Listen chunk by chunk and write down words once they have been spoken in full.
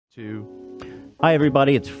2. Hi,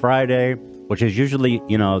 everybody. It's Friday, which is usually,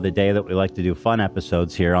 the day that we like to do fun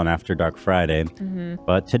episodes here on After Dark Friday.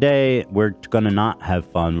 But today, we're going to not have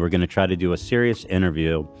fun. We're going to try to do a serious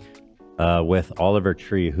interview with Oliver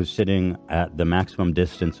Tree, who's sitting at the maximum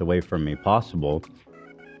distance away from me possible.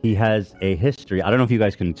 He has a history. I don't know if you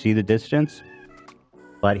guys can see the distance,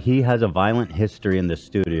 but he has a violent history in the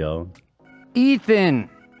studio. Ethan,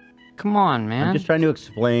 come on, man. I'm just trying to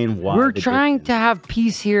explain why. We're trying to have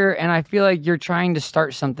peace here, and I feel like you're trying to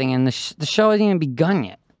start something, and the show hasn't even begun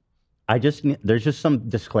yet. There's just some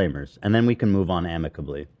disclaimers, and then we can move on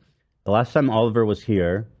amicably. The last time Oliver was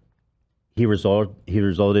here, he resulted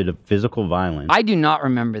in physical violence. I do not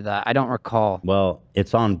remember that. I don't recall. Well,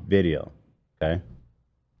 it's on video, okay?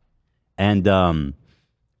 And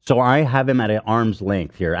so I have him at an arm's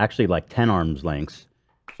length here, actually like 10 arms lengths.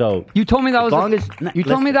 So you told me that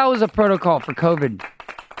was a protocol for COVID.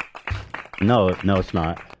 No, it's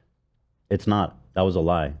not. It's not. That was a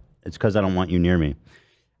lie. It's because I don't want you near me.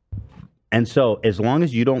 And so as long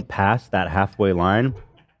as you don't pass that halfway line,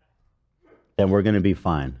 then we're going to be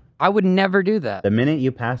fine. I would never do that. The minute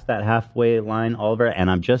you pass that halfway line, Oliver, and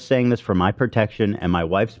I'm just saying this for my protection and my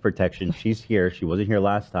wife's protection. She's here. She wasn't here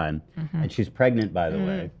last time. And she's pregnant, by the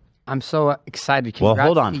way. I'm so excited. Well,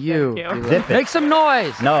 hold on. To you. Zip it. Make some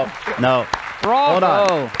noise. No. Bravo. Hold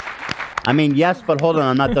on. I mean, yes, but hold on.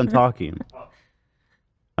 I'm not done talking.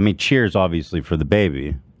 I mean, cheers, obviously, for the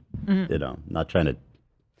baby. Not trying to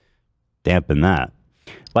dampen that.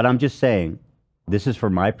 But I'm just saying, this is for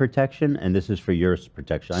my protection, and this is for your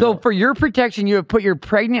protection. So for your protection, you have put your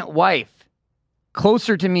pregnant wife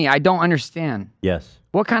closer to me. I don't understand. Yes.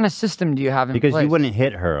 What kind of system do you have in place? Because you wouldn't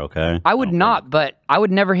hit her, okay? I would not, but I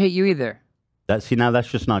would never hit you either. Now that's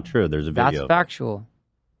just not true. There's a video. That's factual.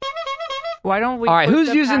 Why don't we? All right, put who's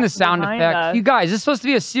the using the past sound behind effects? us? You guys, this is supposed to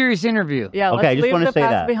be a serious interview. Yeah, Okay, I let's just leave wanna the say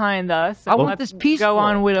past that. behind us. I and want let's this peaceful. Go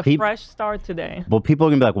on with a Peop- fresh start today. Well, people are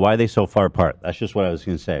gonna be like, "Why are they so far apart?" That's just what I was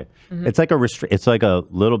gonna say. It's like it's like a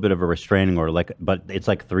little bit of a restraining order, but it's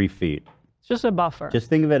like 3 feet. It's just a buffer. Just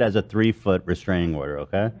think of it as a 3-foot restraining order,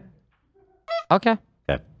 okay? Okay.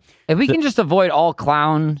 Okay. If we can just avoid all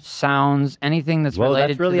clown sounds, anything that's Well,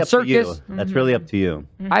 related that's really to the up to you. circus, That's really up to you.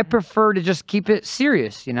 I prefer to just keep it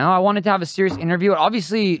serious, I wanted to have a serious interview.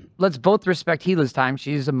 Obviously, let's both respect Gila's time.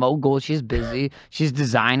 She's a mogul. She's busy. She's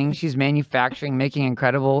designing. She's manufacturing, making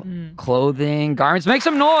incredible clothing, garments. Make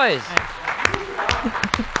some noise.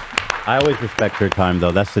 I always respect her time,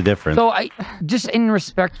 though. That's the difference. So just in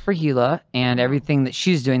respect for Gila and everything that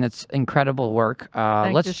she's doing, that's incredible work.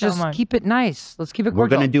 Let's you so just much. keep it nice. Let's keep it we're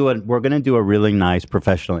cordial. gonna do a really nice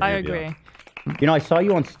professional I interview. agree. I saw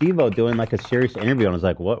you on Steve-O doing like a serious interview, and I was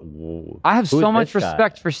like, "What?" I have who is so much this guy?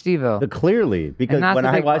 respect for Steve-O. Clearly, because that's when a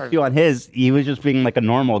I big part watched of you on his, he was just being like a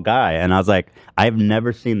normal guy, and I was like, "I've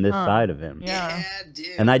never seen this side of him," Yeah.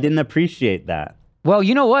 and I didn't appreciate that. Well,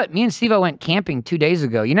 you know what? Me and Steve-O went camping 2 days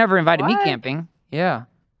ago. You never invited me What? camping. Yeah.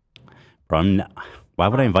 Bro, why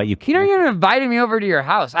would I invite you? You never even invited me over to your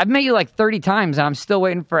house. I've met you like 30 times, and I'm still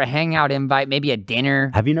waiting for a hangout invite, maybe a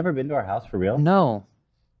dinner. Have you never been to our house for real? No.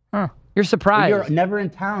 Huh. You're surprised. You're never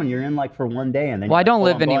in town. You're in like for one day, and then Well, I you're don't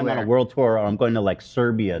like, live I'm going anywhere. on a world tour, or I'm going to like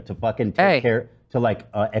Serbia to fucking take care to like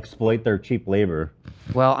exploit their cheap labor.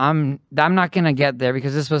 Well, I'm not gonna get there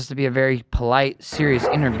because this is supposed to be a very polite, serious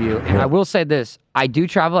interview. And I will say this: I do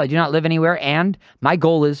travel. I do not live anywhere, and my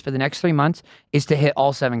goal is for the next 3 months is to hit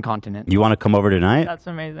all 7 continents. You want to come over tonight? That's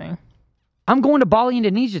amazing. I'm going to Bali,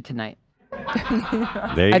 Indonesia tonight.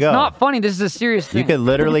 There you It's go. not funny. This is a serious thing. You could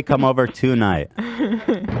literally come over tonight.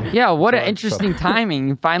 Yeah, what an interesting timing.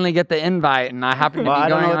 You finally get the invite, and I happen to Well, I be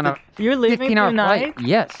don't going know on what a You're leaving 15-hour tonight flight.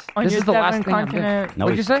 Yes. on This your is the last 7 thing I'm doing. continent. No,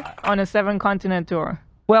 What'd you say? On a 7-continent tour.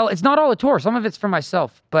 Well, it's not all a tour. Some of it's for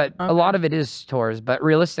myself, but a Okay. lot of it is tours. But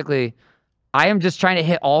realistically, I am just trying to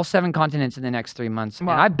hit all 7 continents in the next 3 months.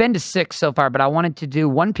 Wow. And I've been to 6 so far, but I wanted to do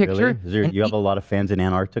one picture. Really? and You have a lot of fans in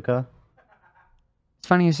Antarctica? It's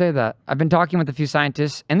funny you say that. I've been talking with a few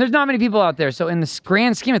scientists, and there's not many people out there. So in the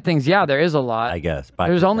grand scheme of things, yeah, there is a lot. I guess.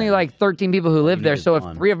 There's only 5%. like 13 people who live Maybe there. it's So if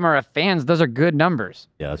one. 3 of them are fans, those are good numbers.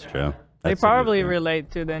 Yeah, that's true. They That's a good probably thing. relate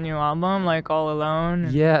to the new album, like All Alone.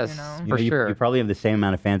 and, Yes. You know. For You sure. You probably have the same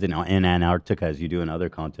amount of fans in Antarctica as you do in other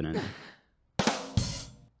continents.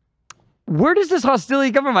 Where does this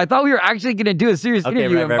hostility come from? I thought we were actually going to do a serious Okay,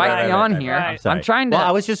 interview. right, Invite right, me right, on right, here. right. I'm sorry. I'm trying to. Well,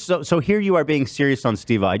 I was just so here you are being serious on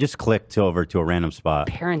Steve. I just clicked over to a random spot.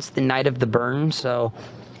 Parents the night of the burn, so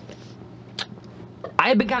I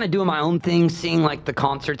had been kind of doing my own thing, seeing like the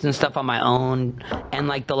concerts and stuff on my own, and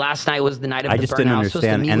like the last night was the night of I the just burn. didn't I was supposed to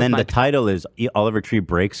understand. meet And with then my the title is Oliver Tree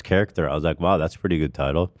breaks character. I was like, wow, that's a pretty good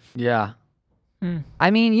title. yeah.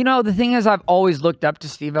 I mean, you know, the thing is, I've always looked up to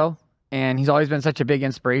Steve-O, and he's always been such a big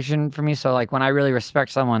inspiration for me. So, like, when I really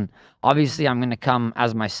respect someone, obviously I'm going to come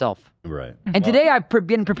as myself. Right. And today I've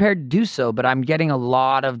been prepared to do so, but I'm getting a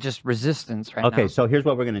lot of just resistance right now. Okay, so here's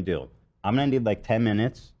what we're gonna do. I'm gonna need like 10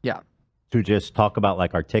 minutes Yeah. to just talk about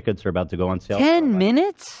like our tickets are about to go on sale. 10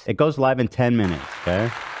 minutes? It goes live in 10 minutes. Okay.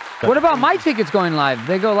 So What about my tickets going live?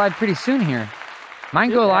 They go live pretty soon here. Mine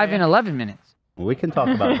go live in 11 minutes. we can talk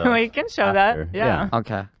about those. We can show after. that. Yeah.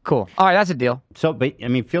 Okay, cool. All right, that's a deal. So, but I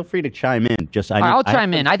mean, feel free to chime in. Just All right, I'll I have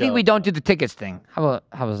chime to in. I think show- we don't do the tickets thing. How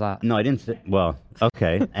was that? No, I didn't say. Well,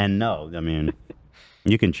 okay, and no. I mean,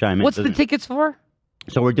 you can chime in. What's the Doesn't- tickets for?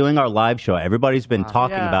 So we're doing our live show. Everybody's been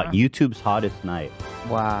talking Yeah. about YouTube's hottest night.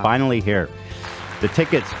 Wow. Finally here. The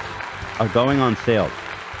tickets are going on sale.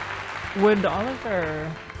 Would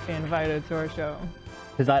Oliver be invited to our show?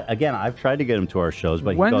 Because I've tried to get him to our shows,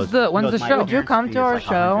 but When's he goes, the- he when's goes, the "My show?" Would you appearance come fee to is our like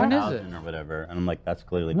show? When is it? 100,000 or whatever, and I'm like, that's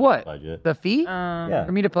clearly What? budget. The fee Yeah.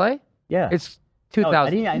 for me to play? Yeah. It's No,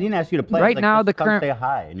 2,000. I didn't ask you to play. Right Like, now, just the come current- say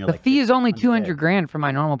hi, and you're The like, fee is only "$100K." 200 grand for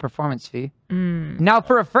my normal performance fee. Now,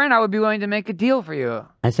 for a friend, I would be willing to make a deal for you.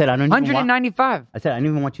 I said I don't. Even want, 195. I said I don't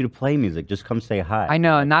even want you to play music. Just come say hi. I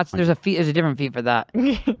know, and there's a different fee for that.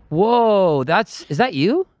 Whoa, is that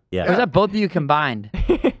you? Yeah. Or is that both of you combined?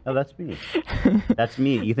 Oh, that's me. That's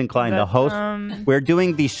me, Ethan Klein, the That's, host. We're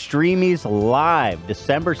doing the Streamies live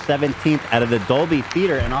December 17th out of the Dolby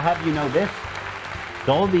Theater, and I'll have you know this.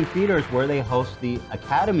 Dolby Theater is where they host the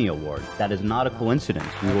Academy Awards. That is not a coincidence.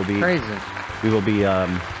 We will be Crazy.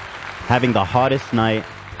 having the hottest night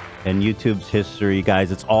in YouTube's history,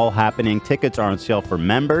 guys. It's all happening. Tickets are on sale for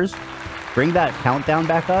members. Bring that countdown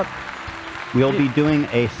back up. We'll be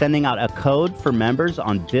sending out a code for members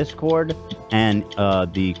on Discord and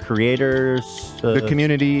the creators, The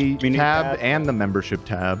community tab tab. and the membership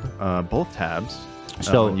tab, both tabs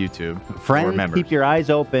So, on YouTube. for Friends, members. keep your eyes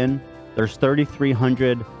open. There's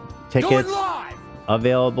 3,300 tickets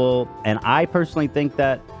available, and I personally think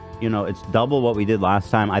that it's double what we did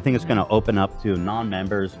last time. I think it's going to open up to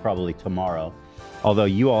non-members probably tomorrow. Although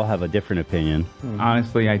you all have a different opinion.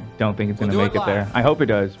 Honestly, I don't think it's going to make it there. I hope it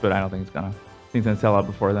does, but I don't think it's going to. I think it's going to sell out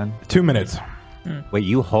before then. 2 minutes. Wait,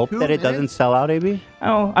 you hope that it doesn't sell out, AB?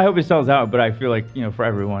 Oh, I hope it sells out, but I feel like, for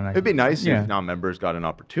everyone. It'd be nice Yeah. if non-members got an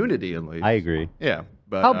opportunity at least. I agree. Yeah.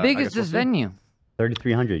 But, How big I is guess we'll this see. venue?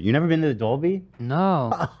 3,300. You never been to the Dolby?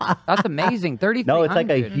 No. That's amazing. 3,300. No, it's like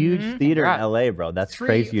a huge theater Right. in LA, bro. That's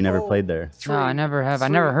crazy. You never played there. No, I never have. I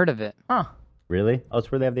never heard of it. Huh. Really? Oh,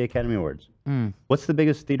 it's where they have the Academy Awards. Mm. What's the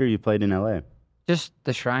biggest theater you played in LA? Just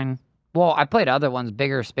the Shrine. Well, I played other ones,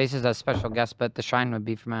 bigger spaces as special guests, but the Shrine would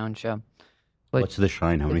be for my own show. But What's the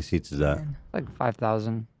Shrine? How many seats is that? like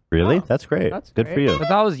 5,000. Really? Oh, That's great. that's Good for great. you. But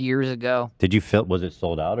that was years ago. Did you feel? Was it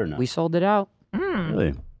sold out or not? We sold it out.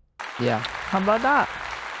 Really? Yeah. How about that?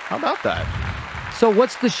 How about that? So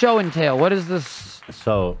what's the show entail? What is this?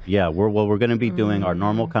 So yeah, we're going to be doing our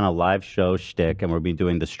normal kind of live show shtick, and we'll be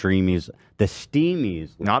doing the Steamies.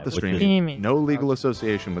 Not the which is- streaming. Streaming. No legal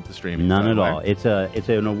association with the streaming. None by at the way. all. It's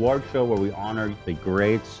an award show where we honor the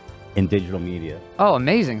greats in digital media. Oh,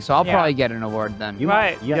 amazing. So I'll Yeah. probably get an award then. You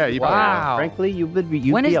Right. Might, Yeah, you probably Wow. Frankly, you would be.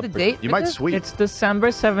 You'd When be is up the for- date? You for might this? sweep. It's December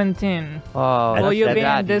 17th. Oh, That's Will you that be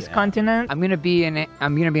bad, in this yeah. continent? I'm gonna be in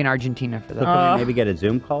Argentina for So that. can we maybe get a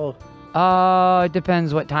Zoom call? It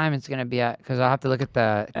depends what time it's gonna be at, because I'll have to look at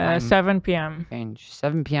the time 7 p.m. change.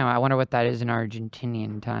 7 p.m. I wonder what that is in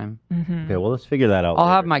Argentinian time. Okay, well let's figure that out. I'll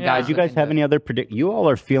have later. my Yeah. guys. Do you guys look have into any other predict? You all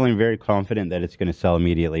are feeling very confident that it's going to sell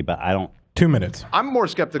immediately, but I don't. 2 minutes. I'm more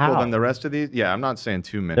skeptical How? than the rest of these. Yeah, I'm not saying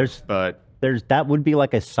 2 minutes, but That would be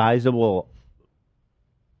like a sizable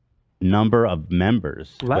number of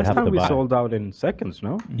members. would Last have time to we buy. sold out in seconds,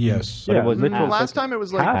 no? Yes. But it was literal half. last time it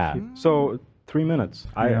was like half. So 3 minutes.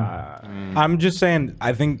 I'm just saying,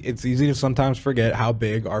 I think it's easy to sometimes forget how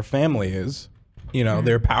big our family is.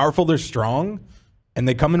 They're powerful, they're strong, and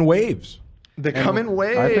they come in waves. they come in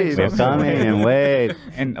waves. I think so. They're coming in waves.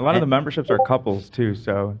 And a lot of the memberships are couples too,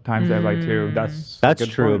 so times that by two. That's That's a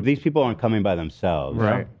good true. point. These people aren't coming by themselves.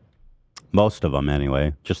 right. Most of them,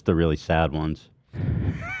 anyway. Just the really sad ones.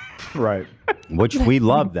 Right. Which we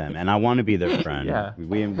love them, and I want to be their friend. Yeah.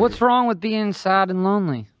 We, What's wrong with being sad and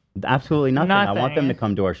lonely? Absolutely nothing. I want them Nothing. to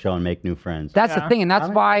come to our show and make new friends. That's the Yeah. thing, and that's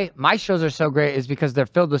why my shows are so great, is because they're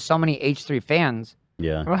filled with so many H3 fans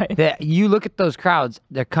Yeah. Right. that you look at those crowds,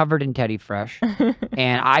 they're covered in Teddy Fresh.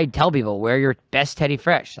 And I tell people, wear your best Teddy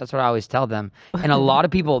Fresh. That's what I always tell them. And a lot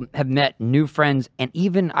of people have met new friends, and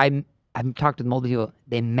even I've talked with multiple people,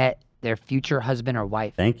 they met their future husband or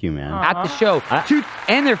wife Thank you, man. at the show,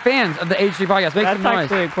 and they're fans of the H3 podcast. Make That's some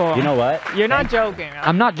noise. actually cool. You know what? You're not joking.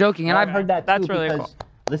 I'm not joking, and I've I've heard that That's too, really because cool.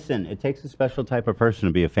 Listen, it takes a special type of person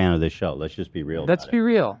to be a fan of this show. Let's just be real. Let's about be it.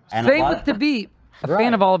 real. And Same with to be a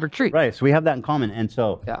fan of Oliver Tree. Right. So we have that in common. And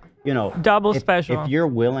so, you know, Double if, special. If you're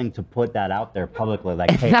willing to put that out there publicly,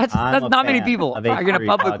 like, hey, that's I'm a not many fan people of are going to H3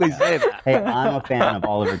 publicly podcast. say that. Hey, I'm a fan of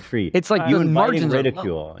Oliver Tree. It's like you the inviting margins are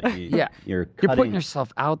low. ridicule. Yeah. You're putting cutting.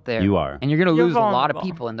 yourself out there. You are. And you're going to lose a lot of vulnerable.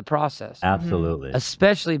 people in the process. Absolutely.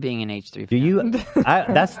 Especially being an H3 fan. Do you?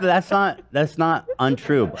 That's not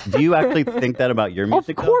untrue. Do you actually think that about your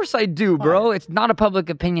music? Of course I do, bro. It's not a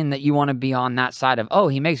public opinion that you want to be on that side of, oh,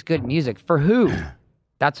 he makes good music. For who?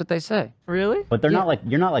 That's what they say. Really? But they're not like,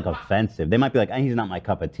 you're not like offensive. They might be like, he's not my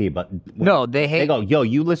cup of tea. But No, they hate. they go, yo,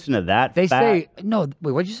 you listen to that. They fat. say, no,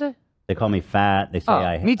 wait, what'd you say? They call me fat. They say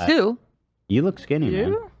Oh, me too. You look skinny,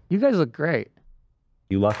 man. You guys look great.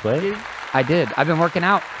 You lost weight. I did. I've been working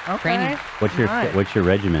out, training. What's your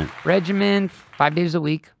regiment? Regiment, 5 days a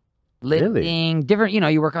week. Lifting, Really? different,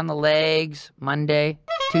 you work on the legs, Monday,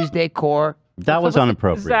 Tuesday, core. That was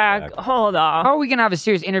inappropriate. Zach, hold on. How are we going to have a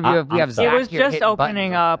serious interview if we have Zach It was here just hitting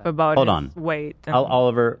opening buttons? up about Hold his on. weight. and-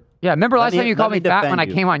 Oliver, Yeah, remember Let last me- time you let called me me fat when defend I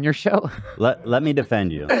you. came on your show? let me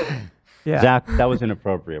defend you. Yeah. Zach, that was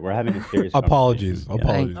inappropriate. We're having a serious Apologies.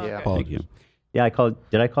 conversation. Apologies. you. Apologies. Yeah,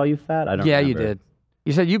 did I call you fat? I don't Yeah, you remember. did.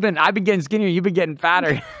 You said I've been getting skinnier, you've been getting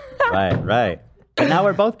fatter. Right. But now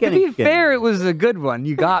we're both To getting be skinny. fair, it was a good one.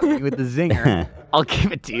 You got me with the zinger. I'll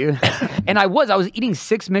give it to you. And I was eating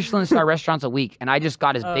 6 Michelin star restaurants a week, and I just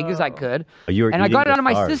got as big as I could. You were And I eating got it the out of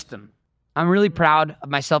my stars. system. I'm really proud of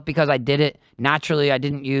myself because I did it naturally. I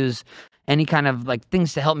didn't use any kind of like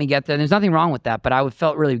things to help me get there. There's nothing wrong with that, but I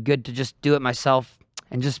felt really good to just do it myself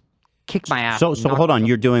and just kick my ass. So and knock hold on. myself-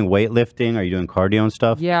 You're doing weightlifting? Are you doing cardio and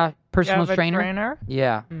stuff? Yeah, You personal have a trainer.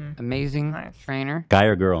 Yeah, amazing Nice. trainer Guy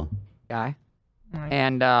or girl? guy. Nice.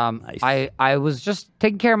 And Nice. I was just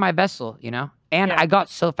taking care of my vessel, And Yeah. I got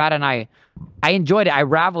so fat, and I enjoyed it. I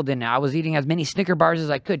raveled in it. I was eating as many Snicker bars as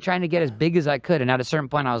I could, trying to get as big as I could. And at a certain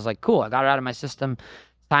point, I was like, cool, I got it out of my system.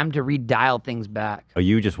 Time to redial things back. Oh,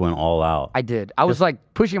 you just went all out. I did. I was like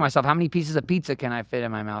pushing myself. How many pieces of pizza can I fit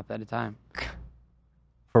in my mouth at a time?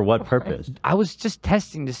 For what purpose? I was just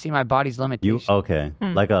testing to see my body's limitations. Okay,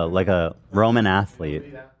 like a Roman athlete.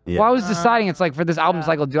 Yeah. Well, I was deciding, it's like for this album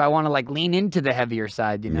cycle, do I want to like lean into the heavier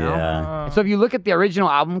side, Yeah. And so if you look at the original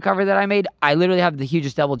album cover that I made, I literally have the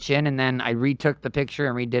hugest double chin, and then I retook the picture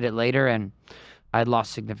and redid it later, and I had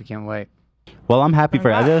lost significant weight. Well, I'm happy for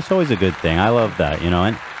you. That's always a good thing. I love that,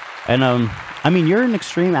 and I mean, you're an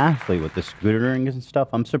extreme athlete with the scootering and stuff.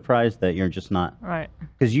 I'm surprised that you're just not, Right.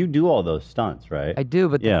 because you do all those stunts, right? I do,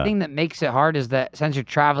 but the Yeah. thing that makes it hard is that since you're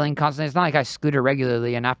traveling constantly, it's not like I scooter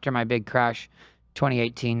regularly, and after my big crash,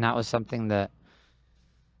 2018, that was something that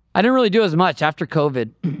I didn't really do as much after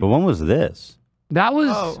COVID. But when was this? That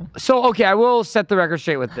was so okay. I will set the record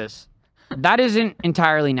straight with this. That isn't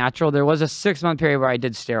entirely natural. There was a 6-month period where I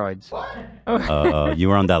did steroids. You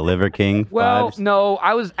were on that Liver King Well, vibes? no,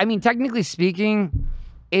 I mean, technically speaking,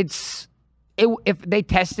 if they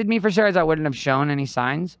tested me for steroids, I wouldn't have shown any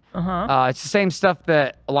signs. It's the same stuff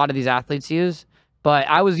that a lot of these athletes use, but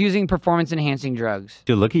I was using performance-enhancing drugs.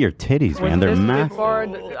 Dude, look at your titties, man. They're Was this massive.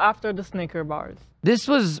 before after the Snicker bars? This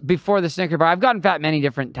was before the Snicker bar. I've gotten fat many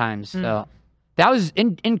different times. So that was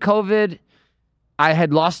in COVID. I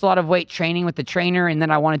had lost a lot of weight training with the trainer, and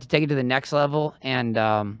then I wanted to take it to the next level. And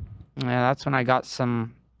that's when I got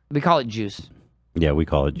some, we call it juice. Yeah, we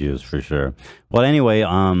call it juice for sure. Well, anyway,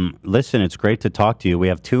 listen, it's great to talk to you. We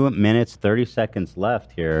have 2 minutes, 30 seconds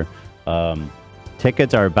left here.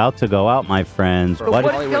 Tickets are about to go out, my friends. So what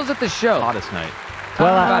feels at the show? Hottest night.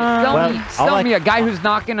 Well, Sell me a guy who's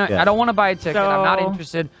not gonna. Yeah. I don't want to buy a ticket. I'm not So-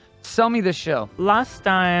 interested. Sell me the show. Last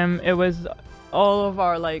time it was all of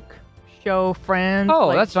our show friends. Oh,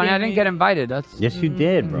 like that's funny. I didn't Jimmy. get invited. That's Yes, you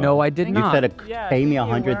did, bro. No, I did You not. said Yeah, pay me you were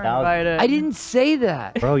 100,000. invited. I didn't say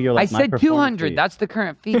that. Bro, you're like I my said performance 200. fee. That's the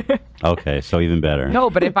current fee. Okay, so even better. No,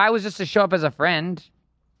 but if I was just to show up as a friend,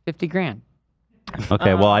 50 grand.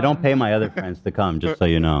 Okay, well, I don't pay my other friends to come, just so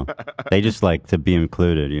you know. They just like to be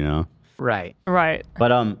included, Right. Right.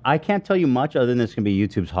 But I can't tell you much other than this can be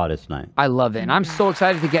YouTube's hottest night. I love it. And I'm so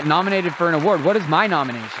excited to get nominated for an award. What is my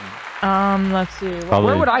nomination? Let's see. Probably-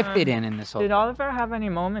 Where would I fit in this whole Did Oliver have any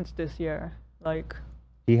moments this year?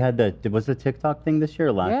 He had was the TikTok thing this year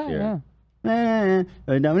or last Yeah, year?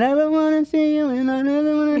 I don't ever want to see you and I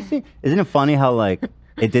never want to see. Isn't it funny how it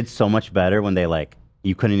did so much better when they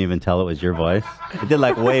you couldn't even tell it was your voice? It did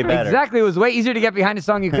way better. Exactly. It was way easier to get behind a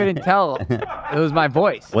song you couldn't tell. It was my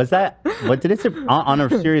voice. Was that? What did it? On a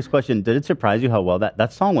serious question, did it surprise you how well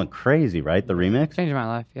that song went crazy? Right, the remix. Changed my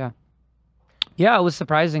life. Yeah. Yeah, it was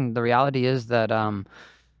surprising. The reality is that,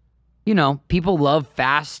 you know, people love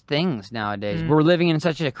fast things nowadays. We're living in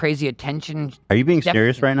such a crazy attention. Are you being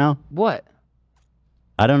serious right now? What?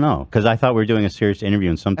 I don't know, because I thought we were doing a serious interview,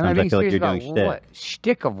 and Am I sometimes I being feel like serious you're about doing shtick. what?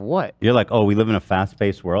 Shtick of what? You're like, oh, we live in a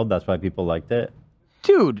fast-paced world. That's why people liked it.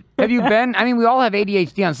 Dude, have you been? I mean, we all have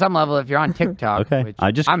ADHD on some level if you're on TikTok. Okay, which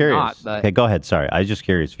I'm just I'm curious. not, but Okay, go ahead. Sorry, I was just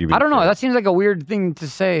curious if you're being I don't know. serious. That seems like a weird thing to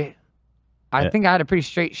say. I Yeah. think I had a pretty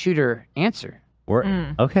straight shooter answer.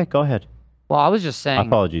 Okay, go ahead. Well, I was just saying.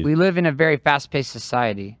 Apologies. We live in a very fast-paced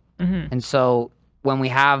society, and so when we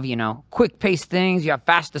have, you know, quick-paced things, you have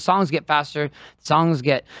fast. The songs get faster. Songs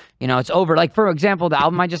get, you know, it's over. Like for example, the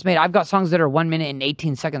album I just made, I've got songs that are 1 minute and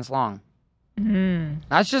 18 seconds long.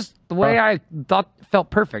 That's just the way I thought felt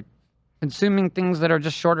perfect. Consuming things that are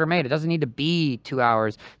just shorter made. It doesn't need to be 2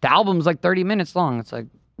 hours. The album's like 30 minutes long. It's like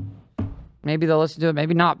maybe they'll listen to it,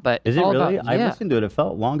 maybe not. But Is it's it all really? about- I yeah. listened to it. It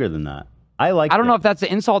felt longer than that. I like. I don't know if that's an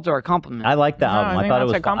insult or a compliment. I like the No, album. I I think thought it that's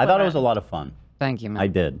was. a Fun. I thought it was a compliment. lot of fun. Thank you, man. I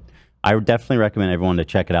did. I would definitely recommend everyone to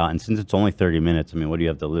check it out. And since it's only 30 minutes, I mean, what do you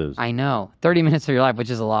have to lose? I know. 30 minutes of your life, which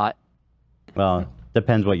is a lot. Well,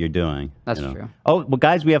 depends what you're doing. That's you know. true. Oh, well,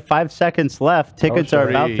 guys, we have 5 seconds left. Tickets are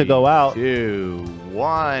about to go out. 3, 2,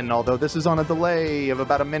 1. Although this is on a delay of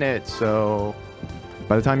about a minute, so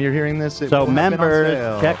by the time you're hearing this, it So will have been on members,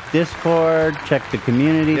 sale. check Discord, check the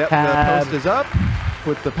community Yep, tab. the post is up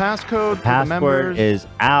with the passcode. for the Password members. is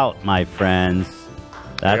out, my friends.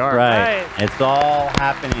 That's are. right. Right. It's all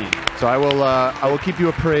happening. So I will keep you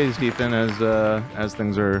appraised, Ethan, as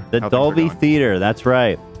things are. The how things are Dolby going. Theater. That's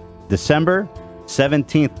right. December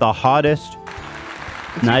 17th, the hottest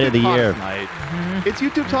night of the YouTube's year. hottest night. It's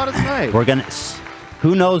YouTube's hottest night. We're gonna.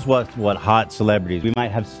 Who knows what hot celebrities? We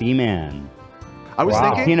might have Seaman. I was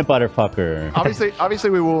thinking. Peanut butter fucker. Obviously,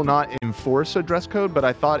 we will not enforce a dress code, but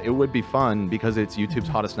I thought it would be fun because it's YouTube's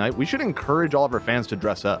hottest night. We should encourage all of our fans to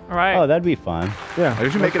dress up. Right. Oh, that'd be fun. Yeah.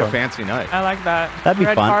 We should make it a fancy night. I like that. That'd be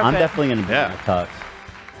Red fun. I'm carpet. definitely gonna be in a tux.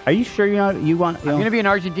 Are you sure you want? I'm going to be in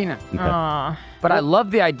Argentina. Okay. Aw, But I love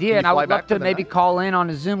the idea, you and I fly would back love for to the maybe night? call in on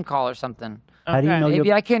a Zoom call or something. How do you okay. know Maybe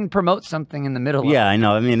you'll- I can promote something in the middle. Yeah, I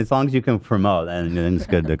know. I mean, as long as you can promote, then it's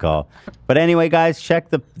good to call. But anyway, guys, check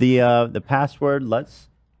the password. Let's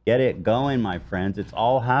get it going, my friends. It's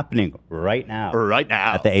all happening right now Right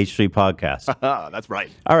now. at the H3 podcast. That's right.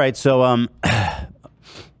 All right, so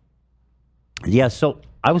yeah, so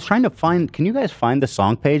I was trying to find. Can you guys find the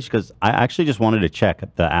song page? Because I actually just wanted to check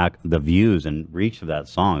the views and reach of that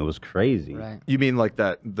song. It was crazy. Right. You mean like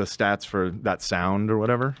the stats for that sound or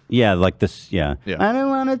whatever? Yeah, like this. Yeah. Yeah. I don't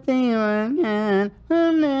want to see you again,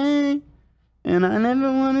 honey, and I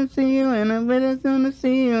never want to see you, and I better soon to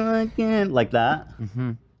see you again. Like that.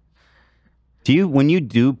 Mm-hmm. Do you, when you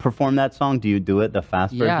do perform that song, do you do it the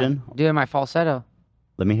fast Yeah, version? doing my falsetto.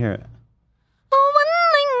 Let me hear it.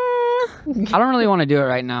 I don't really want to do it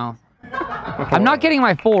right now. I'm not getting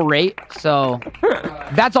my full rate, so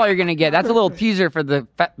that's all you're gonna get. That's a little teaser for the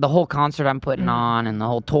whole concert I'm putting on and the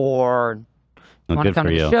whole tour. Oh, Wanna good come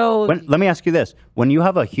for to the you. shows? Let me ask you this: when you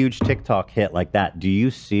have a huge TikTok hit like that, do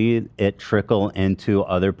you see it trickle into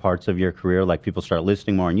other parts of your career? Like people start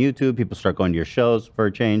listening more on YouTube, people start going to your shows for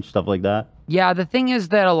a change, stuff like that. Yeah, the thing is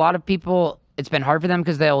that a lot of people, it's been hard for them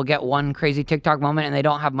because they'll get one crazy TikTok moment and they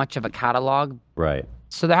don't have much of a catalog. Right.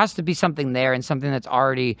 So there has to be something there and something that's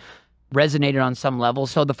already resonated on some level.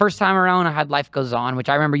 So the first time around, I had "Life Goes On," which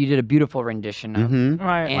I remember you did a beautiful rendition of. Mm-hmm.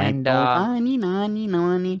 right. And yeah,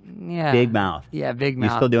 Big Mouth. Yeah, big You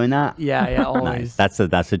mouth. still doing that? Yeah, yeah, always. Nice.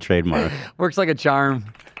 That's a trademark. Works like a charm.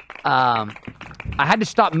 I had to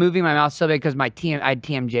stop moving my mouth so big because I had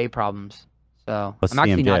TMJ problems. So What's I'm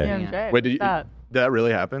actually not TMJ? doing it. TMJ, Wait, did that? that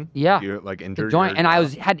really happen? Yeah. You like The injured joint, your- and I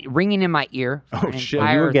had ringing in my ear. for Oh, an shit. So you were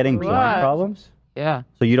entire getting 3 joint What? problems? Yeah,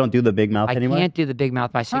 So you don't do the big mouth I anymore? can't do the big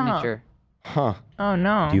mouth, my signature. Huh. Oh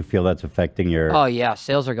no. Do you feel that's affecting your? Oh yeah,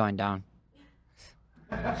 sales are going down.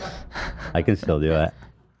 I can still do it.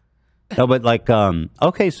 No, but like,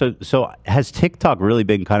 okay, so has TikTok really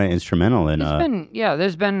been kind of instrumental in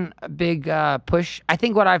There's been a big push. I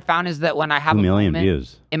think what I've found is that when I have 2 a million moment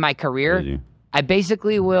views? in my career, Crazy. I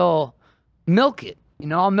basically will milk it. You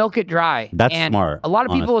know, I'll milk it dry. That's and smart, A lot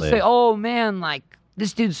of people will honestly. say, "Oh man, like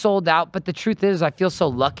this dude sold out." But the truth is, I feel so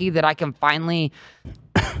lucky that I can finally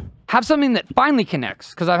have something that finally connects.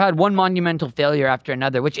 Because I've had one monumental failure after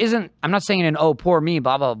another, which isn't. I'm not saying "oh poor me,"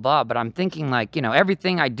 blah blah blah. But I'm thinking like, you know,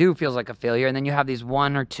 everything I do feels like a failure, and then you have these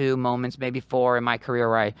 1 or 2 moments, maybe 4 in my career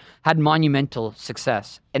where I had monumental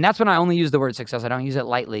success, and that's when I only use the word success. I don't use it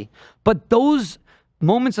lightly. But those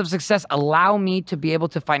moments of success allow me to be able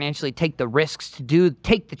to financially take the risks to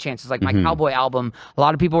take the chances. Like my Cowboy album, a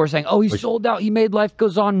lot of people were saying, oh, he sold out, he made Life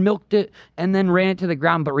Goes On, milked it, and then ran it to the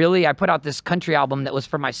ground. But really, I put out this country album that was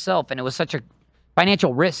for myself, and it was such a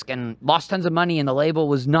financial risk and lost tons of money, and the label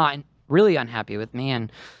was not really unhappy with me. And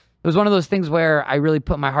it was one of those things where I really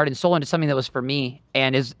put my heart and soul into something that was for me.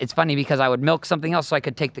 And it's funny because I would milk something else so I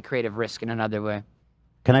could take the creative risk in another way.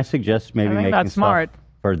 Can I suggest maybe I think making that's smart. stuff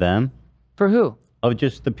for them? For who? Oh,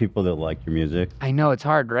 just the people that like your music. I know it's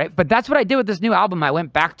hard, right? But that's what I did with this new album. I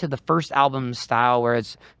went back to the first album style where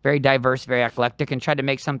it's very diverse, very eclectic, and tried to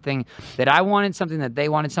make something that I wanted, something that they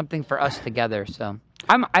wanted, something for us together. So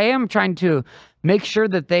I am trying to make sure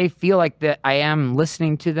that they feel like that I am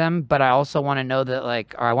listening to them, but I also want to know that,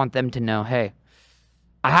 like, or I want them to know, hey,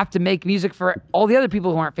 I have to make music for all the other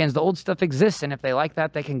people who aren't fans. The old stuff exists, and if they like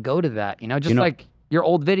that, they can go to that. You know, just like your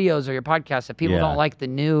old videos or your podcasts. If people don't like the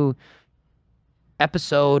new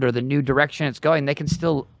episode or the new direction it's going, they can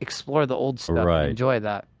still explore the old stuff and enjoy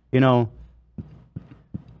that. You know,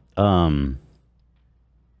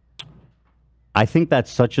 I think that's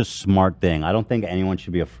such a smart thing. I don't think anyone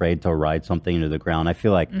should be afraid to ride something into the ground. I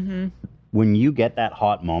feel like when you get that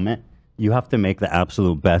hot moment, you have to make the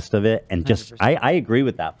absolute best of it, and just I agree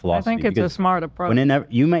with that philosophy. I think it's a smart approach. When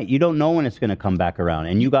you don't know when it's going to come back around,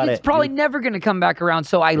 and you got to. It's probably never going to come back around.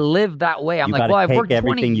 So I live that way. I'm like, well, I've worked 20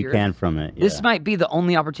 everything years. you can from it. Yeah. This might be the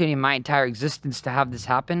only opportunity in my entire existence to have this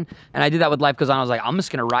happen. And I did that with Life Goes On. I was like, I'm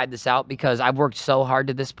just going to ride this out because I've worked so hard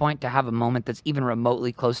to this point to have a moment that's even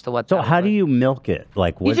remotely close to what. So how do you milk it?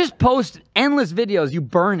 Like, what? You just post endless videos. You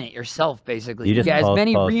burn it yourself, basically. You just get as post,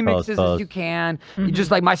 many post, remixes post. as you can. You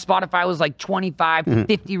just like my Spotify was like 25 to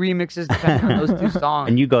 50 remixes depending on those two songs.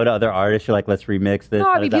 And you go to other artists, you're like, let's remix this. No,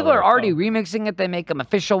 I mean, people are already work? remixing it. They make them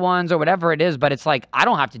official ones or whatever it is. But it's like, I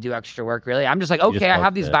don't have to do extra work, really. I'm just like, okay, I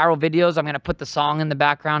have these viral videos. I'm going to put the song in the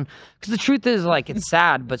background. Because the truth is, like, it's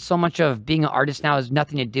sad, but so much of being an artist now has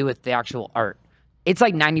nothing to do with the actual art. It's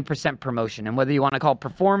like 90% promotion. And whether you want to call it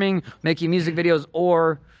performing, making music videos,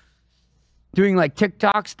 or doing like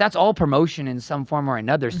TikToks, that's all promotion in some form or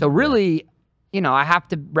another. So really, you know, I have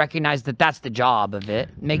to recognize that that's the job of it.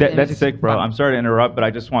 That's sick, bro. I'm sorry to interrupt, but I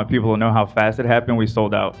just want people to know how fast it happened. We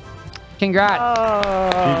sold out. Congrats.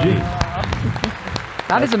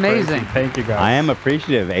 That is amazing. Thank you, guys. I am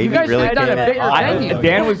appreciative. You Avi guys really have done came a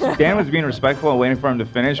bigger venue. Dan was being respectful and waiting for him to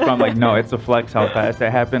finish, but I'm like, no, it's a flex how fast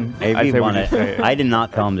that happened. I Avi say we won just it. say it. I did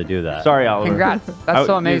not tell him to do that. Sorry, Oliver. Congrats. That's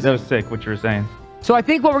so amazing. That was sick, what you were saying. So I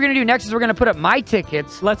think what we're going to do next is we're going to put up my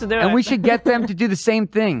tickets. Let's do it. And we should get them to do the same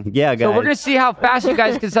thing. Yeah, So we're guys. going to see how fast you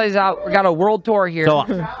guys can sell these out. We got a world tour here. So,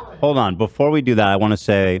 hold on. Before we do that, I want to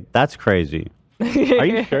say that's crazy. Are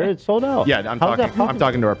you sure it's sold out? Yeah, I'm How's that talking. I'm possible?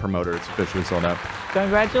 talking to our promoter. It's officially sold out.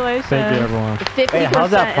 Congratulations. Thank you, everyone. 50% Hey, how's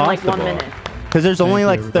that in like 1 possible? minute. Because there's only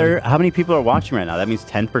like everybody. how many people are watching right now? That means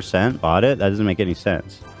 10% bought it? That doesn't make any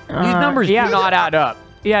sense. These numbers yeah. do not add up.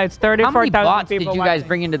 Yeah, it's How many 34,000 bots did people you guys watching.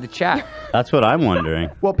 bring into the chat? That's what I'm wondering.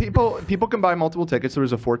 Well, people can buy multiple tickets. There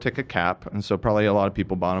was a 4-ticket cap, and so probably a lot of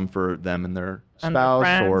people bought them for them and their And their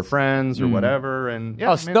spouse or friends. friends or whatever. And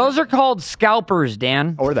yeah, Oh, so those are called scalpers,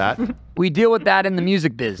 Dan. or that. We deal with that in the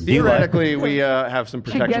music biz. Theoretically, we have some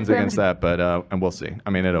protections them. against that, but and we'll see. I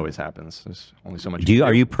mean, it always happens. There's only so much.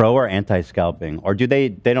 Are you pro or anti-scalping? Or do they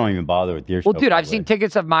don't even bother with your Well, show, dude, I've probably? seen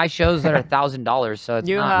tickets of my shows that are $1,000, so it's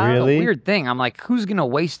You not have? it's Really? a weird thing. I'm like, who's gonna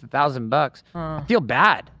waste $1,000? I feel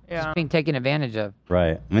bad. Yeah. Just being taken advantage of.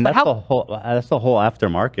 Right. I mean, But that's the whole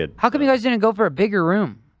aftermarket. How come you guys didn't go for a bigger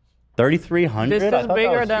room? 3,300? This is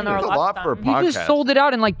bigger than our It's a last lot for a time. podcast. You just sold it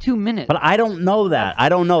out in like 2 minutes. But I don't know that. I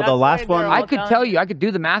don't know. The that's last why one. they're I all could done. tell you. I could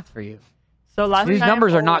do the math for you. So last These time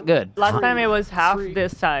numbers are not good. Last time it was half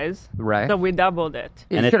this size. Right. So we doubled it.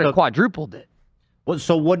 You And it should have took- quadrupled it.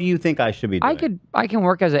 So what do you think I should be doing? I can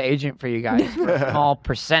work as an agent for you guys for a small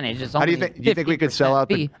percentage. It's How do only you think? Do you think we could sell 50% out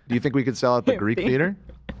the? fee. Do you think we could sell out the Greek theater?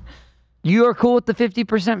 You are cool with the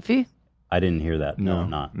 50% fee? I didn't hear that. No, I'm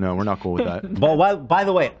not. No, we're not cool with that. But by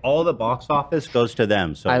the way, all the box office goes to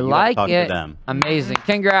them. So I you gotta like talk it. to them. Amazing.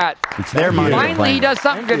 Congrats. It's their money. Finally, he does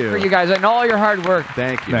something good for you guys and all your hard work.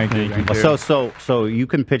 Thank you. Thank you. Thank you. So you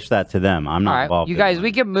can pitch that to them. I'm not All right, involved. you in guys, it.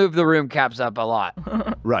 we can move the room caps up a lot.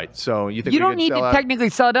 Right. So you think You we don't could need sell to out? technically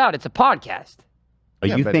sell it out. It's a podcast. Oh,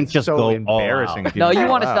 Yeah, you but think it's just so go embarrassing all if you No, don't you sell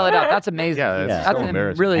want to out. sell it out. That's amazing. Yeah, that's That's so a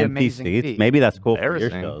embarrassing. really Empty amazing seats. feat. Maybe that's cool for your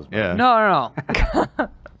Embarrassing. shows. but- Yeah. No.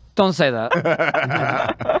 Don't say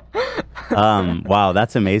that. Wow,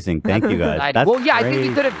 that's amazing. Thank you guys. That's Well, yeah, I think great.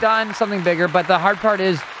 you could have done something bigger, but the hard part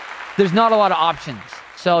is there's not a lot of options.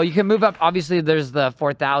 So you can move up. Obviously, there's the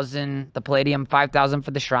 4,000, the Palladium, 5,000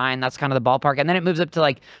 for the Shrine. That's kind of the ballpark. And then it moves up to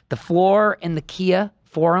like the floor in the Kia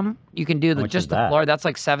Forum You can do much just is the that? floor. That's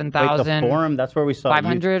like Wait, the 7,000. forum, that's where we saw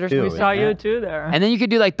 500 you or too, something? We isn't saw you it? too there. And then you could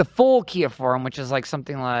do like the full Kia Forum, which is like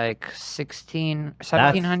something like 1,700.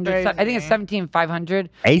 I think it's crazy. 17,500.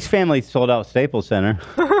 Ace Family sold out Staples Center.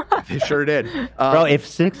 They sure did. Bro, if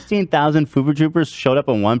 16,000 Fubu Troopers showed up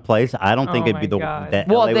in one place, I don't think Oh it'd be my the God. that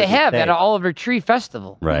Well, LA they would be have safe. at Oliver Tree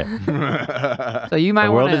Festival. Right. So you might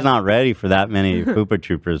The world want is not ready for that many Fubu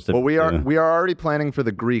Troopers. To Well, we are do. we are already planning for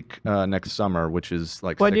the Greek next summer, which is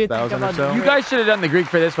like What do you think 6,000 or about so. the You guys should have done the Greek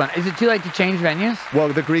for this one. Is it too late to change venues? Well,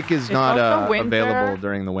 the Greek is not also winter. available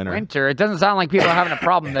during the winter Winter. It doesn't sound like people are having a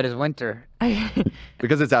problem that is winter.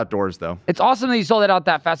 because it's outdoors, though. It's awesome that you sold it out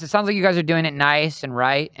that fast. It sounds like you guys are doing it nice and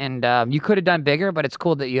right. And you could have done bigger, but it's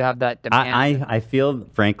cool that you have that demand. I feel,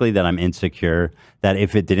 frankly, that I'm insecure that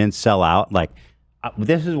if it didn't sell out, like,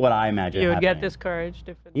 this is what I imagine You would get happening. discouraged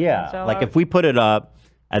if it didn't Yeah, sell like out. if we put it up,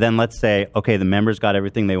 and then let's say, okay, the members got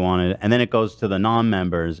everything they wanted, and then it goes to the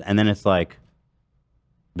non-members, and then it's like,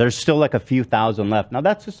 there's still like a few thousand left. Now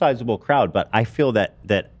that's a sizable crowd, but I feel that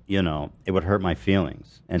you know it would hurt my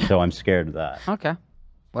feelings, and so I'm scared of that. Okay.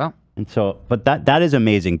 Well, And so, but that is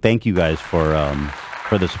amazing. Thank you guys for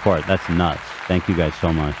the support. That's nuts. Thank you guys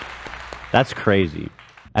so much. That's crazy.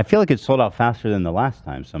 I feel like it sold out faster than the last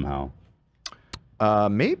time somehow.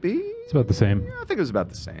 Maybe. It's about the same. I think it was about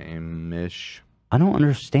the same-ish. I don't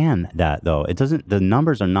understand that though. It doesn't. The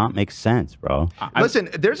numbers are not make sense, bro. Listen,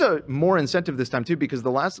 there's a more incentive this time too because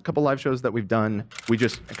the last couple live shows that we've done, we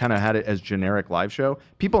just kind of had it as generic live show.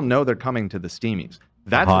 People know they're coming to the Steamies.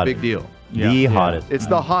 That's a Hottest. big deal. The hottest. It's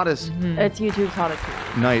the hottest It's YouTube's hottest.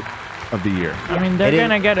 night of the year. I mean, they're It is-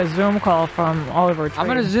 gonna get a Zoom call from Oliver Tree. I'm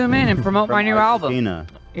going to zoom in and promote my new album. Argentina.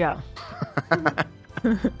 Yeah.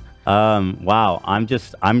 Wow. I'm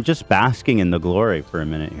just basking in the glory for a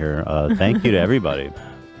minute here. Thank you to everybody.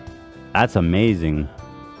 That's amazing.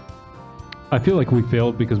 I feel like we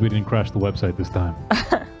failed because we didn't crash the website this time.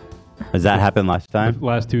 Has that happened last time? The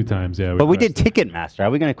last two times, yeah. But we did crashed Ticketmaster. How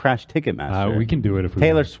are we going to crash it. Ticketmaster? We can do it if we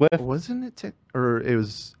Taylor want. Swift? Wasn't it? Or it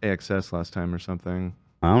was AXS last time or something.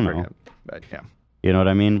 I don't know. Forget. But yeah. You know what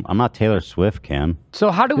I mean? I'm not Taylor Swift, Cam.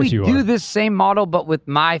 So how do we Yes, you do are. this same model but with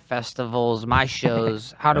my festivals, my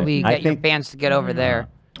shows? How do we I get your think- fans to get over there?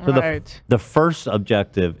 So Right. the first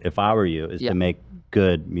objective, if I were you, is Yeah. to make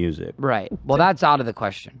good music. Right. Well, that's out of the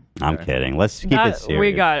question. I'm kidding. Let's keep it That- serious.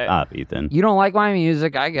 we got it. Stop, Ethan. You don't like my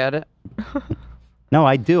music. I get it. No,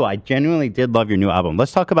 I do. I genuinely did love your new album.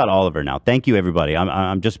 Let's talk about Oliver now. Thank you, everybody.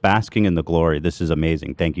 I'm just basking in the glory. This is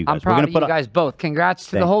amazing. Thank you guys. I'm proud of you guys both. Congrats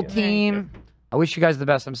to the Thank whole you. team. I wish you guys the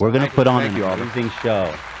best. I'm so We're gonna happy. put on Thank an you, Oliver. amazing show.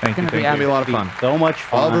 Thank you. gonna be Thank It'll be you. a lot of fun. So much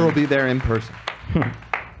fun. Oliver will be there in person.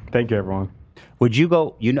 Thank you, everyone. Would you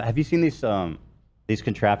go? You know? Have you seen these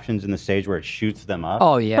contraptions in the stage where it shoots them up?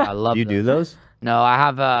 Oh yeah, I love Do you do those? No, I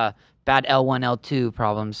have bad L1, L2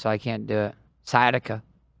 problems, so I can't do it. Sciatica.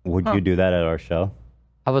 Would you do that at our show?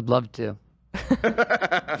 I would love to.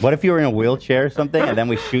 What if you were in a wheelchair or something, and then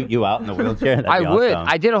we shoot you out in the wheelchair? That'd I be would. awesome.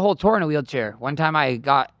 I did a whole tour in a wheelchair. One time I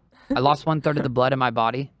lost 1/3 of the blood in my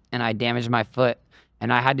body, and I damaged my foot,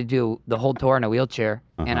 and I had to do the whole tour in a wheelchair.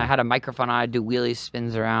 And I had a microphone on. I'd do wheelies,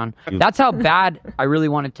 spins around. That's how bad I really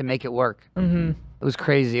wanted to make it work. Mm-hmm. It was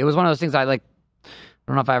crazy. It was one of those things I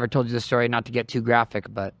don't know if I ever told you the story, not to get too graphic,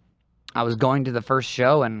 but I was going to the first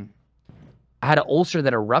show and I had an ulcer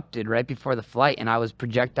that erupted right before the flight, and I was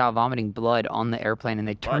projectile vomiting blood on the airplane, and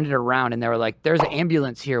they turned it around and they were like, there's an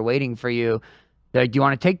ambulance here waiting for you. They're like, do you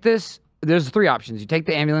want to take this? There's 3 options. You take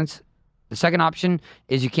the ambulance. The second option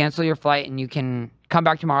is you cancel your flight and you can come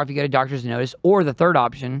back tomorrow if you get a doctor's notice. Or the third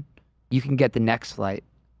option, you can get the next flight.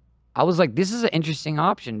 I was like, this is an interesting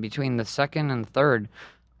option between the second and third.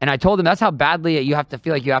 And I told them that's how badly you have to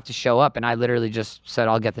feel like you have to show up. And I literally just said,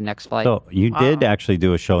 I'll get the next flight. So you did actually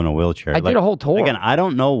do a show in a wheelchair. I did a whole tour. Again, I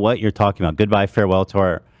don't know what you're talking about. Goodbye, farewell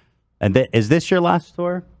tour. And is this your last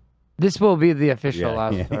tour? This will be the official Yeah,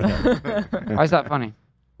 last yeah, tour. Why is that funny?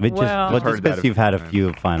 It just, Well- just Heard that because a you've had a few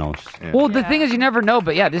few finals. Yeah. Well, the thing is, you never know.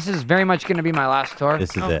 But yeah, this is very much going to be my last tour.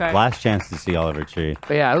 This is Okay. it. Last chance to see Oliver Tree.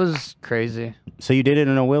 But yeah, it was crazy. So you did it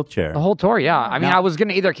in a wheelchair. The whole tour, yeah. I mean, Now- I was going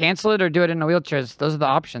to either cancel it or do it in a wheelchair. Those are the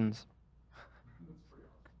options.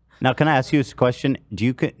 Now, can I ask you a question? Do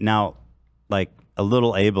you now, like a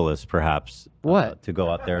little ableist, perhaps? What? To go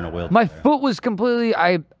out there in a wheelchair? My foot was completely,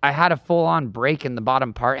 I had a full-on break in the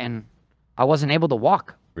bottom part, and I wasn't able to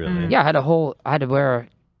walk. Really? Yeah, I had to wear a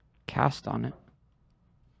cast on it.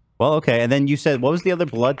 Well, okay. And then you said, what was the other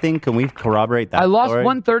blood thing? Can we corroborate that? I lost story?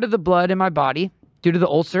 1/3 of the blood in my body due to the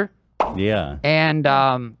ulcer, Yeah. and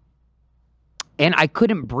I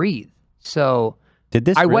couldn't breathe. So Did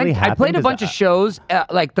this I really happen? I played a 'Cause bunch of shows,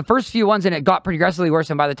 like the first few ones, and it got progressively worse.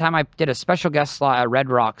 And by the time I did a special guest slot at Red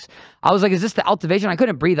Rocks, I was like, "Is this the Altivation?" I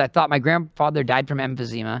couldn't breathe. I thought my grandfather died from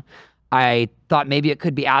emphysema. I thought maybe it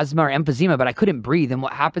could be asthma or emphysema, but I couldn't breathe. And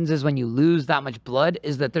what happens is when you lose that much blood,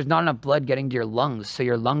 is that there's not enough blood getting to your lungs, so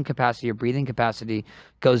your lung capacity, your breathing capacity,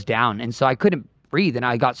 goes down. And so I couldn't breathe, and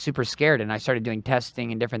I got super scared, and I started doing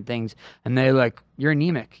testing and different things. And they're like, "You're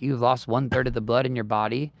anemic. You've lost 1/3 of the blood in your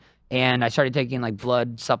body." And I started taking like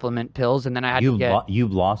blood supplement pills, and then I had to get. You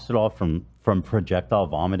lost it all from projectile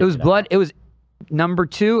vomiting. It was blood. It was number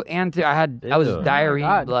 2, and I was Ew.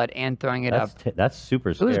 diarrhea blood and throwing it up. That's super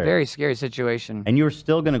It scary. was a very scary situation. And you were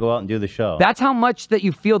still gonna go out and do the show. That's how much that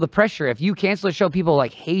you feel the pressure. If you cancel a show, people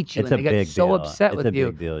like hate you It's and a they get big so deal. upset It's with a you.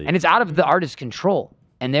 big deal. And it's out of the artist's control.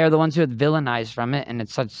 And they're the ones who are villainized from it. And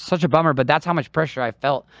it's such a bummer. But that's how much pressure I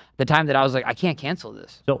felt the time that I was like, I can't cancel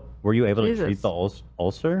this. So were you able to Jesus. treat the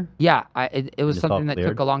ulcer? Yeah, it was It's all something that took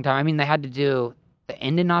cleared? a long time. I mean, they had to do the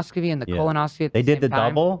endoscopy and the Yeah. colonoscopy at They the did same the time.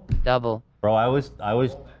 double? Double. Bro, I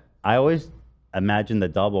always imagine the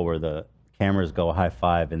double where the cameras go high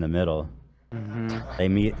five in the middle. They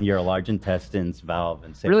meet your large intestines valve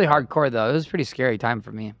and say Really hardcore, though. It was a pretty scary time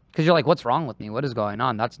for me. Because you're like, what's wrong with me? What is going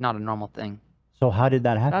on? That's not a normal thing. So how did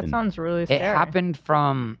that happen? That sounds really It scary. happened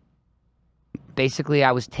from basically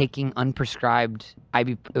I was taking unprescribed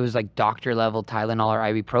it was like doctor level Tylenol or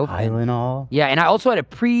ibuprofen. Tylenol? Yeah, and I also had a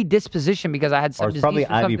predisposition because I had some Or it's disease probably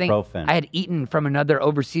from something ibuprofen. I had eaten from another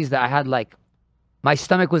overseas that I had like my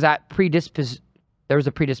stomach was at there was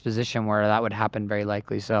a predisposition where that would happen very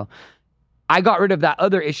likely. So I got rid of that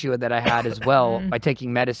other issue that I had as well by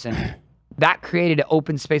taking medicine. That created an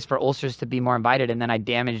open space for ulcers to be more invited, and then I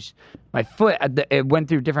damaged my foot. It went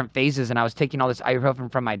through different phases, and I was taking all this ibuprofen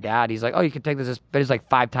from my dad. He's like, "Oh, you could take this," but it's like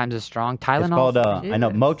 5 times as strong. Tylenol, It's called I know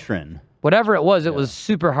Motrin. whatever it was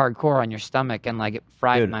super hardcore on your stomach, and like it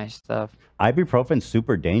fried Dude, my stuff. Ibuprofen's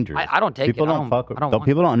super dangerous. I don't take people it. I Don't don't- fuck. I don't though want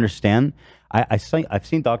people don't understand. I've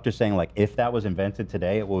seen doctors saying like if that was invented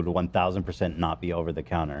today, it would 1000% not be over the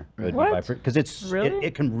counter. What? Because Really?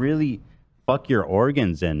 it can really fuck your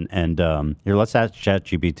organs and here, let's ask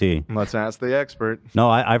ChatGPT. Let's ask the expert. No,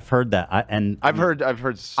 I've heard that. I've heard. I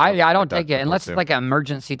don't that take it before, unless too. it's like an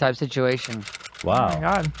emergency type situation. Wow. Oh my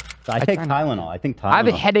God. I take try not- Tylenol. I think Tylenol. I have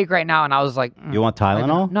a headache right now, and I was like, You want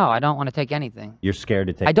Tylenol? No, I don't want to take anything. You're scared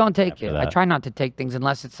to take. I don't take after it. I that. try not to take things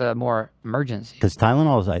unless it's a more emergency. Because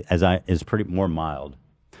Tylenol is pretty more mild.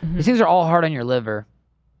 These things are all hard on your liver,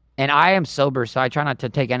 and I am sober, so I try not to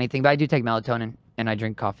take anything. But I do take melatonin, and I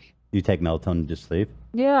drink coffee. You take melatonin to sleep.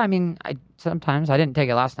 Yeah, I mean, sometimes I didn't take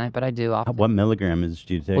it last night, but I do often. What milligrams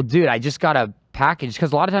do you take? Well, dude, I just got a package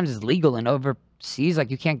because a lot of times it's legal and overseas, like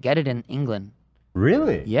you can't get it in England.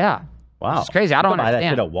 Really? Yeah. Wow. It's crazy. I You don't can buy that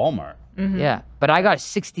understand. shit at Walmart. Yeah, but I got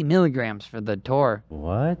 60 milligrams for the tour.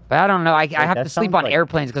 What? But I don't know. I have that to sleep sounds on like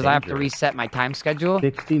airplanes because I have to dangerous. reset my time schedule.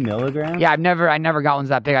 60 milligrams? Yeah, I never got ones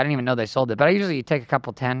that big. I didn't even know they sold it. But I usually take a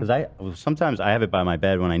couple 10. Because sometimes I have it by my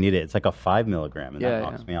bed when I need it. It's like a 5 milligram, and Yeah,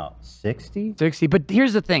 that knocks me out. 60? 60. But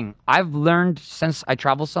here's the thing. I've learned since I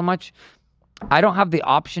travel so much, I don't have the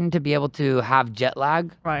option to be able to have jet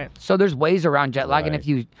lag. Right. So there's ways around jet lag. And Right. if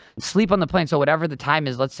you sleep on the plane, so whatever the time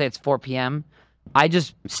is, let's say it's 4 p.m., I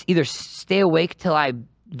just either stay awake till I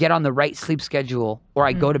get on the right sleep schedule or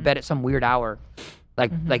I go to bed at some weird hour,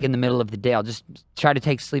 like in the middle of the day. I'll just try to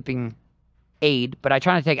take sleeping aid, but I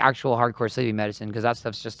try to take actual hardcore sleeping medicine because that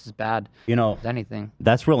stuff's just as bad You know, as anything.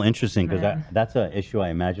 that's real interesting because that's an issue I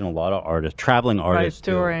imagine a lot of artists, traveling Right, artists,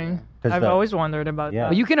 do. touring. 'Cause I've the- always wondered about Yeah. But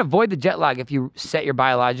that. you can avoid the jet lag if you set your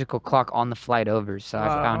biological clock on the flight over. So I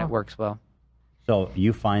found Wow. it works well. So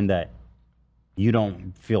you find that you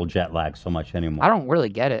don't feel jet lag so much anymore. I don't really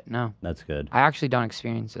get it. No, That's good. I actually don't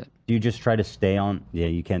experience it. Do you just try to stay on? Yeah,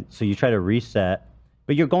 you can't. So you try to reset,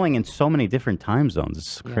 but you're going in so many different time zones.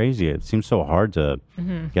 It's crazy. It seems so hard to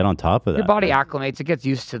get on top of that. Your body acclimates. It gets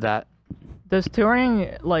used to that. Does touring,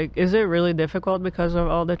 like, is it really difficult because of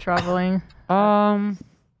all the traveling?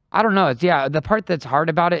 I don't know. It's the part that's hard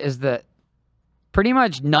about it is that pretty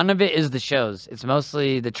much none of it is the shows. It's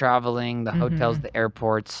mostly the traveling, the hotels, the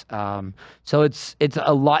airports. So it's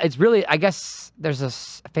a lot. It's really, I guess there's a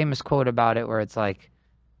famous quote about it where it's like,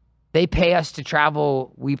 they pay us to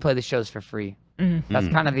travel, we play the shows for free. That's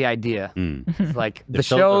kind of the idea. It's like the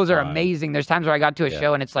shows are fun. amazing. There's times where I got to a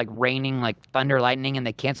show and it's like raining, like thunder, lightning, and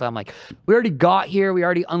they cancel. I'm like, we already got here. We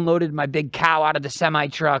already unloaded my big cow out of the semi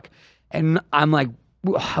truck, and I'm like,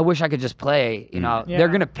 I wish I could just play. You know, Yeah. they're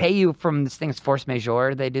gonna pay you from this thing. It's force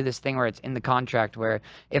majeure. They do this thing where it's in the contract where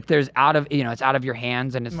if there's it's out of your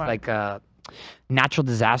hands and it's Right. like natural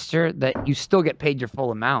disaster, that you still get paid your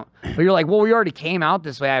full amount. But you're like, well, we already came out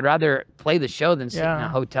this way. I'd rather play the show than sit in a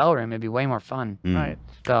hotel room. It'd be way more fun. Right.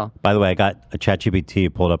 So By the way, I got a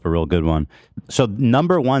ChatGPT pulled up a real good one. So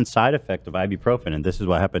number one side effect of ibuprofen, and this is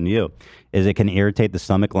what happened to you, is it can irritate the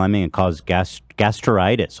stomach lining and cause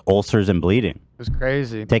gastritis, ulcers, and bleeding. it was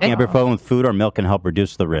crazy. Taking ibuprofen with food or milk can help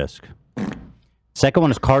reduce the risk. Second one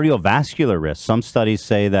is cardiovascular risk. Some studies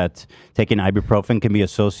say that taking ibuprofen can be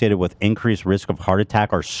associated with increased risk of heart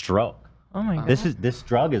attack or stroke. Oh my god. This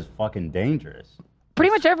drug is fucking dangerous. Pretty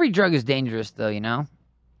much every drug is dangerous, though, you know?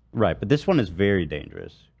 Right, but this one is very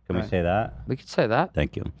dangerous. Can we say that? We could say that.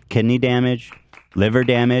 Thank you. Kidney damage, liver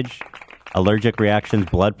damage, allergic reactions,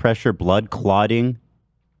 blood pressure, blood clotting.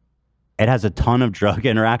 It has a ton of drug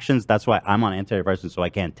interactions. That's why I'm on antidepressants, so I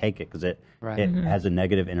can't take it because it has a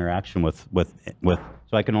negative interaction with. So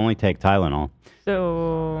I can only take Tylenol.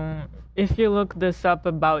 So if you look this up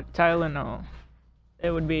about Tylenol,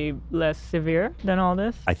 it would be less severe than all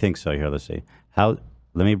this. I think so. Here, let's see.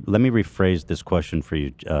 Let me rephrase this question for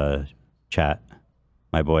you, chat.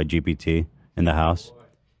 My boy GPT in the house.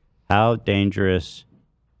 How dangerous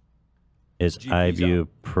is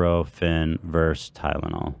ibuprofen versus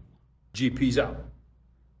Tylenol? GP's out.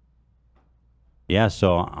 Yeah,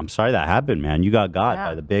 so I'm sorry that happened, man. You got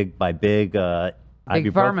by big Pharma.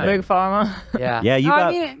 ibuprofen. Big pharma. Yeah. Yeah, you No, got.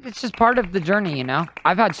 I mean, it's just part of the journey, you know?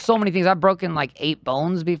 I've had so many things. I've broken like 8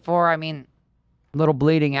 bones before. I mean, a little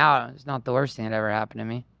bleeding out is not the worst thing that ever happened to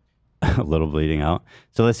me. A little bleeding out.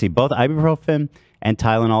 So let's see. Both ibuprofen and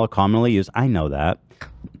Tylenol are commonly used. I know that.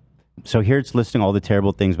 So here it's listing all the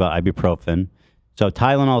terrible things about ibuprofen. So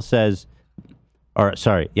Tylenol says,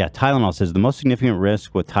 Tylenol says the most significant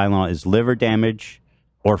risk with Tylenol is liver damage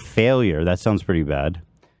or failure. That sounds pretty bad,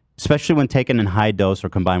 especially when taken in high dose or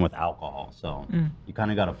combined with alcohol. So you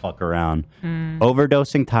kind of got to fuck around.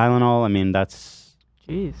 Overdosing Tylenol, I mean, that's...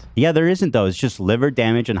 Jeez. Yeah, there isn't though. It's just liver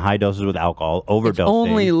damage and high doses with alcohol. Overdosing. It's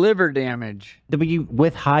only liver damage.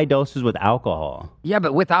 With high doses with alcohol. Yeah,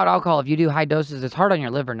 but without alcohol, if you do high doses, it's hard on your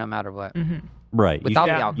liver no matter what. Right. Without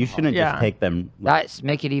the you alcohol. shouldn't just take them. That's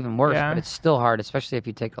make it even worse, but it's still hard, especially if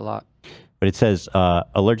you take a lot. But it says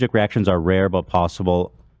allergic reactions are rare but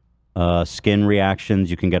possible. Skin reactions,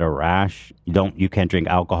 you can get a rash. You can't drink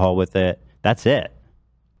alcohol with it. That's it.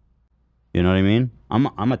 You know what I mean?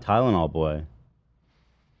 I'm a Tylenol boy.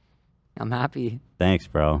 I'm happy. Thanks,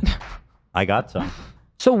 bro. I got some.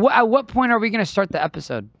 So at what point are we going to start the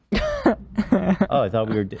episode? Oh, I thought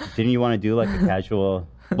we were. Didn't you want to do like a casual?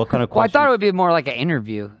 What kind of questions? Well, I thought it would be more like an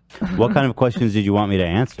interview. What kind of questions did you want me to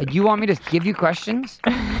answer? Do you want me to give you questions?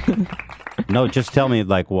 No, just tell me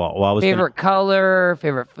like I was favorite color,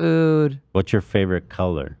 favorite food. What's your favorite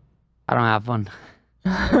color? I don't have one.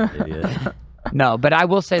 Idiot. No, but I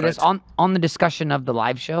will say this on the discussion of the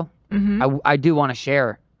live show. I do want to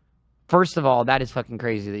share. First of all, that is fucking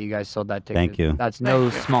crazy that you guys sold that ticket. Thank you. That's no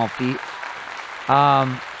small feat.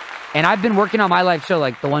 And I've been working on my live show,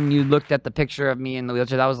 like the one you looked at the picture of me in the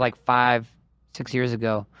wheelchair. That was like 5-6 years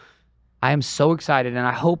ago. I am so excited, and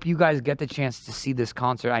I hope you guys get the chance to see this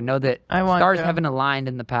concert. I know that stars haven't aligned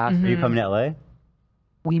in the past. Are you coming to LA?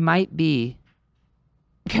 We might be.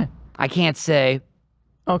 I can't say.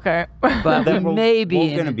 Okay. But we may be.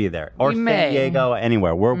 We're gonna be there, or we San may. Diego,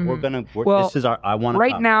 anywhere. We're gonna. Well, this is our. I want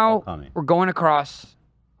right now. We're going across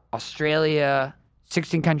Australia,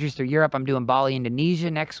 16 countries through Europe. I'm doing Bali,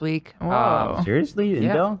 Indonesia next week. Whoa. Seriously,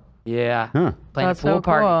 Indo? Yeah. Huh. Playing That's a pool so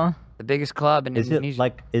party. cool. The biggest club in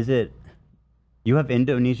Indonesia. Is it? You have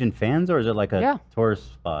Indonesian fans, or is it like a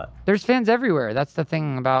tourist spot? There's fans everywhere. That's the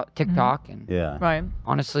thing about TikTok. And Yeah. Right.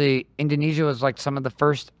 honestly, Indonesia was like some of the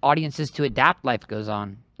first audiences to adapt Life Goes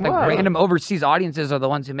On. Like Wow. random overseas audiences are the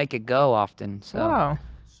ones who make it go often. So. Wow.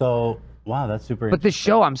 So wow, that's super. But this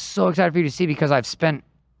show, I'm so excited for you to see because I've spent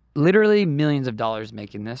literally millions of dollars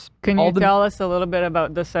making this. Can you tell us a little bit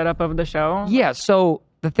about the setup of the show? Yeah, so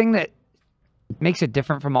the thing that makes it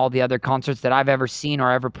different from all the other concerts that I've ever seen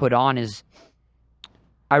or ever put on is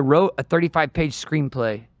I wrote a 35-page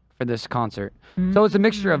screenplay for this concert. So it's a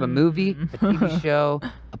mixture of a movie, a TV show,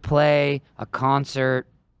 a play, a concert.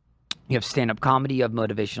 You have stand-up comedy, you have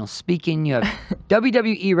motivational speaking, you have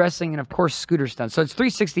WWE wrestling, and of course, scooter stunts. So it's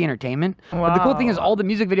 360 entertainment. But the cool thing is all the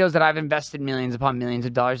music videos that I've invested millions upon millions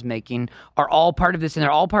of dollars making are all part of this, and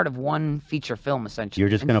they're all part of one feature film, essentially. You're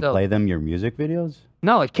just going to play them your music videos?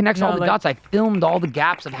 No, it connects all the dots. I filmed all the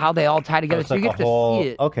gaps of how they all tie together, so you get to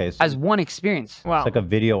see it as one experience. Wow. It's like a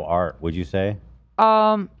video art, would you say?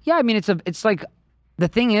 Yeah, I mean, it's like, the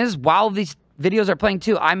thing is, while these videos are playing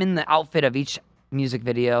too, I'm in the outfit of each music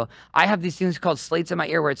video. I have these things called slates in my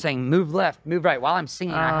ear where it's saying move left, move right. While I'm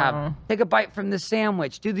singing, I have take a bite from this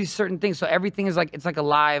sandwich, do these certain things. So everything is like, it's like a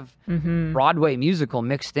live Broadway musical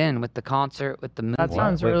mixed in with the concert, with the movie. That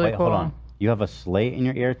sounds Wait, really wait, cool. hold on. You have a slate in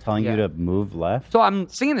your ear telling you to move left? So I'm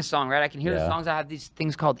singing the song, right? I can hear the Yeah. songs. I have these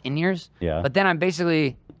things called in-ears. Yeah. But then I'm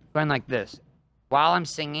basically going like this. While I'm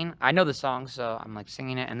singing, I know the song, so I'm like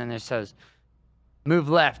singing it, and then it says, move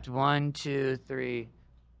left, 1, 2, 3.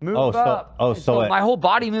 Move Oh, so- up. oh, And so it- my whole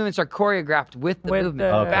body movements are choreographed with the With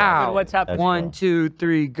movement. the- Okay. Bow. with what's happening. That's 1, cool. 2,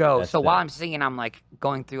 3, go. That's So while it. I'm singing, I'm like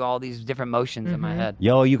going through all these different motions in my head.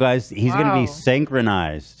 Yo, you guys, he's going to Wow. be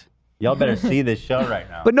synchronized. Y'all better see this show right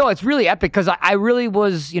now. But no, it's really epic because I really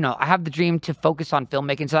was, I have the dream to focus on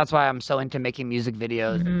filmmaking. So that's why I'm so into making music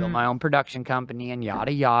videos and build my own production company and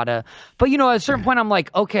yada, yada. But, at a certain point, I'm like,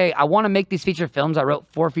 okay, I want to make these feature films. I wrote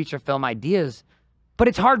 4 feature film ideas. But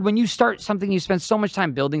it's hard when you start something, you spend so much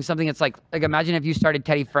time building something. It's like imagine if you started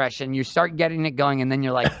Teddy Fresh and you start getting it going and then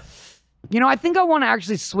you're like, I think I want to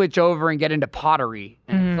actually switch over and get into pottery.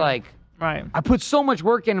 And it's like, Right. I put so much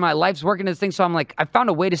work in my life's work into this thing. So I'm like, I found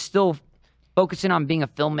a way to still focus in on being a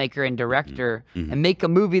filmmaker and director and make a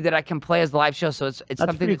movie that I can play as the live show. So it's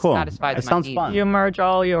something pretty that cool. satisfies It my sounds needs. fun. You merge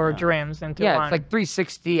all your dreams into Yeah, one. it's like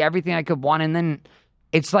 360, everything I could want. And then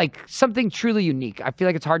it's like something truly unique. I feel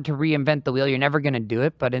like it's hard to reinvent the wheel. You're never going to do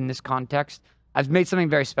it. But in this context, I've made something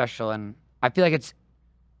very special. And I feel like it's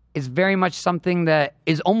very much something that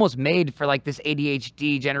is almost made for like this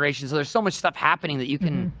ADHD generation. So there's so much stuff happening that you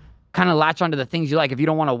can kind of latch onto the things you like. If you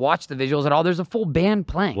don't want to watch the visuals at all, there's a full band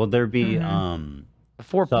playing. Will there be a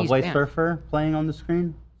 4-piece Subway band. Surfer playing on the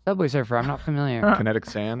screen? Subway Surfer, I'm not familiar. Kinetic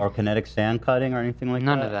sand. Or kinetic sand cutting or anything like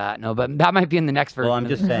None that? of that, no. But that might be in the next version. Well, I'm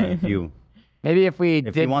just saying, if you Maybe if we if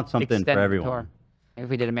did you want something for extend the everyone. tour. Maybe if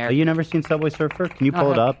we did Have America. you never seen Subway Surfer? Can you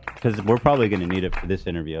pull it Uh-huh. up? Because we're probably going to need it for this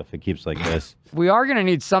interview if it keeps like this. We are gonna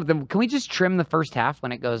need something. Can we just trim the first half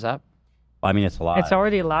when it goes up? I mean, it's a lot. it's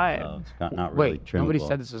already live. So it's not really Wait, trimmable. nobody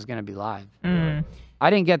said this was gonna be live. Mm. I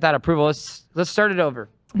didn't get that approval. Let's start it over.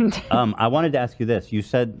 I wanted to ask you this. You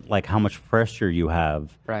said like how much pressure you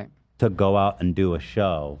have Right. to go out and do a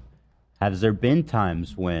show. Has there been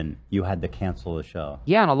times when you had to cancel a show?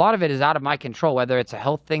 Yeah, and a lot of it is out of my control. Whether it's a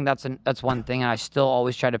health thing, that's one thing, and I still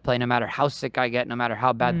always try to play, no matter how sick I get, no matter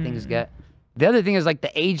how bad things get. The other thing is like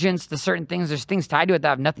the agents, the certain things. There's things tied to it that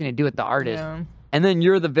have nothing to do with the artist, Yeah. and then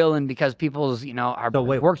you're the villain because people's are So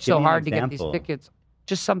wait, worked give so me an hard to get these example. tickets.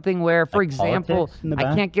 Just something where, for Like example, politics in the I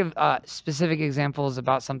back? can't give specific examples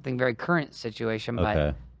about something very current situation, but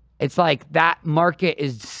Okay. it's like that market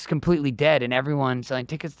is completely dead, and everyone selling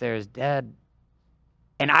tickets there is dead.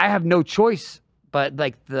 And I have no choice, but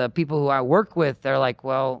like the people who I work with, they're like,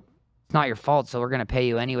 well, it's not your fault, so we're gonna pay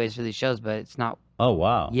you anyways for these shows, but it's not. Oh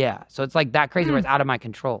wow. Yeah, so it's like that crazy where it's out of my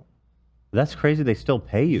control. That's crazy. They still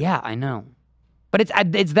pay you. Yeah, I know, but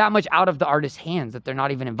it's that much out of the artist's hands that they're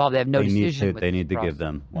not even involved. They have no They need decision. to. with They the need to give process.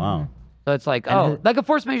 them. Wow. So it's like, And like a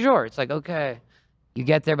force majeure. It's like, okay, you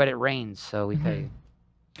get there, but it rains, so we pay you.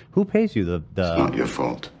 Who pays you? The Not your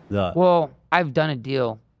fault. Well, I've done a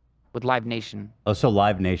deal with Live Nation. Oh, so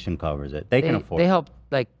Live Nation covers it. They can afford. They it. help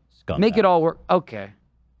like Scumbag. make it all work. Okay,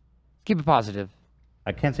 keep it positive.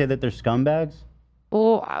 I can't say that they're scumbags.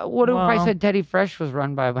 Well, what if I Well- said Teddy Fresh was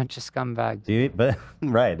run by a bunch of scumbags? Do you? But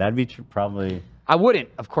right, that'd be probably. I wouldn't,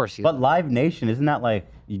 of course. But Live Nation, isn't that like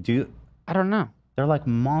you do? I don't know. They're like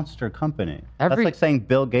monster company. Every- That's like saying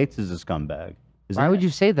Bill Gates is a scumbag. Isn't Why would it? you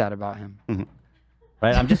say that about him?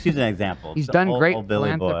 Right, I'm just using an example. He's So done great old Billy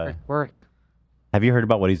boy. philanthropic work. Have you heard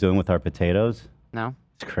about what he's doing with our potatoes? No.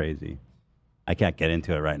 It's crazy. I can't get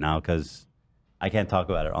into it right now because I can't talk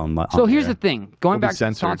about it on. So on here's air. the thing. Going We'll be back to the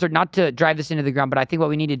censored. concert, not to drive this into the ground, but I think what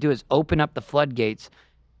we need to do is open up the floodgates.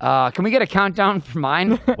 Can we get a countdown for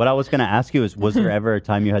mine? What I was going to ask you is, was there ever a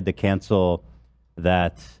time you had to cancel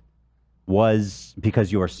that was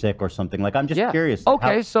because you were sick or something? Like, I'm just curious.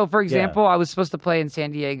 Okay, How- so for example, I was supposed to play in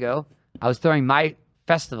San Diego. I was throwing my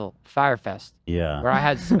festival, Firefest, Yeah. where I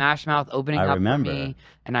had Smash Mouth opening I up remember. for me,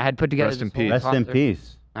 and I had put together Rest in this whole peace. Rest in concert.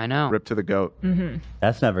 peace. I know. Rip to the goat.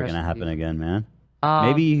 That's never Rest going to in happen peace. again, man. Um,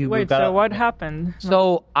 Maybe we've Wait, got so what happened?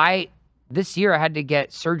 So this year I had to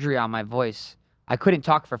get surgery on my voice. I couldn't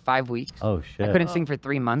talk for 5 weeks. Oh, shit. I couldn't sing for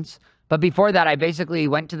 3 months. But before that, I basically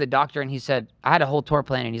went to the doctor and he said, I had a whole tour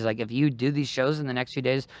plan and he's like, if you do these shows in the next few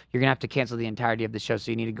days, you're going to have to cancel the entirety of the show.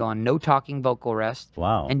 So you need to go on no talking vocal rest.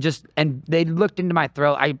 Wow. And they looked into my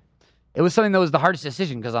throat. It was something that was the hardest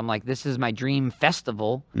decision because I'm like, this is my dream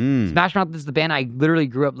festival. Smash Mouth is the band I literally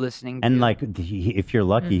grew up listening to. And like, if you're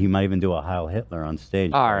lucky, he might even do a Heil Hitler on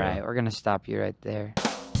stage. All for you. right, we're going to stop you right there.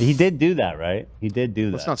 He did do that, right? He did do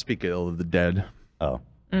that. Let's not speak ill of the dead. Oh.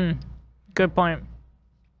 Good point.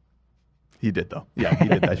 He did though. Yeah, he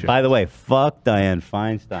did that shit. By the way, fuck Dianne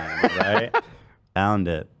Feinstein, right? Found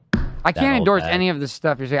it. I can't old endorse bag. any of this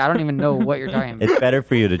stuff you're saying. I don't even know what you're talking about. It's better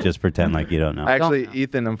for you to just pretend like you don't know. Actually, know.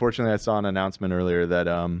 Ethan, unfortunately, I saw an announcement earlier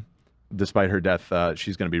that despite her death,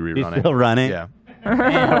 she's going to be She's rerunning. still running? Yeah.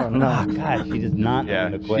 Oh, no, God, she does not Yeah.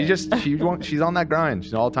 want to quit. She's on that grind.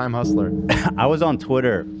 She's an all-time hustler. I was on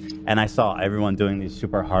Twitter and I saw everyone doing these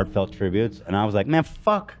super heartfelt tributes, and I was like, man,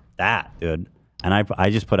 fuck that, dude. And I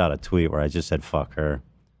just put out a tweet where I just said, fuck her.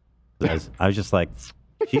 I was just like,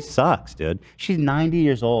 she sucks, dude. She's 90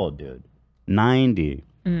 years old, dude. 90.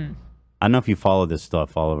 I don't know if you follow this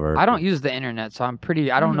stuff, Oliver. I don't use the internet, so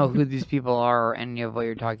I don't know who these people are or any of what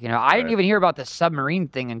you're talking about. I didn't even hear about the submarine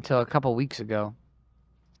thing until a couple weeks ago.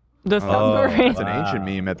 The submarine. It's an ancient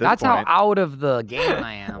meme at this That's point. how out of the game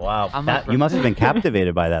I am. Wow. I'm That- like- you must have been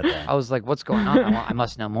captivated by that then. I was like, what's going on? I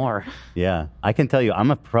must know more. Yeah. I can tell you,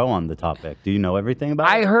 I'm a pro on the topic. Do you know everything about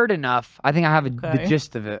I it? heard enough. I think I have the Okay.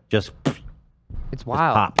 gist of it. Just, It's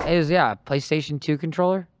wild. pop. It is, yeah. PlayStation 2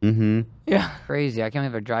 controller. mm-hmm. Yeah. Crazy. I can't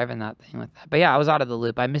believe I'm driving that thing with that. But yeah, I was out of the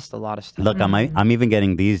loop. I missed a lot of stuff. Look, I'm even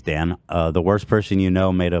getting these, Dan. The worst person you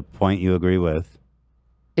know made a point you agree with.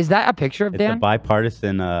 Is that a picture of It's a Dan?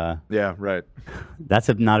 bipartisan. Yeah, right. That's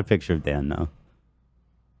not a picture of Dan, no.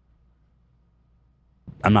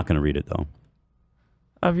 I'm not going to read it, though.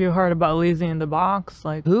 Have you heard about Lizzie in the Box?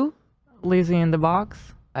 Like Who? Lizzie in the Box?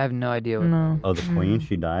 I have no idea. What, No. Oh, the queen,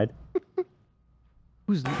 she died?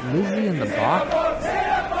 Who's Lizzie in the box?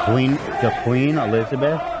 The Queen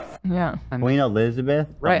Elizabeth? Yeah. Queen Elizabeth?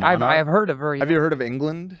 the Right. monarch? I've heard of her. Have you heard of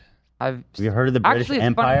England? I've Have you heard of the British actually,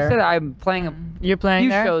 it's funny you Empire? said that. I'm playing a You're playing few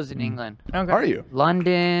there? shows in England. Okay. Are you?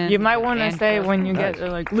 London. You might want to say Manchester. when you get there,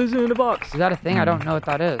 like Lizzie in the Box. Is that a thing? I don't know what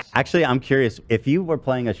that is. Actually, I'm curious. If you were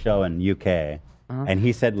playing a show in UK and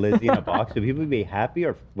he said Lizzie in a box, would people be happy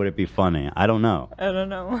or would it be funny? I don't know. I don't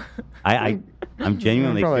know. I'm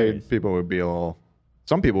genuinely Probably curious. people would be a little.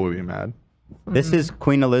 Some people would be mad. This is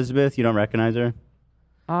Queen Elizabeth. You don't recognize her?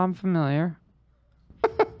 I'm familiar.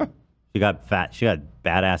 She got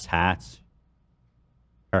badass hats.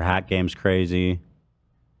 Her hat game's crazy.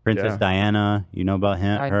 Princess Yeah. Diana, you know about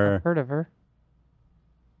him? I've Her, heard of her.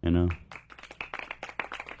 you know.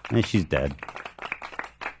 And she's dead.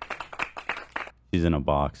 She's in a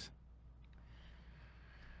box.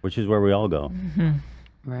 Which is where we all go.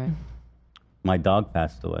 Right. My dog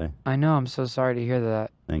passed away. I know. I'm so sorry to hear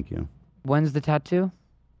that. Thank you. When's the tattoo?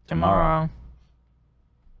 Tomorrow.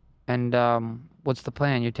 And what's the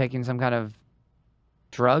plan? You're taking some kind of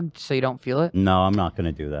drug so you don't feel it? No, I'm not going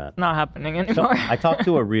to do that. Not happening So anymore. I talked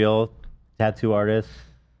to a real tattoo artist,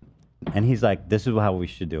 and he's like, this is how we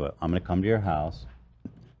should do it. I'm going to come to your house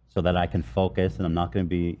so that I can focus and I'm not going to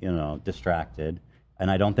be, distracted. And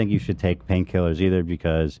I don't think you should take painkillers either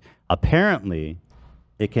because apparently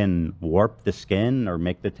it can warp the skin or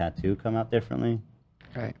make the tattoo come out differently.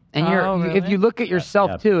 Right. And Oh, if really? you look at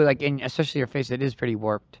yourself yeah. too, like especially your face, it is pretty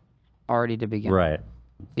warped already to begin. Right.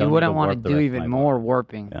 You Don't wouldn't need want to warp the do rest of even my more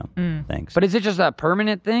warping. body. Mm. Yeah. Thanks. But is it just a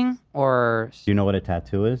permanent thing or? Do you know what a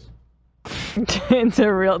tattoo is? It's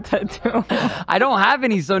a real tattoo. I don't have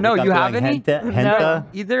any, so no. Stop You have doing any? Henta? No.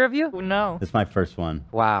 Either of you? No. This is my first one.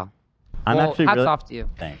 Wow. I'm Well, actually hats really, off to you.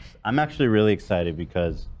 Thanks. I'm actually really excited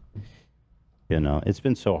because, it's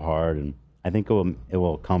been so hard, and I think it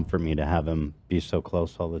will comfort me to have him be so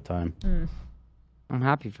close all the time. I'm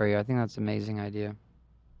happy for you. I think that's an amazing idea.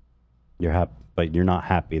 You're happy, but you're not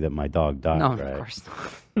happy that my dog died, No, right? of course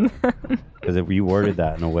not. Because if you worded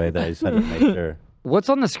that in a way that I just had to make sure. What's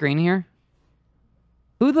on the screen here?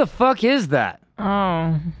 Who the fuck is that?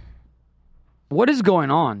 Oh. What is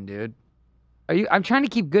going on, dude? I'm trying to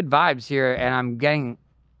keep good vibes here, and I'm getting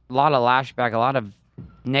a lot of lashback, a lot of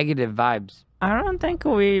negative vibes. I don't think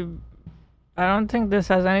this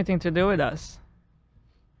has anything to do with us.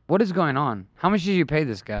 What is going on? How much did you pay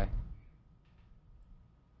this guy?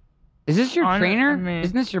 Is this your trainer?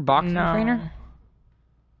 Isn't this your boxing trainer?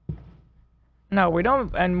 No, we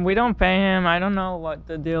don't pay him. I don't know what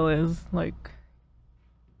the deal is. Like,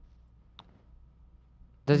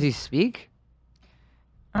 Does he speak?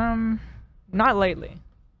 not lately.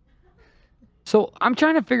 So I'm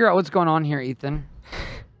trying to figure out what's going on here, Ethan.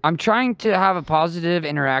 I'm trying to have a positive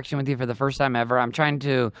interaction with you for the first time ever. I'm trying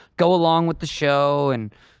to go along with the show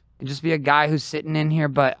and just be a guy who's sitting in here,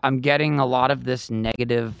 but I'm getting a lot of this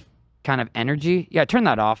negative kind of energy. Yeah, turn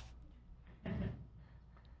that off.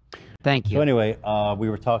 Thank you. So anyway, we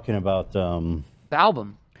were talking about The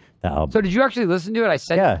album. the album. So did you actually listen to it? I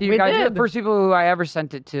sent Yeah. it to you We guys. You're the did. first people who I ever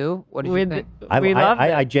sent it to. What did you think? We loved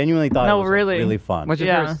it. I genuinely thought No, it was really. really fun. What's your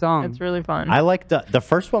Yeah, favorite song? it's really fun. I liked the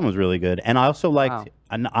first one was really good, and I also liked Wow.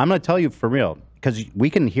 I'm gonna tell you for real because we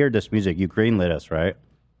can hear this music. You greenlit us, right?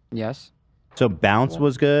 Yes. So Bounce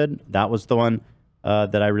was good. That was the one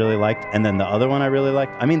that I really liked, and then the other one I really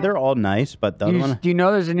liked. I mean, they're all nice, but the other one, Do you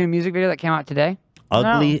know there's a new music video that came out today?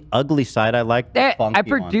 Ugly Side, I liked. The I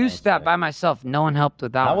funky one, produced that by myself. No one helped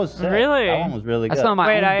with that. That one. was sick. Really? That one was really good. That's some of my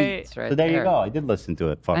Wait, own beats right so there you go. I did listen to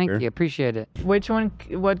it. Fucker. Thank you. Appreciate it. Which one?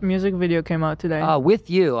 What music video came out today? With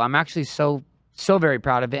you, I'm actually so very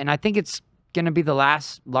proud of it, and I think it's gonna be the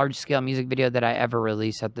last large scale music video that I ever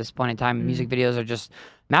release. At this point in time, music videos are just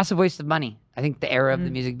massive waste of money. I think the era of the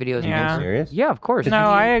music videos. Yeah. Are serious? Yeah, of course. No,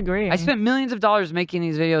 I agree. I spent millions of dollars making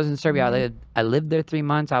these videos in Serbia. I lived there 3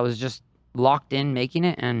 months. I was just locked in making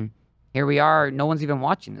it, and here we are. No one's even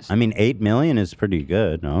watching this. I mean, 8 million is pretty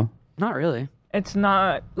good, no? Not really. It's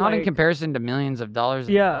not. Not in like- comparison to millions of dollars. of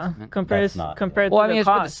Yeah, investment. compared That's not- compared Well, to I mean, the it's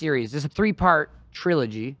for the cost. series. It's a 3-part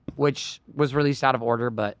trilogy, which was released out of order,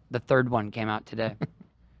 but the third one came out today.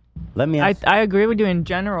 Let me ask. I agree with you in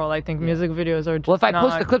general. I think music videos are just Well, if I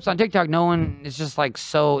post the not- clips on TikTok, no one is just like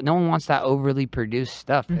no one wants that overly produced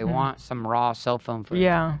stuff. They want some raw cell phone footage.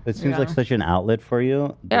 Yeah. It seems yeah. like such an outlet for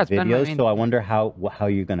you, the Yeah, it's been my videos. main- So I wonder how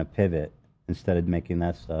you're gonna pivot instead of making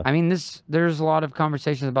that stuff. I mean, there's a lot of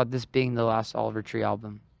conversations about this being the last Oliver Tree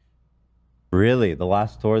album. Really, the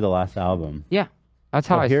last tour, the last album. Yeah, that's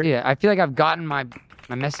how Well, I here- see it. I feel like I've gotten my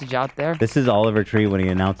message out there. This is Oliver Tree when he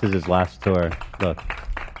announces his last tour. Look,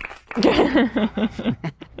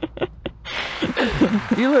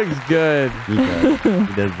 He looks good. he does.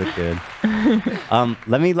 He does look good.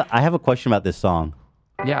 I have a question about this song.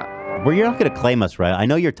 Yeah. Well, you're not gonna claim us, right? I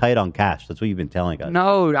know you're tight on cash. That's what you've been telling us.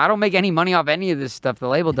 No, I don't make any money off any of this stuff. The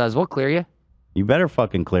label does. We'll clear you. You better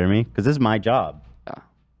fucking clear me, because this is my job. Yeah.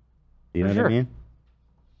 You know For what I sure. mean?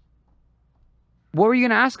 What were you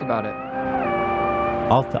gonna ask about it?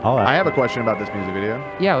 I'll I have a question about this music video.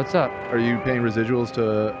 Yeah, what's up? Are you paying residuals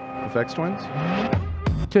to FX Twins?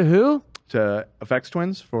 To who? To FX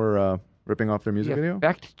Twins for ripping off their music The video?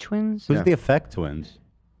 Effect Twins? Who's Yeah. the Effect Twins?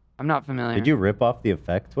 I'm not familiar. Did you rip off the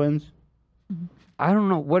Effect Twins? I don't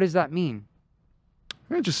know. What does that mean?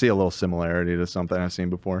 I just see a little similarity to something I've seen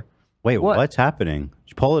before. Wait, What? what's happening?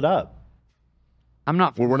 Just pull it up. I'm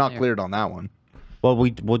not. Well, we're not familiar. cleared on that one. Well,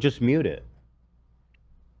 we'll just mute it.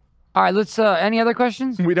 All right, let's. Any other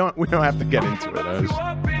questions? We don't have to get into it. I was-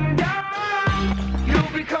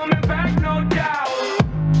 You'll be coming back, no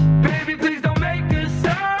doubt. Baby, please don't make a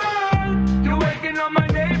sound. You're waking up my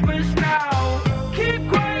neighbors now. Keep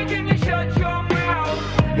quiet, can you shut your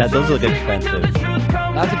mouth? Those look expensive.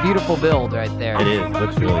 That's a beautiful build right there. It is.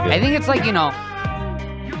 Looks really good. I think it's like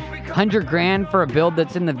 100 grand for a build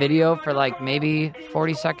that's in the video for like maybe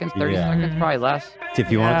 40 seconds, 30 Yeah. seconds, probably less. If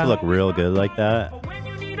you want it Yeah. to look real good like that,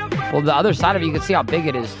 Well, the other side of it, you can see how big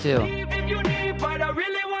it is too.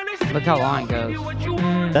 Look how long it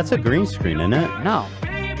goes. that's a green screen, isn't it? No,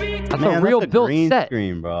 that's Man, a real that's a built green set.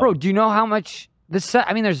 screen, bro. Bro, do you know how much this set?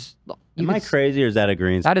 I mean, there's. You Am I could s- crazy or is that a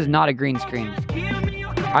green screen? That is not a green screen.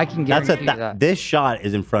 I can That's guarantee you that. This shot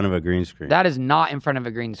is in front of a green screen. That is not in front of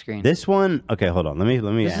a green screen. This one, okay, hold on. Let me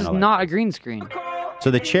This is analyze. not a green screen. So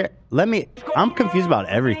the chair. I'm confused about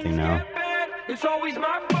everything now. It's always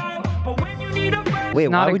my fault, but when you need a friend, Wait,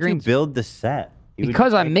 not why a would you green screen. build the set? You would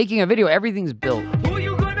Because just, I'm making a video, everything's built. who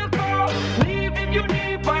you gonna call? Leave if you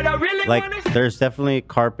need, but I really like wanna there's definitely a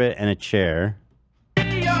carpet and a chair,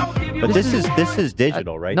 see I'll give you but this is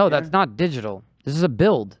digital, right? No, there? that's not digital. This is a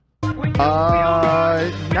build.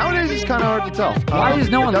 Nowadays it's kind of hard to tell. Why is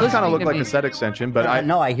no one It does kind listening of look to like me? a set extension, but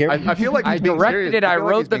No, I hear I feel like I he's being directed serious. it. I feel like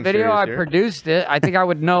wre's he's the being video. serious I here. produced it. I think I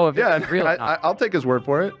would know if Yeah, it was real or not. I'll take his word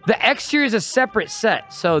for it. The exterior is a separate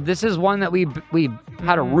set. So this is one that we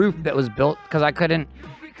had a roof that was built because I couldn't.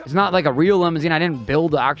 It's not like a real limousine. I didn't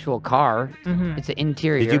build the actual car. It's an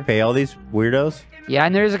interior. Did you pay all these weirdos? Yeah,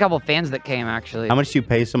 and there's a couple fans that came actually. How much do you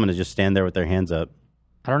pay someone to just stand there with their hands up?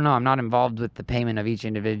 I don't know. I'm not involved with the payment of each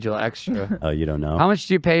individual extra. Oh, you don't know. How much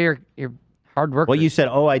do you pay your hard workers? Well, you said,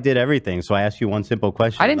 "Oh, I did everything." So I asked you one simple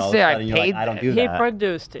question. I didn't and all say of a I sudden you're like, paid I don't them. do He that.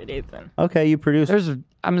 produced it, Ethan. Okay, you produced.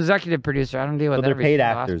 I'm an executive producer. I don't deal So with they're every paid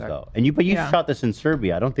single actors aspect. though, and you Yeah. shot this in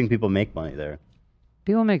Serbia. I don't think people make money there.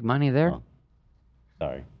 People make money there. Oh.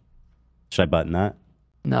 Sorry. Should I button that?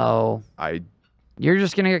 No, I you're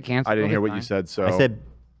just gonna get canceled. didn't It'll hear be what fine. you said, so I said.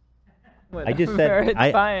 I just said.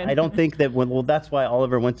 It's fine. I don't think that. Well, that's why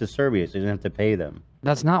Oliver went to Serbia, so he didn't have to pay them.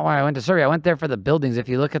 That's not why I went to Serbia. I went there for the buildings. If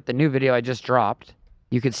you look at the new video I just dropped,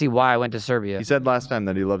 you can see why I went to Serbia. he said last time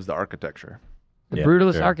that he loves the architecture. The Yeah,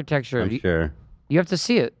 brutalist sure. architecture. I'm sure. You have to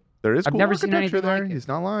see it. There is I've cool never seen architecture anything there. like it. He's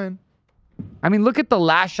not lying. I mean, look at the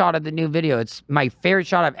last shot of the new video. It's my favorite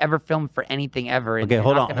shot I've ever filmed for anything ever. and Okay, you're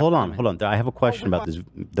hold not on, gonna hold film on, it. hold on. I have a question about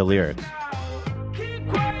the lyrics.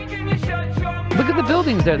 at the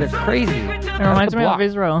buildings there. They're crazy. It reminds me of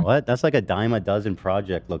Israel. What? That's like a dime a dozen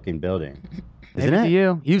project looking building, isn't Maybe it? to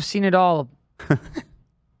you. You've seen it all.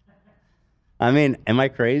 I mean, am I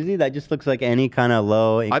crazy? That just looks like any kind of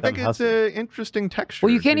low income I think it's an interesting texture.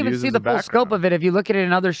 Well, you can't to even use see as the a full scope background. of it. If you look at it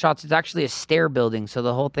in other shots, it's actually a stair building. So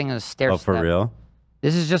the whole thing is stair Oh, for step. real?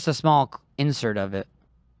 This is just a small insert of it.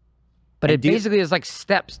 But And it do you- basically is like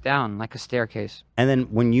steps down, like a staircase. And then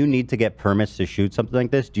when you need to get permits to shoot something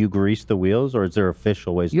like this, do you grease the wheels or is there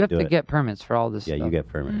official ways You to have do to it? get permits for all this Yeah, stuff. you get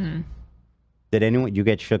permits. Did anyone you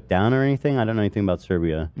get shook down or anything? I don't know anything about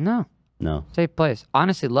Serbia. No, No. safe place.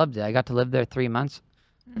 Honestly, loved it. I got to live there 3 months.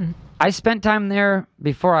 I spent time there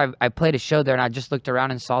before I played a show there, and I just looked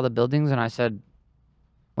around and saw the buildings, and I said,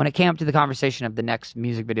 when it came up to the conversation of the next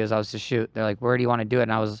music videos I was to shoot, they're like, where do you want to do it?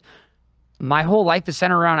 And I was, my whole life is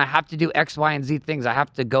centered around I have to do X, Y, and Z things. I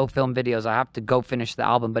have to go film videos. I have to go finish the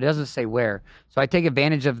album, but it doesn't say where. So I take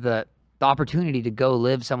advantage of the opportunity to go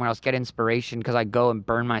live somewhere else, get inspiration, because I go and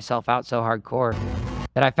burn myself out so hardcore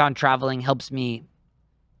that I found traveling helps me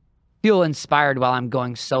feel inspired while I'm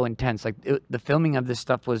going so intense. Like the filming of this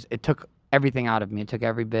stuff it took everything out of me. It took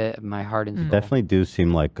every bit of my heart and soul. Definitely do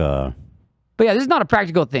seem like But yeah, this is not a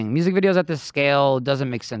practical thing. Music videos at this scale doesn't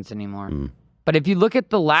make sense anymore. But if you look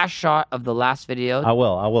at the last shot of the last video, I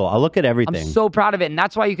will. I'll look at everything. I'm so proud of it. And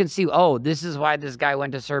that's why you can see, oh, this is why this guy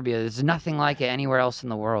went to Serbia. There's nothing like it anywhere else in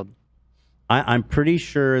the world. I'm pretty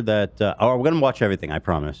sure that we're gonna watch everything, I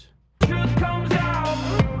promise. Truth comes out.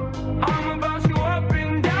 I'm about you up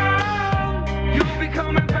and down. You'll be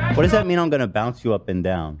coming back. What does that mean I'm gonna bounce you up and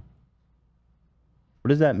down? What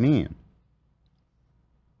does that mean?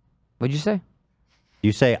 What'd you say?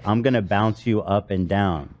 You say I'm gonna bounce you up and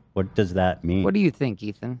down. What does that mean? What do you think,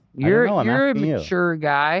 Ethan? I don't You're know, I'm a asking you. mature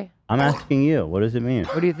guy. I'm asking you. What does it mean?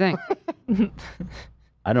 What do you think?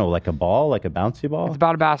 I don't know, like a ball, like a bouncy ball? It's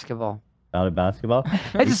about a basketball. About a basketball?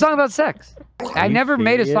 It's a song about sex. I you never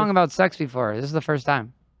made a serious? song about sex before. This is the first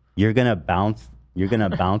time. You're gonna bounce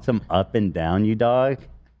them up and down, you dog?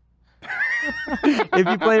 If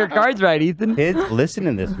you play your cards right, Ethan. Kids, listen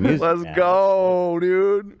to this music. Let's man. go,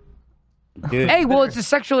 dude. Dude, Hey, well, it's a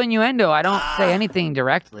sexual innuendo. I don't say anything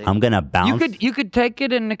directly. I'm gonna bounce. You could take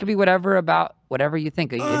it and it could be whatever about whatever you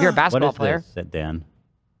think. If you're a What basketball is player, this, said Dan?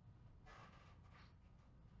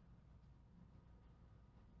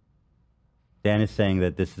 Dan is saying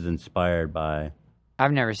that this is inspired by.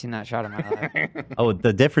 I've never seen that shot in my life. Oh,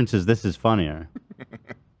 the difference is this is funnier.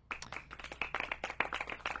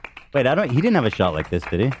 Wait, I don't. He didn't have a shot like this,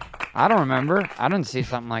 did he? I don't remember. I didn't see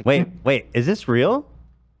something like Wait, is this real?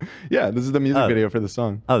 Yeah, this is the music Oh. video for the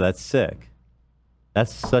song. Oh, that's sick.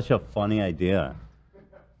 That's such a funny idea.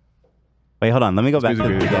 Wait, hold on. Let me go back to the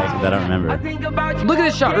music video video. that I don't remember. Think about you Look at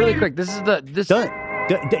this shot really again. quick. This is this.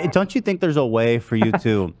 Don't you think there's a way for you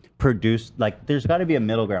to produce, like, there's got to be a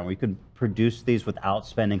middle ground where you could produce these without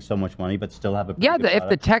spending so much money, but still have a pretty Yeah, good if the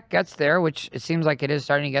product? tech gets there, which it seems like it is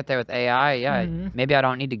starting to get there with AI, yeah, maybe I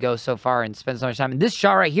don't need to go so far and spend so much time. And this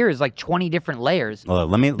shot right here is like 20 different layers. Well,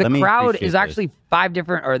 let me. The let me crowd appreciate is this. actually 5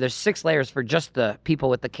 different, or there's 6 layers for just the people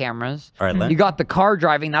with the cameras. All right, You got the car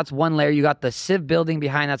driving, that's one layer. You got the Civ building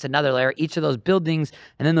behind, that's another layer. Each of those buildings,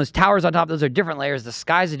 and then those towers on top, those are different layers. The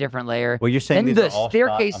sky's a different layer. Well, you're saying then these the are all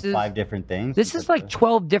staircases. shot on 5 different things. This is like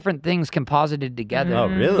 12 different things composited together. Oh,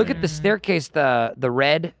 really? Look at the staircase, the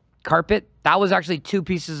red carpet. That was actually 2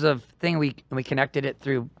 pieces of thing. We connected it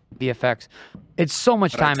through VFX. It's so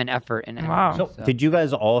much time and effort. And Wow. So, did you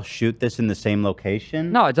guys all shoot this in the same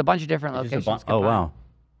location? No, it's a bunch of different Just a locations. oh wow.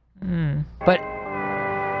 But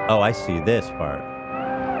Oh, I see this part.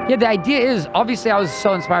 yeah, the idea is, obviously I was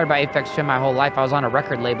so inspired by Aphex Twin my whole life. I was on a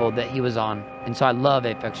record label that he was on. And so I love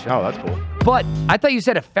Aphex Twin. Oh, that's cool. But I thought you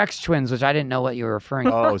said Effects Twins, which I didn't know what you were referring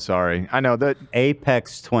to. Oh, sorry. I know that.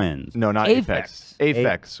 Apex Twins. No, not Aphex.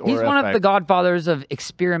 Aphex. Or He's one of the FX. godfathers of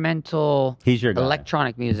experimental He's your guy.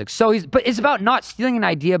 electronic music. So but it's about not stealing an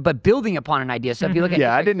idea, but building upon an idea. So if you look at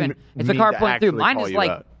Yeah, I Aphex didn't Twin, it's a mean car to pulling through. actually Mine call is you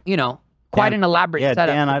like, out. quite Dan- an elaborate yeah, setup.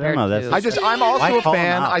 Dan, I don't compared know, to- that's- I'm Why also a call him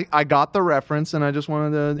fan. out? I got the reference and I just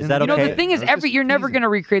wanted to. Is that You know, okay? the thing is, I was just you're never teasing. going to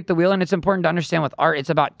recreate the wheel, and it's important to understand with art, it's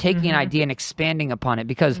about taking an idea and expanding upon it.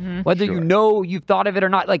 Because whether you know you've thought of it or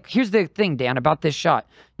not, like, here's the thing, Dan, about this shot.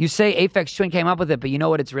 You say Aphex Twin came up with it, but you know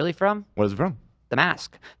what it's really from? What is it from? The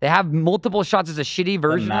Mask. They have multiple shots as a shitty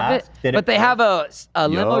version of it, Mask did it but they have a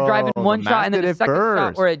limo Yo, driving The one shot Mask and then did a it second shot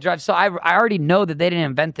first. where it drives. So I already know that they didn't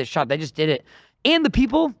invent this shot. They just did it. And the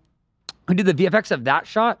people who did the VFX of that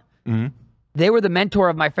shot, they were the mentor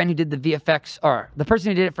of my friend who did the VFX, or the person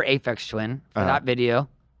who did it for Aphex Twin for that video.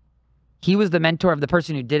 he was the mentor of the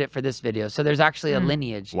person who did it for this video. So there's actually a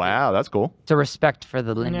lineage. Wow, that's cool. It's a respect for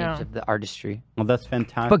the lineage Yeah. of the artistry. Well, that's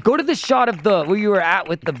fantastic. But go to the shot of where you were at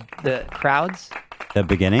with the crowds. The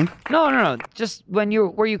beginning? No. Just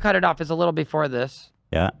where you cut it off is a little before this.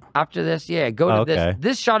 Yeah. After this, yeah, go to Oh, this. okay.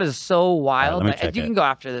 This shot is so wild. let me Like, check you it. can go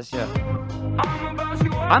after this, yeah.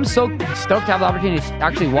 I'm so stoked to have the opportunity to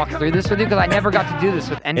actually walk through this with you because I never got to do this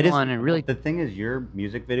with It is, anyone and really the thing is, your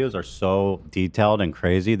music videos are so detailed and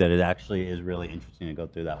crazy that it actually is really interesting to go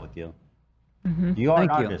through that with you. You are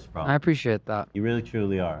thank an you. artist, bro. I appreciate that. You really,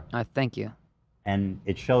 truly are. I thank you. And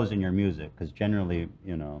it shows in your music because generally,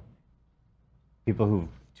 people who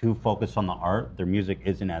too focus on the art, their music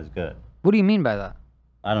isn't as good. What do you mean by that?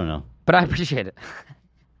 I don't know. But I appreciate it.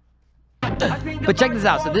 But check this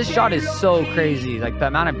out. So this shot is so crazy. Like the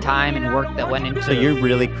amount of time and work that went into So you're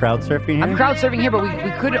really crowd surfing here? I'm crowd surfing here, but we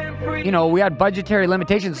could, we had budgetary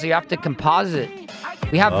limitations, so you have to composite.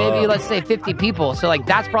 We have maybe, let's say, 50 people. So, like,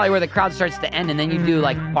 that's probably where the crowd starts to end, and then you do,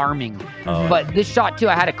 like, farming. Oh. But this shot, too,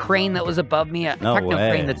 I had a crane that was above me, a No techno way.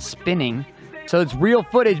 crane that's spinning. So it's real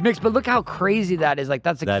footage mixed, but look how crazy that is. Like,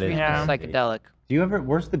 that's That is extremely crazy. psychedelic. Do you ever?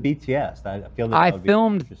 Where's the BTS? I feel that I would be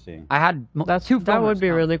filmed. interesting. I had That's- two that would filmers be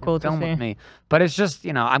come really and cool to film see. with me. But it's just,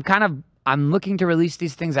 I'm looking to release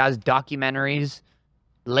these things as documentaries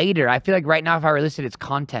later. I feel like right now, if I release it, it's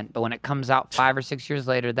content. But when it comes out 5 or 6 years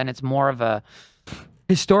later, then it's more of a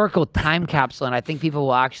historical time capsule, and I think people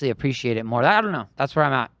will actually appreciate it more. I don't know. That's where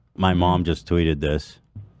I'm at. My mom just tweeted this.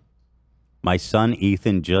 My son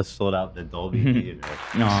Ethan just sold out the Dolby Theater.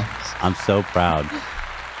 No. I'm so proud.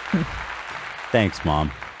 Thanks,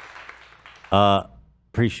 Mom.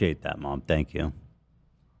 Appreciate that, Mom. Thank you.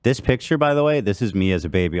 This picture, by the way, this is me as a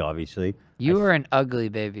baby, obviously. You are an ugly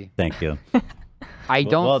baby. Thank you. I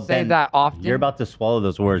don't Well, say then that often. You're about to swallow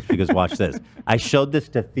those words because watch this. I showed this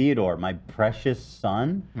to Theodore, my precious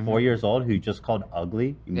son, 4 years old, who just called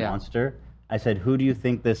ugly, you Yeah. monster. I said, who do you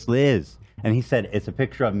think this is? And he said, it's a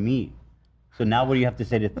picture of me. So now what do you have to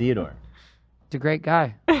say to Theodore? It's a great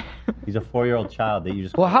guy. He's a 4-year-old child that you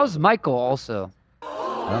just... Well, how's Michael also?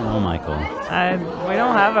 I don't know, Michael. We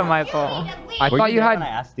don't have a Michael. I Were thought you there had when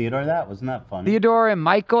I asked Theodore that? Wasn't that funny? Theodore and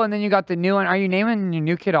Michael, and then you got the new one. Are you naming your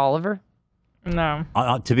new kid Oliver? No.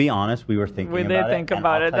 To be honest, we were thinking We about did it. think and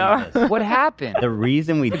about I'll it, tell you though. this. What happened? The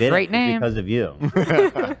reason we did Great it name. is because of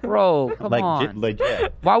you. Bro, come Like, on.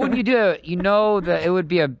 legit. Why wouldn't you do it? You know that it would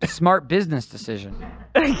be a smart business decision.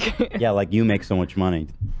 Yeah, like you make so much money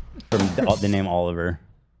from the name Oliver.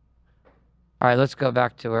 All right, let's go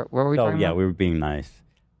back to where were we So talking yeah, about? we were being nice.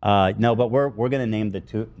 No, but we're gonna name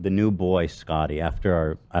the new boy Scotty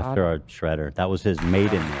after our shredder. That was his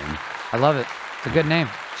maiden name. I love it. It's a good name.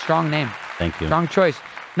 Strong name. Thank you. Strong choice.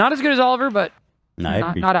 Not as good as Oliver, but No, I not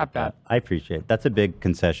appreciate that bad. I appreciate it. That's a big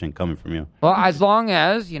concession coming from you. well, as long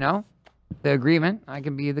as, the agreement, I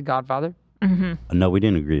can be the godfather. No, we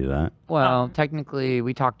didn't agree to that. Well, technically,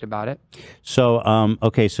 we talked about it. So,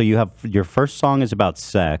 okay, so you have your first song is about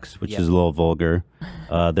sex, which Yeah. is a little vulgar.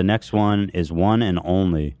 The next one is One and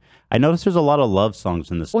Only. I noticed there's a lot of love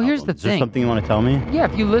songs in this. Well, here's album. the Is there thing. something you want to tell me? Yeah,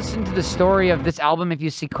 if you listen to the story of this album, if you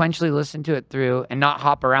sequentially listen to it through and not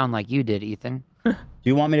hop around like you did, Ethan. Do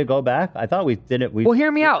you want me to go back? I thought we did it. Well, hear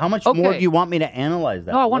me out. How much more Okay. do you want me to analyze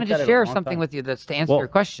that? No, I wanted Looked to at it a share long something time. with you that's to answer Well- your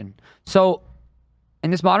question. So, in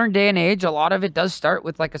this modern day and age, a lot of it does start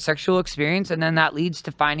with like a sexual experience, and then that leads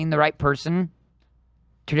to finding the right person.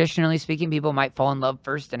 Traditionally speaking, people might fall in love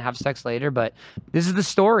first and have sex later, but this is the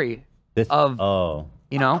story This, of- oh,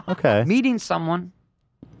 okay. meeting someone,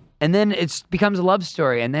 and then it becomes a love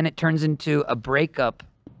story, and then it turns into a breakup,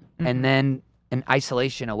 and then an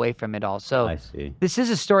isolation away from it all. So I see. this is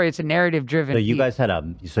a story. It's a narrative-driven. So you piece.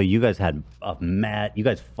 guys had a mad. You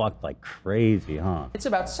guys fucked like crazy, huh? It's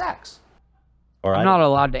about sex. Or I'm not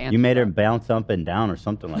allowed to answer. You made her bounce up and down or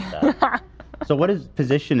something like that. So what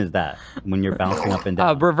position is that when you're bouncing up and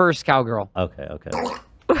down? Reverse cowgirl. Okay, okay.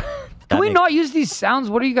 Can we not use these sounds?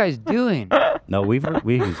 What are you guys doing? No, we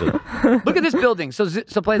use it. Look at this building. So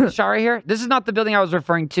play the shot right here. This is not the building I was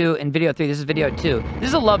referring to in video 3. This is video 2. This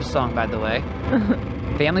is a love song, by the way.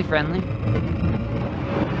 Family friendly.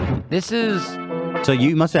 This is So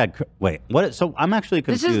you must have had. Wait, what? So I'm actually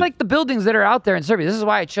confused. this is like the buildings that are out there in Serbia. This is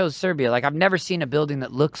why I chose Serbia. Like I've never seen a building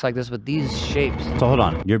that looks like this with these shapes. So hold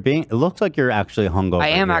on. You're being. It looks like you're actually hungover. I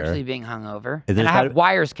am here. actually being hungover, Is and it I have gotta-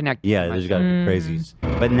 wires connected. Yeah, to my there's got to be crazies.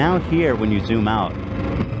 But now here, when you zoom out,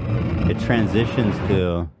 it transitions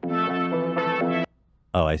to.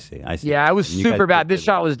 Oh, I see. I see. Yeah, it was You guys super bad. did This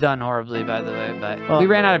shot was done horribly, by the way, but Well- we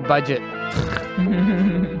ran out of budget.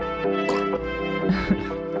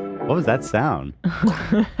 What was that sound?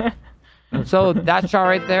 So that shot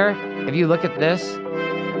right there, if you look at this,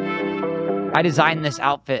 I designed this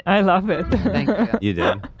outfit. I love it. Thank you. You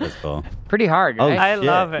did. That's cool. Pretty hard, Oh right? I shit!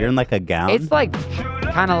 love it. You're in like a gown. It's like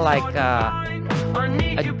kind of like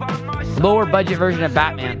a lower budget version of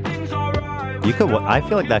Batman. You could. I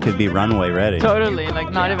feel like that could be runway ready. Totally,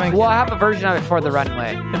 like not even. Well, I have a version of it for the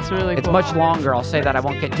runway. It's really It's cool. much longer. I'll say that. I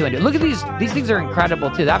won't get too into it. Look at these. These things are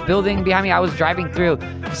incredible too. That building behind me, I was driving through,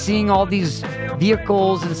 seeing all these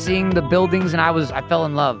vehicles and seeing the buildings, and I fell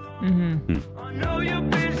in love. Mm-hmm.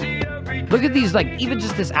 Look at these, like even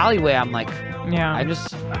just this alleyway. I'm like, Yeah.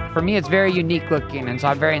 for me, it's very unique looking, and so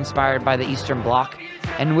I'm very inspired by the Eastern Bloc,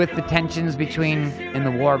 and with the tensions in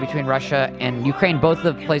the war between Russia and Ukraine, both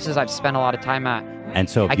the places I've spent a lot of time at. And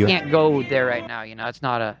so if I you can't go there right now. You know, it's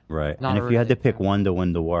not a right. not And a if you had to really- pick one to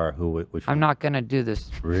win the war, which? I'm not gonna do this.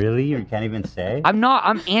 Really? You can't even say. I'm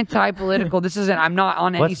anti-political. This isn't. I'm not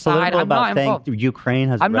on any What's side. political I'm not about saying involved. Ukraine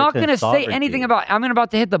has? I'm right not to gonna say sovereignty? anything about. I'm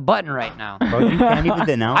about to hit the button right now. Bro, you can't even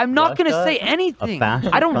denounce. I'm not gonna Russia, say anything.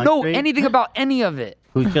 fascist I don't know country? anything about any of it.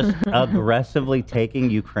 Who's just aggressively taking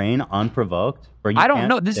Ukraine unprovoked? Bro, you I don't can't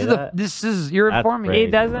know. This say is that? you're That's informing crazy. me.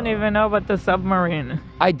 He doesn't even know about the submarine.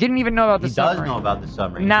 I didn't even know about the He does submarine. know about the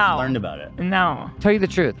submarine. He Now. just learned about it. No. Tell you the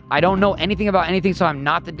truth, I don't know anything about anything, so I'm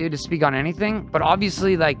not the dude to speak on anything. But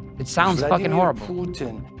obviously, like, it sounds fucking horrible.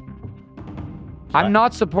 I'm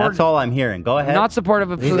not supportive. That's all I'm hearing. Go ahead. Not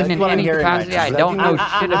supportive of That's Putin in what I'm any hearing capacity. right I don't know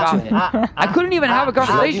shit about it. I couldn't even have a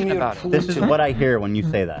conversation about it. This is what I hear when you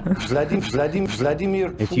say that.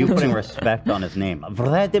 Vladimir It's you putting respect on his name.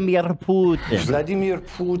 Vladimir Putin. Vladimir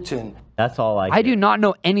Putin. That's all I hear. I do not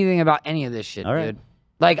know anything about any of this shit, All right. dude.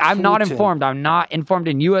 Like, I'm not Putin. informed. I'm not informed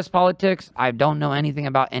in U.S. politics. I don't know anything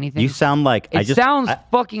about anything. You sound like it I just sounds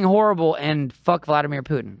fucking horrible, and fuck Vladimir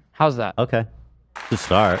Putin. How's that? okay. To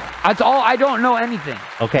start. That's all. I don't know anything.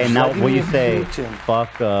 Okay, now will you say Putin.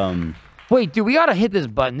 fuck Wait, dude, we gotta hit this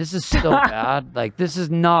button. This is so bad. Like, this is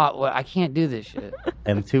not what I can't do this shit.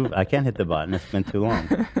 M2? I can't hit the button. It's been too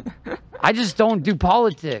long. I just don't do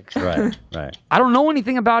politics. Right, right, I don't know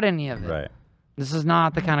anything about any of it. right. This is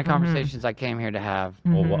not the kind of conversations I came here to have.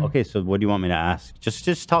 Well, okay, so what do you want me to ask?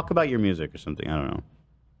 Just talk about your music or something. I don't know.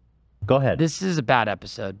 Go ahead. This is a bad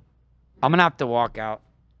episode. I'm gonna have to walk out.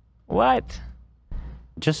 What?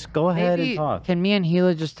 Just go ahead Maybe and talk. can me and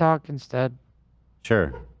Gila just talk instead? Sure.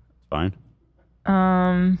 It's fine.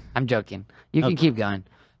 I'm joking. You can Okay. keep going.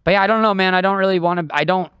 But yeah, I don't know, man. I don't really want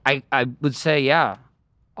to. I would say, yeah,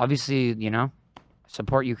 obviously, you know,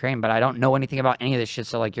 support Ukraine, but I don't know anything about any of this shit.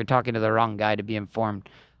 So, like, you're talking to the wrong guy to be informed.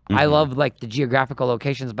 I love, like, the geographical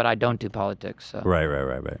locations, but I don't do politics. So Right.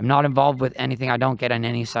 I'm not involved with anything. I don't get on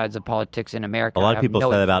any sides of politics in America. A lot I of have people no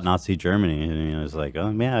say that interest. about Nazi Germany. And, you know, it's like, oh,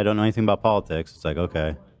 yeah, I don't know anything about politics. It's like,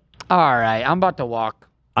 okay. All right, I'm about to walk.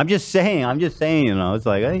 I'm just saying, you know, it's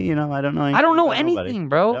like, hey, you know, I don't know anything. I don't know about nobody. anything,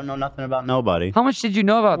 bro. I don't know nothing about nobody. How much did you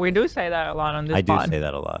know about? We do say that a lot on this I do pod. say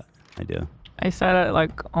that a lot. I do. I say that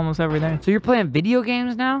like almost every day. So you're playing video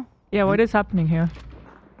games now? Yeah, what is happening here?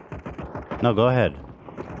 No, go ahead.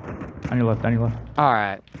 On your left, on your left. All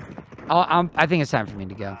right. I think it's time for me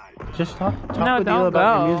to go. Just talk No, with you don't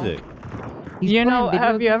about go. your music. He's You playing know, video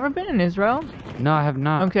have you games? ever been in Israel? No, I have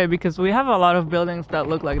not. Okay, because we have a lot of buildings that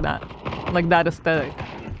look like that aesthetic.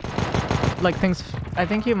 Like things, I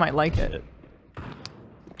think you might like it.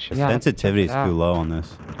 Yeah, Sensitivity is check it too out. low on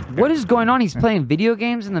this. What is going on? He's playing video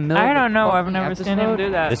games in the middle. I of the don't know. I've fucking never seen him episode?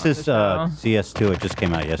 do that. This on is the show. CS2. It just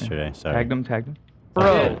came out yesterday. Sorry. Tagged him.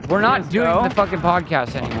 Bro, we're not Let's doing go. the fucking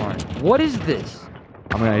podcast anymore. What is this?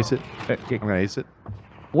 I'm gonna ace it. I'm gonna ace it.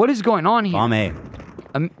 What is going on here? Bomb A.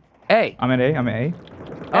 Hey, I'm at A. I'm at A.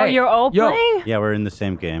 Oh, hey, you're all yo. playing? Yeah, we're in the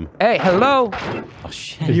same game. hey, hello. Oh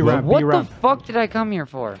shit. You ramp, What you the ramp. fuck did I come here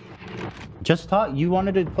for? Just talk. You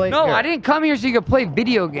wanted to play. No, here. I didn't come here so you could play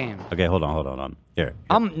video games. Okay, hold on. Here.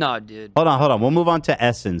 No, dude. Hold on. We'll move on to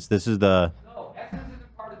Essence. This is the. No, Essence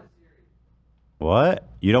isn't part of the series. What?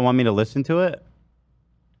 You don't want me to listen to it?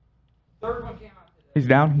 Third one came out today. He's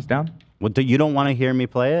down. He's down. What? You don't want to hear me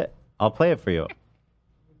play it? I'll play it for you.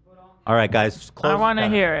 All right, guys. Close I want to the-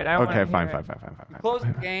 hear it. I wanna Okay, hear fine. it. Close the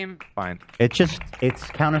game. Fine. It's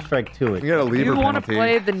Counter-Strike 2. You got a If lever you want to penalty.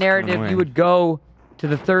 play the narrative, Annoying. you would go to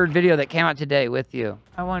the third video that came out today with you.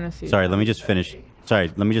 I want to see. Sorry, let me just finish.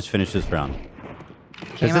 Let me just finish this round.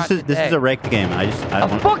 Came This out is today. a ranked game. I A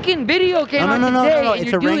want. fucking video came out No. today. and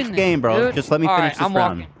It's you're a doing ranked this, game, bro. dude. Just let me All finish right, this I'm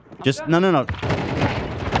round. walking. Just no.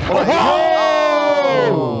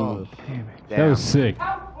 Oh! That was sick.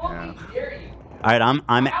 How fucking dare you? All right, I'm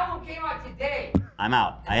The album came out today.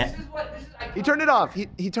 out. This is. He turned it off.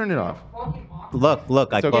 He turned it off. Fucking mock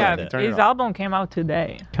Look, I It's okay. closed Yeah, it. Turn it his off. album came out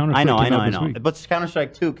today. Counter-Strike I came out this know. week. But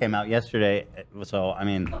Counter-Strike 2 came out yesterday. So, I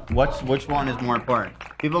mean, which one is more important?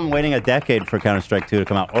 People have been waiting a decade for Counter-Strike 2 to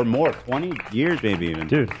come out. Or more, 20 years maybe even.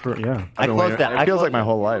 Dude, I yeah. I've been closed waiting- that. It feels like my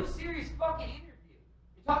whole life. Serious fucking interview.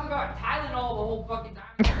 You're talking about Tylenol the whole fucking time.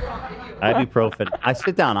 You put on video. Ibuprofen. I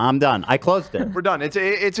sit down. I'm done. I closed it. We're done.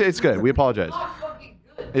 It's good. We apologize. It's not fucking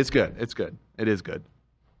good. It's good. It's good. It is good.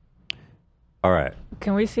 All right.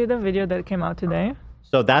 Can we see the video that came out today?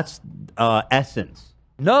 So that's Essence.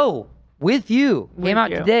 No, with you. With Came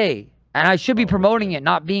out You. today. And I should be promoting it,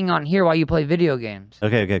 not being on here while you play video games.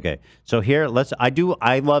 Okay. So here,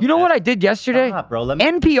 I love. You know what I did yesterday? Stop, bro. Let me.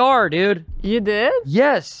 NPR, dude. You did?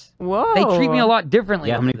 Yes. Whoa. They treat me a lot differently.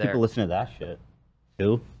 Yeah, how many over there. people listen to that shit?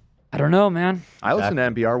 2? I don't know, man. I listen to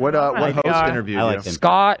NPR. What host NPR. interviewed I you? like him.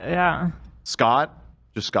 Scott. Yeah. Scott?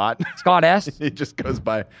 Just Scott? Scott S. He just goes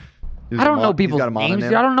by. I don't know He's people's got a mono names, name?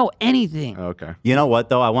 dude. I don't know anything. Oh, okay. You know what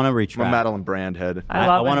though? I want to I'm a retract. Madeline Brand head. I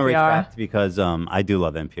love want to NPR. retract because I do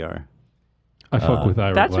love NPR. I fuck with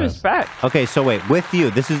Ira That's Glass. respect. Okay, so wait, With You.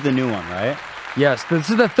 This is the new one, right? Yes, this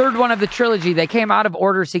is the third one of the trilogy. They came out of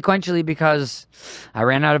order sequentially because I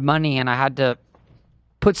ran out of money and I had to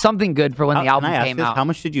put something good for when the album Can I ask came this? out. How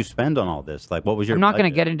much did you spend on all this? Like, what was your? I'm not going to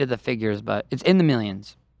budget? get into the figures, but it's in the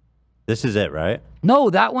millions. This is it, right? No,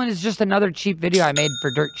 that one is just another cheap video I made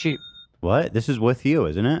for dirt cheap. What? This is With You,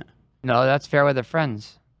 isn't it? No, that's Fairweather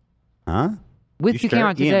Friends. Huh? With You came sure?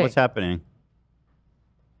 out Ian, today. what's happening?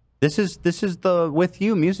 This is the With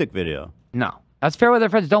You music video. No, that's Fairweather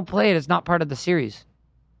Friends. Don't play it. It's not part of the series.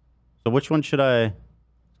 So which one should I? It's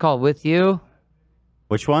called With You.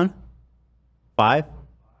 Which one? 5?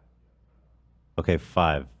 Okay,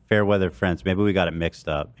 5. Fairweather Friends. Maybe we got it mixed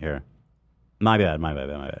up here. My bad.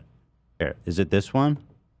 Here, is it this one?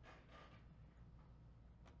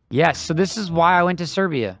 Yes, so this is why I went to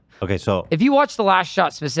Serbia. Okay, so If you watch The Last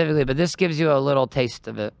Shot specifically, but this gives you a little taste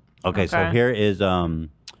of it. so Okay. here is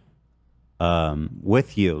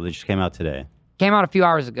With You. It just came out today. Came out a few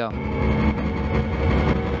hours ago.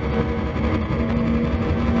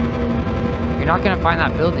 You're not gonna find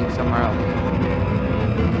that building somewhere else.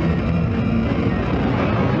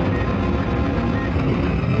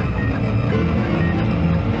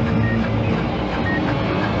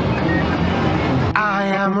 I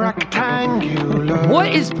am rectangular. What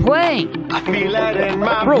is playing? I feel it in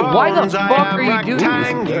my Bro, why the bones. I fuck am are you doing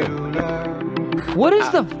this? rectangular. What is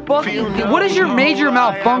the fucking what is your major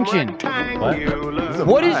malfunction? Rectangular.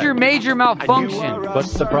 What is your major malfunction?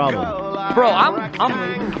 What's the problem? Bro,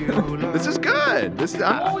 I'm leaving. This is good. This is.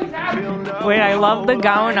 Wait, I love the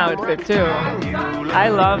gown outfit too. I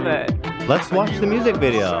love it. Let's watch the music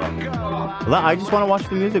video. I just want to watch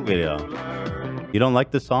the music video. You don't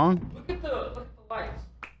like the song? Look at the lights.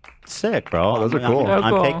 Sick, bro. those are cool. They're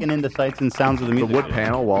I'm cool. taking in the sights and sounds of the The music. wood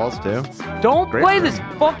panel walls too. Don't Great. play this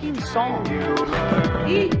fucking song.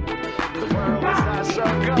 Eat.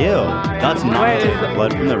 Ew, that's not Wait, is it-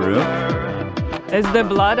 blood from the roof. Is the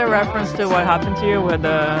blood a reference to what happened to you with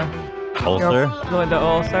the Ulcer. with the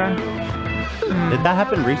ulcer? Did that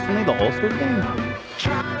happen recently? The ulcer thing?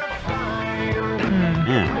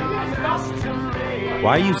 Man.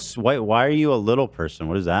 Why are you a little person?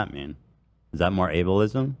 What does that mean? Is that more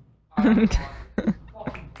ableism?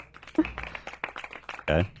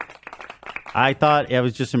 Okay. I thought I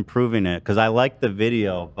was just improving it because I liked the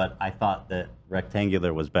video, but I thought that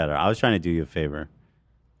rectangular was better. I was trying to do you a favor.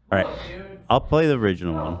 All right, I'll play the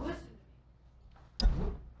original one.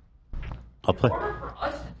 I'll play. In order for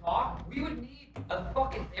us to talk, we would need a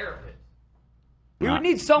fucking therapist. We would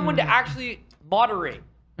need someone to actually moderate.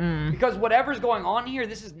 Because whatever's going on here,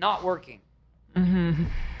 this is not working.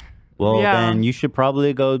 Well, Yeah. then you should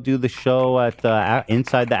probably go do the show at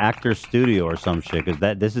inside the actor's studio or some shit.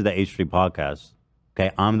 Because this is the H3 podcast. Okay,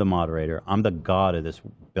 I'm the moderator. I'm the god of this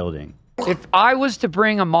building. If I was to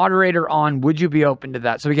bring a moderator on, would you be open to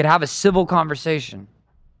that so we could have a civil conversation?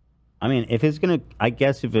 I mean, if it's gonna, I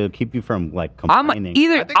guess if it'll keep you from like I'm complaining.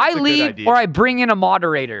 either think I it's a good leave idea. or I bring in a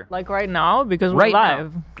moderator. Like right now because we're Right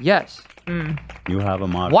live. now. Yes. You have a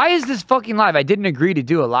mod. Why is this fucking live? I didn't agree to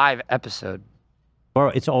do a live episode. Bro,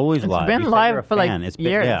 it's always live. been You said live you're a for, like, fan. It's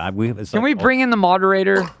years. Yeah, it's Can like, we bring in the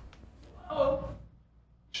moderator?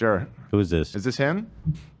 Sure. Who is this? Is this him?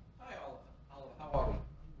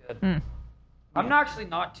 I'm actually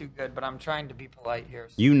not too good, but I'm trying to be polite here.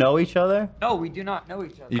 You know each other? No, we do not know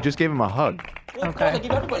each other. You just gave him a hug. Okay.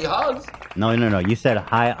 give everybody hugs. No. You said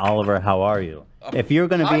hi, Oliver. How are you? If you're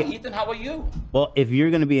gonna Hi, be Ethan. How are you? well, if you're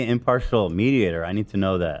gonna be an impartial mediator, I need to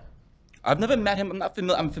know that. I've never met him. I'm not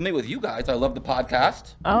familiar. I'm familiar with you guys. I love the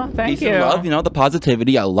podcast. Oh, thank Peace and love. You know the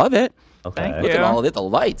positivity. I love it. Okay. Thank Look you. at all of it. The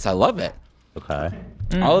lights. I love it. Okay.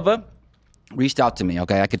 Oliver reached out to me.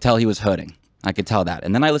 Okay, I could tell he was hurting. I could tell that.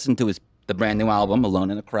 And then I listened to the brand new album,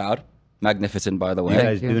 Alone in the Crowd. Magnificent, by the way. You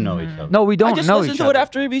guys do know each other. No, we don't I just know listened each to other. it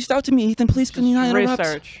after he reached out to me. Ethan, please can you not interrupt?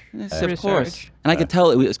 Research. Yes, Research. of course. And I could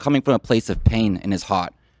tell it was coming from a place of pain in his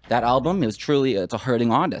heart. That album, it was truly, it's a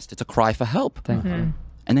hurting artist. It's a cry for help. And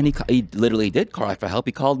then he literally did cry for help.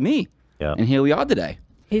 He called me. Yeah. And here we are today.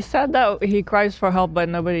 He said that he cries for help, but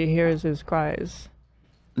nobody hears his cries.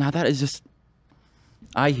 Now that is just,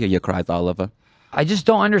 I hear your cries, Oliver. I just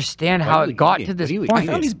don't understand how it got to this I point.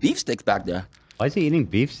 found these beef sticks back there. Why is he eating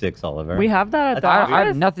beef sticks, Oliver? We have that at the I office.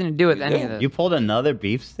 have nothing to do with any of this. You pulled another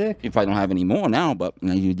beef stick? You probably don't have any more now, but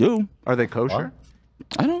you do. Are they kosher?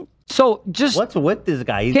 I don't. So just What's with this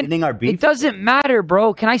guy? He's eating our beef. it doesn't matter,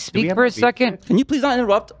 bro. Can I speak have for a a beef second? Can you please not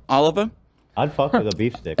interrupt, Oliver? I'd fuck with a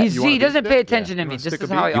beef stick. You want see, a he beef doesn't stick? pay attention Yeah. to me. You want a This stick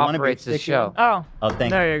is of how beef? he You want a beef operates this stick, show. Oh, Oh,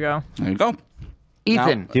 thank there you. you go. There you go.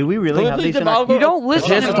 Ethan, Do we really have these in our... you don't listen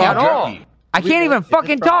to Let's me talk at all. jerky. I can't even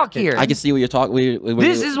fucking talk here. I can see what you're talking.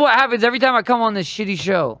 This is what happens every time I come on this shitty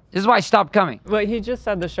show. This is why I stopped coming. But he just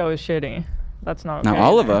said the show is shitty. That's not Now, okay.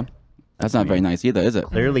 Oliver, that's not very nice either, is it?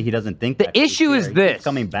 Clearly, he doesn't think The that he's issue here. is He this. keeps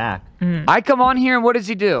coming back, I come on here and what does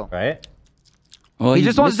he do? right? Well, He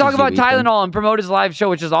just wants to talk misses about you, Ethan. Tylenol and promote his live show,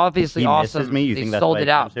 which is obviously He awesome. misses me. You They think that's sold why it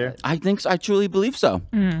he out. comes here? I truly believe so.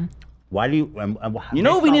 Why do you... You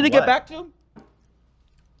know what we need to get back to?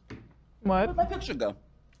 What? Where'd my picture go?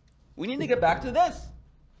 We need to get back to this.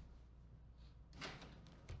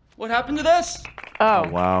 What happened to this? Oh,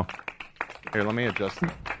 Wow. Here, let me adjust.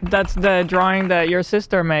 that's the drawing that your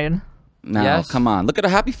sister made. No, Yes. come on. Look at a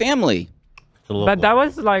happy family. But that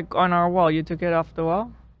was like on our wall. You took it off the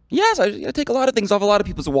wall? Yes, I take a lot of things off a lot of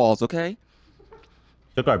people's walls, okay?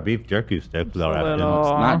 Took our beef jerky sticks though. after little-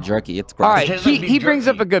 dinner. Not jerky, it's gross. All right, he brings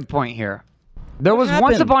up a good point here. There was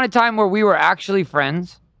once happened? upon a time where we were actually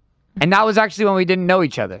friends, and that was actually when we didn't know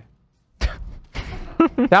each other.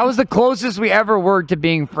 That was the closest we ever were to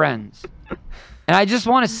being friends. And I just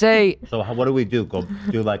want to say, So what do we do? Go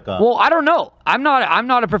do like a... well, I don't know. I'm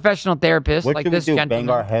not a professional therapist what like should we this do? gentleman.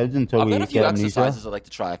 Bang our heads until I've we got a few get amnesia? exercises I'd like to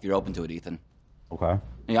try if you're open to it, Ethan. Okay.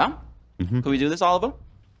 Yeah? Can we do this, Oliver?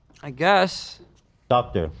 I guess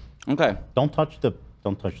Doctor, Okay. don't touch the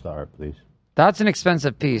art, please. that's an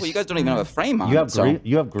expensive piece. Well, you guys don't even have a frame on You have so.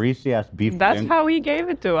 you have greasy ass beef. That's how he gave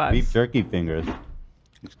it to us. beef jerky fingers.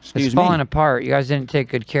 Excuse it's me. falling apart. You guys didn't take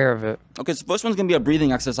good care of it. Okay, so first one's gonna be a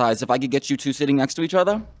breathing exercise. If I could get you two sitting next to each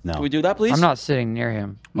other, No. can we do that, please? I'm not sitting near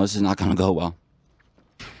him. Well, this is not gonna go well.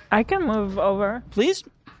 I can move over. Please,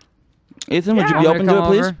 Ethan, would Yeah. you be Want me open to to it, come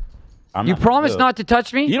please? over? I'm You not gonna promise do it. not to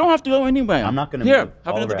touch me? You don't have to go anyway. I'm not gonna Here, move. have it in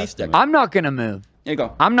the Oliver beef has to stick. move. I'm not gonna move. Here you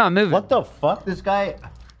go. I'm not moving. What the fuck? This guy.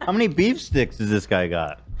 How many beef sticks does this guy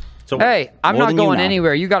got? So Hey, I'm More not than you going now.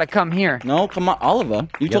 anywhere. You got to come here. No, come on, Oliver.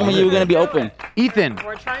 You told me Oliver. you were gonna be open. Ethan,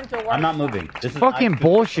 We're trying to work. I'm not moving. This is fucking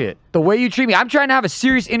bullshit. The way you treat me. I'm trying to have a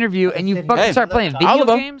serious interview and you fucking Hey, start playing video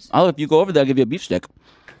Oliver, games? Oliver, if you go over there, I'll give you a beef stick.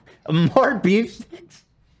 More beef sticks.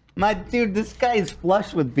 My dude, this guy is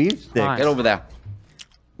flush with beef sticks. Fine. Get over there.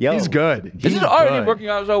 Yo, He's good. This He's is already good. working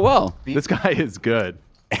out so well. This guy is good.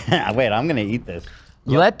 Wait, I'm gonna eat this.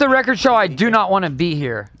 Let the record show I do not want to be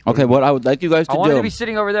here. Okay, what I would like you guys I to wanted do, to be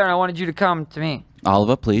sitting over there and I wanted you to come to me.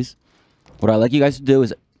 Oliver, please. What I'd like you guys to do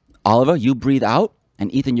is, Oliver, you breathe out,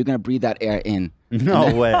 and Ethan, you're gonna breathe that air in,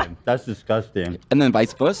 No way. That's disgusting. and then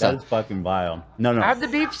vice versa. That's fucking vile. No, no. Have the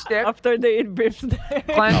beef stick. After they eat beef steak.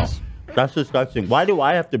 Cleanse. That's disgusting. Why do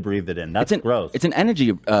I have to breathe it in? That's gross. It's an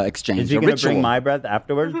energy exchange. Is he a gonna ritual. bring my breath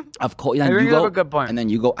afterwards? Of course. Hey, Then you you have go, a good point. and then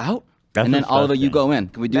you go out, That's and then Oliver, you disgusting. go in.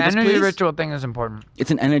 Can we do The this, energy please? ritual thing is important.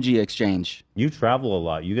 It's an energy exchange. You travel a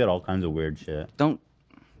lot. You get all kinds of weird shit. Don't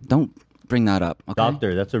bring that up, okay?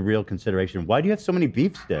 Doctor, that's a real consideration. Why do you have so many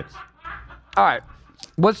beef sticks? All right.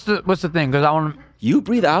 What's the thing? Because I want to. You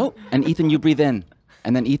breathe out, and Ethan, you breathe in,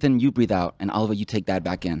 and then Ethan, you breathe out, and Oliver, you take that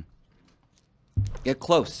back in. Get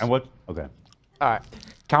close. And what? Okay. All right.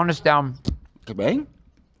 Count us down. Okay, ready?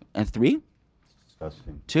 And 3,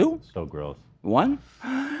 Disgusting. 2, So gross. 1.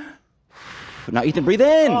 Now, Ethan, breathe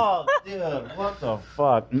in. Oh, dude, what the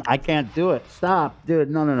fuck? I can't do it. Stop, dude.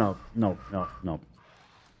 No.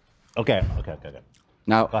 Okay.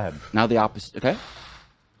 Now, Go ahead. Now the opposite. Okay.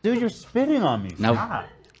 Dude, you're spitting on me. Now- Stop.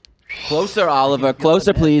 Closer, Oliver.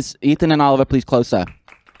 Closer, please. Ethan and Oliver, please, closer.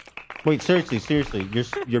 Wait, seriously.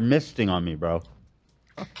 You're misting on me, bro.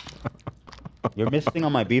 You're misting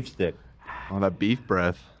on my beef stick. Oh, that beef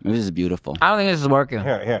breath. This is beautiful. I don't think this is working.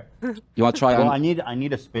 Here. You want to try? Well, on- I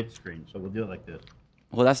need a spit screen, so we'll do it like this.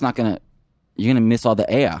 Well, that's not gonna. You're gonna miss all the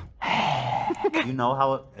air. You know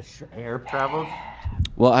how air travels?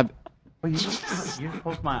 Well, Well, you just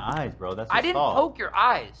poked my eyes, bro. That's I didn't assault. poke your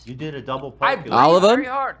eyes. You did a double poke. I You- breathed Oliver? very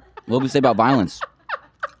hard. What would we say about violence?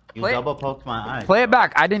 You Play- double poked my eyes. Play it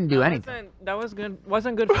back. I didn't do anything. That was good.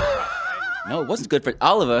 Wasn't good for trust, right? No, it wasn't good for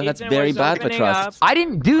Oliver. That's Ethan very was bad for opening trust. I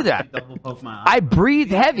didn't do that. Double poke my eyes. I breathed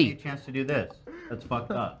Give me a heavy. chance to do this. That's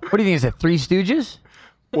fucked up. What do you think? Is it Three Stooges?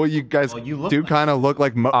 Well, you guys Well, you look do like- kind of look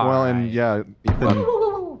like well, and Alright. yeah, Ethan,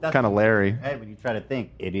 That's kind of Larry. Hey, when you try to think,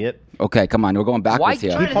 idiot. Okay, come on. We're going Why, backwards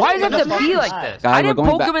here. why does it have to be like this? Guys, I we're didn't going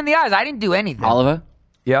poke back- him in the eyes. I didn't do anything. Oliver,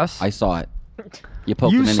 Yes. I saw it. You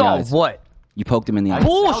poked You him in the saw eyes. what? You poked him in the eyes.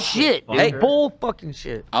 Bullshit. Hey. Bull fucking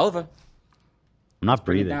shit. Oliver, I'm not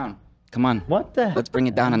bring it breathing. down. Come on. What the? Let's bring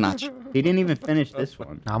it down a notch. He didn't even finish this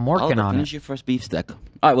one. I'm working Oliver, on finish it. your first beef stick. All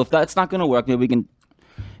right, well, if that's not going to work, maybe we can...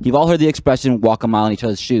 You've all heard the expression, walk a mile in each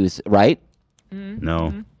other's shoes, right?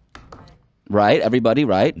 No, Right? Everybody,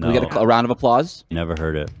 right? Can we get No. a round of applause? never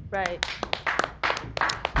heard it. Right.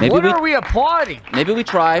 Maybe What we, are we applauding? maybe we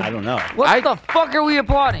try. I don't know. What the fuck are we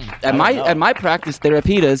applauding? At my practice,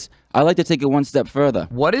 Therapitas, I like to take it one step further.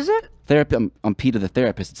 What is it? Therapy. I'm Peter the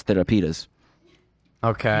therapist. It's Therapitas.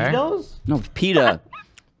 Okay. No, Peter.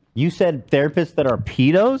 You said therapists that are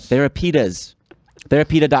pedos? Therapitas.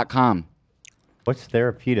 Therapita.com. What's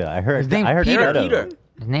therapita? I heard. His name's I heard Peter. pedo.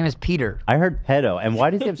 His name is Peter. I heard pedo. And why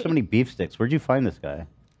does he have so many beef sticks? Where'd you find this guy?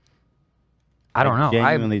 I don't know.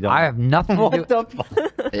 genuinely don't. I have nothing to do. What the fuck?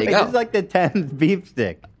 There you This go. is like the 10th beef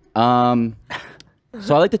stick.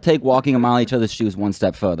 So I like to take walking a mile in each other's shoes one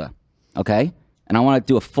step further. Okay? And I want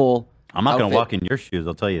to do a full. I'm not going outfit. to walk in your shoes.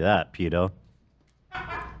 I'll tell you that, pedo.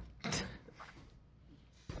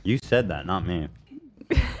 You said that, not me.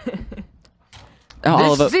 Oh,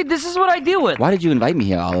 Oliver, See, this is what I deal with. why did you invite me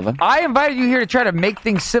here, Oliver? I invited you here to try to make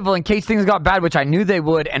things civil in case things got bad, which I knew they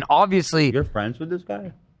would, and obviously. You're friends with this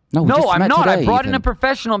guy? No, we No, just I'm met not. I today, brought in Ethan. a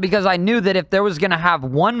professional because I knew that if there was gonna have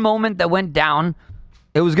one moment that went down,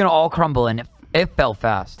 it was gonna all crumble, and it fell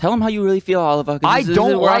fast. Tell him how you really feel, Oliver. 'cause I this is-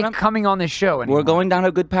 don't we're on like a- coming on this show anymore. We're going down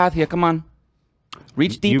a good path here. Come on.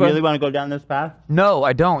 Reach You deeper. really want to go down this path? No,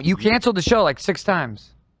 I don't. You canceled the show like 6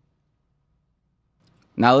 times.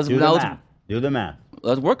 Now let's Do now the let's, math. Do the math.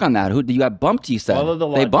 let's work on that. Who you got bumped? You said Follow the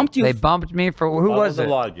they logic. bumped you. They bumped me for who Follow was the it?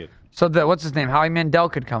 logic. So what's his name? Howie Mandel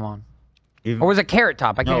could come on, or was it Carrot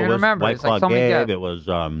Top? I can't No, even it was remember. White It's Claw like something. Gabe. It was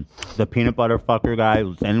the peanut butter fucker guy. It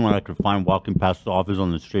was anyone I could find walking past the office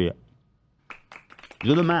on the street.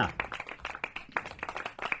 Do the math.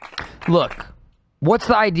 Look, what's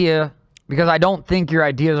the idea? Because I don't think your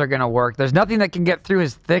ideas are gonna work. There's nothing that can get through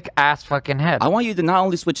his thick ass fucking head. I want you to not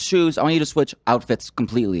only switch shoes. I want you to switch outfits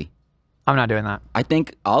completely. I'm not doing that. I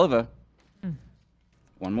think Oliver.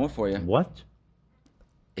 One more for you. What?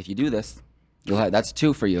 If you do this, you'll have that's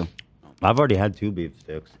 2 for you. I've already had 2 beef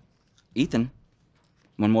sticks. Ethan,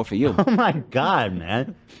 one more for you. Oh my god,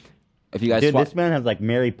 man. If you guys Dude, swap. this man has like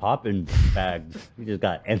Mary Poppins bags. He just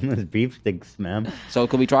got endless beef sticks, man. So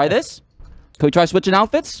can we try this? Can we try switching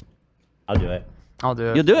outfits? I'll do it. I'll do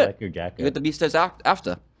it. You'll do I it. like your jacket. You get the beef sticks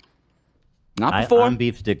after. Not before. I'm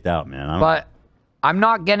beef sticked out, man. But I'm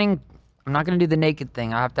not gonna do the naked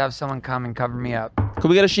thing. I have to have someone come and cover me up. Can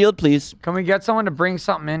we get a shield, please? Can we get someone to bring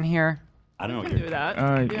something in here? I don't know what Do you're that.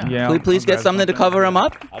 Yeah. Can we please get something to cover him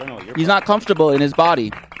up? I don't know what you're He's not comfortable in his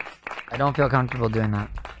body. I don't feel comfortable doing that.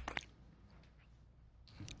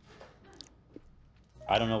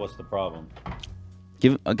 I don't know what's the problem.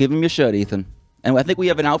 Give him your shirt, Ethan. And I think we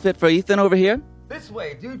have an outfit for Ethan over here. This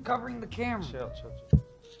way, dude, covering the camera.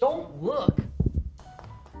 Don't look.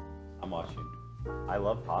 I'm watching. I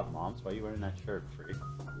love hot moms. Why are you wearing that shirt, freak?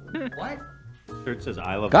 What? Shirt says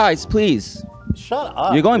I love Guys, please. Shut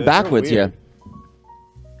up. You're going dude. backwards You're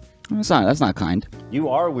here. That's not kind. You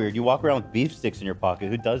are weird. You walk around with beef sticks in your pocket.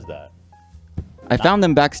 Who does that? I found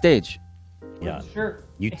them backstage. Yeah. Sure.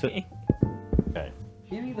 You took. Okay.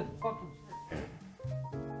 Give me the fucking shirt.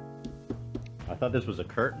 I thought this was a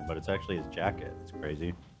curtain, but it's actually his jacket. It's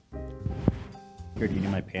crazy. Here, do you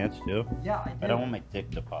need my pants too? Yeah, I do. I don't want my dick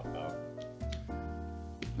to pop out.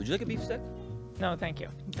 Would you like a beef stick? No, thank you.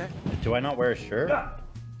 Okay. Do I not wear a shirt?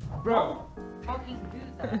 Bro. Fucking do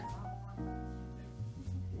that.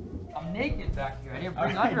 I'm naked back here. I didn't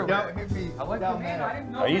bring underwear. I went to man. I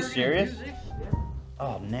didn't know Are you we were gonna serious? do this shit.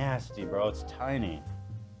 Oh, nasty, bro. It's tiny.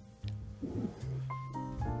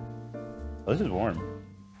 Oh, this is warm.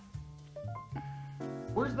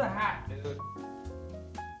 Where's the hat, dude?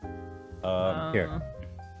 Here.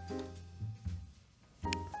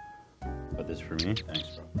 Put this for me.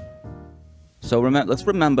 Thanks, bro. So let's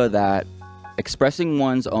remember that expressing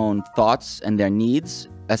one's own thoughts and their needs,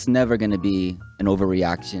 that's never going to be an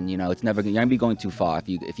overreaction. You know, it's never you're going to be going too far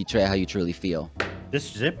if you try how you truly feel. This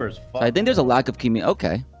zipper's So I think there's a lack of communication.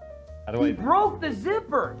 Okay. How do He I? broke the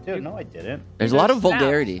zipper. Dude, no, I didn't. There's a lot of Snaps.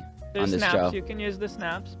 vulgarity There's on this snaps. show, You can use the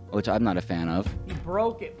snaps. which I'm not a fan of. He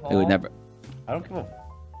broke it, Paul. It would never. I don't give a.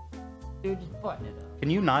 Dude, just button it up. Can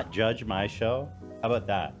you not judge my show? How about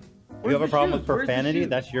that? You Where's have a the problem shoes? with Where's the profanity? shoes?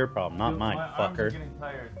 That's your problem, not mine, fucker.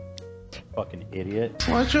 tired. Fucking idiot.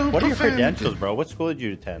 Watch your What are your profanity. credentials, bro? What school did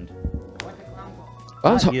you attend?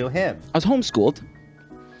 I was, Not you, him. I was homeschooled.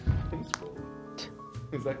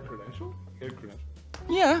 Is that credential? Credential.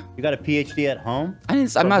 Yeah. You got a PhD at home? I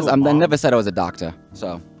didn't. I'm From not. who, I mom? never said I was a doctor.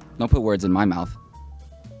 So don't put words in my mouth.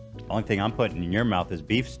 Only thing I'm putting in your mouth is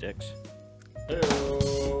beef sticks.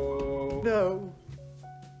 No.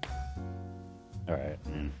 All right.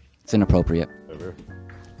 It's inappropriate. Whatever.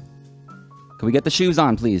 Can we get the shoes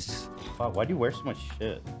on, please? Fuck, why do you wear so much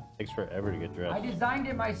shit? It takes forever to get I dressed. designed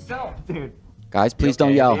it myself. Dude, Guys, please don't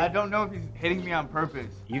okay? yell. I don't know if he's hitting me on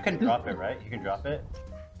purpose. You can drop it, right? You can drop it?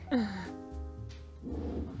 I'm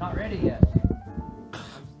not ready yet. I'm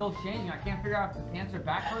still changing. I can't figure out if the pants are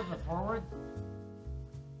backwards or forwards.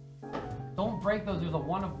 Don't break those. There's a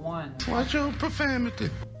one of one. Watch your profanity.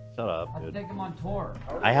 Shut up, I have to dude. take them on tour.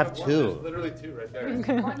 I have two. Literally two right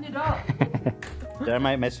there. Button it up. Am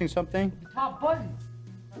I missing something? The top button.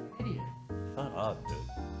 Idiot. Shut up, dude.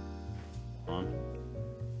 Come on.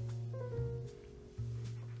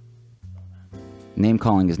 Name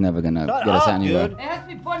calling is never gonna Shut get us up, anywhere. dude. It has to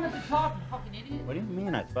be buttoned at the top, you fucking idiot. What do you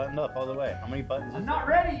mean? It's buttoned up all the way. How many buttons I'm is not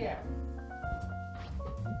ready yet.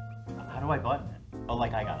 it? How do I button it? Oh,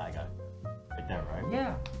 like I got it. Right there, right?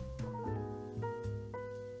 Yeah.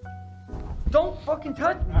 Don't fucking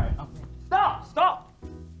touch me. Stop.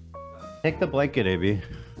 Take the blanket, AB.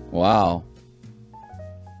 Wow.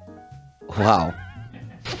 Wow.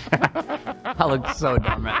 I look so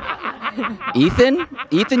dumb, man.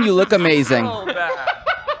 Ethan, you look amazing. So bad.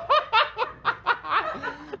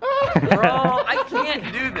 Bro, I can't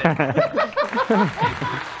do this.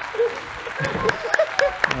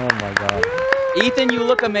 Oh my god. Ethan, you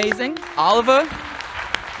look amazing. Oliver,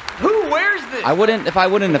 Who wears this? I wouldn't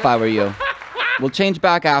if I were you. We'll change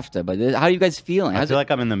back after, but how are you guys feeling? I How's feel it-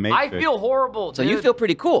 like I'm in the I Matrix. feel horrible. so dude. you feel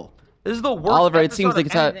pretty cool. This is the worst Oliver, it seems episode like of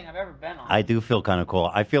it's how- anything I've ever been on. I do feel kind of cool.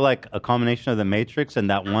 I feel like a combination of the Matrix and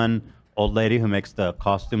that one old lady who makes the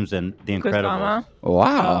costumes and The Incredibles. Kusama?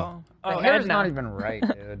 Wow. The Oh, hair's Edna. not even right,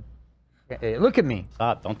 dude. Hey, look at me.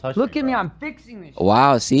 Stop! Don't touch Look me. at me. bro. I'm fixing this.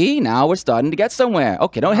 Wow. See, now we're starting to get somewhere.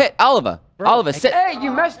 Okay, don't hit Oliver. Oliver, sit. Hey,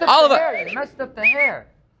 you messed up Oliver. the hair. You messed up the hair.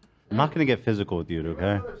 I'm not gonna get physical with you,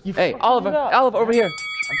 okay? Hey, Oliver. Oliver, over here.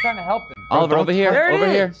 I'm trying to help him. Oliver, over here. There it Over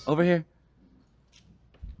here. is. Over here.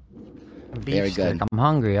 Very Beef good. stick. I'm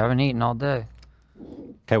hungry. I haven't eaten all day.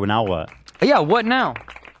 Okay, well now what? Yeah, what now?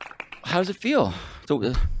 How does it feel? So,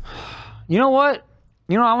 You know what?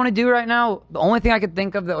 You know what I want to do right now? The only thing I could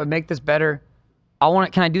think of that would make this better,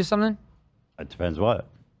 can I do something? It depends what.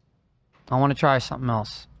 I want to try something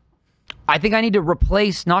else. I think I need to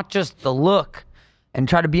replace not just the look and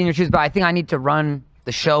try to be in your shoes, but I think I need to run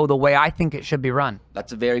the show the way I think it should be run.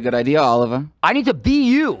 that's a very good idea, Oliver. I need to be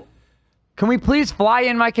you. Can we please fly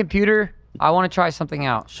in my computer? I want to try something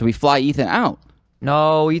out. Should we fly Ethan out?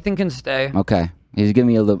 No, Ethan can stay. Okay. He's giving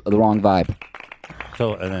me the wrong vibe.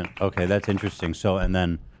 So and then okay, that's interesting. So and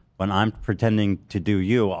then when I'm pretending to do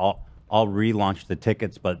you, I'll relaunch the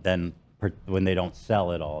tickets, but then when they don't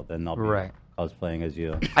sell it all, then I'll be Right. cosplaying as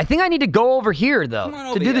you. I think I need to go over here, though, Come on to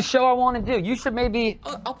over do here. the show I want to do. You should maybe...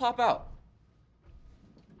 I'll pop out.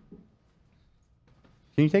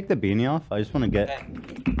 Can you take the beanie off? I just want to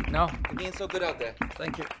get. No. You're being so good out there.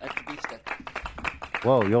 Thank you. Extra beef stick.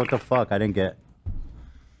 Whoa, yo, what the fuck? I didn't get.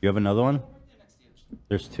 You have another one?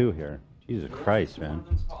 There's two here. Jesus Christ, man.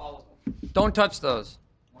 Don't touch those.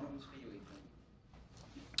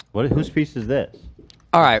 What? Whose piece is this?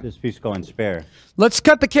 All right. This piece going spare. Let's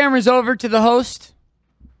cut the cameras over to the host.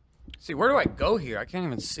 Let's see, where do I go here? I can't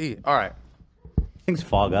even see. All right. Things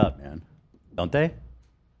fog up, man. Don't they? Do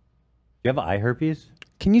you have eye herpes?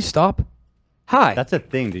 Can you stop? Hi. That's a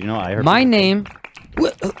thing. Did you know eye herpes? My name...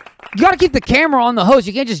 You got to keep the camera on the host.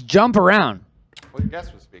 You can't just jump around. Well, your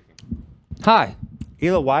guest was speaking. Hi.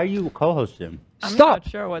 Hila, why are you co-hosting? I'm Stop. not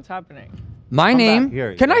sure what's happening. My Come name... back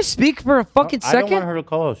here. Can I speak for a fucking I second? don't want her to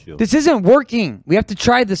co-host you. This isn't working. We have to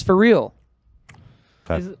try this for real.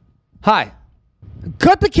 Okay. Hi.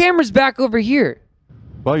 Cut the cameras back over here.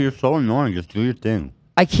 Well, you're so annoying. Just do your thing.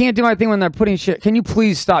 I can't do my thing when they're putting shit. Can you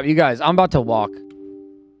please stop, you guys? I'm about to walk.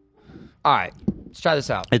 All right. Let's try this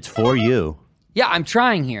out. It's for you. Yeah, I'm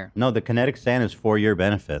trying here. No, the kinetic sand is for your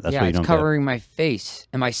benefit. That's yeah, what you it's don't covering my face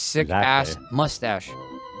and my sick ass mustache.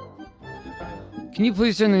 Can you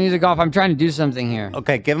please turn the music off? I'm trying to do something here. get.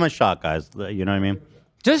 Okay, give him a shot, guys. You know what I mean?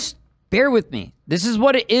 Just bear with me. This is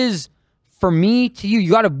what it is for me to you.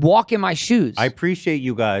 You got to walk in my shoes. I appreciate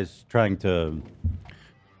you guys trying to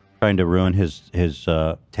ruin his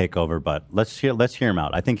takeover, but let's hear him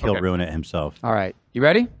out. I think he'll ruin it himself. All right, you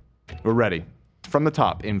ready? We're ready. From the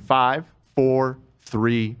top in 5, 4,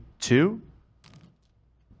 3, 2.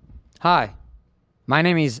 Hi, my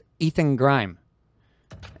name is Ethan Grime.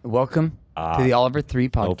 Welcome to the Oliver 3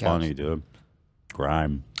 podcast. So funny, dude.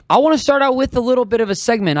 Grime. I want to start out with a little bit of a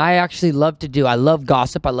segment I actually love to do. I love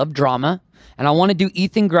gossip. I love drama. And I want to do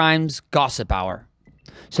Ethan Grimes Gossip Hour.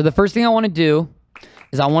 So the first thing I want to do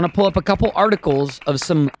is I want to pull up a couple articles of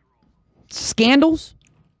some scandals,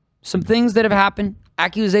 some things that have happened,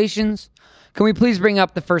 accusations. Can we please bring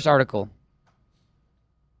up the first article?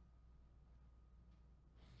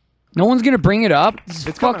 No one's going to bring it up? This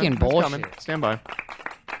is fucking bullshit. Stand by.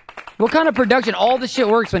 What kind of production? All this shit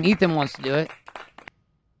works when Ethan wants to do it.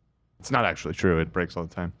 It's not actually true. It breaks all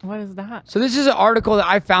the time. What is that? So this is an article that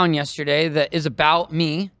I found yesterday that is about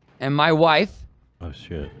me and my wife, Oh,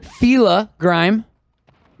 shit. Fila Grime.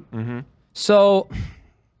 Mm-hmm. So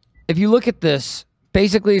if you look at this,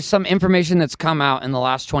 basically some information that's come out in the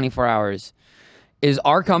last 24 hours is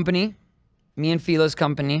our company, me and Fila's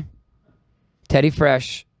company, Teddy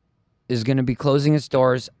Fresh, is going to be closing its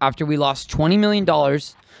doors after we lost $20 million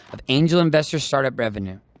of angel investor startup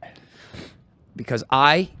revenue. Because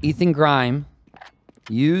I, Ethan Grime,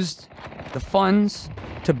 used the funds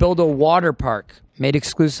to build a water park made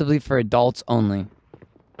exclusively for adults only.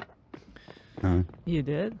 You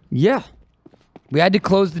did? Yeah. We had to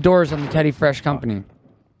close the doors on the Teddy Fresh company.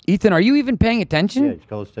 Ethan, are you even paying attention? Yeah, it's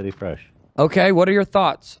called Teddy Fresh. Okay, what are your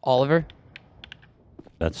thoughts, Oliver?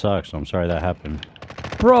 That sucks. I'm sorry that happened.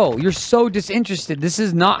 Bro, you're so disinterested. This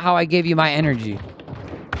is not how I gave you my energy.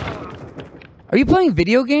 Are you playing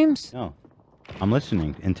video games? No. I'm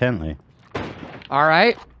listening intently. All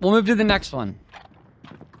right, we'll move to the next one.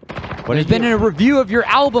 What There's did been you- a review of your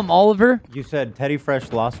album, Oliver. You said Teddy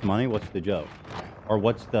Fresh lost money. What's the joke? Or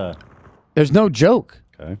what's the... There's no joke.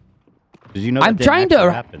 Okay. Did you know I'm that trying didn't to...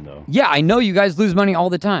 actually happen, though? Yeah, I know you guys lose money all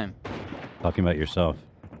the time. Talking about yourself.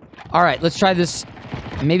 All right, let's try this.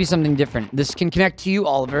 Maybe something different. This can connect to you,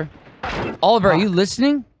 Oliver. Oliver, are you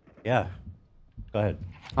listening? Yeah. Go ahead.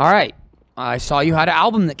 All right. I saw you had an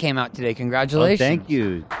album that came out today. Congratulations. Oh, thank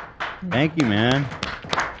you. Thank you, man.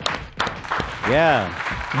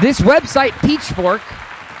 Yeah. This website, Peachfork,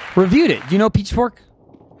 reviewed it. Do you know Peachfork?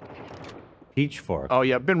 Peachfork. Oh,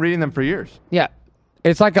 yeah. I've been reading them for years. Yeah.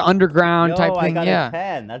 It's like an underground type I thing. got Yeah. a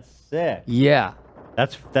 10. That's sick. Yeah.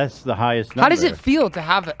 That's the highest number. How does it feel to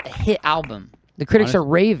have a hit album? The critics are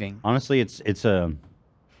raving. Honestly, it's a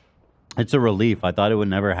relief. I thought it would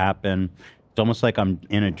never happen. It's almost like I'm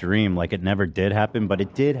in a dream, like it never did happen, but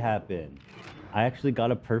it did happen. I actually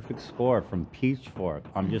got a perfect score from Peachfork.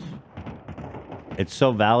 It's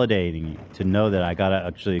so validating to know that I got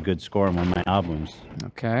actually a good score on one of my albums.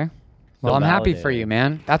 Okay. Well, I'm happy for you,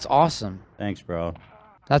 man. That's awesome. Thanks, bro.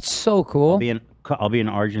 That's so cool. I'll be in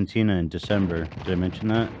Argentina in December. Did I mention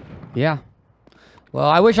that? Yeah. Well,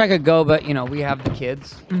 I wish I could go, but you know, we have the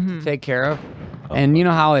kids to take care of. And you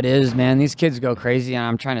know how it is, man. These kids go crazy and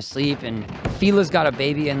I'm trying to sleep, and Fila's got a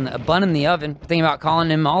baby and a bun in the oven. Thinking about calling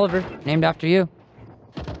him Oliver, named after you.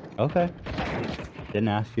 Okay. Didn't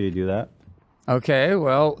ask you to do that. Okay,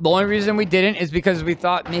 well, the only reason we didn't is because we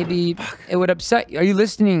thought maybe it would upset you. Are you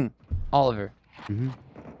listening, Oliver? Mm-hmm.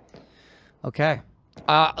 Okay.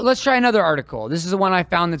 Let's try another article. This is the one I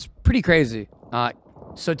found that's pretty crazy.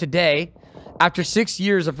 So today, after 6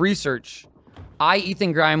 years of research, I,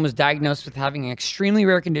 Ethan Grime, was diagnosed with having an extremely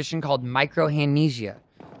rare condition called microhamnesia,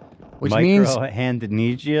 which means...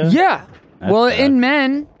 Microhamnesia? Yeah. That's Well, bad. in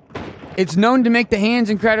men, it's known to make the hands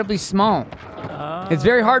incredibly small. It's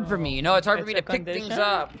very hard for me, you know? It's hard for me to pick things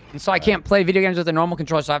up. And so I can't play video games with a normal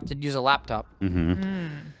controller, so I have to use a laptop. Mm-hmm.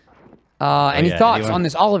 Any yeah, thoughts anyone- on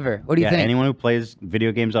this, Oliver? What do you think? Anyone who plays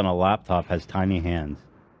video games on a laptop has tiny hands.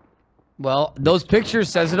 Well, those pictures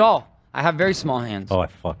says it all. I have very small hands. Oh, I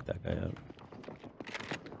fucked that guy up.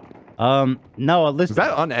 No, listen. Is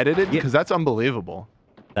that unedited? Because that's unbelievable.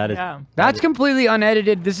 That is. That's completely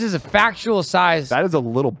unedited. This is a factual size. That is a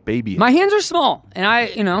little baby. My hands are small, and I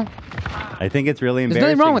think it's really There's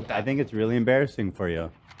embarrassing. nothing wrong with that. I think it's really embarrassing for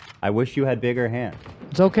you. I wish you had bigger hands.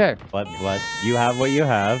 It's okay. But you have what you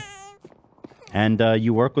have, and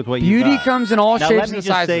you work with what you Beauty got. comes in all now, shapes let me and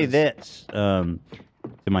just say sizes. this to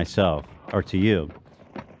myself or to you.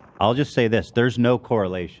 I'll just say this: there's no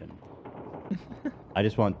correlation. I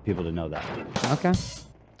just want people to know that. Okay.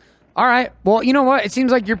 All right. Well, you know what? It seems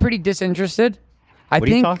like you're pretty disinterested. What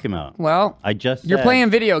are you talking about? Well, I just you're said- playing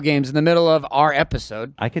video games in the middle of our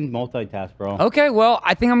episode. I can multitask, bro. Okay, well,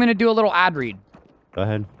 I think I'm gonna do a little ad read. Go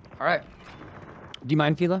ahead. All right. Do you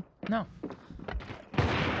mind, Fila? No.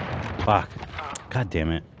 Fuck. God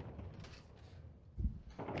damn it.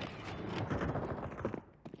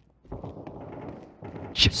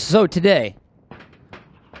 So today,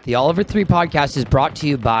 the Oliver 3 podcast is brought to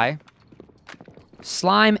you by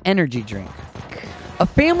Slime Energy Drink, a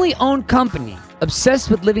family-owned company obsessed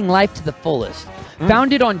with living life to the fullest,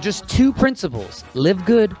 founded on just two principles: live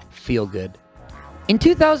good, feel good. In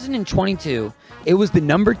 2022, it was the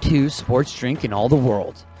number 2 sports drink in all the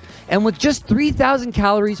world. And with just 3,000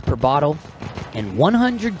 calories per bottle and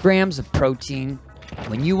 100 grams of protein,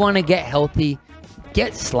 when you want to get healthy,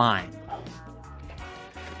 get Slime.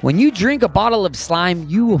 When you drink a bottle of Slime,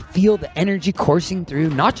 you will feel the energy coursing through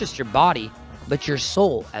not just your body, but your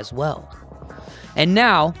soul as well. And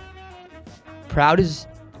now, proud is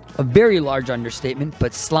a very large understatement,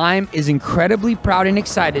 but Slime is incredibly proud and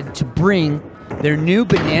excited to bring their new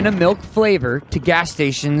banana milk flavor to gas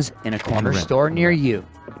stations in a corner store near you.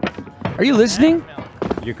 Are you listening?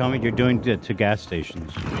 You're coming. You're doing it to gas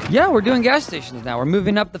stations. Yeah, we're doing gas stations now. We're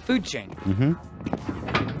moving up the food chain.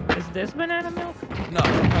 Mm-hmm. Is this banana milk? No,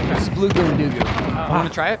 this is Blue Goo and Doo Goo. Want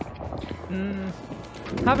to try it?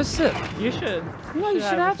 Have a sip. You should. Yeah, you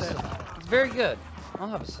should have a a sip. It's very good. I'll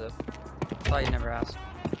have a sip. Thought you never asked.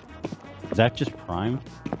 Is that just Prime?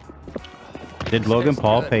 Did Logan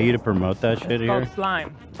Paul pay you to promote that shit It's here? called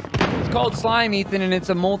Slime. It's called Slime, Ethan, and it's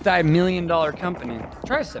a multi-million-dollar company.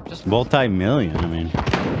 Try a sip. Just Multi-million. I mean.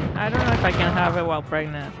 I don't know if I can have it while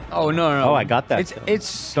pregnant. Oh no. Oh, I got that.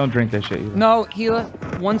 It's Don't drink this shit either. no, Gila.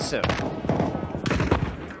 One sip.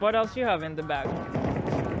 What else you have in the bag?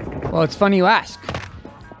 Well, it's funny you ask.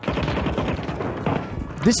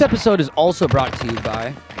 This episode is also brought to you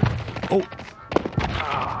by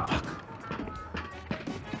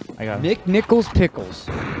I got it. Nick Nichols Pickles.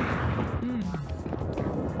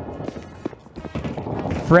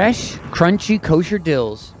 Fresh, crunchy, kosher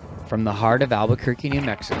dills from the heart of Albuquerque, New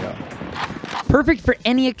Mexico. Perfect for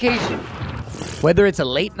any occasion, whether it's a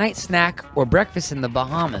late night snack or breakfast in the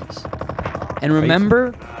Bahamas. And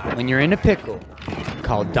remember, when you're in a pickle,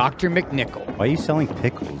 call Dr. McNichol. Why are you selling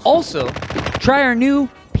pickles? Also, try our new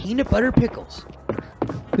peanut butter pickles.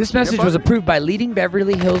 This message was approved by leading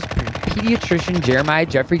Beverly Hills pediatrician Jeremiah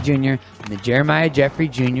Jeffrey Jr. and the Jeremiah Jeffrey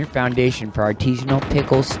Jr. Foundation for Artisanal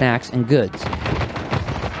Pickles, Snacks, and Goods.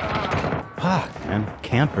 Fuck, man.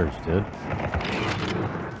 Campers, dude.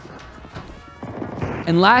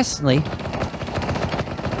 And lastly,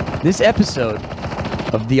 this episode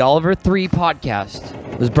of the Oliver 3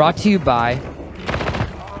 podcast was brought to you by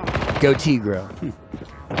Goatee Grow.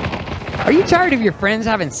 Are you tired of your friends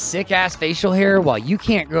having sick-ass facial hair while you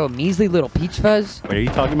can't grow a measly little peach fuzz? Wait, are you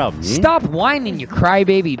talking about me? Stop whining, you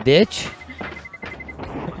crybaby bitch.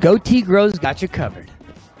 Goatee Grow's got you covered.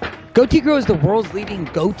 Goatee Grow is the world's leading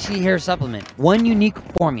goatee hair supplement. One unique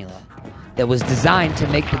formula that was designed to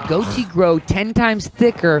make the goatee grow 10 times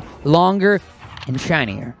thicker, longer, and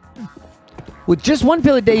shinier. With just one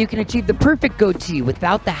pill a day, you can achieve the perfect goatee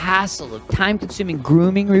without the hassle of time-consuming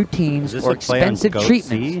grooming routines Is this or a play on expensive goatee?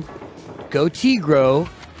 treatments. Goatee Grow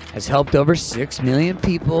has helped over 6 million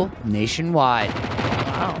people nationwide.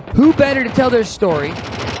 Wow. Who better to tell their story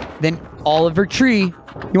than Oliver Tree?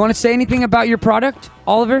 You want to say anything about your product,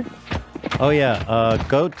 Oliver? Oh yeah,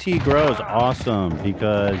 Goatee Grow is awesome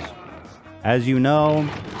because, as you know,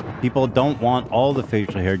 people don't want all the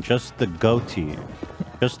facial hair, just the goatee,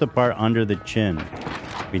 just the part under the chin.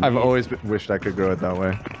 I've always wished I could grow it that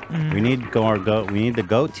way. We need we need the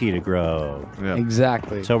goatee to grow. Yeah.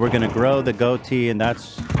 Exactly. So we're gonna grow the goatee, and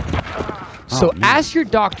that's. So ask your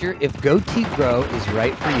doctor if Goatee Grow is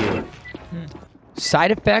right for you.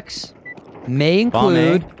 Side effects may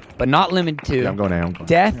include, but not limited to, Yeah, I'm going A. I'm going A.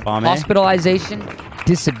 death, Bomb A? hospitalization,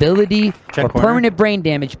 disability, Check or corner. permanent brain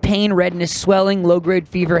damage, pain, redness, swelling, low-grade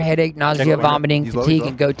fever, headache, nausea, corner. vomiting, He's low, fatigue, he's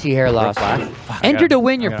and goatee hair loss. Flash. Enter to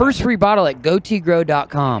win I your got first free bottle at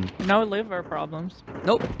goateegrow.com. No liver problems.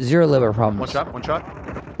 Nope, zero liver problems. One shot, one shot.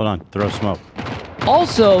 Hold on, throw smoke.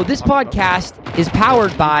 Also, this podcast is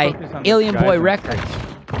powered by Focus on the Alien guys Boy on- Records.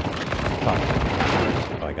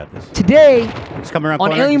 Oh, I got this. Today, It's coming around. on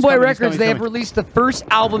corner. Alien He's Boy coming, he's Records, coming, they he's have coming. released the first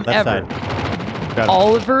album Left ever. side. Got it.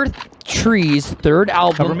 Oliver Tree's third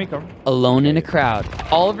album, Cover me, cover. Alone in a Crowd.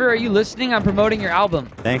 Oliver, are you listening? I'm promoting your album.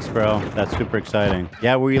 Thanks, bro. That's super exciting.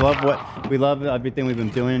 Yeah, we love everything we've been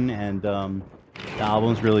doing, and the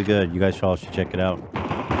album's really good. You guys all should check it out.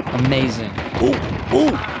 Amazing.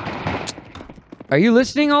 Ooh. Are you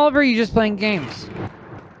listening, Oliver? Or are you just playing games?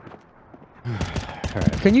 All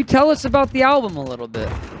right. Can you tell us about the album a little bit?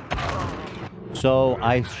 So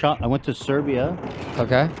I went to Serbia.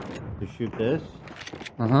 Okay. To shoot this.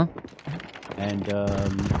 Uh-huh. And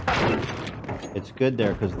it's good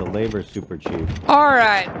there because the labor's super cheap. All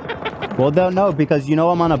right. Well, no, because you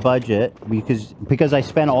know I'm on a budget because I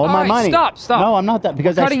spent all my right, money. stop. No, I'm not that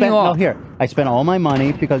because We're I cutting spent you off. I spent all my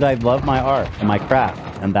money because I love my art and my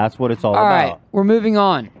craft, and that's what it's all All about. right, we're moving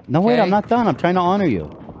on. No, wait, okay? I'm not done. I'm trying to honor you.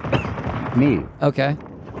 Me. Okay.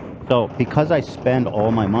 So because I spend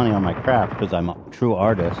all my money on my craft because I'm a true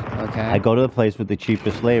artist, Okay. I go to the place with the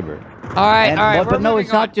cheapest labor. All right, And- all right. but we're no, moving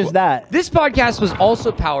it's not on. just that. This podcast was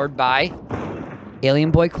also powered by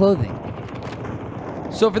Alien Boy Clothing.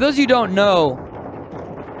 So for those of you who don't know,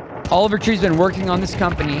 Oliver Tree's been working on this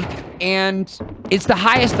company, and it's the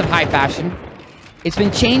highest of high fashion. It's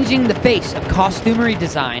been changing the face of costumery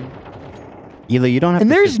design, Eli, you don't have and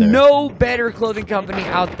to there's sit there. no better clothing company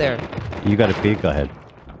out there. You got to peek. Go ahead.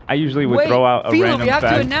 I usually would Wait, throw out a Philo, random we have to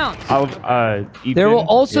fact. announce. Ethan, There will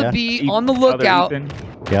also Yeah. be on the lookout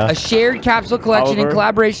Yeah. a shared capsule collection in Oliver.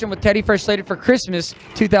 collaboration with Teddy Fresh slated for Christmas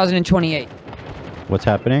 2028. What's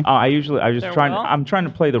happening? I'm trying to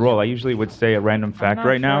play the role. I usually would say a random fact not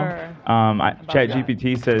right now.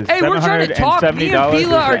 ChatGPT says Hey, we're trying to talk. Me and $770 is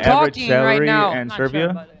Fila are the average talking right salary now. in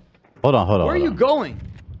Serbia. Hold on. Where are you going?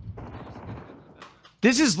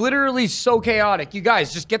 This is literally so chaotic. You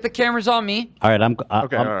guys, just get the cameras on me. All right, Okay, all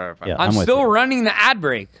right, fine. Yeah, I'm with still you. running the ad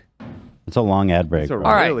break. It's a long ad break. It's a bro.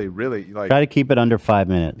 All right. really, really like. Try to keep it under 5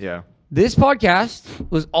 minutes. Yeah. This podcast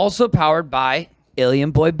was also powered by Alien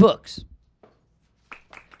Boy Books.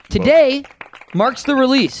 Today marks the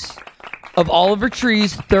release of Oliver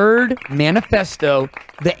Tree's third manifesto,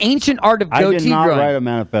 The Ancient Art of I Goatee did not Growing. write a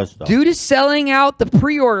manifesto. Due to selling out the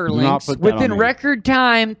pre-order Do not links put that within on me. record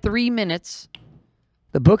time, 3 minutes,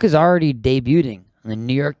 the book is already debuting on the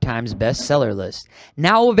New York Times bestseller list.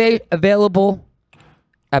 Now available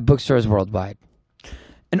at bookstores worldwide.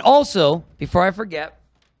 And also, before I forget,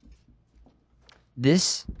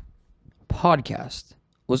 this podcast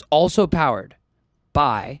was also powered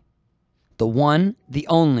by the one, the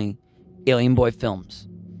only Alien Boy Films.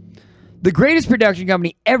 The greatest production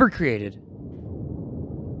company ever created.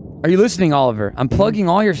 Are you listening, Oliver? I'm plugging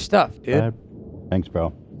all your stuff, dude. Thanks,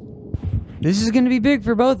 bro. This is going to be big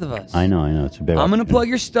for both of us. I know. It's a big I'm going to opportunity. plug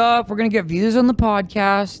your stuff. We're going to get views on the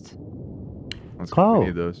podcast. Let's go. Oh. We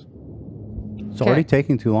need those. It's already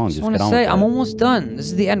taking too long. Just Just want get to on say, with I'm it. almost done. This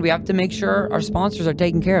is the end. We have to make sure our sponsors are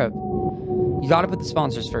taken care of. You got to put the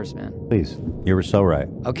sponsors first, man. Please. You were so right.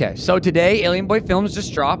 Okay, so today, Alien Boy Films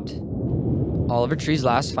just dropped Oliver Tree's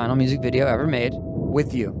last final music video ever made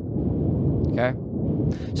with you. Okay?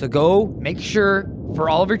 So go make sure, for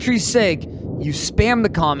Oliver Tree's sake, you spam the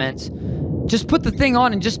comments. Just put the thing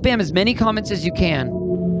on and just spam as many comments as you can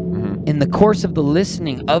in the course of the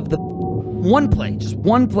listening of the one play. Just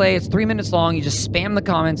one play. It's 3 minutes long. You just spam the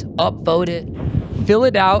comments, upvote it, fill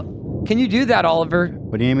it out. Can you do that, Oliver?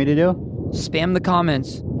 What do you need me to do? Spam the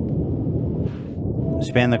comments.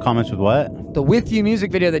 Spam the comments with what? The With You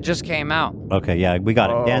music video that just came out. Okay, yeah, we got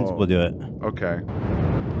it. Dan Oh. will do it. Okay.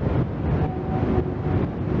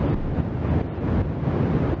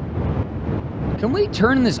 Can we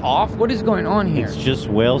turn this off? What is going on here? It's just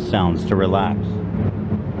whale sounds to relax.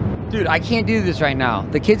 Dude, I can't do this right now.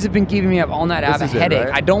 The kids have been keeping me up all night. I have a This is it, headache.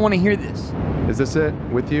 right? I don't want to hear this. Is this it?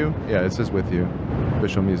 With you? Yeah, it says with you.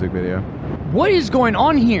 Official music video. What is going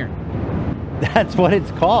on here? That's what it's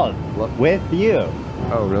called. With you.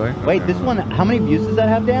 Oh, really? Wait, Okay. this one, how many views does that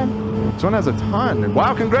have, Dan? This one has a ton.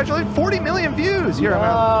 Wow, congratulations. 40 million views. Here,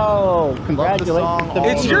 Oh, congratulations. song, to me.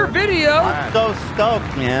 It's your video. I'm so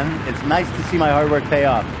stoked, man. It's nice to see my hard work pay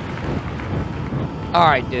off. All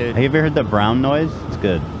right, dude. Have you ever heard the brown noise? It's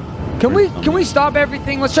good. Can we stop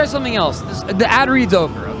everything? Let's try something else. The ad read's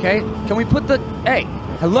over, okay? Can we put the... Hey,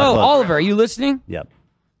 hello, Look. Oliver. Are you listening? Yep.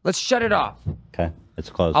 Let's shut it off. Okay, it's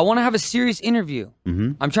closed. I want to have a serious interview.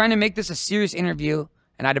 Mm-hmm. I'm trying to make this a serious interview,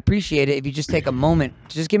 and I'd appreciate it if you just take a moment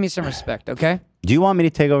to just give me some respect, okay? Do you want me to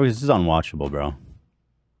take over? Because this is unwatchable, bro.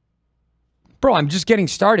 Bro, I'm just getting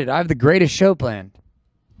started. I have the greatest show planned.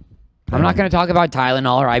 I'm not going to talk about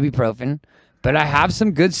Tylenol or ibuprofen, but I have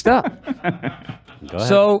some good stuff. Go ahead.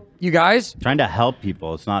 So, you guys, Trying to help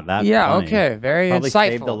people. It's not that Yeah, funny. okay, very probably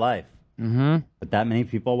saved a insightful. life. mm-hmm. But that many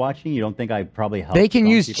people watching, you don't think I probably helped They can some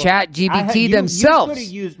use people? ChatGPT themselves. You could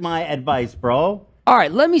have used my advice, bro. All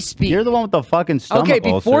right, let me speak. You're the one with the fucking stomach Okay,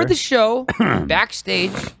 before ulcer. the show,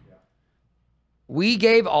 backstage, we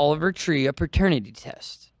gave Oliver Tree a paternity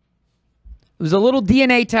test. It was a little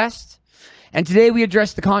DNA test, and today we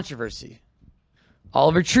addressed the controversy.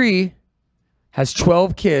 Oliver Tree has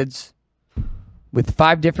 12 kids with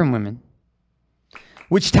 5 different women.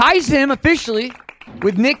 which ties him officially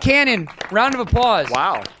with Nick Cannon. Round of applause.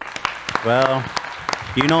 Wow. Well,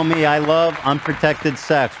 you know me. I love unprotected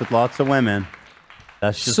sex with lots of women.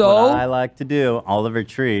 That's just So- what I like to do. Oliver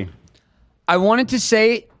Tree. I wanted to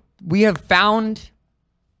say we have found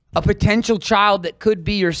a potential child that could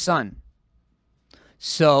be your son.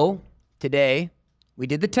 So today we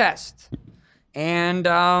did the test. And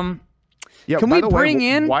Yeah, can by we the way, bring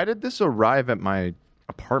in... Why did this arrive at my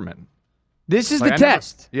apartment? This is Like, the I never-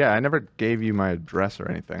 test. Yeah, I never gave you my address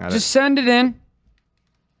or anything. Just send it in.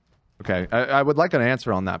 Okay, I would like an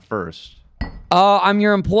answer on that first. I'm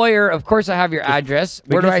your employer. Of course, I have your address.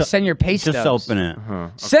 Where do I send your pay stubs? Just open it.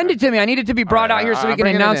 Send it to me. I need it to be brought out here so we can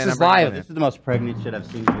announce this live. This is the most pregnant shit I've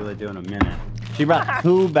seen Sheila do in a minute. She brought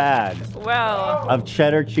 2 bags Well, of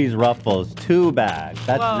cheddar cheese ruffles. 2 bags.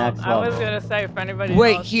 That's well, next I level. was gonna say if anybody.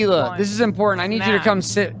 Wait, else Gila, wants this is important. I need you to come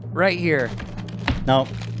sit right here. No.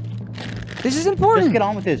 This is important. Just get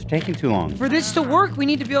on with it. It's taking too long. For this to work, we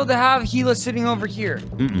need to be able to have Gila sitting over here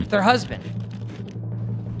with her husband.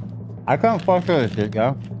 I can't fuck her this shit,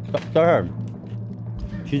 yo. Tell her.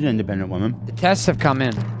 She's an independent woman. The tests have come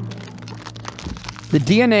in. The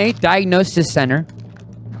DNA Diagnosis Center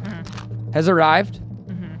has arrived.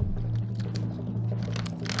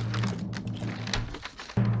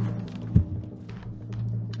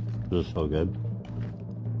 This is so good.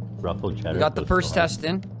 Ruffled cheddar. We got the was first so test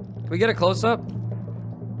in. Can we get a close-up?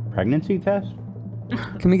 hard. Pregnancy test?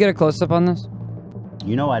 Can we get a close-up on this?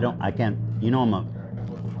 You know I can't,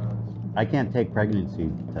 I can't take pregnancy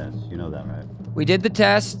tests. You know that, right? We did the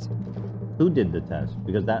test. Who did the test?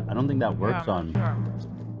 Because I don't think that works on,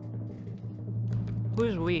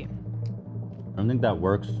 Who's we? I don't think that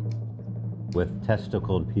works with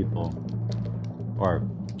testicled people. Or,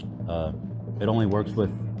 it only works with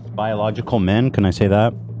biological men. Can I say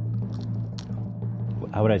that?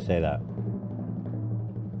 How would I say that?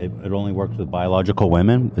 It only works with biological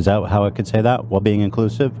women? Is that how I could say that while being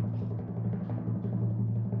inclusive?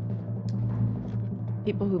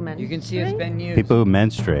 People who menstruate. You can see it's been used. People who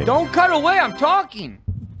menstruate. Don't cut away. I'm talking.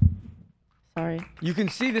 Sorry. You can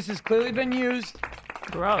see this has clearly been used.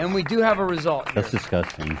 Gross. And we do have a result. That's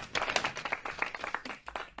disgusting.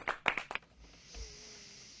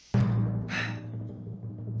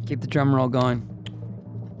 Keep the drum roll going.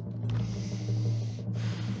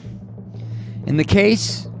 In the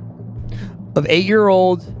case of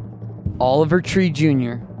 8-year-old Oliver Tree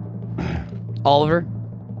Jr., Oliver,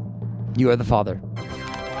 you are the father.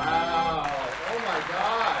 Wow. Oh my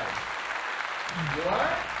God.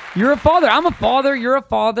 What? You're a father. I'm a father. You're a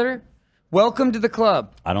father. Welcome to the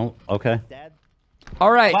club. I don't, okay.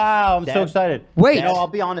 All right. Wow, I'm so excited. Wait. You know, I'll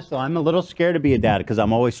be honest though, I'm a little scared to be a dad because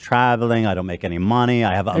I'm always traveling. I don't make any money.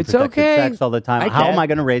 I have It's unprotected okay. sex all the time. How get am I it.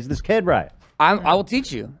 going to raise this kid right? I will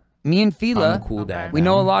teach you. Me and Fila, I'm a cool dad, we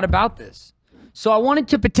know a lot about this. So I wanted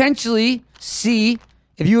to potentially see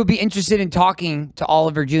if you would be interested in talking to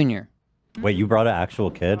Oliver Jr. Wait, you brought an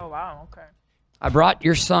actual kid? Oh wow. Okay. I brought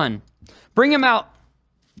your son. Bring him out.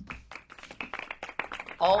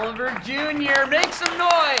 Oliver Jr., make some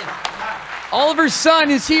noise. Oliver's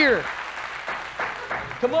son is here.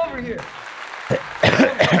 Come over here.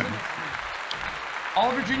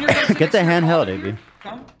 Oliver Jr., come sit Get the next to your handheld, father AB. here.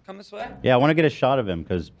 Come this way. Yeah, I want to get a shot of him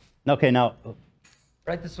because, okay, now,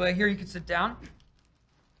 Right this way. Here, you can sit down.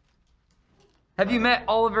 Have you met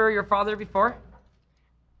Oliver, your father, before?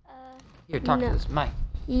 Here, talk to no. this mic.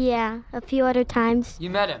 Yeah, a few other times. You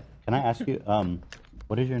met him. can I ask you,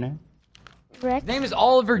 what is your name? Rex? His name is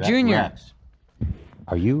Oliver Jr. Rex.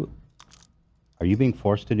 Are you being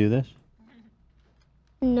forced to do this?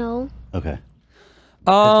 No. Okay.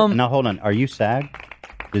 Um, Now hold on. Are you SAG?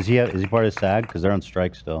 Is he part of SAG? Because they're on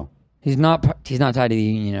strike still. He's not tied to the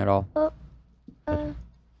union at all.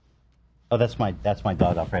 Oh, that's my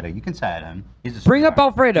dog Alfredo. You can say hi to him. He's a Bring up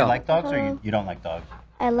sweetheart. Alfredo. Do you like dogs or you don't like dogs?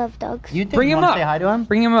 I love dogs. You do. Bring You him wanna up. Say hi to him.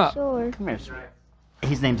 Bring him up. Sure. Come here, sweet.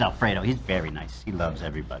 His name's Alfredo. He's very nice. He loves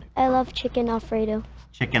everybody. I love chicken Alfredo.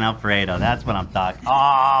 Chicken Alfredo. That's what I'm talking.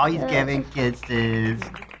 Oh, he's giving kisses.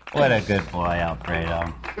 What a good boy,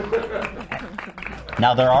 Alfredo.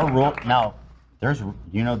 Now there are rules. Now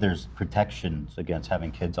there's protections against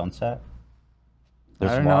having kids on set.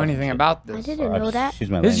 I don't know anything about this. I didn't know that. Excuse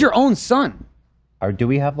my This is your own son. Or do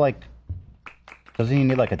we have like? Doesn't he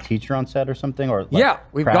need like a teacher on set or something? Or like Yeah,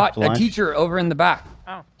 we've craft got a lunch? teacher over in the back.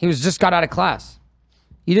 Oh. He just got out of class.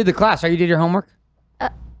 You did the class, right? You did your homework?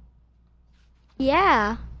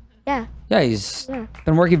 Yeah. Yeah. Yeah, he's Yeah.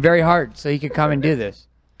 been working very hard so he could come and do this.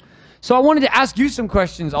 So I wanted to ask you some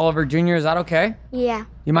questions, Oliver Jr. Is that okay? Yeah.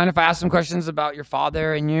 You mind if I ask some questions about your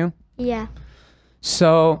father and you? Yeah.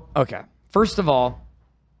 So, okay. First of all,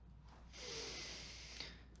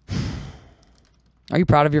 Are you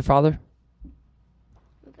proud of your father?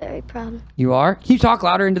 Very proud. You are? Can you talk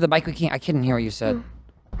louder into the mic? I couldn't hear what you said.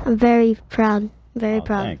 I'm very proud. Very Oh,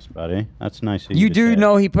 proud. thanks, buddy. That's nice of You to do say.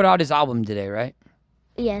 know he put out his album today, right?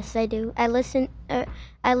 Yes, I do. I listened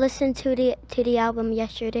to the album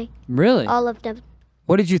yesterday. Really? All of them.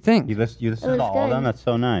 What did you think? You listened was to all of good. them? That's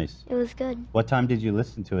so nice. It was good. What time did you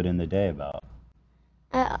listen to it in the day about?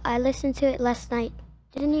 I listened to it last night.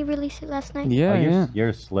 Didn't he release it last night? Yeah, Oh,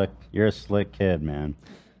 you're slick. You're a slick kid, man.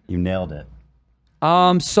 You nailed it.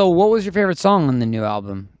 So what was your favorite song on the new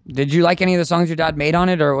album? Did you like any of the songs your dad made on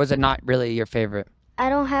it, or was it not really your favorite? I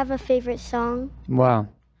don't have a favorite song Wow.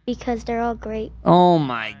 because they're all great. Oh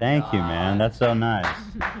my. Thank you, man. That's so nice.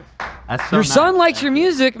 That's so Your nice. son likes your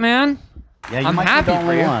music, man. Yeah, you I'm might happy be the for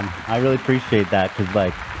only you. one. I really appreciate that because,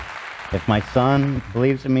 like, if my son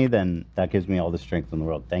believes in me, then that gives me all the strength in the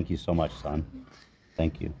world. Thank you so much, son.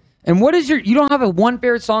 Thank you. And what is you don't have a one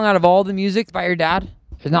favorite song out of all the music by your dad?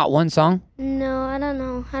 There's not one song? No, I don't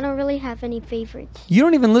know. I don't really have any favorites. You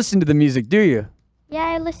don't even listen to the music, do you? Yeah,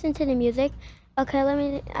 I listen to the music. Okay, let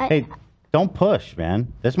me. Hey, don't push,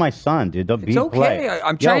 man. This is my son, dude. Don't be It's okay. polite.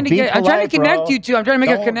 I'm trying to be get. I'm trying to polite, connect bro. you two. I'm trying to make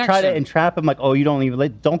a Don't connection. try to entrap him like, oh, you don't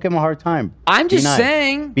even. Don't give him a hard time. I'm Be just nice.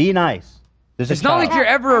 saying. Be nice. This is It's not like you're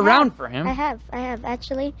ever around for him. I have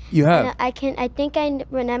actually. You have? And I think I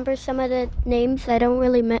remember some of the names. I don't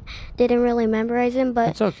really didn't really memorize them, but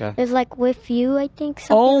It's okay. there's like With You, I think.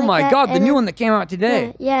 Something Oh like my that. God, the And new then- one that came out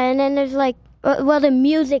today. Yeah, and then there's like the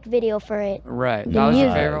music video for it. Right. The That was your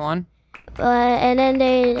music. favorite one? And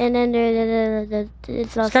then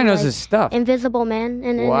it's also guy knows like his stuff. Invisible Man.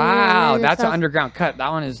 And then, Wow, and then that's it's an also- underground cut.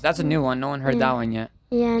 That's a new one. No one heard that one yet.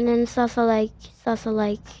 Yeah, and then it's also like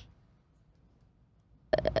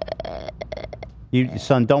You,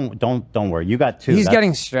 son, don't worry. You got two. He's That's-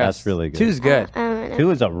 getting stressed. That's really good. Two's good.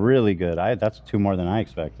 Two is a really good. That's two more than I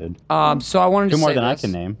expected. So I wanted to Two more say than this. I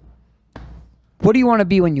can name. What do you want to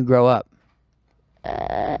be when you grow up?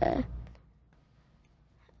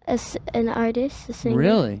 as an artist, a singer.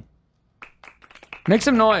 Really? Make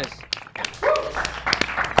some noise.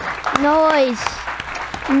 Noise.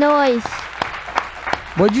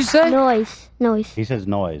 What'd you say? Noise. He says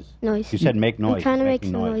noise. Noise. You said make noise. I'm trying to make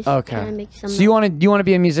Making some noise. Okay. Trying to make some So you want to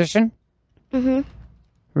be a musician? Mhm.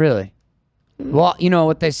 Really? Well, you know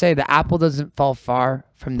what they say, the apple doesn't fall far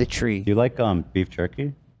from the tree. Do you like beef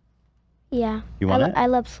jerky? Yeah. You want it? I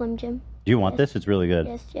love Slim Jim. Do you want this? It's really good.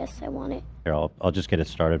 Yes, I want it. Here, I'll just get it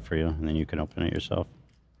started for you, and then you can open it yourself.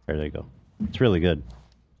 There you go. It's really good.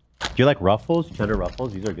 Do you like Ruffles? Cheddar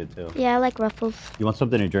Ruffles? These are good too. Yeah, I like Ruffles. You want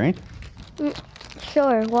something to drink?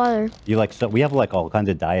 Sure, water. You like we have like all kinds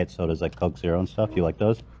of diet sodas like Coke Zero and stuff. You like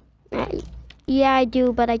those? Yeah, I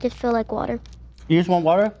do, but I just feel like water. You just want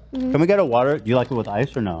water? Mhm. Can we get a water? Do you like it with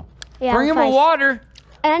ice or no? Yeah, Bring him with a ice. water.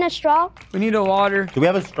 And a straw. We need a water. Do we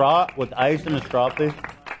have a straw with ice and a straw, please?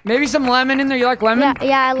 Maybe some lemon in there. You like lemon?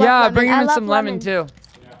 Yeah, I love Yeah, lemon. bring him I in love some lemon lemon.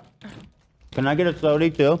 too. Can I get a soda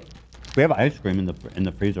too? We have ice cream in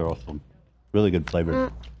the freezer also. Really good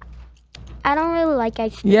flavors. I don't really like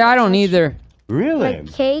ice cream. Yeah, I don't either. Really?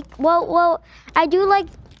 Like cake. Well, I do like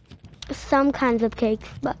some kinds of cakes,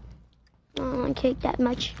 but I don't like cake that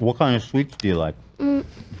much. What kind of sweets do you like?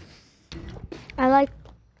 I like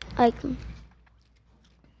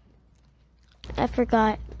I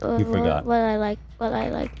forgot. You forgot. What I like.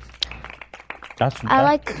 That's I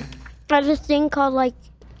like there's this thing called like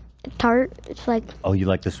tart. It's like Oh, you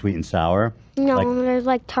like the sweet and sour? no, Like there's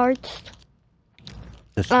like tarts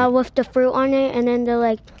the with the fruit on it, and then they're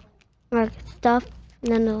like stuff,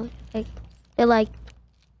 and then they're like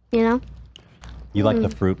you know. You like the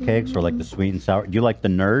fruit cakes or like the sweet and sour? Do you like the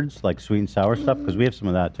nerds, like sweet and sour stuff? Because we have some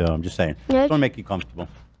of that too. I'm just saying. Just want to make you comfortable.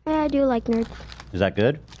 Yeah, I do like nerds. Is that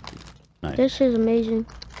good? Nice. This is amazing.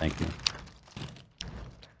 Thank you.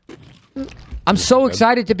 I'm so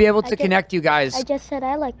excited to be able I to just- connect you guys. I just said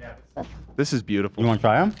I like. This is beautiful. You want to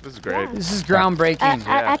try them? This is great. This is groundbreaking.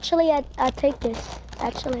 Actually, I take this.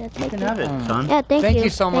 Actually, I take can it. have it, son. Yeah, thank you.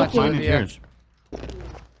 so Thank much, you. Mine is Olivia. yours.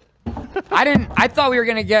 I thought we were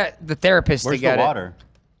gonna get the therapist Where's to get the water?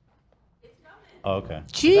 Oh, okay. it.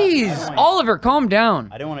 Jeez, Oliver, calm down.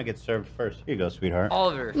 I didn't want to get served first. Here you go, sweetheart.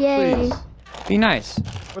 Oliver, Yay. please be nice.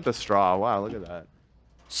 With the straw. Wow, look at that.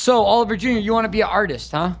 So, Oliver Jr., you want to be an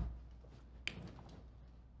artist, huh?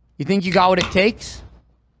 You think you got what it takes?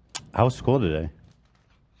 How was school today?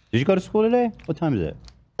 Did you go to school today? What time is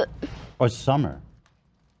it? Or summer?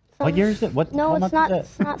 What year is it? What? No, how it's much not. is it?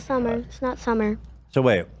 It's not summer. It's not summer. So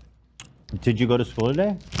wait, did you go to school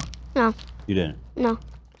today? No. You didn't. No.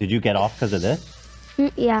 Did you get off because of this?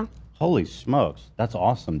 Yeah. Holy smokes, that's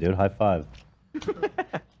awesome, dude. High five.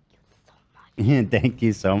 Thank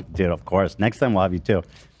you so much. Dude, of course. Next time we'll have you too.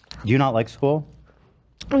 Do you not like school?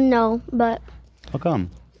 No, but How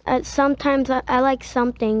come? sometimes I like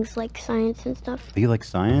some things like science and stuff. Do you like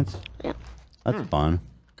science? Yeah. That's fun.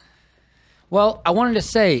 Well, I wanted to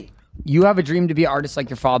say, you have a dream to be an artist like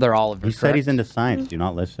your father, Oliver. He said he's correct? into science. Do you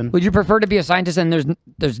not listen? Would you prefer to be a scientist? And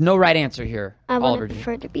there's no right answer here. I Oliver. wouldn't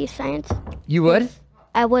prefer to be science. You would?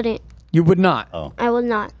 I wouldn't. You would not. Oh. I would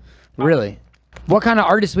not. Really? What kind of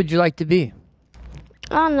artist would you like to be?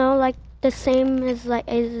 I don't know, like the same as like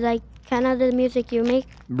kind of the music you make.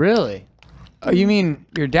 Really? Oh, you mean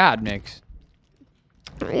your dad makes?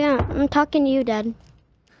 Yeah, I'm talking to you, Dad.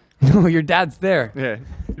 No, your dad's there. Yeah.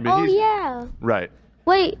 Oh yeah. Right.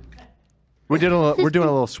 Wait. We're doing a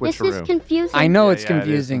little This switcheroo. is confusing. I know Yeah, it's yeah, it is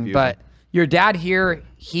confusing, confusing. but your dad here,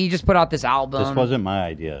 he just put out this album. This wasn't my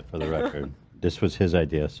idea, for the record. This was his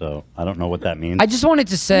idea, so I don't know what that means. I just wanted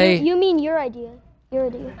to say. You mean your idea? Your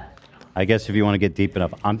idea. I guess if you want to get deep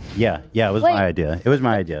enough, yeah, it was Wait. my idea. It was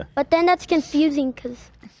my idea. But then that's confusing because.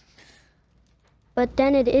 But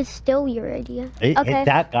then it is still your idea. Okay.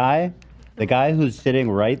 That guy, the guy who's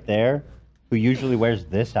sitting right there, who usually wears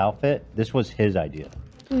this outfit, this was his idea.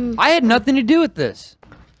 I had nothing to do with this.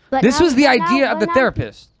 But This now- was the but now- idea of but the now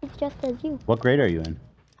therapist. It's just as you. What grade are you in?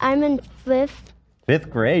 I'm in 5th. 5th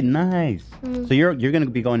grade. Nice. Mm. So you're going to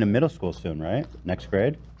be going to middle school soon, right? Next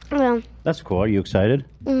grade. Well. That's cool. Are you excited?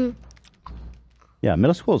 Mm. Yeah,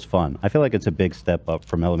 middle school is fun. I feel like it's a big step up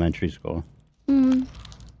from elementary school. Mm.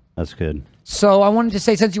 That's good. So I wanted to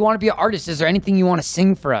say, since you want to be an artist, is there anything you want to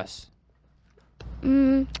sing for us?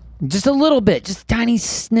 Mm. Just a little bit, just a tiny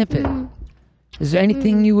snippet. Is there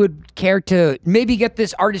anything you would care to maybe get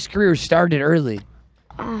this artist career started early?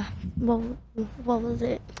 What was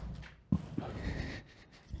it?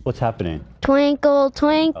 What's happening? Twinkle,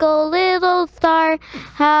 twinkle, little star,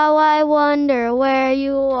 how I wonder where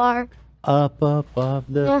you are. Up above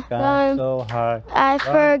the sky so high. I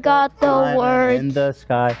forgot the Diamond words. in the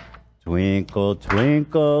sky. Twinkle,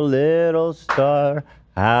 twinkle, little star.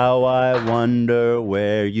 How I wonder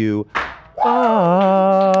where you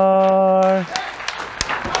are.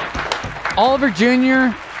 Oliver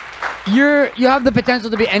Jr., you have the potential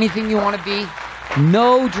to be anything you want to be.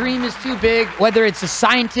 No dream is too big, whether it's a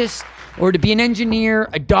scientist or to be an engineer,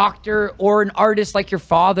 a doctor, or an artist like your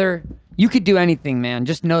father. You could do anything, man.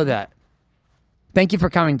 Just know that. Thank you for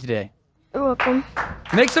coming today. You're welcome.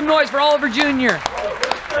 Make some noise for Oliver Jr.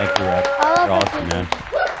 Thank you, Rex. You're awesome, man.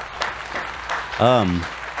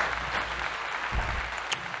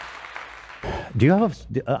 Do you have?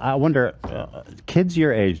 I wonder, kids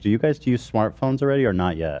your age, do you guys use smartphones already or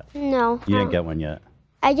not yet? No. You didn't get one yet.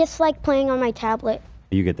 I just like playing on my tablet.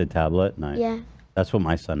 You get the tablet, nice. Yeah. That's what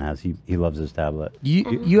my son has. He loves his tablet.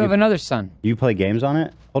 You have another son. You play games on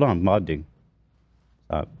it? Hold on, modding.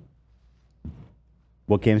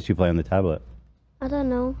 What games do you play on the tablet? I don't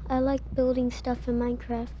know. I like building stuff in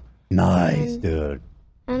Minecraft. Nice, And dude.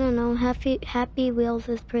 I don't know. Happy Wheels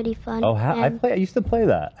is pretty fun. Oh, I used to play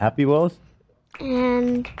that. Happy Wheels.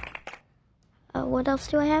 And what else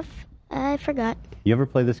do I have? I forgot. You ever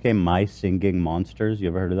play this game, My Singing Monsters? You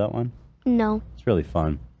ever heard of that one? No. It's really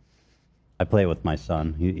fun. I play it with my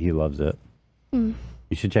son. He loves it. Mm.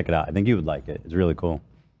 You should check it out. I think you would like it. It's really cool.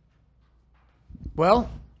 Well,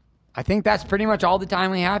 I think that's pretty much all the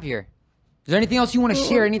time we have here. Is there anything else you want to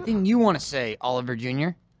share? Anything you want to say, Oliver Jr.?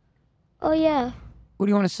 Oh yeah. What do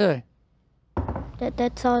you want to say?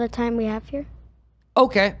 That's all the time we have here.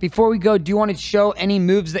 Okay, before we go, do you want to show any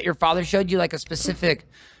moves that your father showed you, like a specific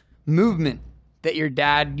movement that your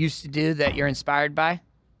dad used to do that you're inspired by?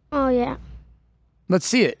 Oh yeah. Let's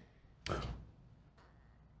see it.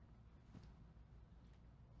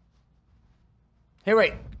 Hey,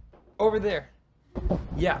 wait. Over there.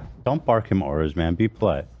 Yeah. Don't bark him orders, man. Be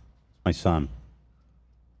polite. It's my son.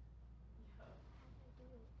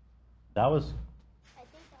 That was...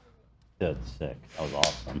 That's sick. That was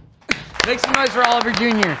awesome. Make some noise for Oliver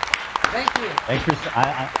Jr. Thank you. Thanks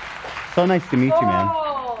for... so nice to meet you, man.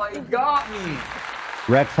 Oh, you got me.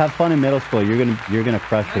 Rex, have fun in middle school. You're gonna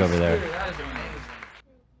crush it over there. That is amazing.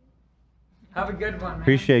 Have a good one, man.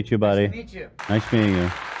 Appreciate you, buddy. Nice to meet you. Nice meeting you.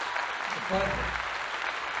 It's a pleasure.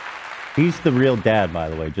 He's the real dad, by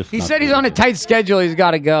the way. Just He not said the he's on a tight schedule. He's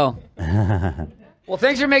got to go. real- Well,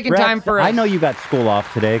 thanks for making Rex, time for us. I know you got school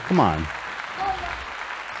off today. Come on.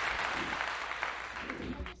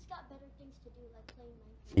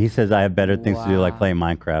 He says I have better things to do, like playing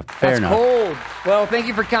Minecraft. Fair That's enough. cold. Well, thank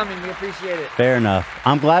you for coming. We appreciate it. Fair enough.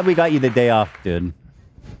 I'm glad we got you the day off, dude.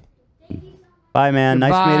 Bye, man.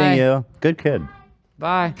 Nice Goodbye. meeting you. Good kid.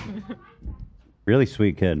 Bye. Really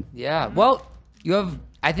sweet kid. Yeah. Well, you have,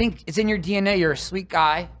 I think it's in your DNA. You're a sweet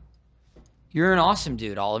guy. You're an awesome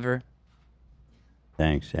dude, Oliver.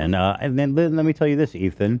 Thanks. And then let me tell you this,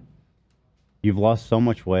 Ethan. You've lost so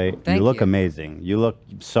much weight. Thank you look you. amazing. You look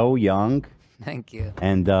so young. Thank you.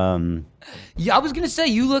 And Yeah, I was gonna say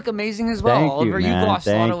you look amazing as well, thank Oliver. you, man. You've lost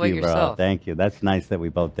a lot Thank of weight you, bro. yourself. Thank you. That's nice that we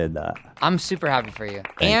both did that. I'm super happy for you.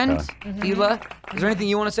 Thanks, And Fila, is there anything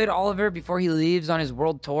you want to say to Oliver before he leaves on his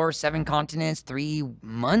world tour, 7 continents, 3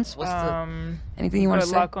 months? What's anything you want to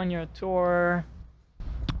Good say? luck on your tour.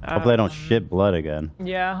 Hopefully I don't shit blood again.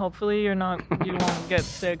 Yeah, hopefully you won't get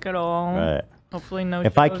sick at all. Right. Hopefully no.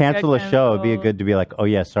 If I shows cancel a get show, it'd be canceled. good to be like, oh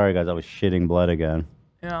yeah, sorry guys, I was shitting blood again.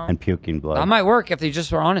 Yeah. And puking blood. That might work if they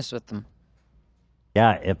just were honest with them.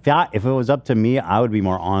 Yeah, if it was up to me, I would be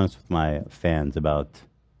more honest with my fans about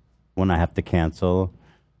when I have to cancel,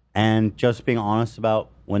 and just being honest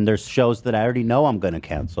about when there's shows that I already know I'm gonna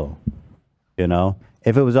cancel. You know,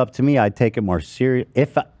 if it was up to me, I'd take it more serious.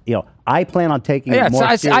 If I plan on taking Yeah, it more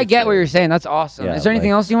I seriously. get what you're saying. That's awesome. Yeah, Is there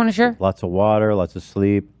anything like, else you want to share? Lots of water, lots of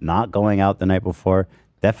sleep, not going out the night before,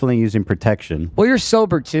 definitely using protection. Well, you're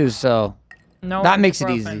sober too, so No that makes it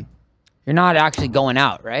ibuprofen. easy. You're not actually going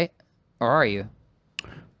out, right? Or are you?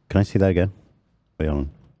 Can I see that again? Wait on.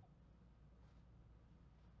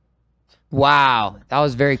 Wow, that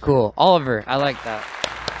was very cool. Oliver, I like that.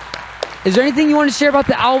 Is there anything you want to share about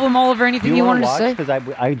the album, Oliver? Anything you wanted to say? Because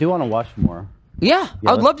I do want to watch more. Yeah, Yeah,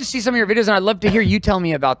 I would let's- love to see some of your videos, and I'd love to hear you tell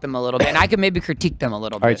me about them a little bit, and I could maybe critique them a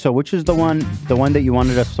little bit. All right, so which is the one that you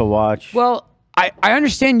wanted us to watch? Well, I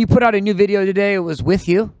understand you put out a new video today. It was with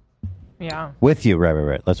you. Yeah. With you,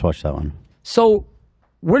 right. Let's watch that one. So,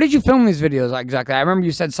 where did you film these videos exactly? I remember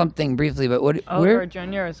you said something briefly, but where? Oliver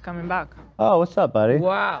Jr. is coming back. Oh, what's up, buddy?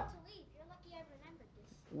 Wow.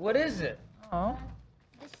 What is it? Oh.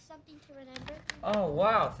 This is something to remember. Oh,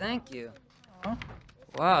 wow. Thank you.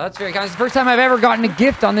 Wow, that's very kind. It's the first time I've ever gotten a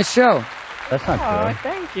gift on this show. That's not Oh, true.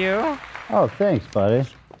 thank you. Oh, thanks, buddy.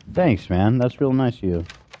 Thanks, man. That's real nice of you.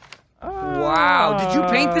 Wow. Did you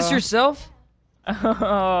paint this yourself?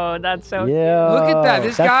 Oh, that's so Yeah. Look at that.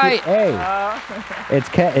 This That's guy. Hey,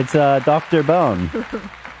 it's Dr. Bone.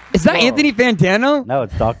 Is that Anthony Fantano? No,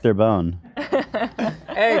 it's Dr. Bone.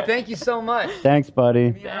 Hey, thank you so much. Thanks,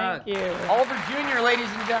 buddy. Thank you. Oliver Jr., ladies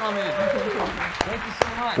and gentlemen. Thank you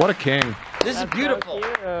so much. What a king. This is beautiful.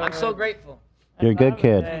 I'm so grateful. You're a good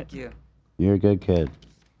kid. Thank you. You're a good kid.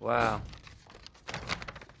 Wow.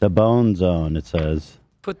 The Bone Zone, it says.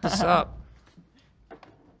 Put this up.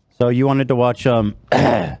 So you wanted to watch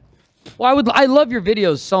Well, I love your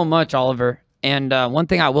videos so much, Oliver. And one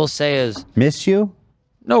thing I will say is, Miss You?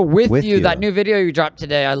 no, with With you, You. that new video you dropped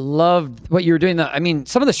today, I loved what you were doing. I mean,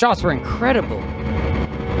 some of the shots were incredible.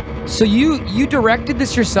 So you directed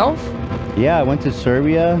this yourself? Yeah, I went to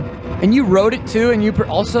Serbia. And you wrote it too, and you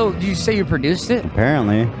also, did you say you produced it?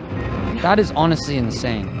 Apparently. That is honestly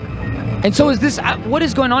insane. And so is this, what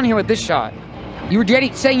is going on here with this shot? You were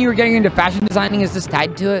saying you were getting into fashion designing. Is this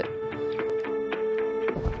tied to it?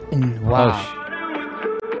 And wow.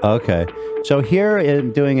 Okay. So here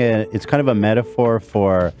I'm doing it's kind of a metaphor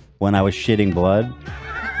for when I was shitting blood.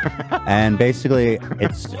 And basically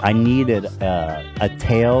I needed a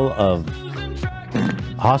tail of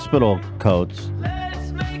hospital coats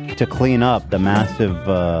to clean up the massive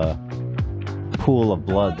pool of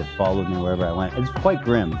blood that followed me wherever I went. It's quite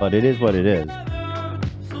grim, but it is what it is.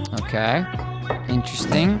 Okay.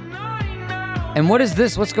 Interesting. And what is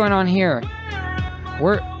this? What's going on here?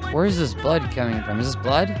 Where is this blood coming from? Is this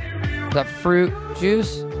blood? Is that fruit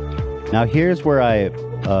juice? Now here's where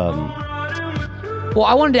Well,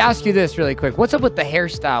 I wanted to ask you this really quick. What's up with the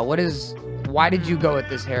hairstyle? Why did you go with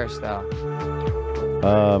this hairstyle?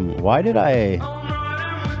 Why did I?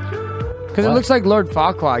 Because it looks like Lord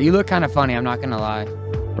Farquaad. You look kind of funny, I'm not going to lie.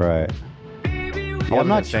 Right. I wasn't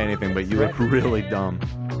gonna say anything, but you look really dumb.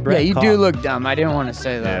 Yeah, you do look dumb. I didn't want to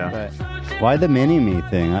say that, Yeah. but Why the mini-me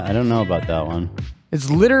thing? I don't know about that one. it's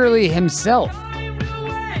literally himself.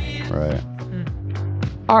 Right.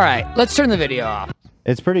 All right, let's turn the video off.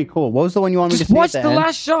 It's pretty cool. What was the one you wanted me Just to see watch at the end?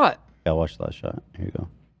 last shot. Yeah, watch the last shot. Here you go.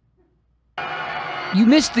 You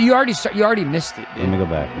missed you already missed it, Let me go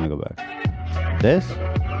back. This?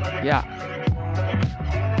 Yeah.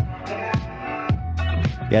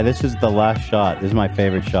 Yeah, this is the last shot. This is my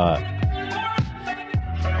favorite shot.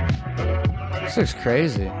 This looks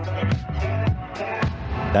crazy.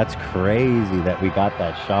 That's crazy that we got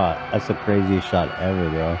that shot. That's the craziest shot ever,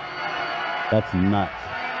 bro. That's nuts.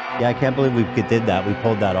 Yeah, I can't believe we did that. We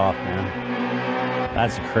pulled that off, man.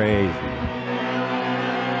 That's crazy.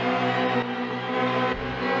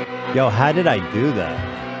 Yo, how did I do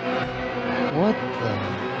that? What the?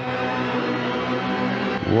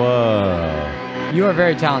 Whoa. You are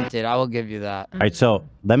very talented. I will give you that. All right, so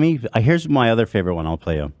here's my other favorite one. I'll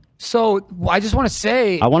play you. So I just want to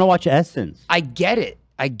say, I want to watch Essence. I get it.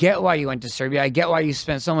 I get why you went to Serbia. I get why you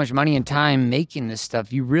spent so much money and time making this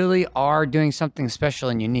stuff. You really are doing something special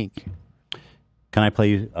and unique. Can I play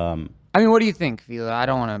you? I mean, what do you think, Vila? I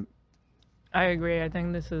don't want to. I agree. I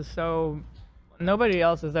think this is so. Nobody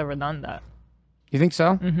else has ever done that. You think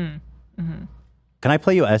so? Mm-hmm. Can I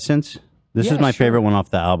play you Essence? This Yeah, is my sure. favorite one off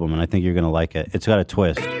the album, and I think you're gonna like it. It's got a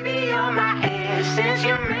twist.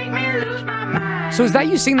 So is that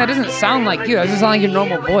you singing? That doesn't sound like you. That doesn't sound like your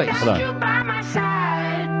normal voice. Hold on.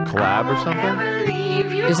 Collab or something?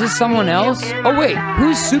 Is this someone else? Oh wait,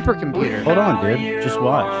 who's Supercomputer? Hold on, dude. Just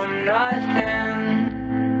watch.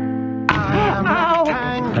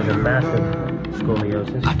 Has a massive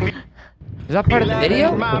scoliosis. Is that part of the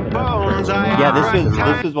video? Yeah,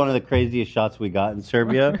 this is one of the craziest shots we got in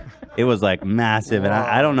Serbia. It was like massive, and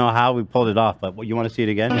I don't know how we pulled it off. But you want to see it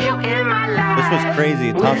again? This was crazy.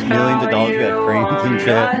 It cost millions of dollars. We had cranes and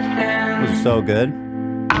shit. It was so good.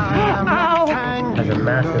 Has a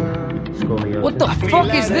massive scoliosis. What the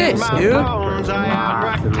fuck is this, dude?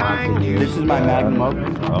 This is my magnum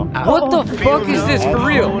opus, bro. What the fuck is this for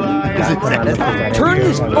real? Turn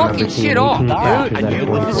this fucking shit off, dude.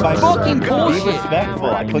 This is fucking Be bullshit. respectful.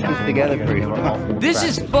 I put this together for you. This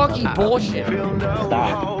is fucking bullshit.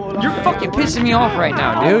 Stop. You're fucking pissing me off right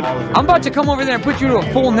now, dude. I'm about to come over there and put you to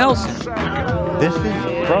a full Nelson. This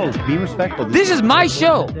is, bro, be respectful. This is my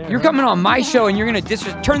show. You're coming on my show and you're gonna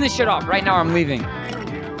turn this shit off right now. I'm leaving.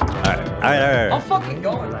 All right. I'm fucking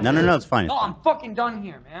going. No, it's fine. No, I'm fucking done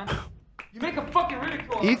here, man. You make a fucking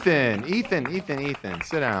ridicule. Ethan,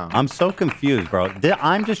 sit down. I'm so confused, bro.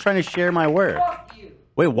 I'm just trying to share my work.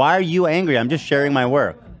 Wait, why are you angry? I'm just sharing my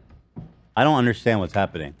work. I don't understand what's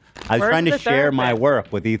happening. I was Where's trying to the share my therapist?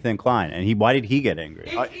 work with Ethan Klein, and why did he get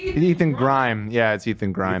angry? Ethan Grime. Yeah, it's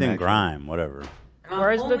Ethan Grime. Ethan actually. Grime, whatever.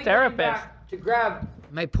 Where's the therapist? To grab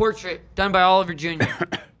my portrait done by Oliver Jr.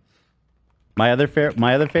 My other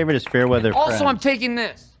favorite is Fairweather Also, Friends. I'm taking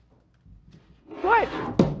this. What?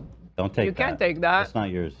 Don't take You that. can't take that. That's not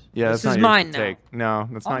yours. Yeah, This that's is not yours mine to now. take. No,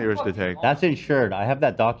 that's not yours to take. That's insured. I have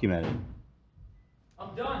that documented.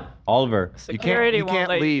 I'm done. Oliver. Security You won't can't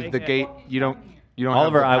let you leave take the it. gate. You don't.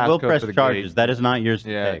 Oliver, have the I will passcode press for the charges. gate. That is not yours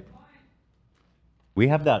to Yeah. take. We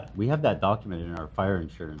have that documented in our fire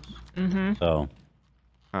insurance. Mm-hmm. So,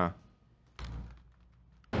 Huh.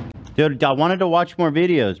 dude, I wanted to watch more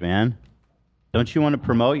videos, man. Don't you want to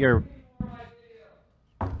promote your?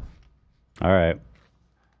 All right.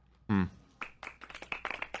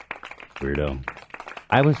 Weirdo.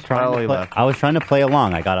 I was trying to play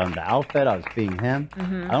along. I got on the outfit. I was being him.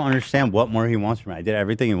 Mm-hmm. I don't understand what more he wants from me. I did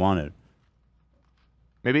everything he wanted.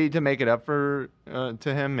 Maybe to make it up for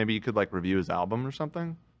to him, maybe you could like review his album or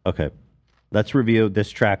something. Okay, let's review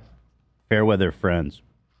this track, Fairweather Friends.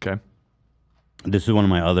 Okay. This is one of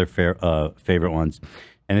my other favorite ones,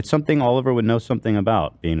 and it's something Oliver would know something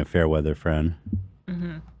about, being a Fairweather friend.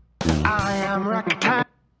 Mm-hmm. I am rectangular.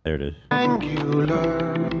 There it is. I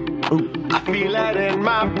feel it in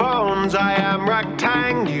my bones. I am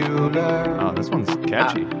rectangular. Oh, this one's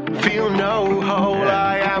catchy. Feel no hole.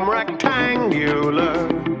 I am rectangular.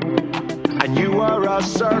 And you are a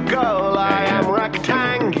circle. I am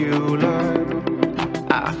rectangular.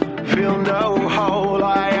 I feel no hole.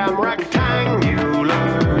 I am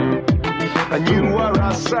rectangular. And you are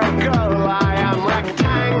a circle. I am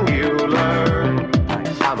rectangular.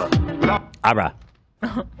 Abra.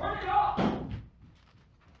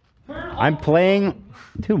 I'm playing.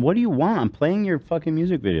 Dude, what do you want? I'm playing your fucking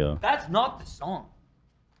music video. That's not the song.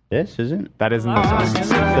 This isn't? That isn't the song. It's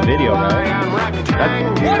the video, right?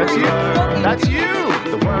 That's you. That's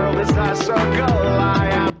you. The world is a circle. I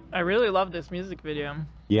am. I really love this music video.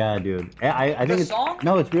 Yeah, dude. I think The it's song?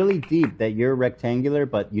 no, it's really deep that you're rectangular,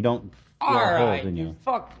 but you don't feel holes Alright, in you.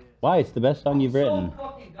 fuck this. Why? It's the best song you've written.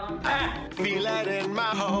 Fucking done. Feel it in my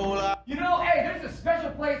hole. You know, hey, there's a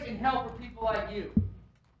special place in hell for people like you.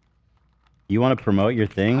 You want to promote your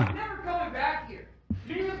thing? I'm never coming back here.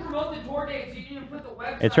 You didn't even promote the tour dates. You didn't even put the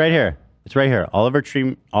website. It's right here. It's right here.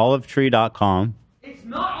 Olivetree.com. It's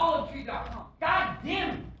not olivetree.com. God damn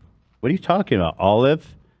it. What are you talking about?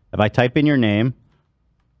 Olive. If I type in your name,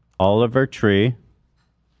 Oliver Tree,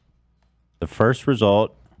 the first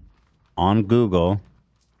result on Google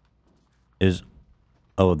is,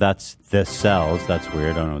 oh, that's this sells. That's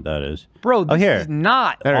weird. I don't know what that is. Bro, this here. is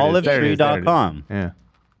not. Olivetree.com. Yeah.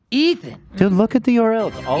 Ethan. Dude, look at the URL.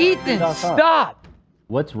 It's Ethan, olivetree.com. stop.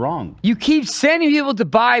 What's wrong? You keep sending people to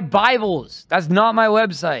buy Bibles. That's not my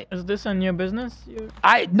website. Is this a new business?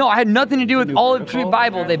 I had nothing to do with Olive Tree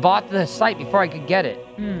Bible. They bought the site before I could get it.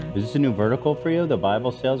 Is this a new vertical for you, the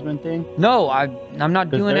Bible salesman thing? No, I'm not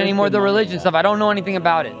doing any more of the religion stuff. I don't know anything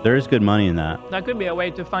about it. There is good money in that. That could be a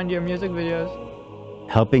way to find your music videos.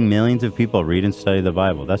 Helping millions of people read and study the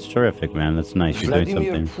Bible. That's terrific, man. That's nice. You're doing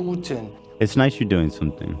Vladimir something. Putin. It's nice you're doing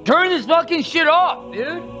something. Turn this fucking shit off,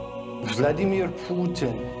 dude. Vladimir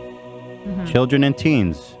Putin. Children and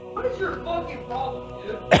teens. What is your fucking problem,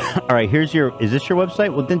 dude? All right, is this your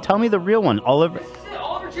website? Well, then tell me the real one. Oliver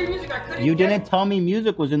Tree Music, I couldn't You get didn't tell me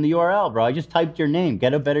music was in the URL, bro. I just typed your name.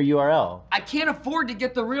 Get a better URL. I can't afford to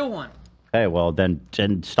get the real one. Okay, well, then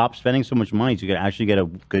stop spending so much money so you can actually get a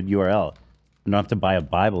good URL. You don't have to buy a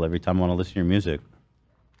Bible every time I want to listen to your music.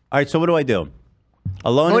 All right, so what do I do?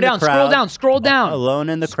 Alone Go in down, the crowd. scroll down. Alone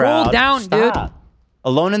in the Scroll crowd. down, dude. Stop.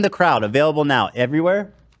 Alone in the crowd. Available now.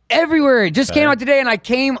 Everywhere? Everywhere. It just Okay. came out today, and I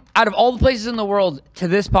came out of all the places in the world to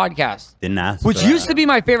this podcast, Didn't ask which for that. used to be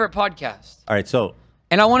my favorite podcast. All right, so.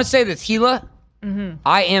 And I want to say this, Gila, Mm-hmm.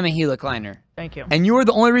 I am a Gila Kleiner. Thank you. And you are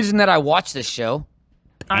the only reason that I watch this show.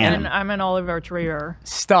 I'm an Oliver Treeer.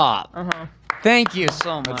 Stop. Uh-huh. Thank you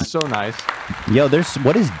so much. That's so nice. Yo,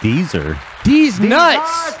 what is Deezer? These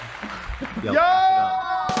nuts. Yo! Dab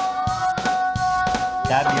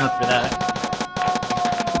me up for that.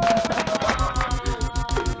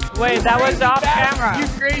 Wait, that was off camera. You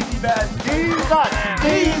crazy bad. These nuts.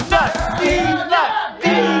 These nuts. These nuts.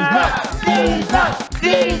 These nuts.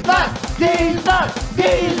 These nuts. These nuts.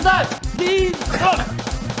 These nuts. These nuts.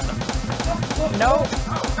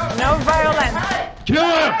 No violence. Kill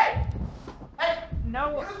him.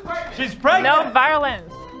 No. She's pregnant. No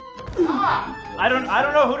violence. I don't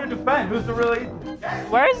know who to defend. Who's the real Ethan?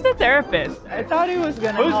 Where's the therapist? I thought he was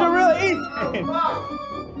gonna. Who's the help. real Ethan?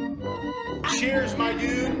 Cheers, my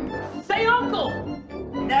dude. Say uncle.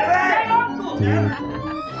 Never. Say uncle. Never.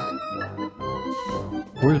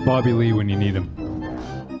 Where's Bobby Lee when you need him?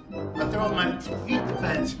 I throw my feet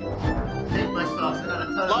defense. Take my socks. I got a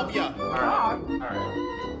ton. Love ya.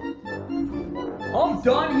 I'm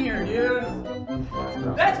done here, dude.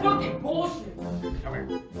 That's fucking bullshit. Come here.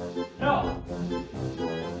 No.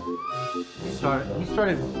 He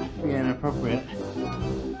started being inappropriate.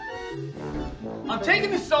 I'm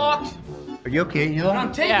taking the socks. Are you okay? And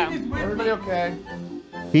I'm taking this with me. Everybody okay?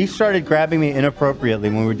 He started grabbing me inappropriately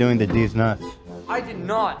when we were doing the D's nuts. I did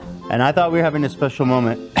not. And I thought we were having a special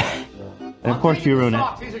moment. And of course you ruined it.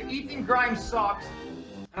 Socks. These are Ethan Grimes socks.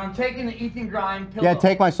 And I'm taking the Ethan Grimes pillow. Yeah,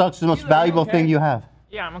 take my socks. It's the most valuable thing you have.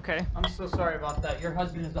 Yeah, I'm okay. I'm so sorry about that. Your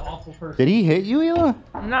husband is an awful person. Did he hit you, Ela?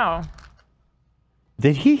 No.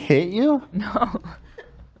 Did he hit you? No.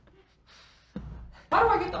 How do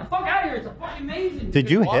I get the fuck out of here? It's a fucking amazing. Did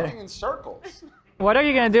you hit? Walking in circles. What are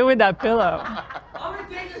you gonna do with that pillow? I'm gonna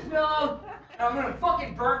take this pillow and I'm gonna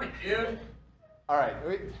fucking burn it, dude. All right.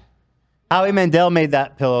 Howie Mandel made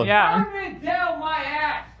that pillow. Yeah. I'm gonna tell my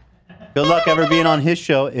ass. Good luck ever being on his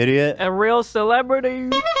show, idiot. A real celebrity.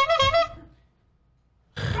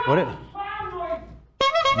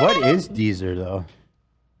 What is Deezer, though?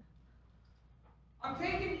 I'm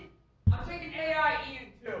taking AI Ian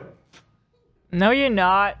too. No, you're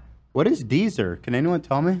not. What is Deezer? Can anyone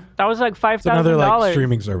tell me? That was like It's another like $5,000.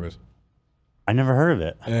 streaming service. I never heard of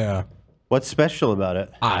it. Yeah. What's special about it?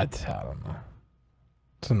 I don't know.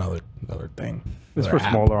 It's another thing. It's Another for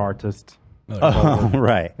app. smaller artists. Oh,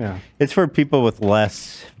 right. Yeah. It's for people with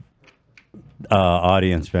less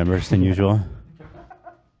audience members than usual.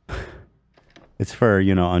 It's for,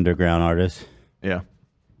 underground artists. Yeah.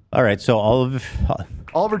 All right, so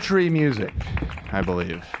Oliver Tree Music, I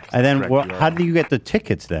believe. And then, Correct how do you get the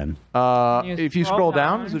tickets then? If you scroll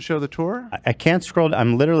down, does it show the tour? I can't scroll.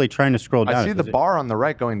 I'm literally trying to scroll down. I see the bar on the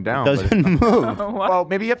right going down. It doesn't move. Well,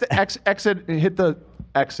 maybe you have to exit, hit the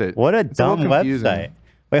exit. What a It's little dumb confusing. website.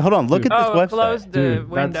 Wait, hold on. Look at this website. Close the Dude,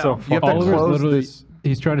 window. that's so You have to Oliver's close literally, this.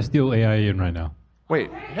 he's trying to steal AI in right now.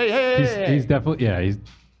 Wait. Hey. He's definitely, yeah, he's,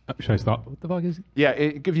 should I stop? What the fuck is he? Yeah,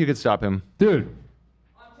 if you could stop him. Dude.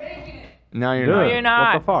 Now you're No, not. you're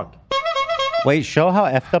not. What the fuck? Wait, show how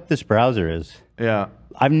effed up this browser is. Yeah.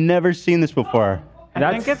 I've never seen this before.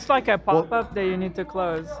 I think it's like a pop-up that you need to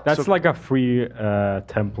close. That's like a free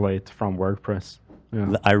template from WordPress.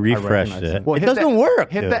 Yeah. I refreshed recognize it. Well, It hit doesn't the-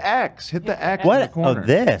 work. Hit dude. the X. Hit the X. in What? the corner. Oh,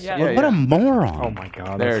 this? Yeah. What a moron. Oh my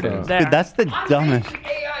god. There that's it is. There. Dude, that's the dumbest.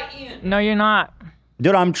 No, you're not.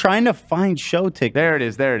 Dude, I'm trying to find show tickets. There it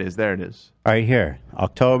is. There it is. There it is. All right, here.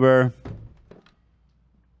 October.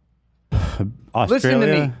 Australia. Listen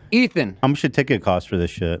to me, Ethan. How much should ticket cost for this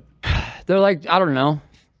shit? They're like, I don't know.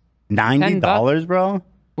 $90, bro?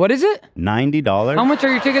 What is it? $90. How much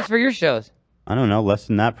are your tickets for your shows? I don't know. Less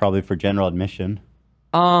than that probably for general admission.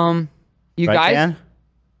 You Right, guys. Dan?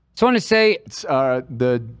 Just want to say It's,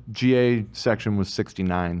 the GA section was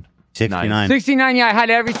 69. 69. 69. Yeah, I had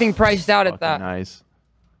everything priced out at that. Nice.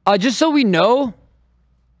 Just so we know,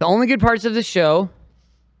 the only good parts of the show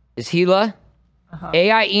is Gila,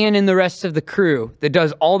 AI Ian, and the rest of the crew that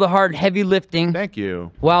does all the hard, heavy lifting. Thank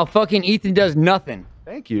you. While fucking Ethan does nothing.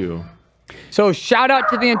 Thank you. So shout out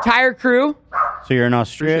to the entire crew. So you're in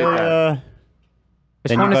Australia.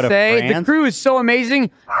 Just want to say the crew is so amazing.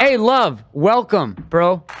 Hey, Love, welcome,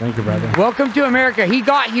 bro. Thank you, brother. Welcome to America. He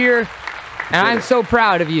got here, and I'm so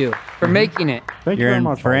proud of you for making it. Thank you You're very in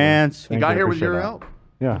much. France. He got here with your help.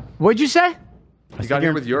 Yeah. What'd you say? He got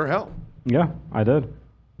here with your help. Yeah, I did.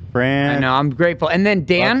 France. I know, I'm grateful. And then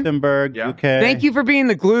Dan, Luxembourg, UK. thank you for being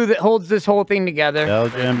the glue that holds this whole thing together.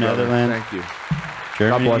 Belgium, Netherlands. Thank you.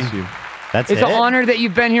 Germany. God bless you. That's It's it? an honor that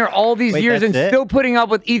you've been here all these Wait, years and that's it? still putting up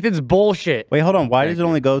with Ethan's bullshit. Wait, hold on. Why does it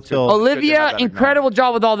only go till... Olivia, incredible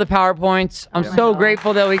job with all the PowerPoints. I'm so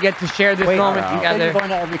grateful that we get to share this moment You said together. you're going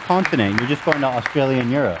to every continent. You're just going to Australia and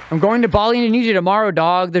Europe. I'm going to Bali, Indonesia tomorrow,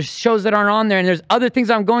 dog. There's shows that aren't on there, and there's other things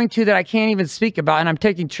I'm going to that I can't even speak about, and I'm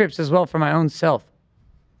taking trips as well for my own self.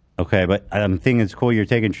 Okay, but I'm thinking it's cool you're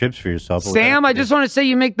taking trips for yourself. but Sam, I just want to say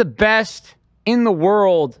you make the best in the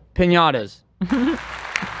world piñatas.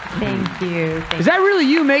 Thank you. Is that really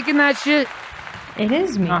you making that shit? It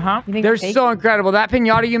is me. They're so incredible. That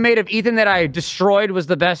piñata you made of Ethan that I destroyed was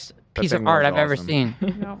the best piece of thing art was I've ever awesome. seen.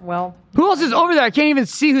 Well, Who else is over there? I can't even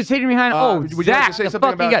see who's hidden behind. would you like Zach, to say the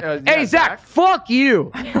something fucking about, guy. Hey, Zach, fuck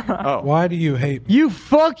you. Why do you hate me? You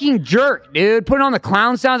fucking jerk, dude. Putting on the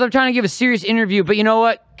clown sounds. I'm trying to give a serious interview, but you know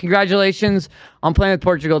what? Congratulations on playing with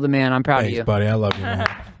Portugal the Man. I'm proud of Thanks, you. buddy. I love you, man.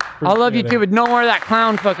 I love you Appreciate too, it. but no more of that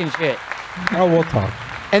clown fucking shit. Oh, we'll talk.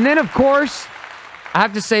 And then, of course, I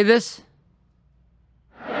have to say this.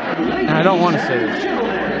 And I don't want to say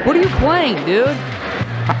this. What are you playing, dude?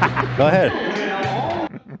 Go ahead.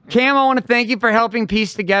 Cam, I want to thank you for helping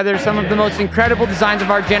piece together some of the most incredible designs of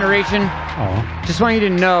our generation. Just want you to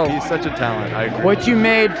know. He's such a talent. I agree. What you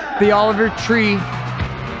made, the Oliver Tree,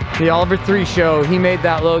 the Oliver 3 show, he made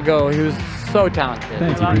that logo. He was so talented.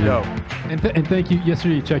 Thank you. Love Brandon. it. And thank you.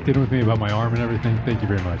 Yesterday you checked in with me about my arm and everything. Thank you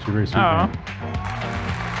very much. You're very sweet. man.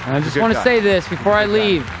 And I just Good want to guy. say this before I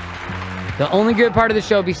leave. The only good part of the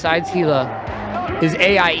show besides Gila is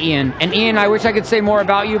AI Ian. And Ian, I wish I could say more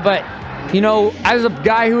about you, but you know, as a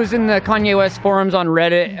guy who was in the Kanye West forums on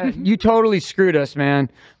Reddit, you totally screwed us, man.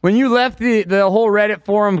 When you left, the whole Reddit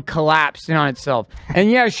forum collapsed in on itself. And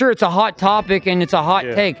yeah, sure, it's a hot topic and it's a hot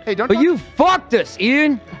take. Hey, but you fucked us,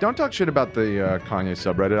 Ian. Don't talk shit about the Kanye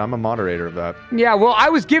subreddit. I'm a moderator of that. Yeah, well, I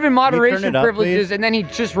was given moderation turn it up, privileges please? and then he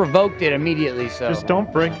just revoked it immediately, so. Just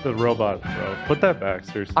don't break the robot, bro. Put that back,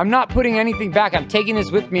 seriously. I'm not putting anything back. I'm taking this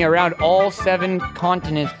with me around all 7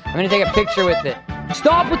 continents. I'm gonna take a picture with it.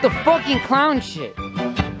 Stop with the fucking clown shit.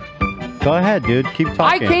 Go ahead, dude. Keep I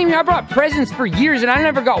talking. came here, I brought presents for years, and I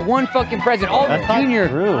never got one fucking present. Oliver That's not Jr.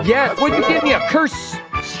 true. Yes, what'd you give me? A curse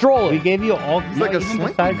stroller. We gave you all. It's like a even slinky,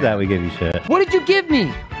 besides that, we gave you shit. What did you give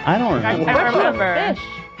me? I don't I remember. can't remember.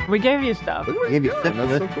 We gave you stuff. We gave you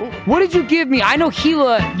syphilis. What did you give me? I know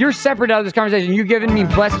Gila, you're separate out of this conversation. You've given me,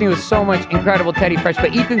 blessed me with so much incredible Teddy Fresh,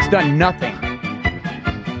 but Ethan's done nothing.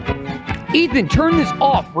 Ethan, turn this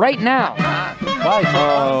off right now. Why?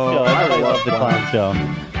 Oh, I love the clown show.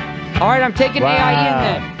 All right, I'm taking Wow. AI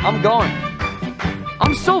in then. I'm going.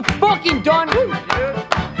 I'm so fucking done with it, dude.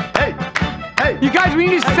 Hey, you guys, we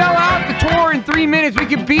need to sell out the tour in 3 minutes. We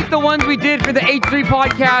can beat the ones we did for the H3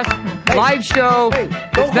 podcast live show.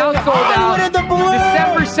 It's now sold out.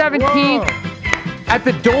 December 17th at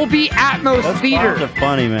the Dolby Atmos Those Theater. clowns are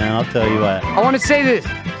funny, man. I'll tell you what. I want to say this.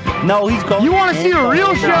 No, he's going. You want to see a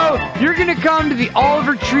real No. show? You're going to come to the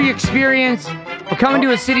Oliver Tree Experience. We're coming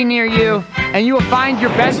to a city near you, and you will find your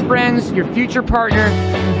best friends, your future partner,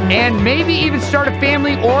 and maybe even start a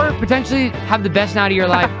family or potentially have the best night of your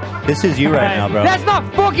life. This is you right now, bro. That's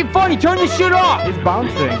not fucking funny. Turn this shit off. It's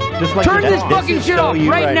bouncing. Just like Turn your this dog. fucking is shit so off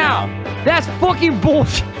you right right now. That's fucking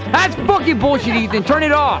bullshit. That's fucking bullshit, Ethan. Turn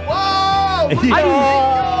it off.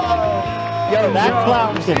 Yo, that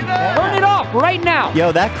clown's Turn it off right now.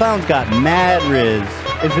 Yo, that clown's got mad riz.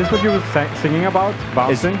 Is this what you were singing about?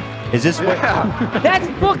 Bouncing? Is this what? That's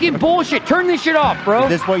fucking bullshit. Turn this shit off, bro. Is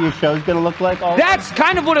this what your show's gonna look like? All That's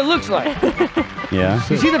kind of what it looks like. yeah.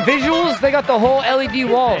 You see the visuals? They got the whole LED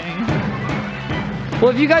wall. Well,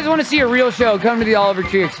 if you guys want to see a real show, come to the Oliver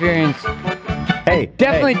Tree Experience. Hey,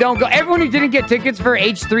 Definitely don't go. Everyone who didn't get tickets for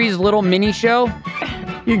H3's little mini show,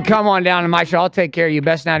 you can come on down to my show. I'll take care of you.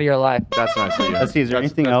 Best night of your life. That's nice of you. Let's see. Is there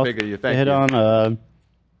That's anything else big of you. to Thank hit you. on?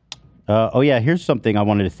 Oh yeah, here's something I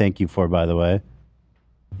wanted to thank you for, by the way.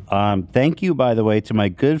 Thank you, by the way, to my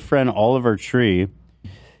good friend Oliver Tree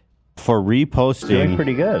for reposting. Doing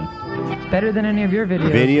pretty good. Better than any of your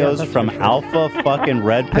videos. Videos from Alpha fucking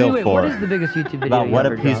Red I Pill mean, wait, what is 4 the biggest YouTube video about you what a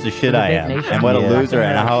ever piece dropped? of shit Was it I Vape am Nation? and what a Yeah. loser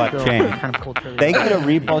and how I've Still changed. kind of culturally Thank you to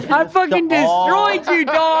repost. I fucking destroyed you,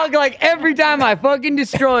 dog. Like every time I fucking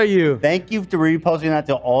destroy you. Thank you for reposting that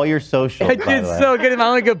to all your socials. That by the shit's way. so good. My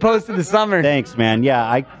only good post of the summer. Thanks, man.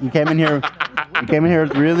 Yeah, you came in here. You came in here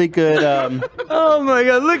with really good. Oh my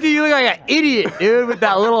god, look at you, look like an idiot, dude, with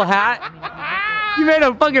that little hat. You made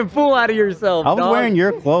a fucking fool out of yourself. I was dog. wearing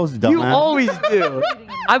your clothes, dumbass. You always do.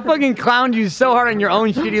 I fucking clowned you so hard on your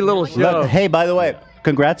own shitty little show. Look, hey, by the way,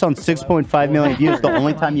 congrats on 6.5 million views. The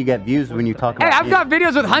only time you get views is when you talk Hey, about. I've got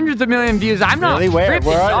videos with hundreds of million views. I'm not Really? Where? tripping,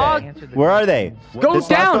 Where are dog. they? Where are they? Go This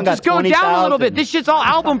last down. one got Just go down a little bit. This shit's all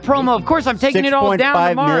album promo. Of course, I'm taking it all down 6.5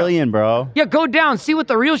 tomorrow. million, bro. Yeah, go down. See what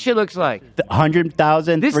the real shit looks like.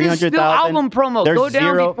 100,000, This is 300,000. still album promo. There's Go down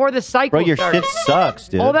zero. before the cycle Bro, your starts. shit sucks,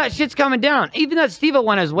 dude. All that shit's coming down. Even that Steve-O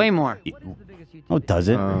one has way more. Oh, does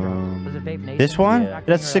it? This one?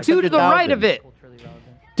 That's 600,000. Dude, to the right of it.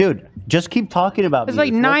 Dude, just keep talking about It's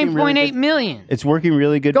me. like working really 9.8 good. million. It's working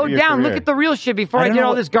really good Go for your down. career. Look at the real shit before I I, don't did know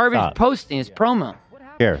all what- this garbage Stop. posting. It's promo.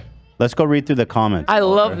 Here, let's go read through the comments. I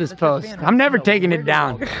love this post. I'm never taking it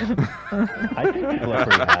down.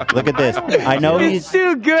 Look at this. I know He's he's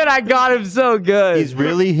too good. I got him so good. he's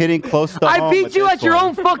really hitting close to I home beat with you this at your one.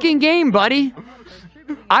 own fucking game, buddy.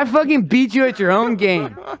 I fucking beat you at your own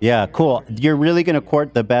game. Yeah, cool. You're really gonna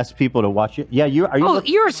court the best people to watch it. Yeah, you are. You Oh, look-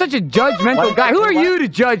 you're such a judgmental guy. Who are you to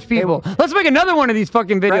judge people? Let's make another one of these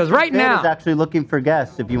fucking videos right Fred is now. actually looking for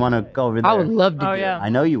guests. If you want to go over there, I would love to. Oh, do yeah. it. I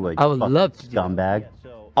know you would. I you would fucking love to. scumbag.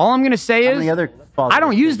 All I'm gonna say How is, many other I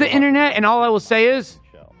don't use the internet, and all I will say is,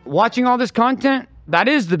 watching all this content, that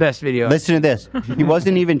is the best video. Listen to this. He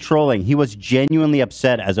wasn't even trolling. He was genuinely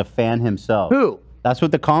upset as a fan himself. Who? That's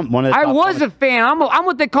what the one of the I top was a fan. I'm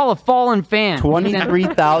what they call a fallen fan.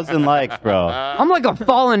 23,000 likes, bro. I'm like a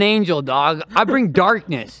fallen angel, dog. I bring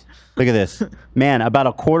darkness. Look at this. Man, about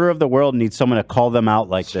a quarter of the world needs someone to call them out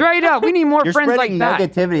like this. Straight up, we need more You're friends like spreading that.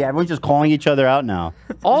 negativity. Everyone's just calling each other out now.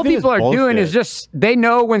 All This video's people are doing bullshit. is just, they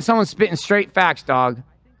know when someone's spitting straight facts, dog.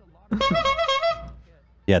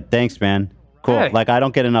 Yeah, thanks, man. Cool. Hey. Like, I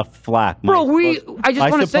don't get enough flack. Bro, I just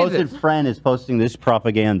want to say My supposed this. friend is posting this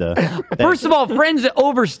propaganda. First of all, friend's an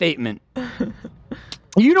overstatement.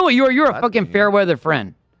 You know what you are? You're a fucking fair weather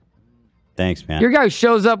friend. Thanks, man. You're a guy who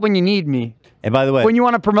shows up when you need me. And by the way, When you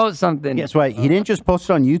want to promote something. guess what? He didn't just post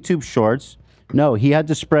it on YouTube Shorts. No, he had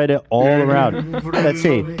to spread it all around. Let's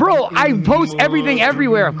see. Bro, I post everything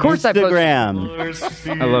everywhere. Of course I post.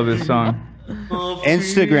 Instagram. I love this song.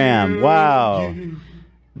 Instagram. Wow.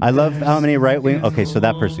 I love how many right-wing... Okay, so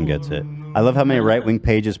that person gets it. I love how many right-wing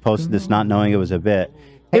pages posted this not knowing it was a bit.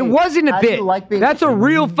 It wasn't a how do bit. you like being- That's a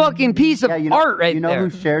real fucking piece of art right you know there. who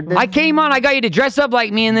shared this? I came on, I got you to dress up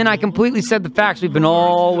like me, and then I completely said the facts we've been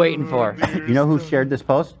all waiting for. You know who shared this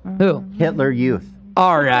post? Who? Hitler Youth.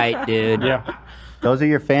 All right, dude. Yeah. Those are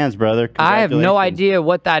your fans, brother. I have no Congratulations. idea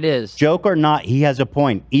what that is. Joke or not, he has a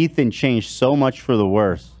point. Ethan changed so much for the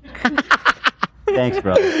worse. Thanks,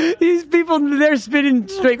 brother. These people, they're spitting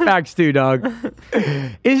straight facts too, dog.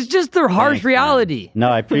 It's just their harsh Thanks, man. reality. No,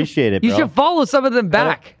 I appreciate it, You bro. should follow some of them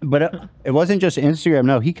back. But it wasn't just Instagram.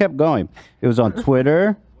 No, he kept going. It was on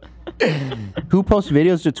Twitter. Who posts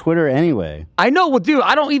videos to Twitter anyway? I know, well, dude,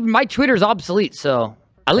 I don't even, my Twitter's obsolete, so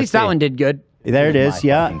at least that one did good. There it is.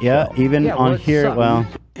 Yeah, yeah. Even Yeah, on what's here, up? well,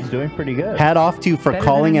 He's doing pretty good. hat off to you for Better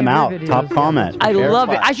calling than him any out. of your Top videos. comment. I Fair love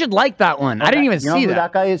it. spot. I should like that one. I didn't even You know see who that.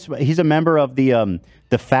 that guy is? He's a member of the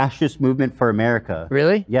fascist movement for America.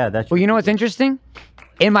 Really? Yeah, that's. Well, you know what's interesting?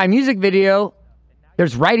 In my music video,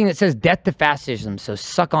 there's writing that says death to fascism, so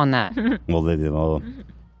suck on that. Well,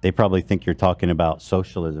 they probably think you're talking about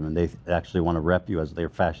socialism, and they actually want to rep you as their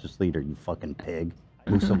fascist leader. You fucking pig,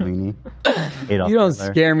 Mussolini. Adolf You don't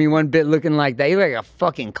Hitler. scare me one bit looking like that. You look like a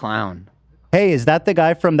fucking clown. Hey, is that the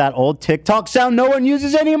guy from that old TikTok sound no one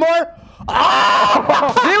uses anymore?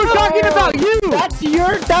 Oh! They were talking about you. That's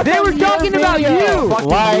your. That's They were on your talking about video. you.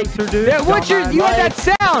 Like, What's your? You had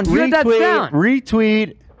that sound. You had that retweet, sound.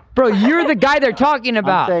 retweet. Bro, you're the guy they're talking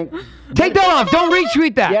about. Take that off. Don't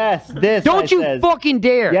retweet that. Yes, this. Don't I you said. fucking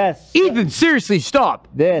dare. Yes. Ethan, seriously, stop.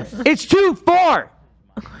 This. It's too far.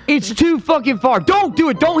 It's too fucking far. Don't do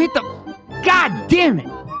it. Don't hit the. God damn it.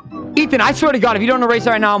 Ethan, I swear to God, if you don't erase it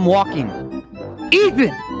right now, I'm walking.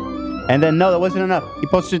 Ethan. And then no, that wasn't enough. He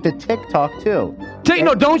posted it to TikTok too.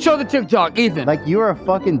 No, don't show the TikTok, Ethan. Like you are a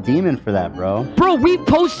fucking demon for that, bro. Bro, we've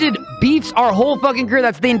posted beefs our whole fucking career.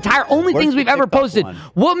 That's the entire only Where's things the we've ever TikTok posted. one?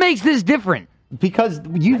 What makes this different? Because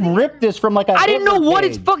you ripped this from like a I didn't know Hitler what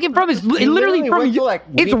page. it's fucking from. It's literally literally from went to, you. like,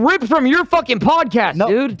 It's we- ripped from your fucking podcast,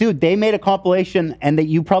 dude. Dude, they made a compilation and that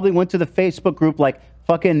you probably went to the Facebook group like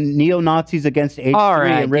fucking neo-Nazis against H3 All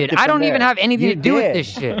right, and ripped dude. it I from don't even there. have anything You to do with did. this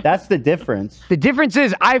shit. That's the difference. The difference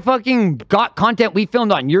is I fucking got content we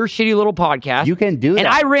filmed on your shitty little podcast. You can do that. And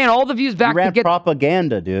I ran all the views back You ran to get.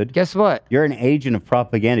 propaganda, dude. Guess what? You're an agent of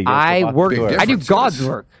propaganda. You're a I work. provocateur. I do God's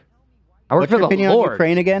work. I work What's for your the opinion on Lord.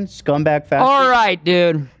 Ukraine again? Scumbag fascist. All right,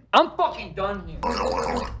 dude. I'm fucking done here.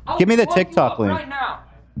 Give me the TikTok link. Right now.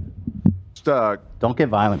 Stuck. Don't get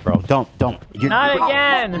violent, bro. Don't. You're, Not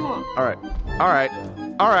again.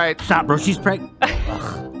 All right. Stop, bro. She's pregnant.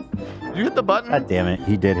 Did you hit the button? God damn it.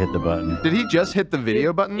 He did hit the button. Did he just hit the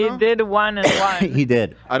video button? He though? did 1 and 1. He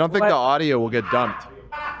did. I don't think the audio will get dumped.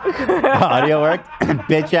 Audio worked?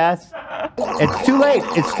 Bitch ass. It's too late.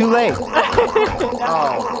 It's too late.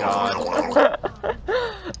 Oh God.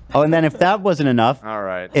 Oh, and then if that wasn't enough, All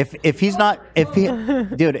right. if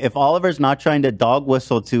Oliver's not trying to dog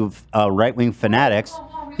whistle to right-wing fanatics,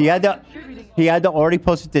 he had to already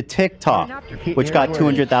post it to TikTok, which got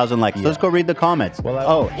 200,000 likes. Let's go read the comments.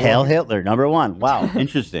 Oh, Hail Hitler, #1. Wow,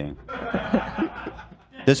 interesting.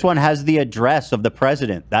 This one has the address of the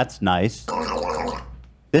president. That's nice.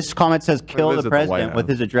 This comment says kill visit the the White president with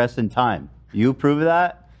House. his address and time. You approve of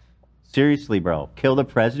that? Seriously, bro. Kill the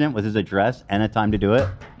president with his address and a time to do it?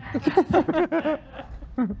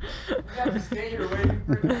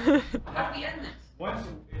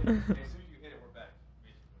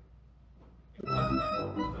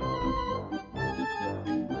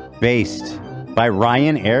 Based by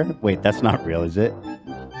Ryan Air. Wait, that's not real, is it?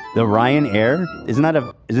 The Ryan Air? Isn't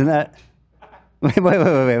that Wait,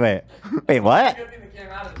 what?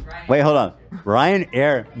 Wait, hold on. Ryan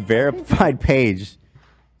Air verified page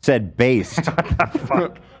said based.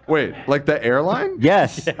 Wait, like the airline?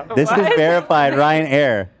 Yes, this is What? verified Ryan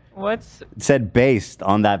Air. What's It said based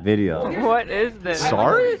on that video. what is this?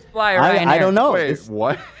 Sorry? Fly Ryan I Air. don't know. Wait,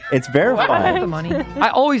 what? It's I verified. have the money. I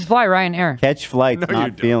always fly Ryan Air. Catch flights, No, you not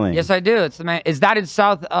don't. feelings. Yes, I do. It's the man. Is that in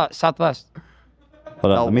Southwest?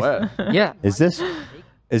 Hold on, let me. Wet. Yeah. Is this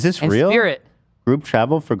And real? Spirit. Group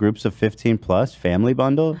travel for groups of 15 plus, family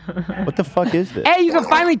bundle? What the fuck is this? Hey, you can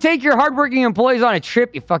finally take your hardworking employees on a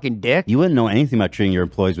trip, you fucking dick. You wouldn't know anything about treating your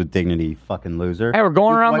employees with dignity, you fucking loser. Hey, we're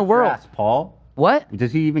going around the Wipe your world. ass, Paul. What?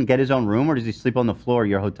 Does he even get his own room or does he sleep on the floor of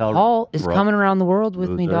your hotel room? Paul is Bro, coming around the world with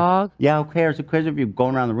me, loser. dog. Yeah, who cares? Who cares if you're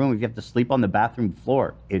going around the room if you have to sleep on the bathroom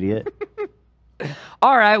floor, idiot?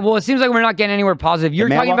 All right. Well, it seems like we're not getting anywhere positive. You're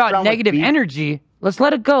man talking walks about around with negative beef. energy. Let's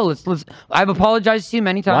let it go. Let's. I've apologized to you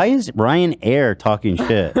many times. Why is Ryan Air talking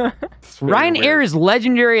shit? Ryan Air is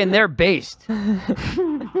legendary and they're based.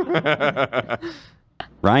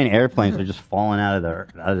 Ryan airplanes are just falling out of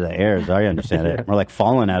the air, as I understand it. Or like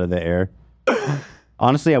falling out of the air.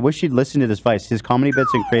 Honestly, I wish you'd listen to this Vice. His comedy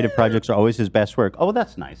bits and creative projects are always his best work. Oh,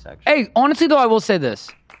 that's nice, actually. Hey, honestly though, I will say this: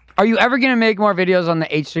 are you ever gonna make more videos on the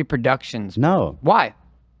H3 Productions? No, Why? it's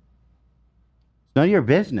none of your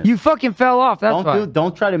business. You fucking fell off. That's why.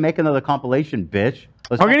 Don't try to make another compilation, bitch.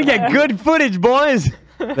 We're gonna get good footage, boys.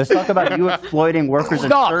 Let's talk about you exploiting workers in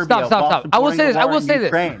Serbia. Stop. I will say this. I will say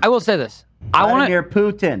this. I will say this. I want Vladimir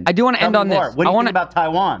Putin. I do want to Tell end me on more. this. What do I you want think about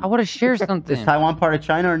Taiwan? I want to share something. Is Taiwan part of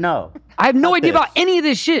China or no? I have no About idea this. about any of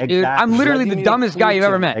this shit, dude. I'm Exactly. literally the Vladimir dumbest guy you've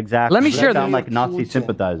ever met. Exactly. Let me You share sound this. like Nazi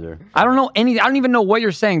sympathizer. I don't know any. I don't even know what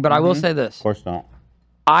you're saying, but I will say this. Of course not.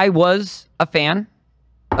 I was a fan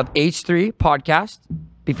of H3 podcast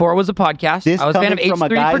before it was a podcast. This I was a fan of coming from a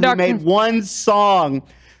H3 guy who Productions. made one song.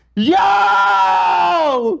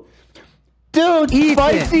 Yo! Dude,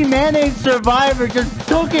 Spicy Mayonnaise Survivor just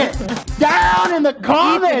took it down in the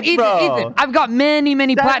comments, bro. Ethan, I've got many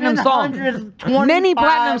platinum songs. Many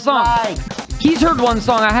platinum songs. He's heard one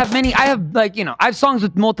song. I have many. I have I have songs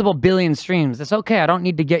with multiple billion streams. That's okay. I don't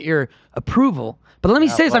need to get your approval. But let me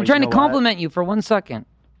say this. I'm trying to compliment you for 1 second.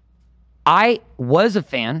 I was a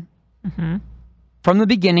fan from the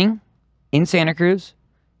beginning in Santa Cruz.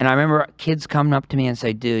 And I remember kids coming up to me and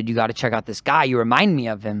say, dude, you got to check out this guy. You remind me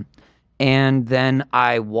of him. And then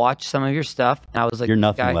I watched some of your stuff. And I was like, You're this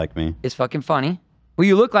nothing guy like me. is fucking funny. Well,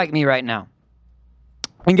 you look like me right now.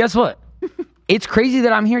 And guess what? It's crazy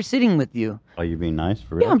that I'm here sitting with you. Oh, you being nice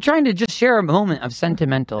for real? Yeah, I'm trying to just share a moment of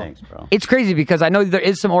sentimental. Thanks, bro. It's crazy because I know there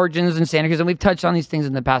is some origins in Santa Cruz, and we've touched on these things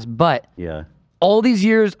in the past. But Yeah. all these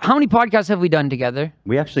years, how many podcasts have we done together?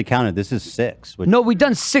 We actually counted. This is 6. Which, No, we've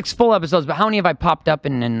done 6 full episodes, but how many have I popped up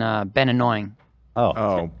and been annoying?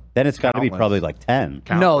 Oh. Then it's got to be Countless. probably like 10.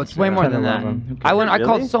 No, it's way more 10, than that. 11. I Really?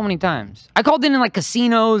 called so many times. I called in like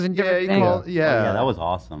casinos and different things. Oh, yeah, that was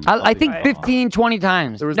awesome. I think 15, 20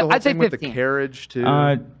 times. There was No, the whole I'd say thing with 15. the carriage too.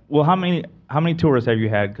 Well, how many? how many tours have you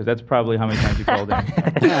had? Because that's probably how many times you called in.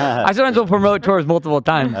 I sometimes will promote tours multiple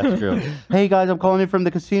times. That's true. Hey guys, I'm calling in from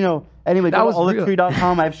the casino. Anyway, That go was to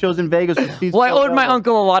olivetree.com. I have shows in Vegas. Well, I owed my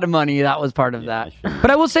uncle a lot of money. That was part of that.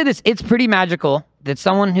 But I will say this, it's pretty magical that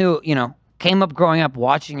someone who, you know, came up growing up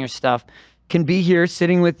watching your stuff can be here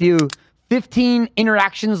sitting with you 15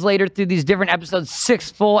 interactions later through these different episodes,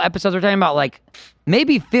 6 full episodes. We're talking about like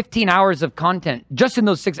maybe 15 hours of content just in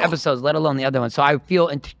those 6 episodes, let alone the other ones. So I feel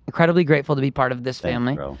incredibly grateful to be part of this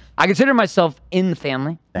family. bro. I consider myself in the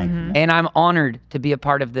family. Thank you. And I'm honored to be a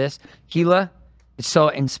part of this. Gila, it's so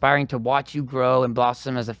inspiring to watch you grow and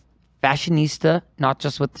blossom as a fashionista, not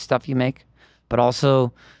just with the stuff you make, but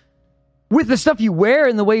also with the stuff you wear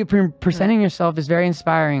and the way you're presenting yourself is very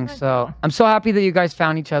inspiring. So I'm so happy that you guys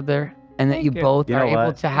found each other and that you both You are know able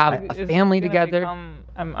what? to have a family It's gonna together. become-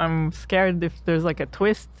 I'm scared if there's like a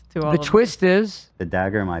twist to all The of twist is, The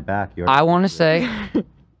dagger in my back. I want to say,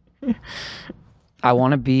 I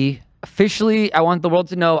want to be officially, I want the world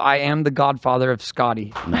to know I am the godfather of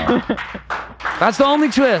Scotty. No. That's the only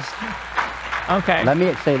twist. Okay. Let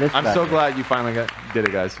me say this. I'm about so you. glad you finally did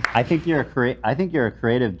it, guys. I think you're a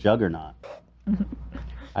creative juggernaut.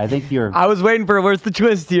 I think you're I was waiting for where's the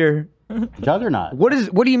twist here. juggernaut. What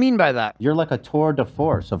do you mean by that? You're like a tour de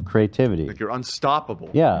force of creativity. Like you're unstoppable.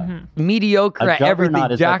 Yeah. Mediocre A at everything,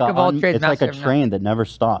 juggernaut is jack like of all trades, it's like master a of none. train that never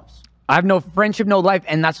stops. I have no friendship, no life,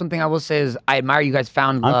 and that's one thing I will say is I admire you guys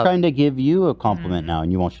found I'm love. trying to give you a compliment now,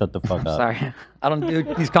 and you won't shut the fuck up. Sorry, I don't do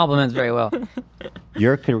these compliments very well.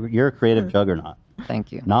 You're a creative juggernaut.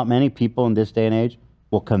 Thank you. Not many people in this day and age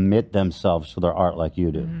will commit themselves to their art like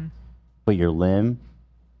you do. Put your limb,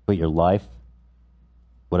 put your life,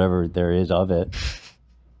 whatever there is of it.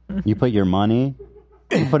 You put your money,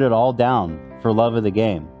 you put it all down for love of the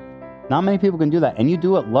game. Not many people can do that, and you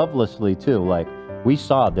do it lovelessly too. Like we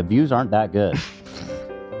saw, the views aren't that good,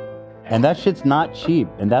 and that shit's not cheap,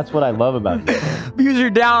 and that's what I love about you. Views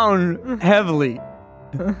are down heavily.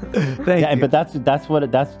 Thank you. But that's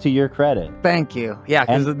to your credit. Thank you. Yeah,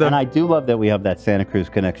 because And I do love that we have that Santa Cruz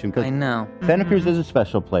connection. Cause I know. Santa Cruz is a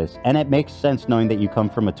special place, and it makes sense knowing that you come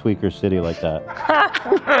from a tweaker city like that.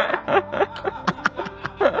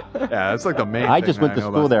 Yeah, that's like the main I thing just that went to know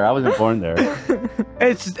school about there. I wasn't born there.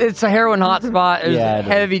 It's a heroin hotspot. There's Yeah, a it is,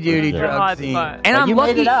 heavy duty for sure. drug scene, Hotspot. and But I'm you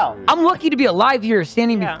lucky. made it out. I'm lucky to be alive here,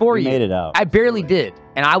 standing before you. You made it out. I barely did,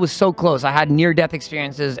 and I was so close. I had near-death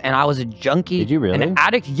experiences, and I was a junkie. Did you really? An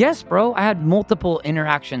addict? Yes, bro. I had multiple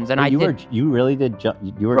interactions, and You really did.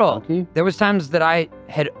 You were Bro, junkie? there was times that I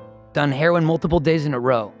had done heroin multiple days in a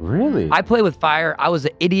row. Really? I play with fire. I was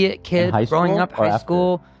an idiot kid high growing school up. or High after?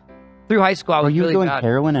 school. Through high school, I was Were you really doing bad.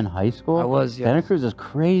 heroin in high school? I was, yes. Santa Cruz is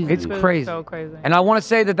crazy. It's crazy. So crazy. And I want to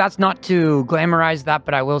say that that's not to glamorize that,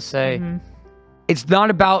 but I will say it's not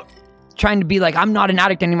about trying to be like, I'm not an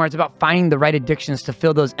addict anymore. It's about finding the right addictions to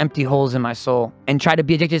fill those empty holes in my soul and try to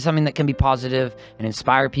be addicted to something that can be positive and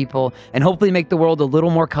inspire people and hopefully make the world a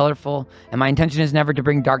little more colorful. And my intention is never to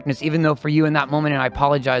bring darkness, even though for you in that moment, and I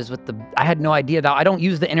apologize I had no idea that I don't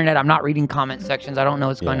use the internet. I'm not reading comment sections. I don't know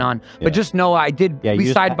what's going on, but just know I did. Yeah, We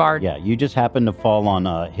you just sidebarred. Yeah, you just happened to fall on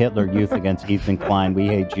Hitler Youth Against Ethan Klein. We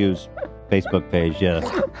Hate Jews Facebook page. Yeah.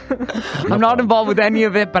 I'm not involved with any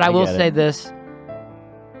of it, but I will get say it. this.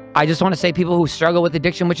 I just want to say people who struggle with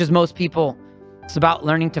addiction, which is most people, it's about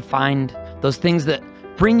learning to find those things that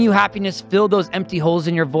bring you happiness, fill those empty holes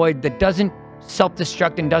in your void that doesn't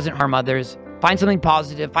self-destruct and doesn't harm others. Find something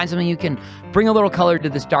positive, find something you can bring a little color to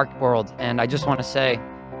this dark world. And I just want to say,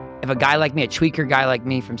 if a guy like me, a tweaker guy like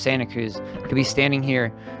me from Santa Cruz, could be standing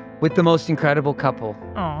here with the most incredible couple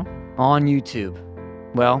Aw. on YouTube,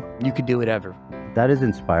 well, you could do whatever. That is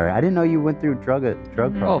inspiring. I didn't know you went through drug Oh,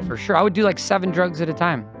 problems. for sure. I would do like 7 drugs at a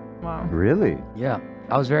time. Wow. Really? Yeah,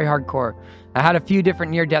 I was very hardcore. I had a few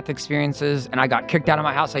different near-death experiences, and I got kicked out of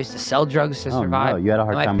my house. I used to sell drugs to Oh, survive. no, you had a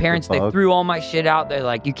hard And time my with parents, the they folks? threw all my shit out. They're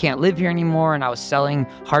like, you can't live here anymore, and I was selling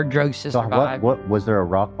hard drugs to So survive. what was there a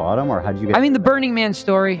rock bottom, or how'd you get? I mean, the Burning Man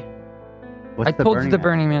story. What's I told you the Man?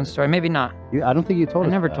 Burning Man story. Maybe not. I don't think you told I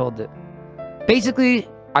us. never that. told it. Basically,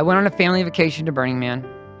 I went on a family vacation to Burning Man,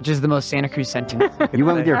 which is the most Santa Cruz sentiment. You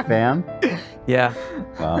went with your fam? Yeah.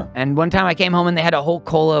 Wow. And one time I came home and they had a whole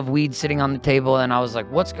cola of weed sitting on the table, and I was like,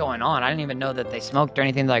 what's going on? I didn't even know that they smoked or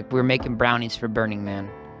anything. Like, we were making brownies for Burning Man.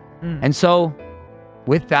 And so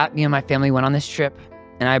with that, me and my family went on this trip,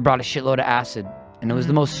 and I brought a shitload of acid. And it was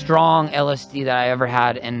the most strong LSD that I ever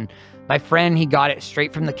had. And my friend, he got it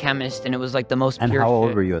straight from the chemist, and it was like the most And pure how old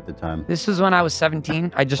shit. were you at the time? This was when I was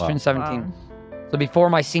 17. I just Wow. turned 17. So before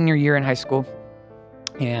my senior year in high school.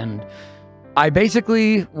 And I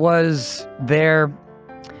basically was there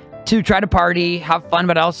to try to party, have fun,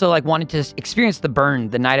 but I also like wanted to experience the burn,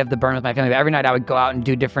 the night of the burn with my family. But every night I would go out and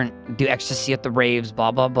do ecstasy at the raves,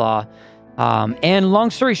 blah, blah, blah. And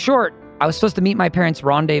long story short, I was supposed to meet my parents'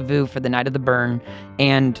 rendezvous for the night of the burn,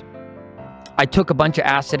 and I took a bunch of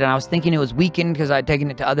acid, and I was thinking it was weakened because I'd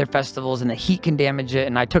taken it to other festivals and the heat can damage it,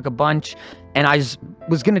 and I took a bunch, and I just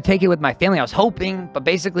was going to take it with my family. I was hoping, but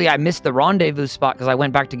basically I missed the rendezvous spot because I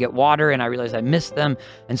went back to get water, and I realized I missed them,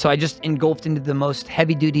 and so I just engulfed into the most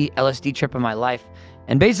heavy-duty LSD trip of my life.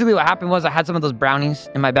 And basically what happened was I had some of those brownies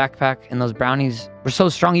in my backpack, and those brownies were so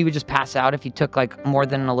strong you would just pass out if you took like more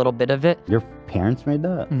than a little bit of it. Your parents made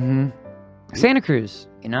that? Mm-hmm. Santa Cruz,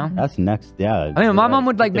 you know? That's next, yeah. I mean, my mom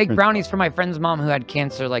would like make brownies for my friend's mom who had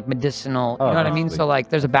cancer, like medicinal, you know what I mean? So like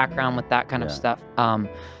there's a background with that kind of stuff.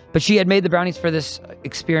 But she had made the brownies for this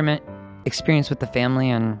experience with the family.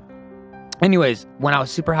 And anyways, when I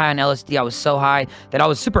was super high on LSD, I was so high that I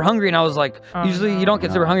was super hungry, and I was like, usually you don't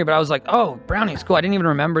get super hungry, but I was like, oh, brownies, cool. I didn't even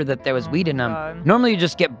remember that there was weed in them. Normally you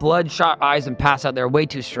just get bloodshot eyes and pass out. They're way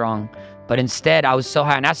too strong. But instead, I was so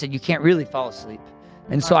high on acid, you can't really fall asleep.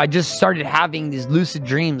 And so I just started having these lucid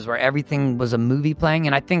dreams where everything was a movie playing.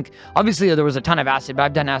 And I think, obviously, there was a ton of acid, but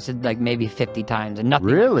I've done acid like maybe 50 times and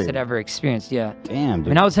nothing else had ever experienced. Yeah. Damn, dude. I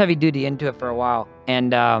mean, I was heavy duty into it for a while.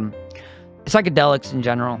 And psychedelics in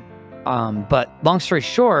general. But long story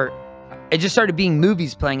short, it just started being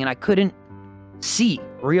movies playing, and I couldn't see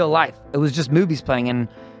real life. It was just movies playing. And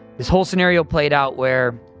this whole scenario played out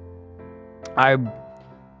where I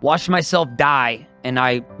watched myself die. And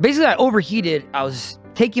I overheated. I was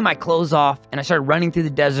taking my clothes off, and I started running through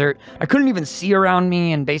the desert. I couldn't even see around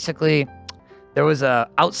me, and basically there was a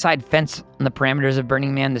outside fence on the parameters of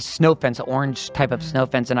Burning Man, this snow fence, an orange type of snow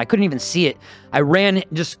fence, and I couldn't even see it. I ran,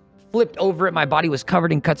 just flipped over it. My body was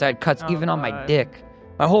covered in cuts. I had cuts even on my dick.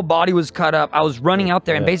 My whole body was cut up. I was running out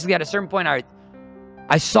there, and basically at a certain point,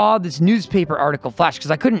 I saw this newspaper article flash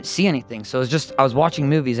because I couldn't see anything. So it was just, I was watching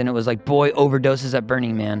movies, and it was like, boy overdoses at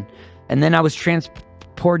Burning Man. And then I was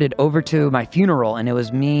transported over to my funeral, and it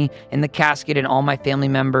was me in the casket, and all my family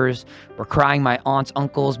members were crying, my aunts,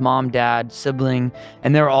 uncles, mom, dad, sibling,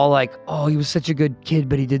 and they were all like, oh, he was such a good kid,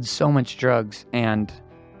 but he did so much drugs. And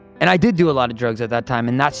I did do a lot of drugs at that time.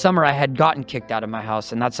 And that summer I had gotten kicked out of my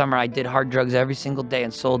house, and that summer I did hard drugs every single day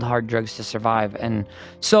and sold hard drugs to survive. And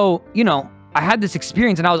so, you know, I had this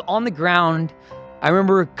experience, and I was on the ground. I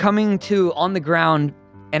remember coming to on the ground,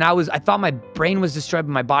 and I thought my brain was destroyed,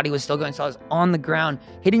 but my body was still going. So I was on the ground,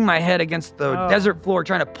 hitting my head against the desert floor,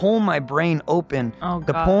 trying to pull my brain open.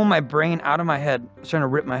 Pull my brain out of my head. I was trying to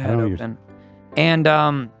rip my head open. And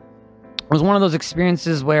it was one of those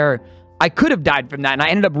experiences where I could have died from that. And I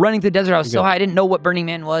ended up running through the desert. I was so high, I didn't know what Burning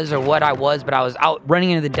Man was or what I was, but I was out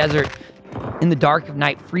running into the desert in the dark of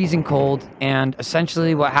night, freezing cold. And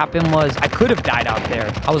essentially what happened was I could have died out there.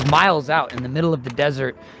 I was miles out in the middle of the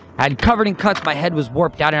desert. I had covered in cuts, my head was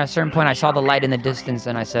warped out, and at a certain point I saw the light in the distance,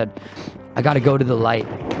 and I said, I gotta go to the light.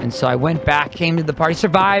 And so I went back, came to the party,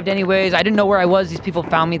 survived anyways. I didn't know where I was. These people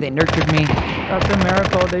found me, they nurtured me. That's a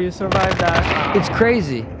miracle that you survived that. It's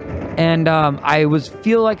crazy. And I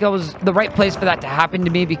feel like I was the right place for that to happen to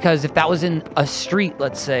me, because if that was in a street,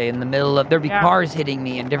 let's say, in the middle of, there'd be cars hitting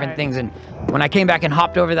me and different things. And when I came back and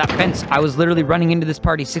hopped over that fence, I was literally running into this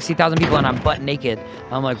party, 60,000 people, and I'm butt naked.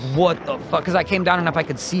 I'm like, what the fuck? Because I came down enough I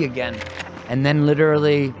could see again. And then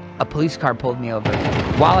literally a police car pulled me over.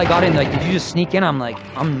 While I got in, like, did you just sneak in? I'm like,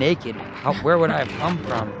 I'm naked. Where would I have come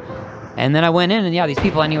from? And then I went in, and yeah, these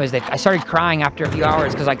people, anyways, I started crying after a few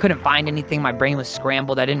hours because I couldn't find anything. My brain was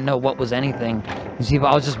scrambled. I didn't know what was anything. These people,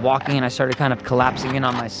 I was just walking, and I started kind of collapsing in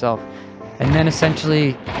on myself. And then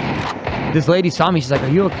essentially, this lady saw me. She's like, are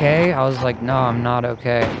you okay? I was like, no, I'm not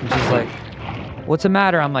okay. And she's like, what's the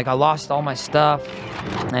matter? I'm like, I lost all my stuff.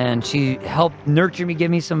 And she helped nurture me,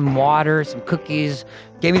 give me some water, some cookies,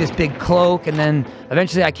 gave me this big cloak. And then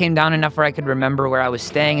eventually I came down enough where I could remember where I was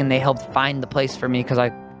staying, and they helped find the place for me because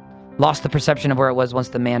I lost the perception of where it was once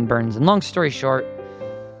the man burns. And long story short,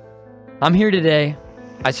 I'm here today.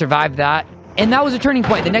 I survived that. And that was a turning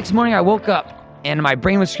point. The next morning I woke up and my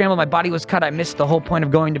brain was scrambled. My body was cut. I missed the whole point of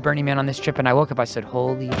going to Burning Man on this trip. And I woke up, I said,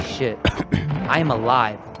 holy shit, I am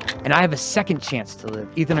alive. And I have a second chance to live.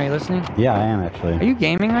 Ethan, are you listening? Yeah, I am actually. Are you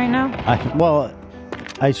gaming right now?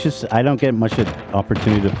 I don't get much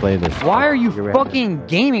opportunity to play this. Why are you fucking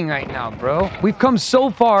gaming right now, bro? We've come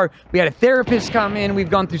so far. We had a therapist come in. We've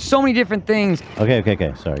gone through so many different things. Okay.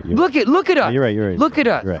 Sorry. Look at us. You're right. Look at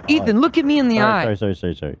us. Right. Ethan, look at me in the eye.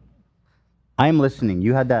 Sorry. I'm listening.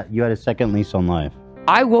 You had a second lease on life.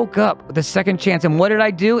 I woke up with a second chance, and what did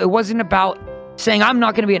I do? It wasn't about saying I'm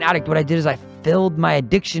not going to be an addict. What I did is I filled my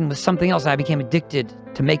addiction with something else. I became addicted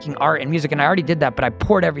to making art and music, and I already did that, but I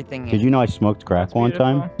poured everything in. Did you know I smoked crack one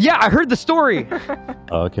time? Yeah, I heard the story.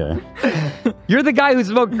 Okay. You're the guy who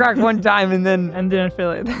smoked crack one time and then... And didn't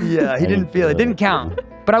feel it. Yeah, he didn't feel it. Didn't count.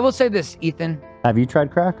 But I will say this, Ethan. Have you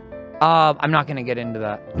tried crack? I'm not going to get into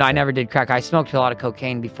that. No, I never did crack. I smoked a lot of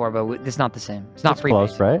cocaine before, but it's not the same. It's not free.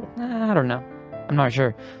 Close, right? I don't know. I'm not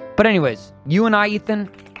sure. But anyways, you and I, Ethan,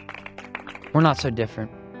 we're not so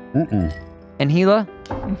different. And Gila,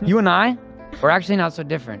 you and I, we're actually not so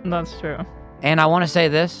different. That's true. And I want to say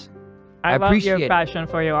this. I love appreciate your passion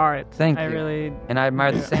for your art. Thank you. I really... And I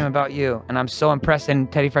admire the same about you. And I'm so impressed.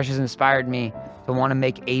 And Teddy Fresh has inspired me to want to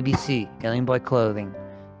make ABC, Alien Boy Clothing.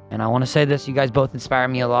 And I want to say this. You guys both inspire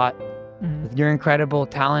me a lot. With your incredible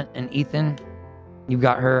talent. And Ethan, you've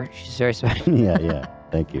got her. She's very special. Yeah.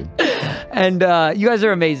 Thank you. And you guys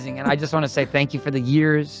are amazing. And I just want to say thank you for the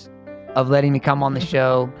years of letting me come on the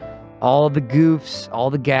show. All the goofs, all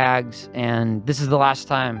the gags. And this is the last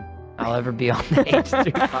time I'll ever be on the H3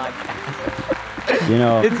 podcast. You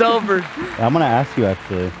know, it's over. I'm gonna ask you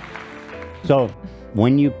actually. So,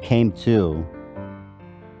 when you came to,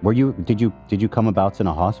 did you come about in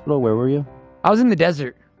a hospital? Where were you? I was in the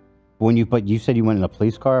desert. But you said you went in a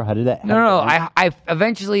police car. How did that? No. I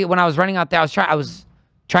eventually, when I was running out there, I was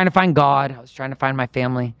trying to find God. I was trying to find my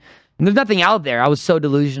family. And there's nothing out there. I was so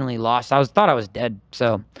delusionally lost. Thought I was dead.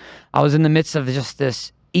 So, I was in the midst of just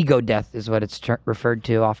this ego death, is what it's referred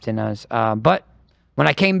to often as. But when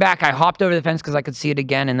I came back, I hopped over the fence because I could see it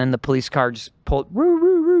again, and then the police car just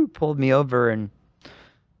pulled me over, and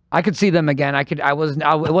I could see them again. It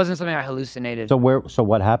wasn't something I hallucinated. So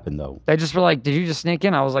what happened though? They just were like, "Did you just sneak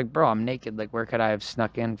in?" I was like, "Bro, I'm naked. Like, where could I have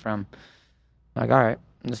snuck in from?" Like, all right,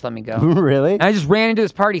 just let me go. Really? And I just ran into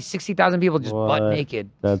this party, 60,000 people just butt naked.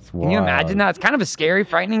 That's wild. Can you imagine that? It's kind of a scary,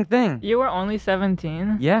 frightening thing. You were only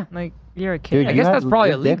 17? Yeah. Like, you're a kid. Dude, I guess that's probably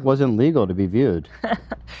your dick wasn't legal to be viewed.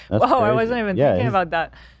 Whoa, I wasn't even thinking about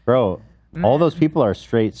that. Bro, all those people are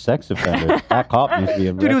straight sex offenders. That cop needs to be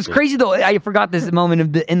arrested. Dude, it was crazy though. I forgot this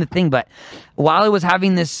moment in the thing, but while I was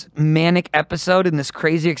having this manic episode and this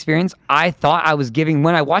crazy experience, I thought I was giving.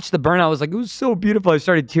 When I watched the burn, I was like, it was so beautiful. I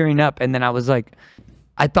started tearing up, and then I was like,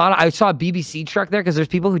 I thought I saw a BBC truck there because there's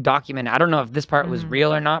people who document it. I don't know if this part was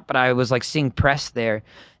real or not, but I was like seeing press there,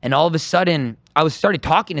 and all of a sudden I started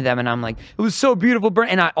talking to them, and I'm like, it was so beautiful, burn.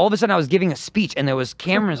 And all of a sudden I was giving a speech, and there was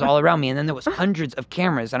cameras all around me, and then there was hundreds of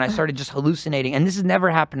cameras, and I started just hallucinating. And this has never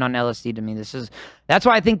happened on LSD to me. That's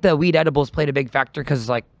why I think the weed edibles played a big factor, because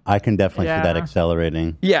like I can definitely see that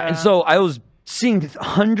accelerating. Yeah, and so I was seeing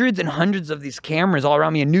hundreds and hundreds of these cameras all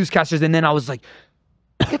around me and newscasters, and then I was like,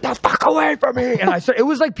 get the fuck away from me! And it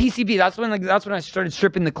was like PCP. That's when I started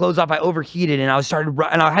stripping the clothes off. I overheated, and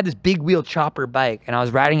I had this big wheel chopper bike, and I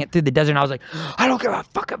was riding it through the desert, and I was like, I don't give a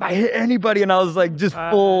fuck if I hit anybody, and I was like just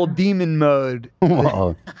full demon mode.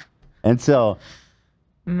 Whoa. And so,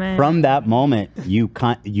 Man. from that moment, did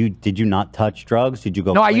you not touch drugs? Did you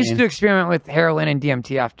go? No, I used to experiment with heroin and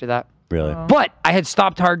DMT after that. Really? But I had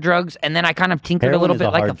stopped hard drugs, and then I kind of tinkered Heroin a little is bit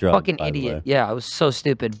like hard a drug, fucking by the idiot. way. Yeah, I was so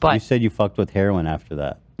stupid. But you said you fucked with heroin after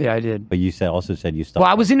that. Yeah, I did. But you also said you stopped.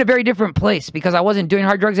 Well, I was in a very different place because I wasn't doing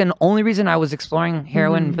hard drugs, and the only reason I was exploring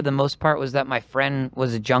heroin for the most part was that my friend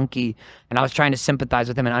was a junkie, and I was trying to sympathize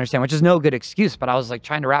with him and understand, which is no good excuse, but I was like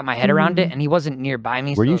trying to wrap my head around it, and he wasn't nearby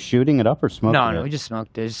me. Were you shooting it up or smoking it? No, we just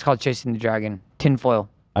smoked it. It's called Chasing the Dragon. Tinfoil.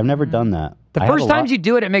 I've never done that. The first times you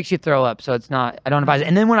do it, it makes you throw up, so it's not, I don't advise it.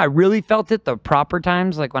 And then when I really felt it, the proper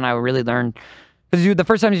times, like when I really learned, because the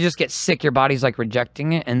first time you just get sick, your body's like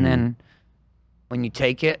rejecting it, and then when you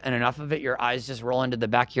take it and enough of it, your eyes just roll into the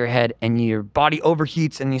back of your head, and your body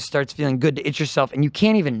overheats, and you start feeling good to itch yourself, and you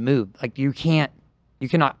can't even move. Like you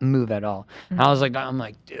cannot move at all. And I'm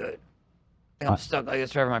like, dude, I'm stuck like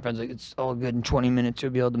this forever. My friend's like, it's all good. In 20 minutes,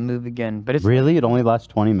 you'll be able to move again. But it's really, it only lasts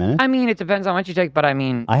 20 minutes. I mean, it depends on what you take, but I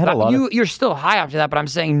mean, I had a lot you're still high after that. But I'm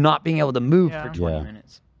saying not being able to move for 20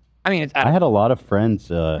 minutes. I mean, I had a lot of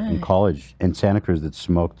friends in college in Santa Cruz that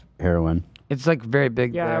smoked heroin. It's like very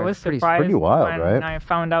big. Yeah, there. I was It's pretty surprised pretty wild, when right? I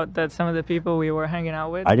found out that some of the people we were hanging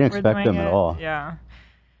out with I didn't were expect doing them at it. all. Yeah.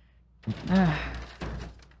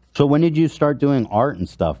 So when did you start doing art and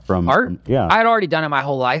stuff? From art? Yeah. I had already done it my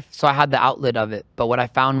whole life, so I had the outlet of it. But what I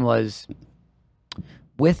found was,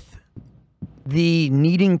 with the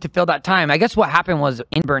needing to fill that time, I guess what happened was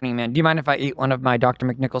in Burning Man. Do you mind if I eat one of my Dr.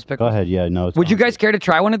 McNichols pickles? Go ahead. Yeah, no. It's Would you guys care to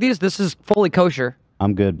try one of these? This is fully kosher.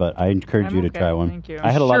 I'm good, but I encourage you to try one. thank you.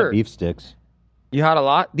 I had a lot Sure. of beef sticks. You had a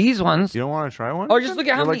lot. These ones. You don't want to try one? Oh, just look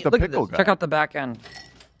at how You're many. like the Look at pickle this. guy. Check out the back end.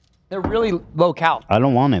 They're really low cal. I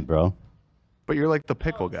don't want it, bro. But you're like the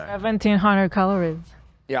pickle guy. 1,700 calories.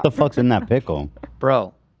 Yeah. What the fuck's in that pickle?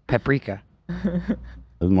 Bro, paprika.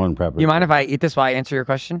 It was more than preparation. You mind if I eat this while I answer your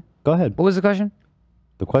question? Go ahead. What was the question?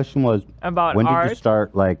 The question was About when did you art?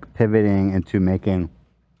 start like pivoting into When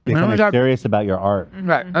becoming was I- serious about your art?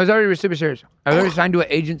 Right. I was already super serious. I was already signed to an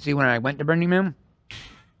agency when I went to Burning Man.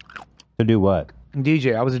 To do what?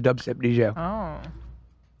 DJ. I was a dubstep DJ. Oh.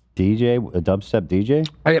 DJ, a dubstep DJ?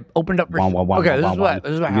 I opened up for. Okay, this is what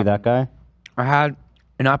You happened. that guy? I had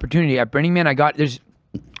an opportunity at Burning Man. I got this.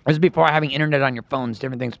 This is before having internet on your phones,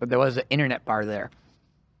 different things, but there was an internet bar there.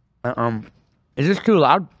 Is this too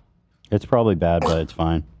loud? It's probably bad, but it's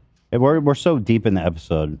fine. We're so deep in the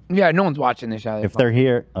episode. Yeah, no one's watching this. If they're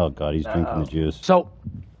here, oh god, he's drinking the juice. So,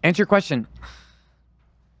 answer your question.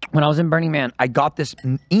 When I was in Burning Man, I got this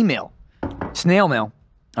email, snail mail.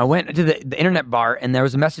 I went to the internet bar, and there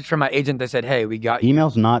was a message from my agent that said, "Hey, we got you."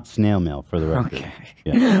 Email's not snail mail, for the record. Okay.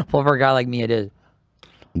 Yeah. Well, for a guy like me, it is.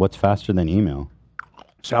 What's faster than email?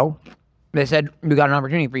 So, they said, we got an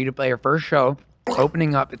opportunity for you to play your first show,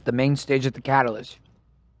 opening up at the main stage at the Catalyst.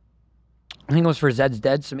 I think it was for Zed's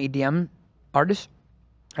Dead, some EDM artists.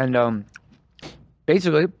 And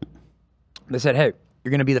basically, they said, hey,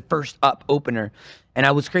 you're going to be the first up opener. And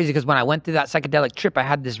I was crazy because when I went through that psychedelic trip, I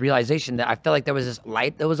had this realization that I felt like there was this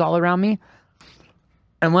light that was all around me.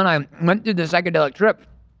 And when I went through the psychedelic trip,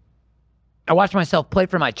 I watched myself play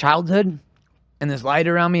from my childhood and this light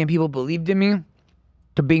around me and people believed in me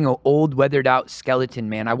to being an old, weathered out skeleton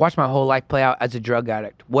man. I watched my whole life play out as a drug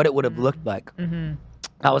addict, what it would have looked like. Mm-hmm.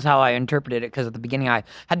 That was how I interpreted it because at the beginning I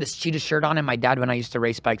had this cheetah shirt on and my dad, when I used to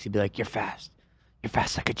race bikes, he'd be like, you're fast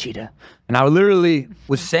like a cheetah. And I literally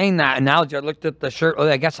was saying that analogy. I looked at the shirt.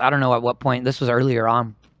 I guess, I don't know at what point. This was earlier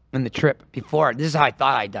on in the trip before. This is how I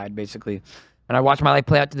thought I died, basically. And I watched my life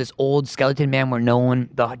play out to this old skeleton man where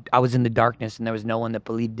I was in the darkness and there was no one that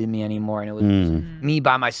believed in me anymore. And it was just me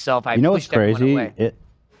by myself. I You know what's pushed everyone crazy? away.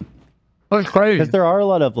 What's crazy? Because there are a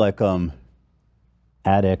lot of like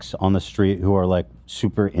addicts on the street who are like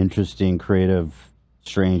super interesting, creative,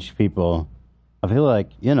 strange people. I feel like,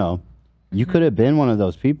 you could have been one of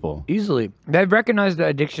those people. Easily. They've recognized that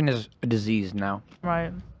addiction is a disease now. Right.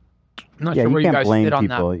 I'm not Yeah, sure you where can't you guys blame sit on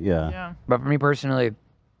people, that. yeah. But for me personally,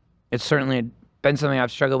 it's certainly been something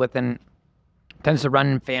I've struggled with and tends to run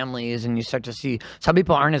in families, and you start to see some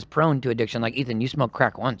people aren't as prone to addiction. Like Ethan, you smoked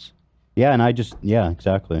crack once. Yeah, and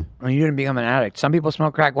exactly. I mean, you didn't become an addict. Some people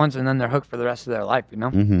smoke crack once and then they're hooked for the rest of their life,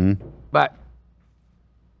 Mm-hmm. But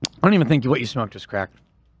I don't even think what you smoked was crack.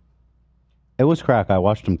 It was crack. I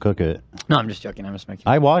watched him cook it. No, I'm just joking. I'm just making.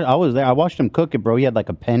 I was there. I watched him cook it, bro. He had like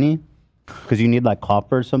a penny, because you need like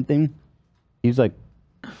copper or something. He's like,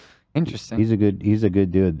 interesting. He's a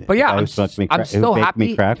good dude. But yeah, The guy I'm who smoked me so who baked happy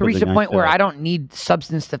me crack to was reach a nice point where guy. I don't need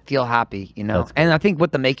substance to feel happy, And I think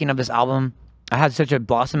with the making of this album, I had such a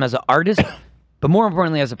blossom as an artist, but more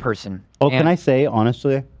importantly as a person. Oh, And- can I say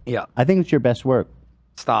honestly? Yeah. I think it's your best work.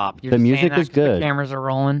 Stop. You're The just saying music that is 'cause the good. cameras are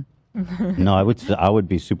rolling. No, I would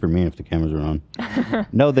be super mean if the cameras were on.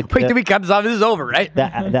 No, Wait, till we cut this off. This is over, right?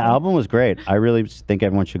 the album was great. I really think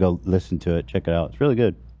everyone should go listen to it. Check it out. It's really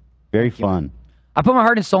good. Very fun. I put my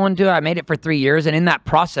heart and soul into it. I made it for 3 years, and in that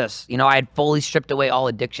process, I had fully stripped away all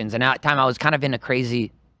addictions. And at that time, I was kind of in a crazier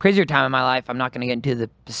time in my life. I'm not going to get into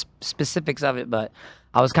the specifics of it, but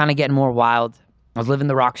I was kind of getting more wild. I was living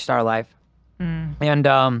the rock star life, and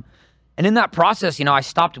in that process, I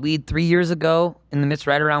stopped weed 3 years ago. In the midst,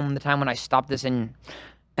 right around the time when I stopped this, and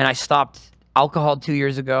I stopped alcohol 2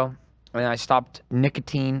 years ago, and I stopped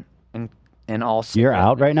nicotine and all. You're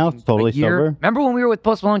out right now, totally sober. Remember when we were with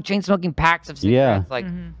Post Malone, chain smoking packs of cigarettes? Yeah. Like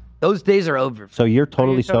those days are over. So you're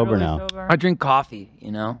totally sober now. I drink coffee.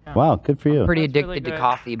 Wow, good for you. I'm pretty addicted to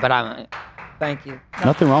coffee, but I'm. Thank you.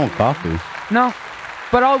 Nothing wrong with coffee. No,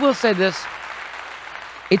 but I will say this.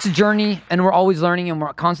 It's a journey, and we're always learning, and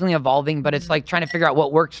we're constantly evolving, but it's like trying to figure out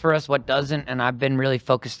what works for us, what doesn't, and I've been really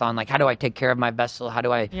focused on, like, how do I take care of my vessel? How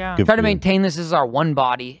do I Good try for to you. maintain this as our one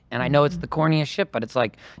body? And I know it's the corniest shit, but it's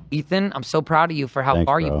like, Ethan, I'm so proud of you for how Thanks,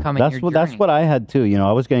 far bro. you've come in your journey. That's what I had too.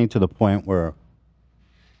 I was getting to the point where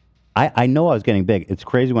I know I was getting big. It's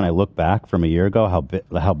crazy when I look back from a year ago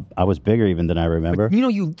how I was bigger even than I remember.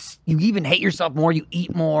 You even hate yourself more. You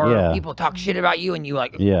eat more. Yeah. People talk shit about you, and you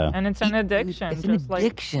like. Yeah. And it's an addiction. It's an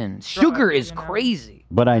addiction. Sugar is crazy.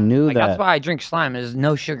 But I knew Like, that. that's why I drink slime. There's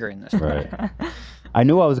no sugar in this. Right. I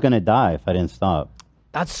knew I was gonna die if I didn't stop.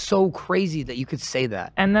 That's so crazy that you could say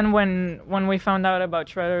that. And then when we found out about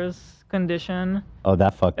Shredder's condition, Oh,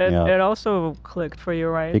 that fucked me up. it also clicked for you,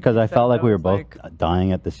 right? Because I You said felt like that we were was, both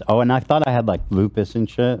dying at this. Oh, and I thought I had like lupus and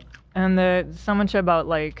shit. And so much about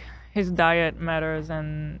like his diet matters,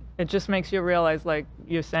 and it just makes you realize, like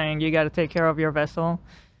you're saying, you got to take care of your vessel.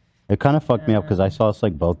 It kind of fucked me up because I saw us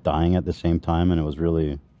like both dying at the same time, and it was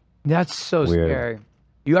really That's so Weird. scary.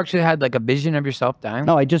 You actually had like a vision of yourself dying?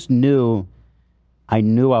 No, I just knew. I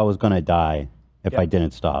knew I was gonna die if I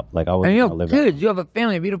didn't stop. Like I was And you gonna have live. kids. You have a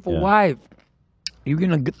family, a beautiful Yeah. wife. You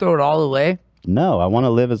gonna throw it all away? No, I want to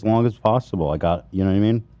live as long as possible. I got, you know what I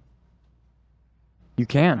mean? You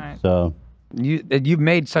can. So, You've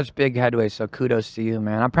made such big headway. So kudos to you,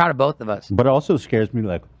 man. I'm proud of both of us. but it also scares me.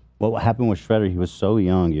 Like what happened with Shredder? He was so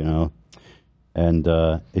young, you know, and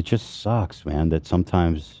it just sucks, man. That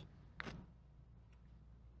sometimes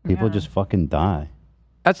people just fucking die.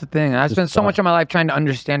 That's the thing. I Just spent so die. much of my life trying to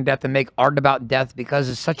understand death and make art about death because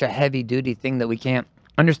it's such a heavy duty thing that we can't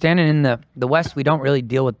understand. And in the West, we don't really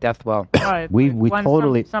deal with death well. Right. We When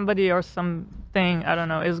totally. somebody or something, I don't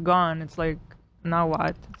know, is gone. It's like, now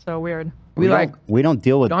what? It's so weird. We like We don't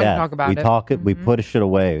deal with don't death. talk about we it. talk it. We push it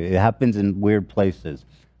away. It happens in weird places.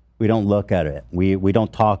 We don't look at it. We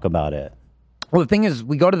don't talk about it. Well, the thing is,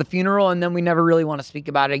 we go to the funeral and then we never really want to speak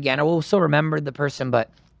about it again. Or we'll still remember the person, but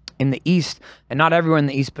in the East, and not everywhere in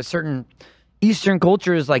the East, but certain Eastern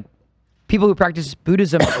cultures, like people who practice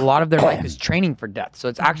Buddhism, a lot of their life is training for death. So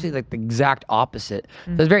it's actually like the exact opposite.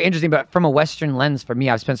 So it's very interesting, but from a Western lens, for me,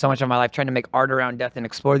 I've spent so much of my life trying to make art around death and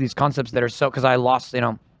explore these concepts that are so, because I lost,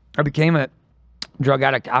 I became a drug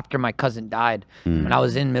addict after my cousin died when I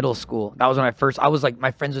was in middle school. That was when I was like,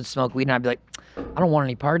 my friends would smoke weed and I'd be like, I don't want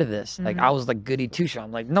any part of this. Like I was like goody two shoes.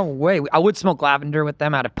 I'm like, no way. I would smoke lavender with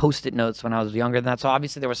them. I had Post-it notes when I was younger than that. So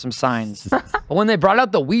obviously there were some signs. But when they brought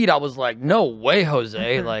out the weed, I was like, no way,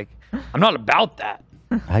 Jose. Like I'm not about that.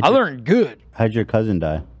 I learned good. How'd your cousin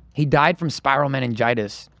die? He died from spiral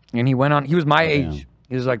meningitis, and he was my age.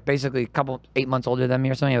 He was like basically 8 months older than me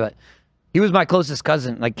or something, but he was my closest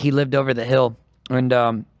cousin. Like he lived over the hill, and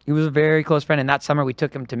he was a very close friend. And that summer we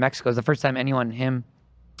took him to Mexico. It was the first time him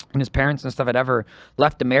and his parents and stuff had ever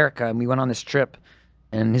left America. And we went on this trip,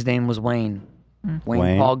 and his name was Wayne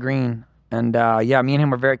Wayne? Paul Green. And yeah, me and him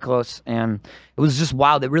were very close, and it was just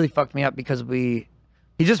wild. It really fucked me up because he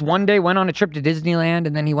just one day went on a trip to Disneyland,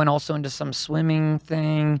 and then he went also into some swimming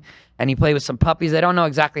thing, and he played with some puppies. I don't know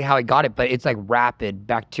exactly how he got it, but it's like rapid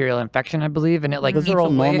bacterial infection, I believe, and it like Those eats are all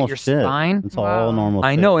away normal at your shit. spine. It's all normal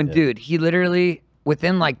I shit, know, and yeah. dude, he literally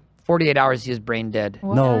within like 48 hours he was brain dead.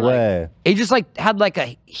 No way. He just like had like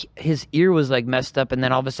his ear was like messed up, and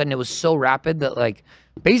then all of a sudden it was so rapid that like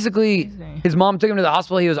basically his mom took him to the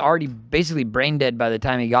hospital. He was already basically brain dead by the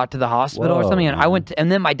time he got to the hospital or Whoa, something. And I went to,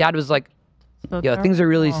 and then my dad was like, So "Yo, things are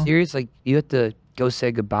really terrible. serious. Like you have to go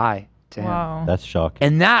say goodbye to him." Wow. That's shocking.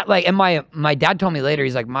 And that like, and my dad told me later,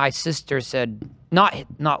 he's like, my sister said,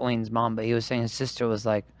 not Wayne's mom, but he was saying his sister was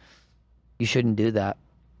like, you shouldn't do that.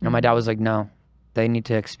 And my dad was like, no, they need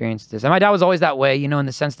to experience this. And my dad was always that way, in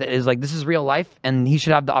the sense that is like, this is real life, and he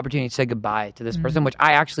should have the opportunity to say goodbye to this person, which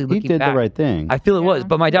I actually He looking did back, the right thing. I feel it was.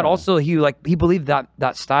 But my dad also, he believed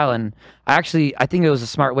that style. And I think it was a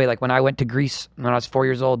smart way. Like when I went to Greece when I was 4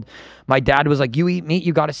 years old, my dad was like, you eat meat,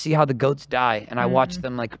 you got to see how the goats die. And I watched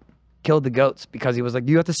them like kill the goats because he was like,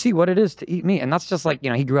 you have to see what it is to eat meat. And that's just like,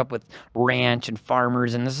 he grew up with ranch and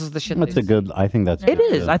farmers, and this is the shit. That's a good. I think that's. It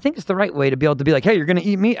good, is. too. I think it's the right way to be able to be like, hey, you're going to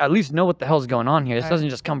eat meat. At least know what the hell's going on here. This Right. doesn't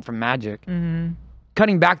just come from magic. Mm-hmm.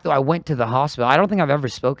 Cutting back though, I went to the hospital. I don't think I've ever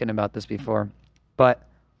spoken about this before, but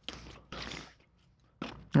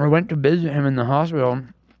I went to visit him in the hospital.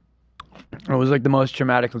 It was like the most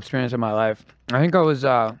traumatic experience of my life. I think I was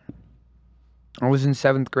in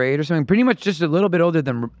 7th grade or something, pretty much just a little bit older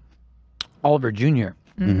than Oliver Jr.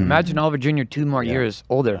 Imagine Oliver Jr. 2 more years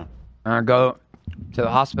older. And I go to the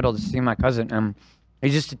hospital to see my cousin, and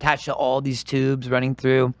he's just attached to all these tubes running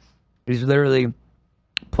through. He's literally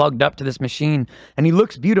plugged up to this machine, and he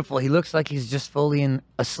looks beautiful. He looks like he's just fully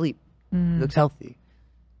asleep. He looks healthy.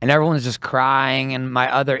 And everyone's just crying, and our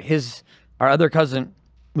other cousin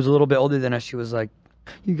was a little bit older than us. She was like,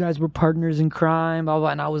 you guys were partners in crime, blah, blah.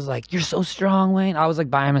 And I was like, you're so strong, Wayne. I was like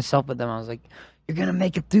by myself with them. I was like, you're going to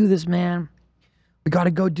make it through this, man. We got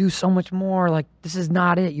to go do so much more. Like, this is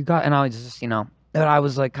not it. And I was just, but I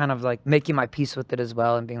was like kind of like making my peace with it as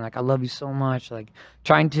well and being like, I love you so much. Like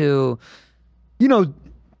trying to,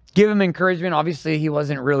 give him encouragement. Obviously, he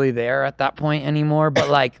wasn't really there at that point anymore. But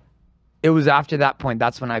like, it was after that point,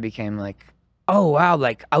 that's when I became like, oh, wow.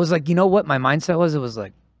 Like, I was like, you know what my mindset was? It was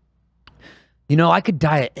like, I could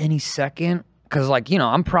die at any second. Because like,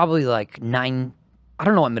 I'm probably like 9, I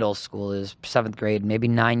don't know what middle school is, 7th grade, maybe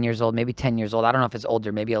 9 years old, maybe 10 years old. I don't know if it's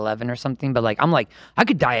older, maybe 11 or something. But like, I'm like, I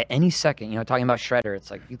could die at any second. Talking about Shredder, it's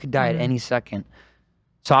like, you could die at any second.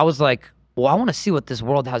 So I was like, well, I want to see what this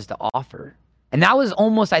world has to offer. And that was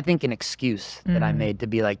almost, I think, an excuse that I made to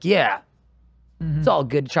be like, yeah, It's all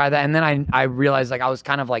good to try that. And then I realized like I was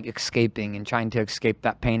kind of like escaping and trying to escape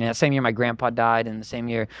that pain. And that same year my grandpa died, and the same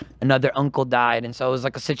year another uncle died. And so it was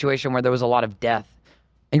like a situation where there was a lot of death.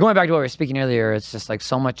 And going back to what we were speaking earlier, it's just like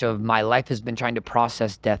so much of my life has been trying to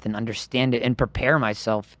process death and understand it and prepare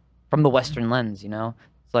myself from the Western lens, you know?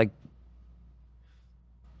 It's like,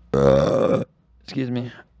 excuse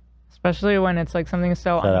me. Especially when it's like something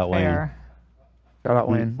so Shout out Wayne. unfair. Shout out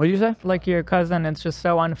Wayne. What did you say? Like your cousin, it's just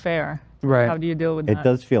so unfair. Right. How do you deal with It that?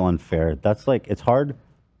 does feel unfair. That's like it's hard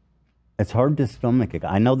to stomach it.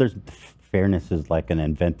 I know there's fairness is like an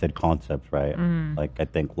invented concept, right? Like I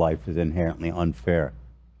think life is inherently unfair.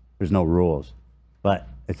 There's no rules. But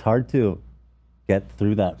it's hard to get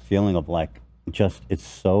through that feeling of like just it's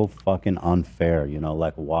so fucking unfair, you know,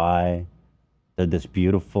 like why did this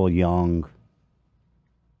beautiful young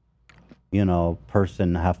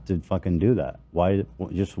person have to fucking do that? Why?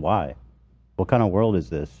 Just why? What kind of world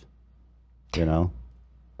is this? You know?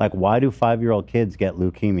 Like, why do 5-year-old kids get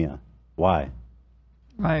leukemia? Why?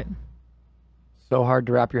 Right. So hard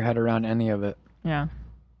to wrap your head around any of it. Yeah.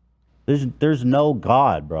 There's no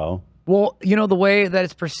God, bro. Well, you know, the way that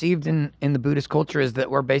it's perceived in the Buddhist culture is that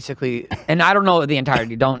we're basically, and I don't know the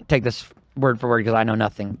entirety, don't take this word for word because I know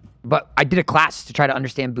nothing. But I did a class to try to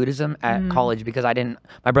understand Buddhism at college because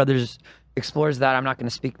my brother's explores that. I'm not going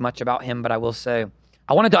to speak much about him, but I will say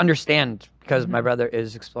I wanted to understand because my brother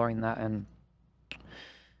is exploring that. And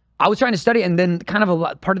I was trying to study, and then kind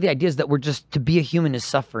of part of the idea is that we're just, to be a human is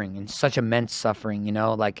suffering, and such immense suffering, you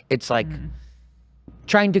know? Like, it's like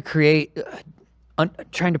trying to create,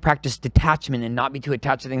 trying to practice detachment and not be too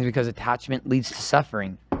attached to things because attachment leads to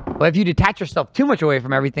suffering. But if you detach yourself too much away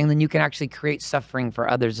from everything, then you can actually create suffering for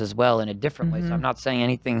others as well in a different way. So I'm not saying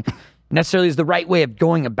anything necessarily is the right way of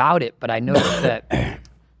going about it, but I noticed that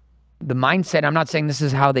the mindset, I'm not saying this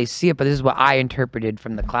is how they see it, but this is what I interpreted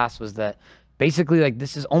from the class, was that basically like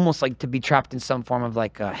this is almost like to be trapped in some form of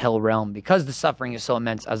like a hell realm because the suffering is so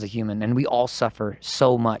immense as a human and we all suffer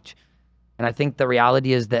so much. And I think the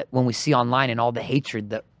reality is that when we see online and all the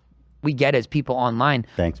hatred that we get as people online,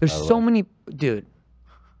 there's so many, dude,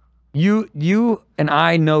 you and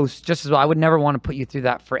I know just as well. I would never want to put you through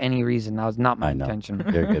that for any reason. That was not my intention.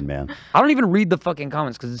 You're a good man. I don't even read the fucking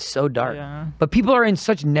comments because it's so dark. Yeah. But people are in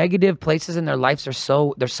such negative places in their lives.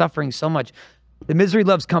 They're suffering so much. The misery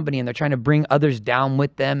loves company, and they're trying to bring others down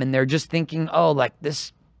with them. And they're just thinking, oh, like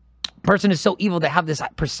this person is so evil. They have this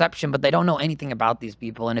perception, but they don't know anything about these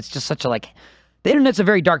people. And it's just such a the internet's a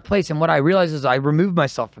very dark place. And what I realized is I removed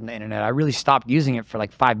myself from the internet. I really stopped using it for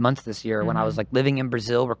like 5 months this year when I was like living in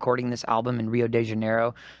Brazil, recording this album in Rio de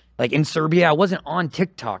Janeiro. Like in Serbia, I wasn't on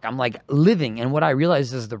TikTok. I'm like living. And what I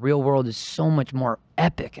realized is the real world is so much more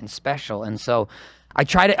epic and special. And so I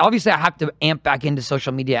try to, obviously I have to amp back into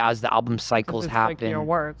social media as the album cycles happen. Like your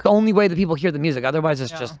work. The only way that people hear the music. Otherwise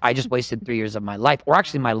it's just, I just wasted 3 years of my life, or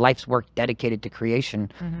actually my life's work dedicated to creation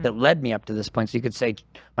that led me up to this point. So you could say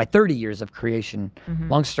my 30 years of creation.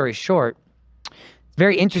 Long story short, it's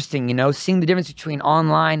very interesting, you know, seeing the difference between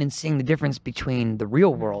online and seeing the difference between the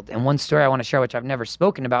real world. And one story I want to share, which I've never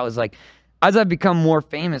spoken about, was like, as I've become more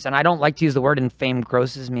famous, and I don't like to use the word, and fame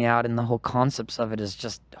grosses me out, and the whole concepts of it is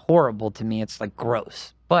just horrible to me. It's like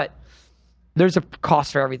gross. But there's a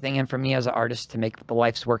cost for everything, and for me as an artist to make the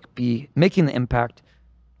life's work be making the impact,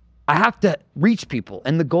 I have to reach people,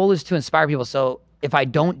 and the goal is to inspire people. So if I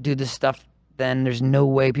don't do this stuff, then there's no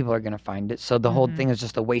way people are going to find it. So the whole thing is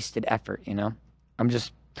just a wasted effort, you know? I'm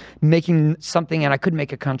just making something, and I could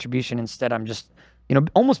make a contribution. Instead, I'm just, you know,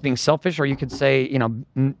 almost being selfish, or you could say, you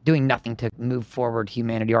know, doing nothing to move forward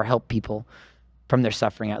humanity or help people from their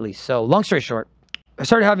suffering at least. So long story short, I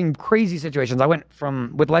started having crazy situations. I went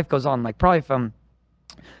from, with Life Goes On, like probably from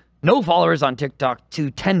no followers on TikTok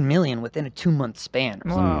to 10 million within a 2-month span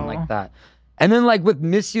or something like that. And then like with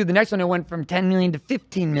Miss You, the next one, it went from 10 million to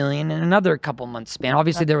 15 million in another couple months span.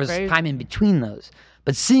 Obviously there was time in between those.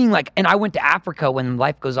 But seeing like, and I went to Africa when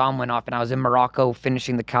Life Goes On went off, and I was in Morocco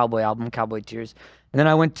finishing the Cowboy album, Cowboy Tears. And then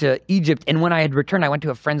I went to Egypt, and when I had returned, I went to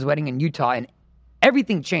a friend's wedding in Utah, and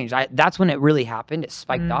everything changed. That's when it really happened. It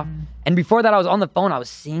spiked off. And before that, I was on the phone. I was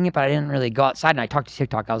seeing it, but I didn't really go outside. And I talked to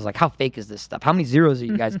TikTok. I was like, how fake is this stuff? How many zeros are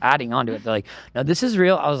you guys adding onto it? They're like, no, this is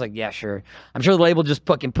real. I was like, yeah, sure. I'm sure the label just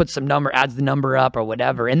put some number, adds the number up or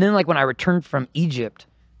whatever. And then like when I returned from Egypt,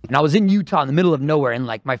 and I was in Utah in the middle of nowhere, and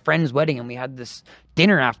like my friend's wedding, and we had this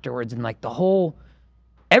dinner afterwards, and like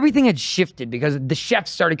everything had shifted because the chefs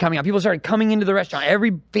started coming out. People started coming into the restaurant.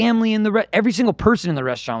 Every family in every single person in the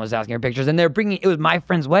restaurant was asking for pictures, and they're it was my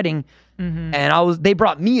friend's wedding, and they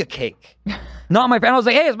brought me a cake, not my friend. I was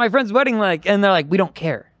like, hey, it's my friend's wedding, like, and they're like, we don't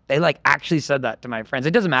care. They like actually said that to my friends.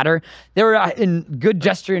 It doesn't matter. They were in good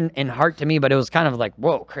gesture and heart to me, but it was kind of like,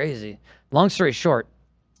 whoa, crazy. Long story short,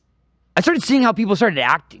 I started seeing how people started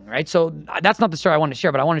acting, right? So that's not the story I want to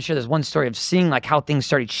share, but I want to share this one story of seeing like how things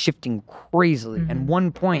started shifting crazily. And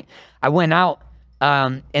one point I went out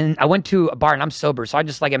and I went to a bar and I'm sober. So I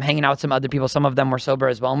just like, I'm hanging out with some other people. Some of them were sober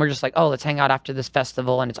as well. And we're just like, oh, let's hang out after this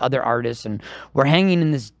festival and it's other artists. And we're hanging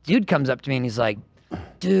and this dude comes up to me and he's like,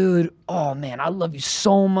 dude, oh man, I love you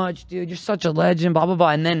so much, dude. You're such a legend, blah, blah,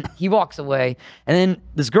 blah. And then he walks away. And then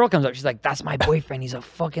this girl comes up. She's like, that's my boyfriend. He's a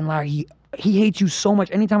fucking liar. He hates you so much.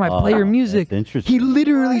 Anytime I play your music, he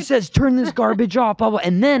literally says, turn this garbage off, blah, blah.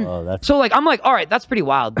 And then, so like, I'm like, all right, that's pretty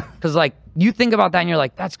wild. Because like, you think about that and you're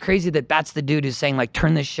like, that's crazy that that's the dude who's saying like,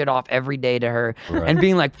 turn this shit off every day to her and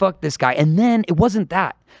being like, fuck this guy. And then it wasn't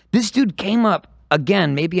that. This dude came up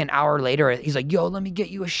again, maybe an hour later. He's like, yo, let me get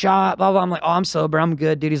you a shot, blah, blah. I'm like, oh, I'm sober. I'm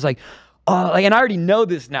good, dude. He's like, oh, like, and I already know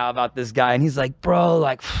this now about this guy. And he's like, bro,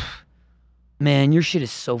 like, man, your shit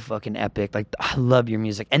is so fucking epic. Like, I love your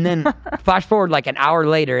music. And then flash forward like an hour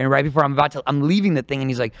later, and right before I'm leaving the thing, and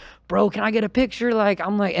he's like, bro, can I get a picture? Like,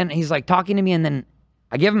 I'm like, and he's like talking to me, and then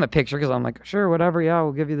I give him a picture because I'm like, sure, whatever, yeah,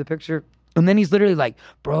 we'll give you the picture. And then he's literally like,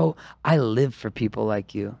 bro, I live for people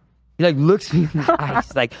like you. He like looks me in the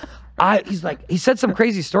eyes, like, he said some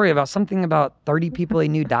crazy story about something about 30 people he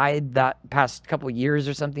knew died that past couple years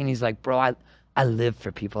or something. He's like, bro, I live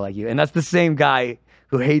for people like you. And that's the same guy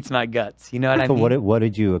who hates my guts. You know what I mean? What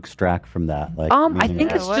did you extract from that? Like, I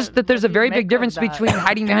think it's just that there's a very big difference between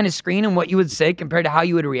hiding behind a screen and what you would say compared to how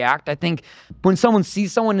you would react. I think when someone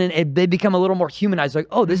sees someone and they become a little more humanized, like,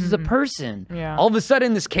 oh, this is a person. Yeah. All of a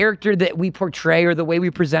sudden, this character that we portray or the way we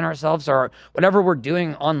present ourselves or whatever we're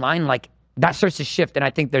doing online, like that starts to shift. And I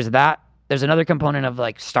think there's that. There's another component of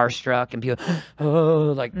like starstruck and people,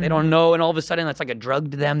 oh, like they don't know. And all of a sudden it's like a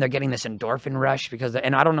drug to them. They're getting this endorphin rush because,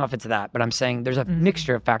 and I don't know if it's that, but I'm saying there's a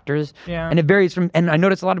mixture of factors. Yeah. And it varies from, and I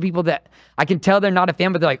notice a lot of people that I can tell they're not a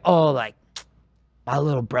fan, but they're like, oh, like my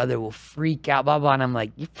little brother will freak out, blah, blah. And I'm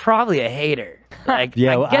like, you're probably a hater. Like,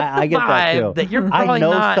 yeah, I get that too. that you're probably I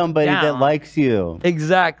know not somebody down. that likes you.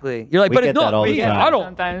 Exactly. You're like, We but get it's that not all the me. time. I don't.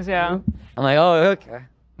 Sometimes, yeah. I'm like, oh, okay.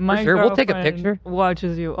 My sure, we'll take a girlfriend picture.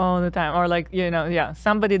 Watches you all the time, or like, you know, yeah,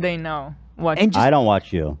 somebody they know watches. And just- I don't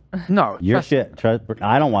watch you. No, Your shit.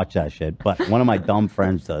 I don't watch that shit. But one of my dumb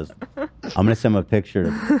friends does. I'm gonna send him a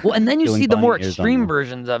picture. Well, and then you doing see the more bunny ears on extreme there.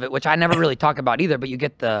 versions of it, which I never really talk about either. But you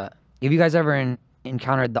get the. Have you guys ever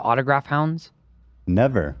encountered the autograph hounds?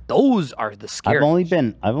 Never. Those are the scary. I've only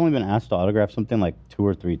been asked to autograph something like 2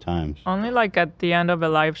 or 3 times. Only like at the end of a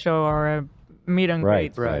live show or a meet and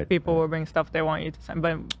Right, greet, right. people will bring stuff they want you to sign.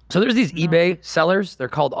 But So there's these eBay sellers. They're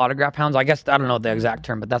called autograph hounds. I guess I don't know the exact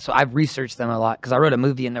term, but that's what I've researched them a lot because I wrote a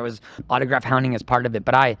movie and there was autograph hounding as part of it.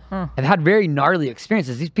 But I have had very gnarly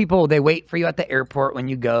experiences. These people, they wait for you at the airport when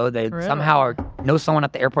you go. They somehow know someone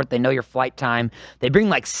at the airport. They know your flight time. They bring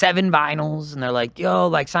like 7 vinyls and they're like, yo,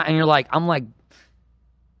 like, sign. And you're like, I'm like,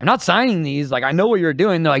 I'm not signing these. Like, I know what you're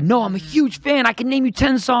doing. They're like, no, I'm a huge fan. I can name you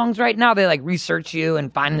 10 songs right now. They like research you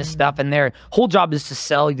and find this stuff. And their whole job is to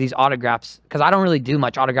sell these autographs. Because I don't really do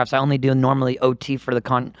much autographs. I only do normally OT for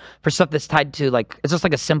for stuff that's tied to like, it's just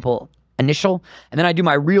like a simple initial. And then I do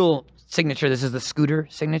my real signature. This is the Scooter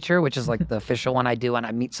signature, which is like the official one I do when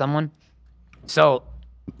I meet someone. So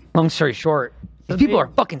long story short, these people are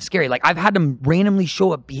fucking scary. Like I've had them randomly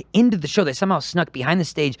show up into the show. They somehow snuck behind the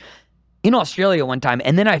stage in Australia one time,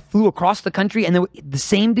 and then I flew across the country, and the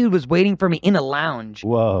same dude was waiting for me in a lounge.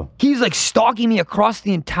 Whoa. He's like stalking me across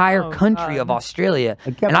the entire country of Australia.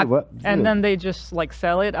 and then they just like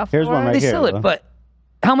sell it afterwards. They sell it, but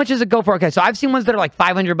how much does it go for? Okay, so I've seen ones that are like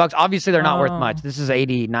 $500. Obviously, they're not worth much. This is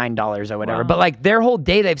 $89 or whatever. Wow. But like their whole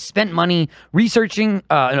day, they've spent money researching.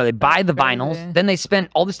 They buy the vinyls, then they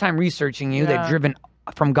spent all this time researching you. Yeah. They've driven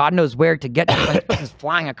from God knows where to get to places,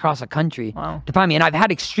 flying across a country to find me. And I've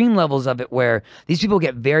had extreme levels of it where these people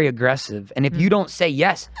get very aggressive. And if you don't say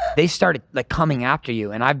yes, they start like coming after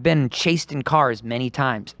you. And I've been chased in cars many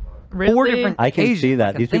times. 4 different I can occasions see I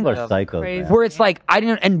that. can These people think are of. psychos. man. Where it's like, I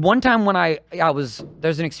didn't, and one time when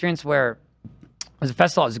there's an experience where it was a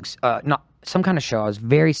festival, it was not some kind of show. I was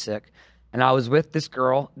very sick. And I was with this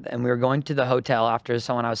girl and we were going to the hotel after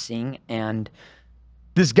someone I was seeing. And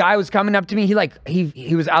this guy was coming up to me.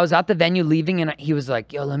 I was at the venue leaving and he was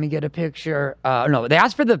like, yo, let me get a picture. No, they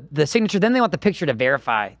asked for the signature. Then they want the picture to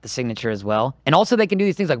verify the signature as well. And also they can do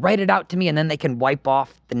these things like write it out to me and then they can wipe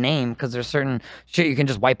off the name because there's certain shit you can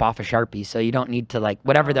just wipe off a Sharpie. So you don't need to like,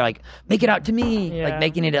 whatever. They're like, make it out to me. Like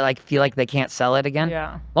making it like feel like they can't sell it again.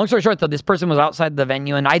 Yeah. Long story short though, this person was outside the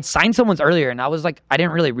venue and I'd signed someone's earlier and I was like, I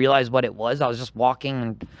didn't really realize what it was. I was just walking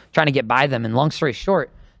and trying to get by them. And long story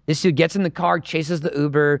short, This dude gets in the car, chases the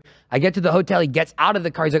Uber. I get to the hotel. He gets out of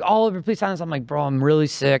the car. He's like, Oliver, please sign this. I'm like, bro, I'm really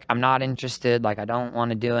sick. I'm not interested. Like, I don't want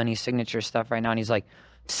to do any signature stuff right now. And he's like,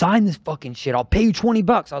 sign this fucking shit. I'll pay you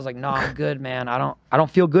 $20. I was like, no, I'm good, man. I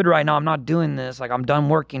don't feel good right now. I'm not doing this. Like, I'm done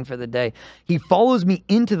working for the day. He follows me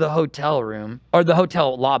into the hotel room or the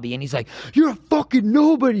hotel lobby, and he's like, you're a fucking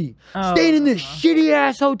nobody. Staying in this shitty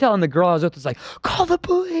ass hotel. And the girl I was with was like, call the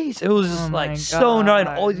police. It was just like so gnarly. And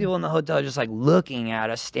all these people in the hotel just like looking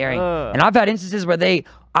at us, staring. And I've had instances where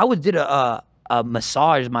I did a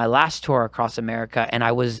massage my last tour across America, and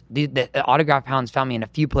the Autograph Hounds found me in a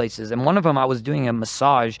few places, and one of them I was doing a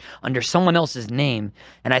massage under someone else's name,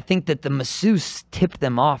 and I think that the masseuse tipped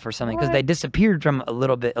them off or something because they disappeared from a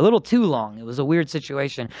little too long. It was a weird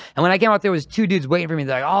situation, and when I came out there was two dudes waiting for me.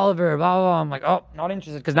 They're like, Oliver, blah blah blah. I'm like, oh, not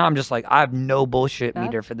interested, because now I'm just like, I have no bullshit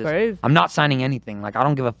meter for this. Crazy. I'm not signing anything. Like, I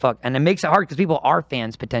don't give a fuck, and it makes it hard because people are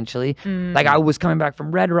fans potentially. Like, I was coming back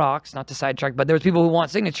from Red Rocks, not to sidetrack, but there was people who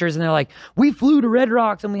want signatures, and they're like, we flew to Red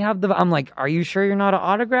Rocks and we have I'm like, are you sure you're not an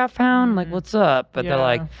autograph hound? Like, what's up? But they're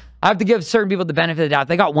like, I have to give certain people the benefit of the doubt. If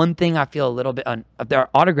they got one thing I feel a little bit if they're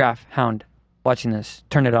autograph hound watching this,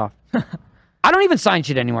 turn it off. I don't even sign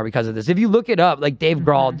shit anymore because of this. If you look it up, like Dave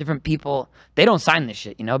Grohl, different people, they don't sign this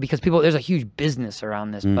shit, because there's a huge business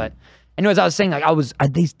around this. But anyways, I was saying, like,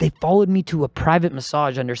 they followed me to a private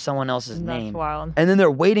massage under someone else's name. That's wild. And then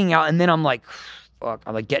they're waiting out, and then I'm like, fuck.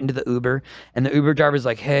 I'm like getting to the Uber, and the Uber driver's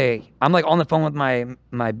like, hey, I'm like on the phone with my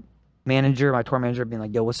manager, my tour manager, being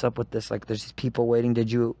like, yo, what's up with this? Like, there's these people waiting.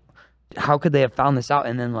 How could they have found this out?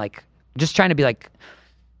 And then like, just trying to be like,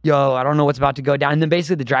 yo, I don't know what's about to go down. And then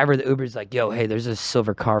basically the driver of the Uber is like, yo, hey, there's a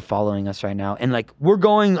silver car following us right now. And like, we're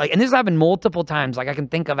going like, and this has happened multiple times. Like, I can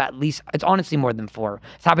think of at least, it's honestly more than 4.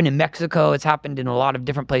 It's happened in Mexico. It's happened in a lot of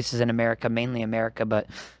different places in America, mainly America, but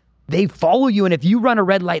they follow you, and if you run a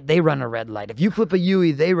red light, they run a red light. If you flip a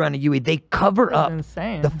UE, they run a UE. They cover up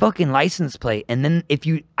the fucking license plate, and then if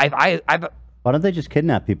you, I've Why don't they just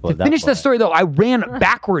kidnap people? To finish the story, though, I ran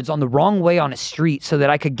backwards on the wrong way on a street so that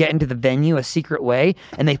I could get into the venue a secret way,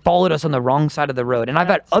 and they followed us on the wrong side of the road. And I've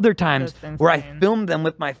had other times where I filmed them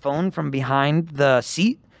with my phone from behind the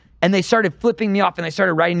seat, and they started flipping me off, and they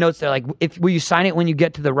started writing notes. They're like, will you sign it when you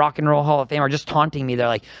get to the Rock and Roll Hall of Fame? Or just taunting me. They're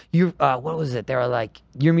like, what was it? They were like,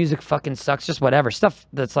 your music fucking sucks, just whatever. Stuff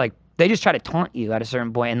that's like, they just try to taunt you at a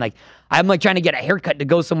certain point. And like, I'm like trying to get a haircut to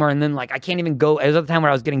go somewhere, and then like, I can't even go. It was at the time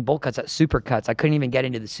where I was getting bowl cuts at Supercuts. I couldn't even get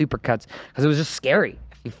into the Supercuts because it was just scary.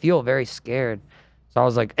 You feel very scared. So I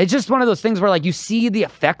was like, it's just one of those things where like, you see the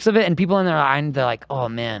effects of it, and people in their mind, they're like, oh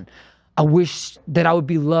man, I wish that I would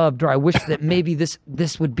be loved, or I wish that maybe this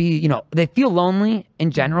would be, they feel lonely.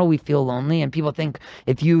 In general, we feel lonely, and people think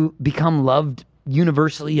if you become loved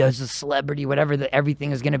universally as a celebrity, whatever, that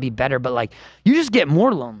everything is going to be better. But like, you just get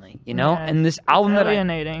more lonely, Yeah, and this album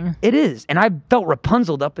alienating. It is. And I felt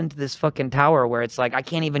Rapunzeled up into this fucking tower where it's like, I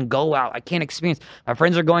can't even go out. I can't experience. My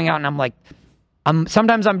friends are going out, and I'm like,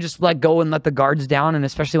 sometimes I'm just let go and let the guards down. And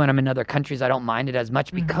especially when I'm in other countries, I don't mind it as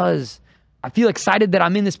much because I feel excited that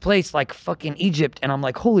I'm in this place like fucking Egypt, and I'm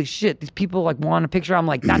like, holy shit, these people like want a picture. I'm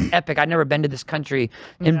like, that's epic. I've never been to this country.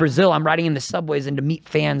 In Brazil, I'm riding in the subways, and to meet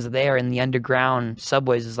fans there in the underground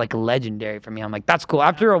subways is like legendary for me. I'm like, that's cool.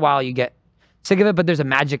 After a while, you get sick of it, but there's a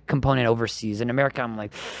magic component overseas. In America, I'm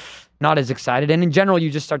like, not as excited. And in general, you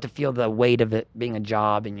just start to feel the weight of it being a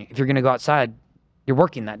job. And if you're going to go outside, you're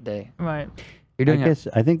working that day. Right. You're doing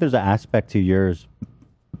I think there's an aspect to yours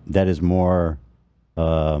that is more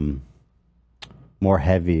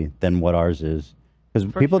heavy than what ours is,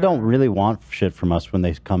 because people don't really want shit from us when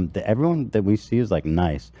they come. Everyone that we see is like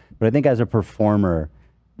nice, but I think as a performer,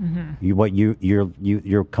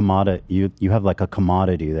 your commodity, you have like a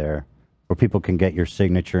commodity there where people can get your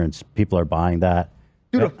signature, and people are buying that.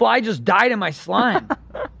 Dude, a fly just died in my slime.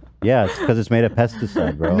 Yeah, it's because it's made of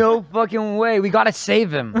pesticide, bro. No fucking way. We gotta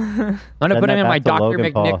save him. I'm gonna put him in my Dr.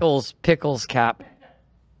 McNichols pickles cap.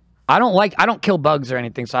 I don't kill bugs or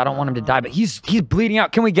anything, so I don't want him to die, but he's bleeding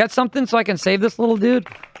out. Can we get something so I can save this little dude?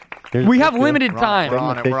 We have limited time. We're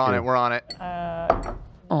on it.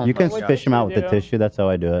 You can fish him out with the tissue. That's how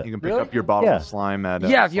I do it. You can pick up your bottle of slime at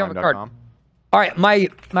if you have a card. All right,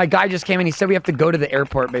 my guy just came in. He said we have to go to the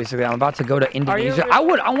airport, basically. I'm about to go to Indonesia. I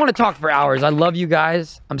want to talk for hours. I love you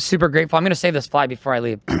guys. I'm super grateful. I'm going to save this fly before I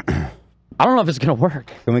leave. I don't know if it's going to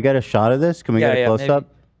work. Can we get a shot of this? Can we get a close-up?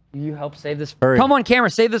 You help save this. Hurry. Come on, camera.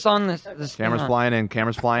 Save this on this. Camera's flying in.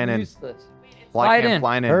 Camera's flying in. Fly it in.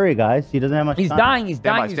 Flying in. Hurry, guys. He doesn't have much time. He's dying. He's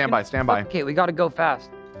dying. Stand by. Okay, we got to go fast.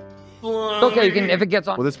 Okay, you can if it gets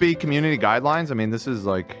on. Will this be community guidelines? I mean, this is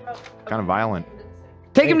like kind of violent.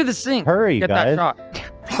 Take him to the sink. Hurry, Get guys. that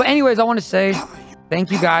shot. But anyways, I want to say, Thank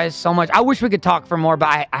you guys so much. I wish we could talk for more, but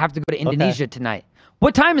I have to go to Indonesia tonight.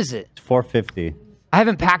 What time is it? It's 4:50. I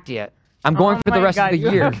haven't packed yet. I'm going for the my rest God, of you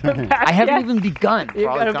the year. haven't packed I haven't yet? even begun. You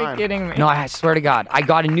gotta be kidding me. No, I swear to God. I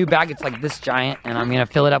got a new bag. It's like this giant, and I'm going to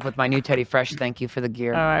fill it up with my new Teddy Fresh. Thank you for the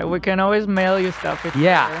gear. All right, we can always mail you stuff. If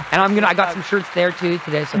Yeah, and I got some shirts there too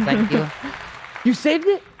today, so thank you. You saved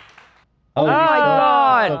it? Oh, my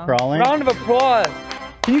God! still crawling? Round of applause.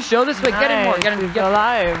 Can you show this? Wait, get in more. Nice, Get in. he's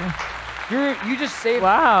alive. You just saved.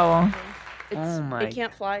 Wow. Oh my. It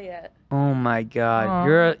can't fly yet. Oh my God. Aw.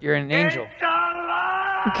 You're an angel.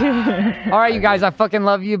 All right, you guys. I fucking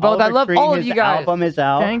love you both. I Oliver love Tree, all of his you guys. album is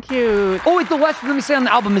out. Thank you. Oh, wait, the West. Let me say on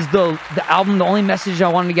the album is the album. The only message I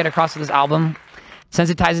wanted to get across with this album, since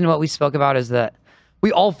it ties into what we spoke about, is that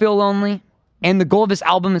we all feel lonely. And the goal of this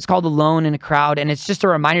album is called Alone in a Crowd. And it's just a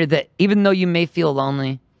reminder that even though you may feel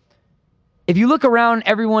lonely, if you look around,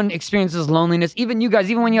 everyone experiences loneliness. Even you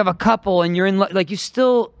guys, even when you have a couple and you're in, like, you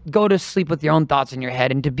still go to sleep with your own thoughts in your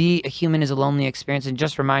head. And to be a human is a lonely experience. And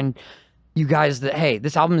just remind you guys that, hey,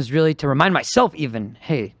 this album is really to remind myself even,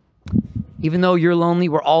 hey, even though you're lonely,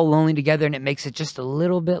 we're all lonely together. And it makes it just a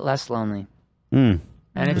little bit less lonely. And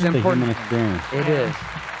it's Just a important. human experience. It is.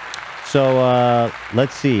 So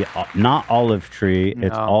let's see. Not Olive Tree.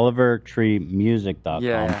 It's No.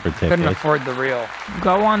 olivertreemusic.com for Couldn't tickets. afford the real.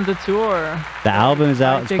 Go on the tour. The album is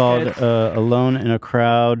out. It's Buy called tickets. Alone in a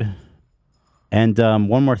Crowd. And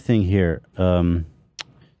one more thing here.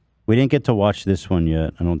 We didn't get to watch this one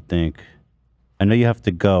yet, I don't think. I know you have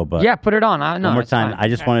to go, but Yeah, put it on. I know. one more it's time. fine. I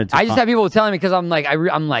just wanted to. I just have people telling me because I'm like,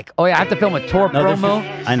 I'm like, oh yeah, I have to film a tour No, there's promo.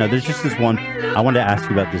 just- I know. There's just this one. I wanted to ask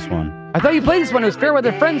you about this one. I thought you played this one. It was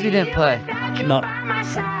Fairweather Friends you didn't play. No.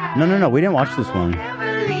 No. We didn't watch this one.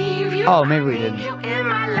 Oh, maybe we didn't.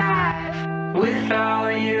 Without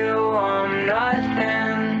you, I'm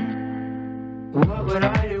nothing. What would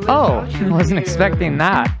I do? Oh, I wasn't expecting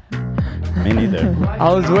that. Me neither.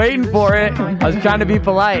 I was waiting for it. I was trying to be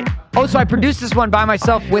polite. Oh, so I produced this one by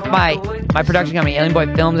myself with my production company, Alien Boy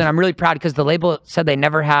Films, and I'm really proud because the label said they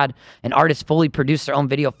never had an artist fully produce their own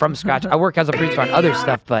video from scratch. I work as a producer on other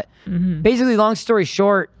stuff, but basically, long story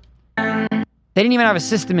short, they didn't even have a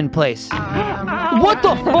system in place. What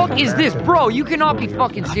the fuck is this, bro? You cannot be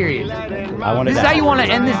fucking serious. I wanted This is to how you want to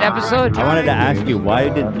end this episode? I wanted to ask you why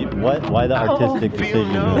the artistic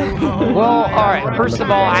decision? Well, all right. First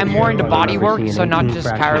of all, I'm more into body work, so not just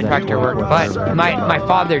chiropractor work. But my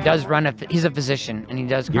father does run he's a physician and he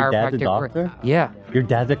does Your chiropractic dad's a doctor? work. Yeah. Your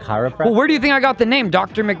dad's a chiropractor? Well, where do you think I got the name,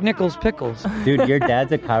 Dr. McNichols Pickles? Dude, your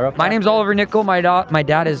dad's a chiropractor? My name's Oliver Nickel. My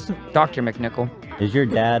dad is Dr. McNichol. Is your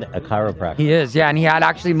dad a chiropractor? He is, yeah, and he had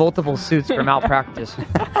actually multiple suits for malpractice.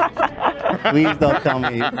 Please don't tell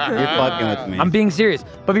me you're fucking with me. I'm being serious.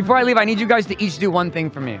 But before I leave, I need you guys to each do one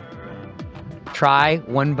thing for me. Try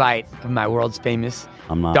one bite of my world's famous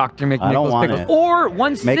Dr. McNichols I don't want Pickles. it. Or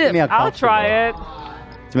one It's making sip. me uncomfortable. I'll try it.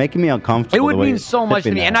 It's making me uncomfortable. It would the way mean you're so much to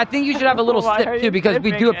sipping me. that. And I think you should have a little Why are sip you too, because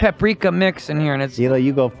we sipping do a it? paprika mix in here, and it's. Hila,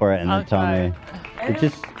 you go for it and then tell me. It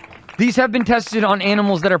just. These have been tested on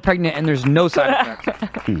animals that are pregnant, and there's no side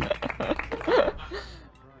effects.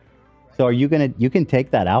 So are you gonna? You can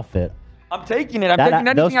take that outfit. I'm taking it. I'm taking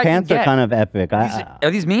anything those I can pants get. are kind of epic.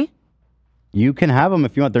 Are these me? You can have them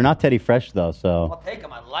if you want. They're not Teddy Fresh though, so I'll take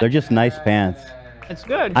them. I like they're just nice pants. It's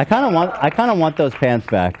good. I kind of want those pants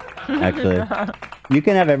back. Actually, you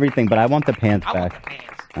can have everything, but I want the pants back.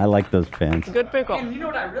 I like those pants. Good pickle. And you know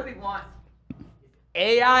what I really want?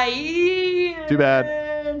 AIE. Too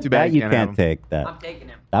bad. Too bad. That you can't have can't 'em. take that. I'm taking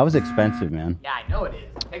him. That was expensive, man. Yeah, I know it is.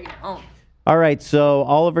 I'm taking it home. All right, so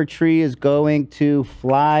Oliver Tree is going to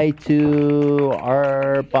fly to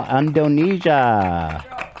Indonesia.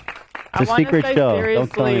 I It's a want to secret say show. seriously,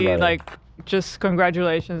 Don't tell anybody. like, just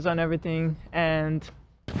congratulations on everything, and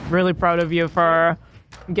really proud of you for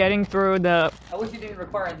getting through I wish you didn't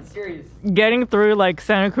require the series. like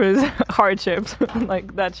Santa Cruz hardships.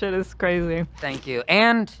 Like that shit is crazy. Thank you.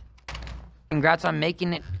 And congrats on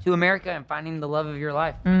making it to America and finding the love of your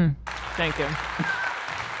life. Thank you.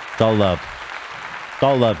 It's all love. It's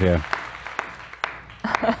all love here.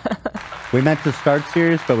 We meant to start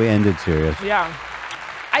serious, but we ended serious. Yeah.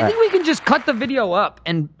 I think we can just cut the video up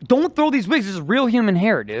and don't throw these wigs. This is real human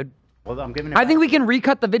hair, dude. Well, I'm giving it I think we can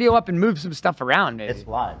recut the video up and move some stuff around. Maybe. It's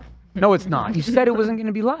live. No, it's not. You said it wasn't going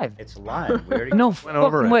to be live. It's live. We already No went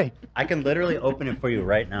over fucking it. way. I can literally open it for you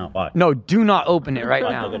right now. Watch. No, do not open it right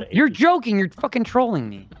Look now. at it. You're joking. You're fucking trolling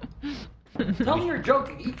me. Tell me you're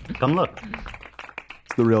joking. Come look.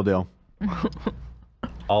 It's the real deal.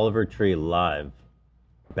 Oliver Tree live.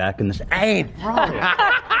 Back in this. Hey, bro.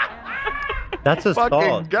 That's assault.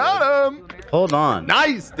 Fucking got him. Hold on.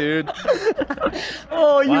 Nice, dude.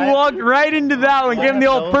 Oh, you walked right into that one. Give him the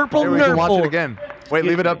old purple Here, we can watch it nurple. again. Wait,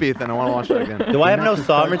 leave it up, Ethan. I want to watch it again. Do I have no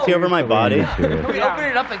sovereignty over my body? Can we open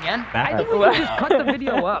it up again? Back I think up. we can just cut the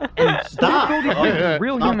video up and Stop.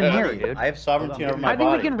 real Stop human it. hair, dude. I have sovereignty over my I think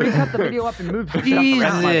body. we can recut the video up and move stuff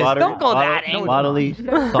Jesus, around. Don't go that angle. Bodily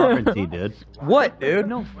sovereignty, dude. What, dude?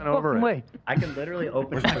 No over fucking way. I can literally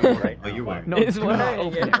open it right now. You won't. No, it's not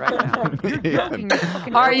open it right now.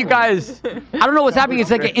 All right, you guys. I don't know what's happening. It's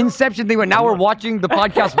like an Inception thing, but now we're watching the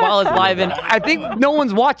podcast while it's live, and I think no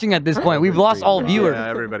one's watching at this point. We've lost all viewers. Yeah,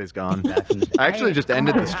 everybody's gone. I actually just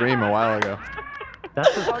ended the stream a while ago.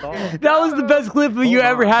 That was the best clip of you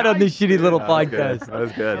ever had on this shitty little podcast. That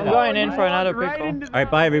was good. I'm going in for another pickle. All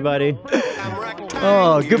right, bye, everybody.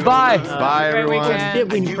 Oh, goodbye. Bye, everyone.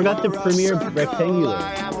 Shit, we forgot the premiere rectangular.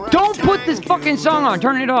 Don't put this fucking song on.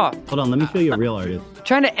 Turn it off. Hold on, let me show you a real artist.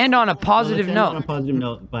 Trying to end on a positive Let's end on a note. positive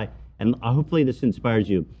note. Bye. And hopefully this inspires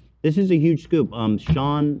you. This is a huge scoop.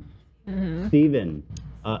 Sean Steven.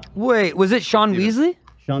 Wait, was it Sean Weasley?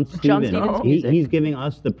 Sean Steven. He's giving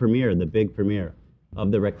us the premiere, the big premiere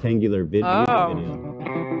of the rectangular video.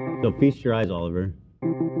 So feast your eyes, Oliver.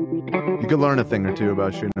 You could learn a thing or two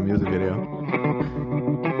about shooting a music video.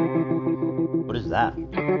 What is that?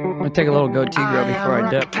 I'm gonna take a little goatee grow before I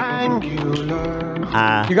dip.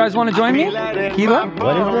 You guys want to join me? Gila?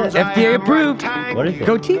 What is it? FDA approved. What is it?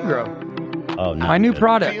 Goatee grow. Oh, no. My new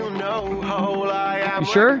product. You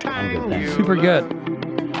sure? I'm good, thanks. Super good.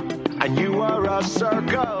 And you are a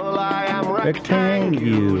circle, I am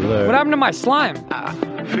rectangular. What happened to my slime? Tossed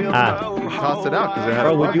it out because it had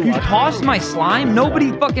Bro, a would bug. you You tossed my slime?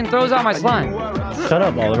 Nobody fucking throws out my slime. Shut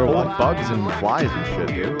up, Oliver. Full What? of bugs and flies and shit,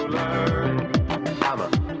 dude.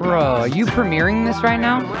 Bro, are you premiering this right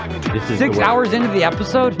now? This is 6 the world- hours into the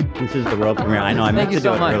episode? This is the world premiere. I know. I meant Thank you to do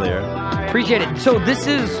so it much. earlier. Appreciate it. So this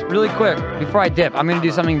is really quick. Before I dip, I'm gonna do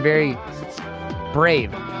something very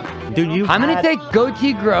brave. Dude, you. I'm gonna take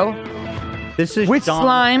goatee grow. This is with Sean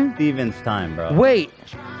slime. Stevens' time, bro. Wait,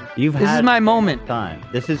 You've this had is my moment. time.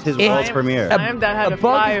 This is his It- world premiere. Time that had A a bug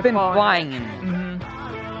fly has been fall. flying in me.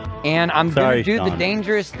 And I'm Sorry, gonna do the Sean.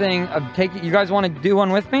 dangerous thing of taking. You guys want to do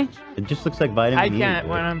one with me? It just looks like vitamin I E. can't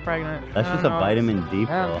dude. when I'm pregnant. That's I just a don't know. vitamin D Yeah.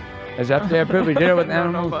 pill. Is that the approved? We did it with I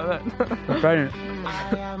don't know animals. about that. I'm pregnant.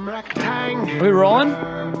 We rolling? You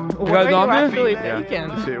What guys are you on me? actually Yeah.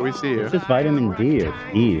 thinking? We see you. It's just vitamin D. It's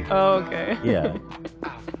E. Oh, okay. Yeah.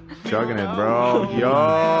 Chugging it, bro.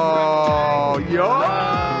 Yo.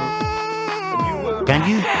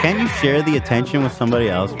 Can you share the attention with somebody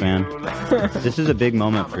else, man? This is a big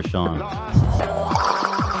moment for Sean.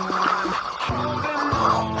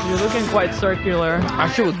 You're looking quite circular. I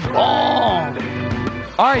shit was long.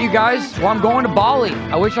 All right, you guys. Well, I'm going to Bali.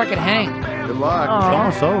 I wish I could hang. Good luck. It's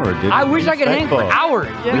almost over, dude. I wish I could hang for Respectful. hours.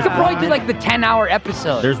 We could Yeah. probably do like the 10-hour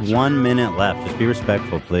episode. There's 1 minute left. Just be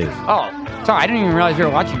respectful, please. Oh, sorry. I didn't even realize you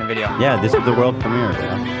were watching the video. Yeah, this is the world premiere,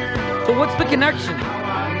 bro. So what's the connection?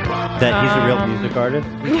 That he's a real music artist?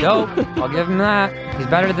 He's dope. I'll give him that. He's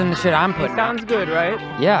better than the shit I'm It putting out. sounds good, right?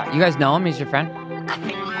 Yeah, you guys know him. He's your friend.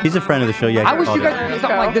 He's a friend of the show. Yeah, I wish you called guys it. would do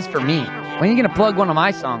something like this for me. When are you gonna plug one of my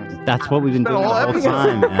songs? That's what we've been doing the whole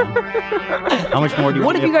time, man. How much more do you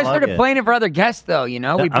What want if me you to guy plug started it? playing it for other guests, though? You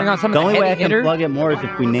know, we bring on some The of the only way I heavy can hitters. plug it more is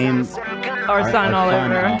if we name Our son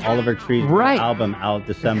Oliver. Oliver Tree's Right. album out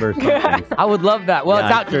December something. I would love that. Well, Yeah,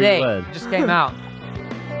 it's I'm out sure you today. would. It just came out.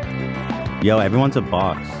 Yo, everyone's a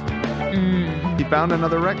box. He found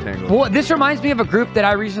another rectangle. Well, this reminds me of a group that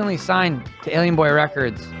I recently signed to Alien Boy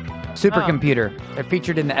Records, Supercomputer. They're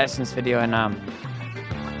featured in the Essence video, and I'm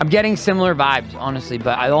getting similar vibes, honestly.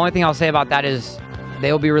 But the only thing I'll say about that is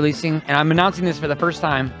they will be releasing, and I'm announcing this for the first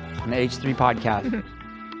time on the H3 podcast.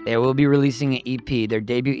 They will be releasing an EP, their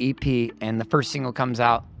debut EP, and the first single comes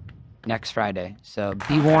out next Friday. So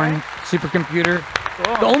be warned, Supercomputer.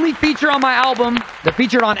 The only feature on my album, they're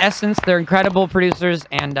featured on Essence. They're incredible producers,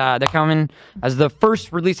 and they're coming as the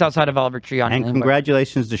first release outside of Oliver Tree on And Alien Boy.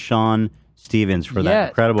 congratulations to Sean Stevens for that Yes.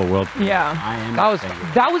 incredible world. Yeah. I am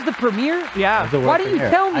That was the premiere? Yeah. the world Why didn't you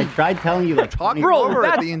premiere. tell me? I tried telling you like 20 Bro, over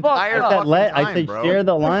that's the fucked entire up. I said share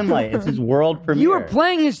the limelight. It's his world premiere. You were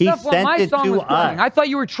playing his He stuff while sent my it song to was playing. us. I thought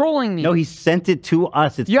you were trolling me. No, he sent it to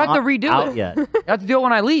us. It's You have to not redo out it. yet. You have to do it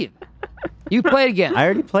when I leave. You play it again. I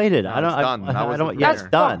already played it. I don't. it's done. That I was don't. the Yeah, it's premiere.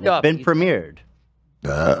 done. Fucked It's up. been premiered.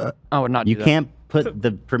 I would not do You that. can't put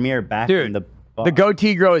the premiere back in the. The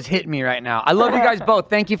goatee grow is hitting me right now. I love you guys both.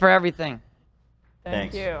 Thank you for everything.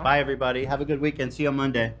 Thanks. you. Bye, everybody. Have a good weekend. See you on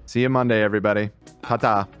Monday. See you Monday, everybody.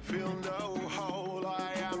 Ta-ta.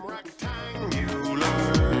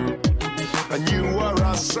 And you are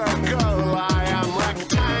a circle, I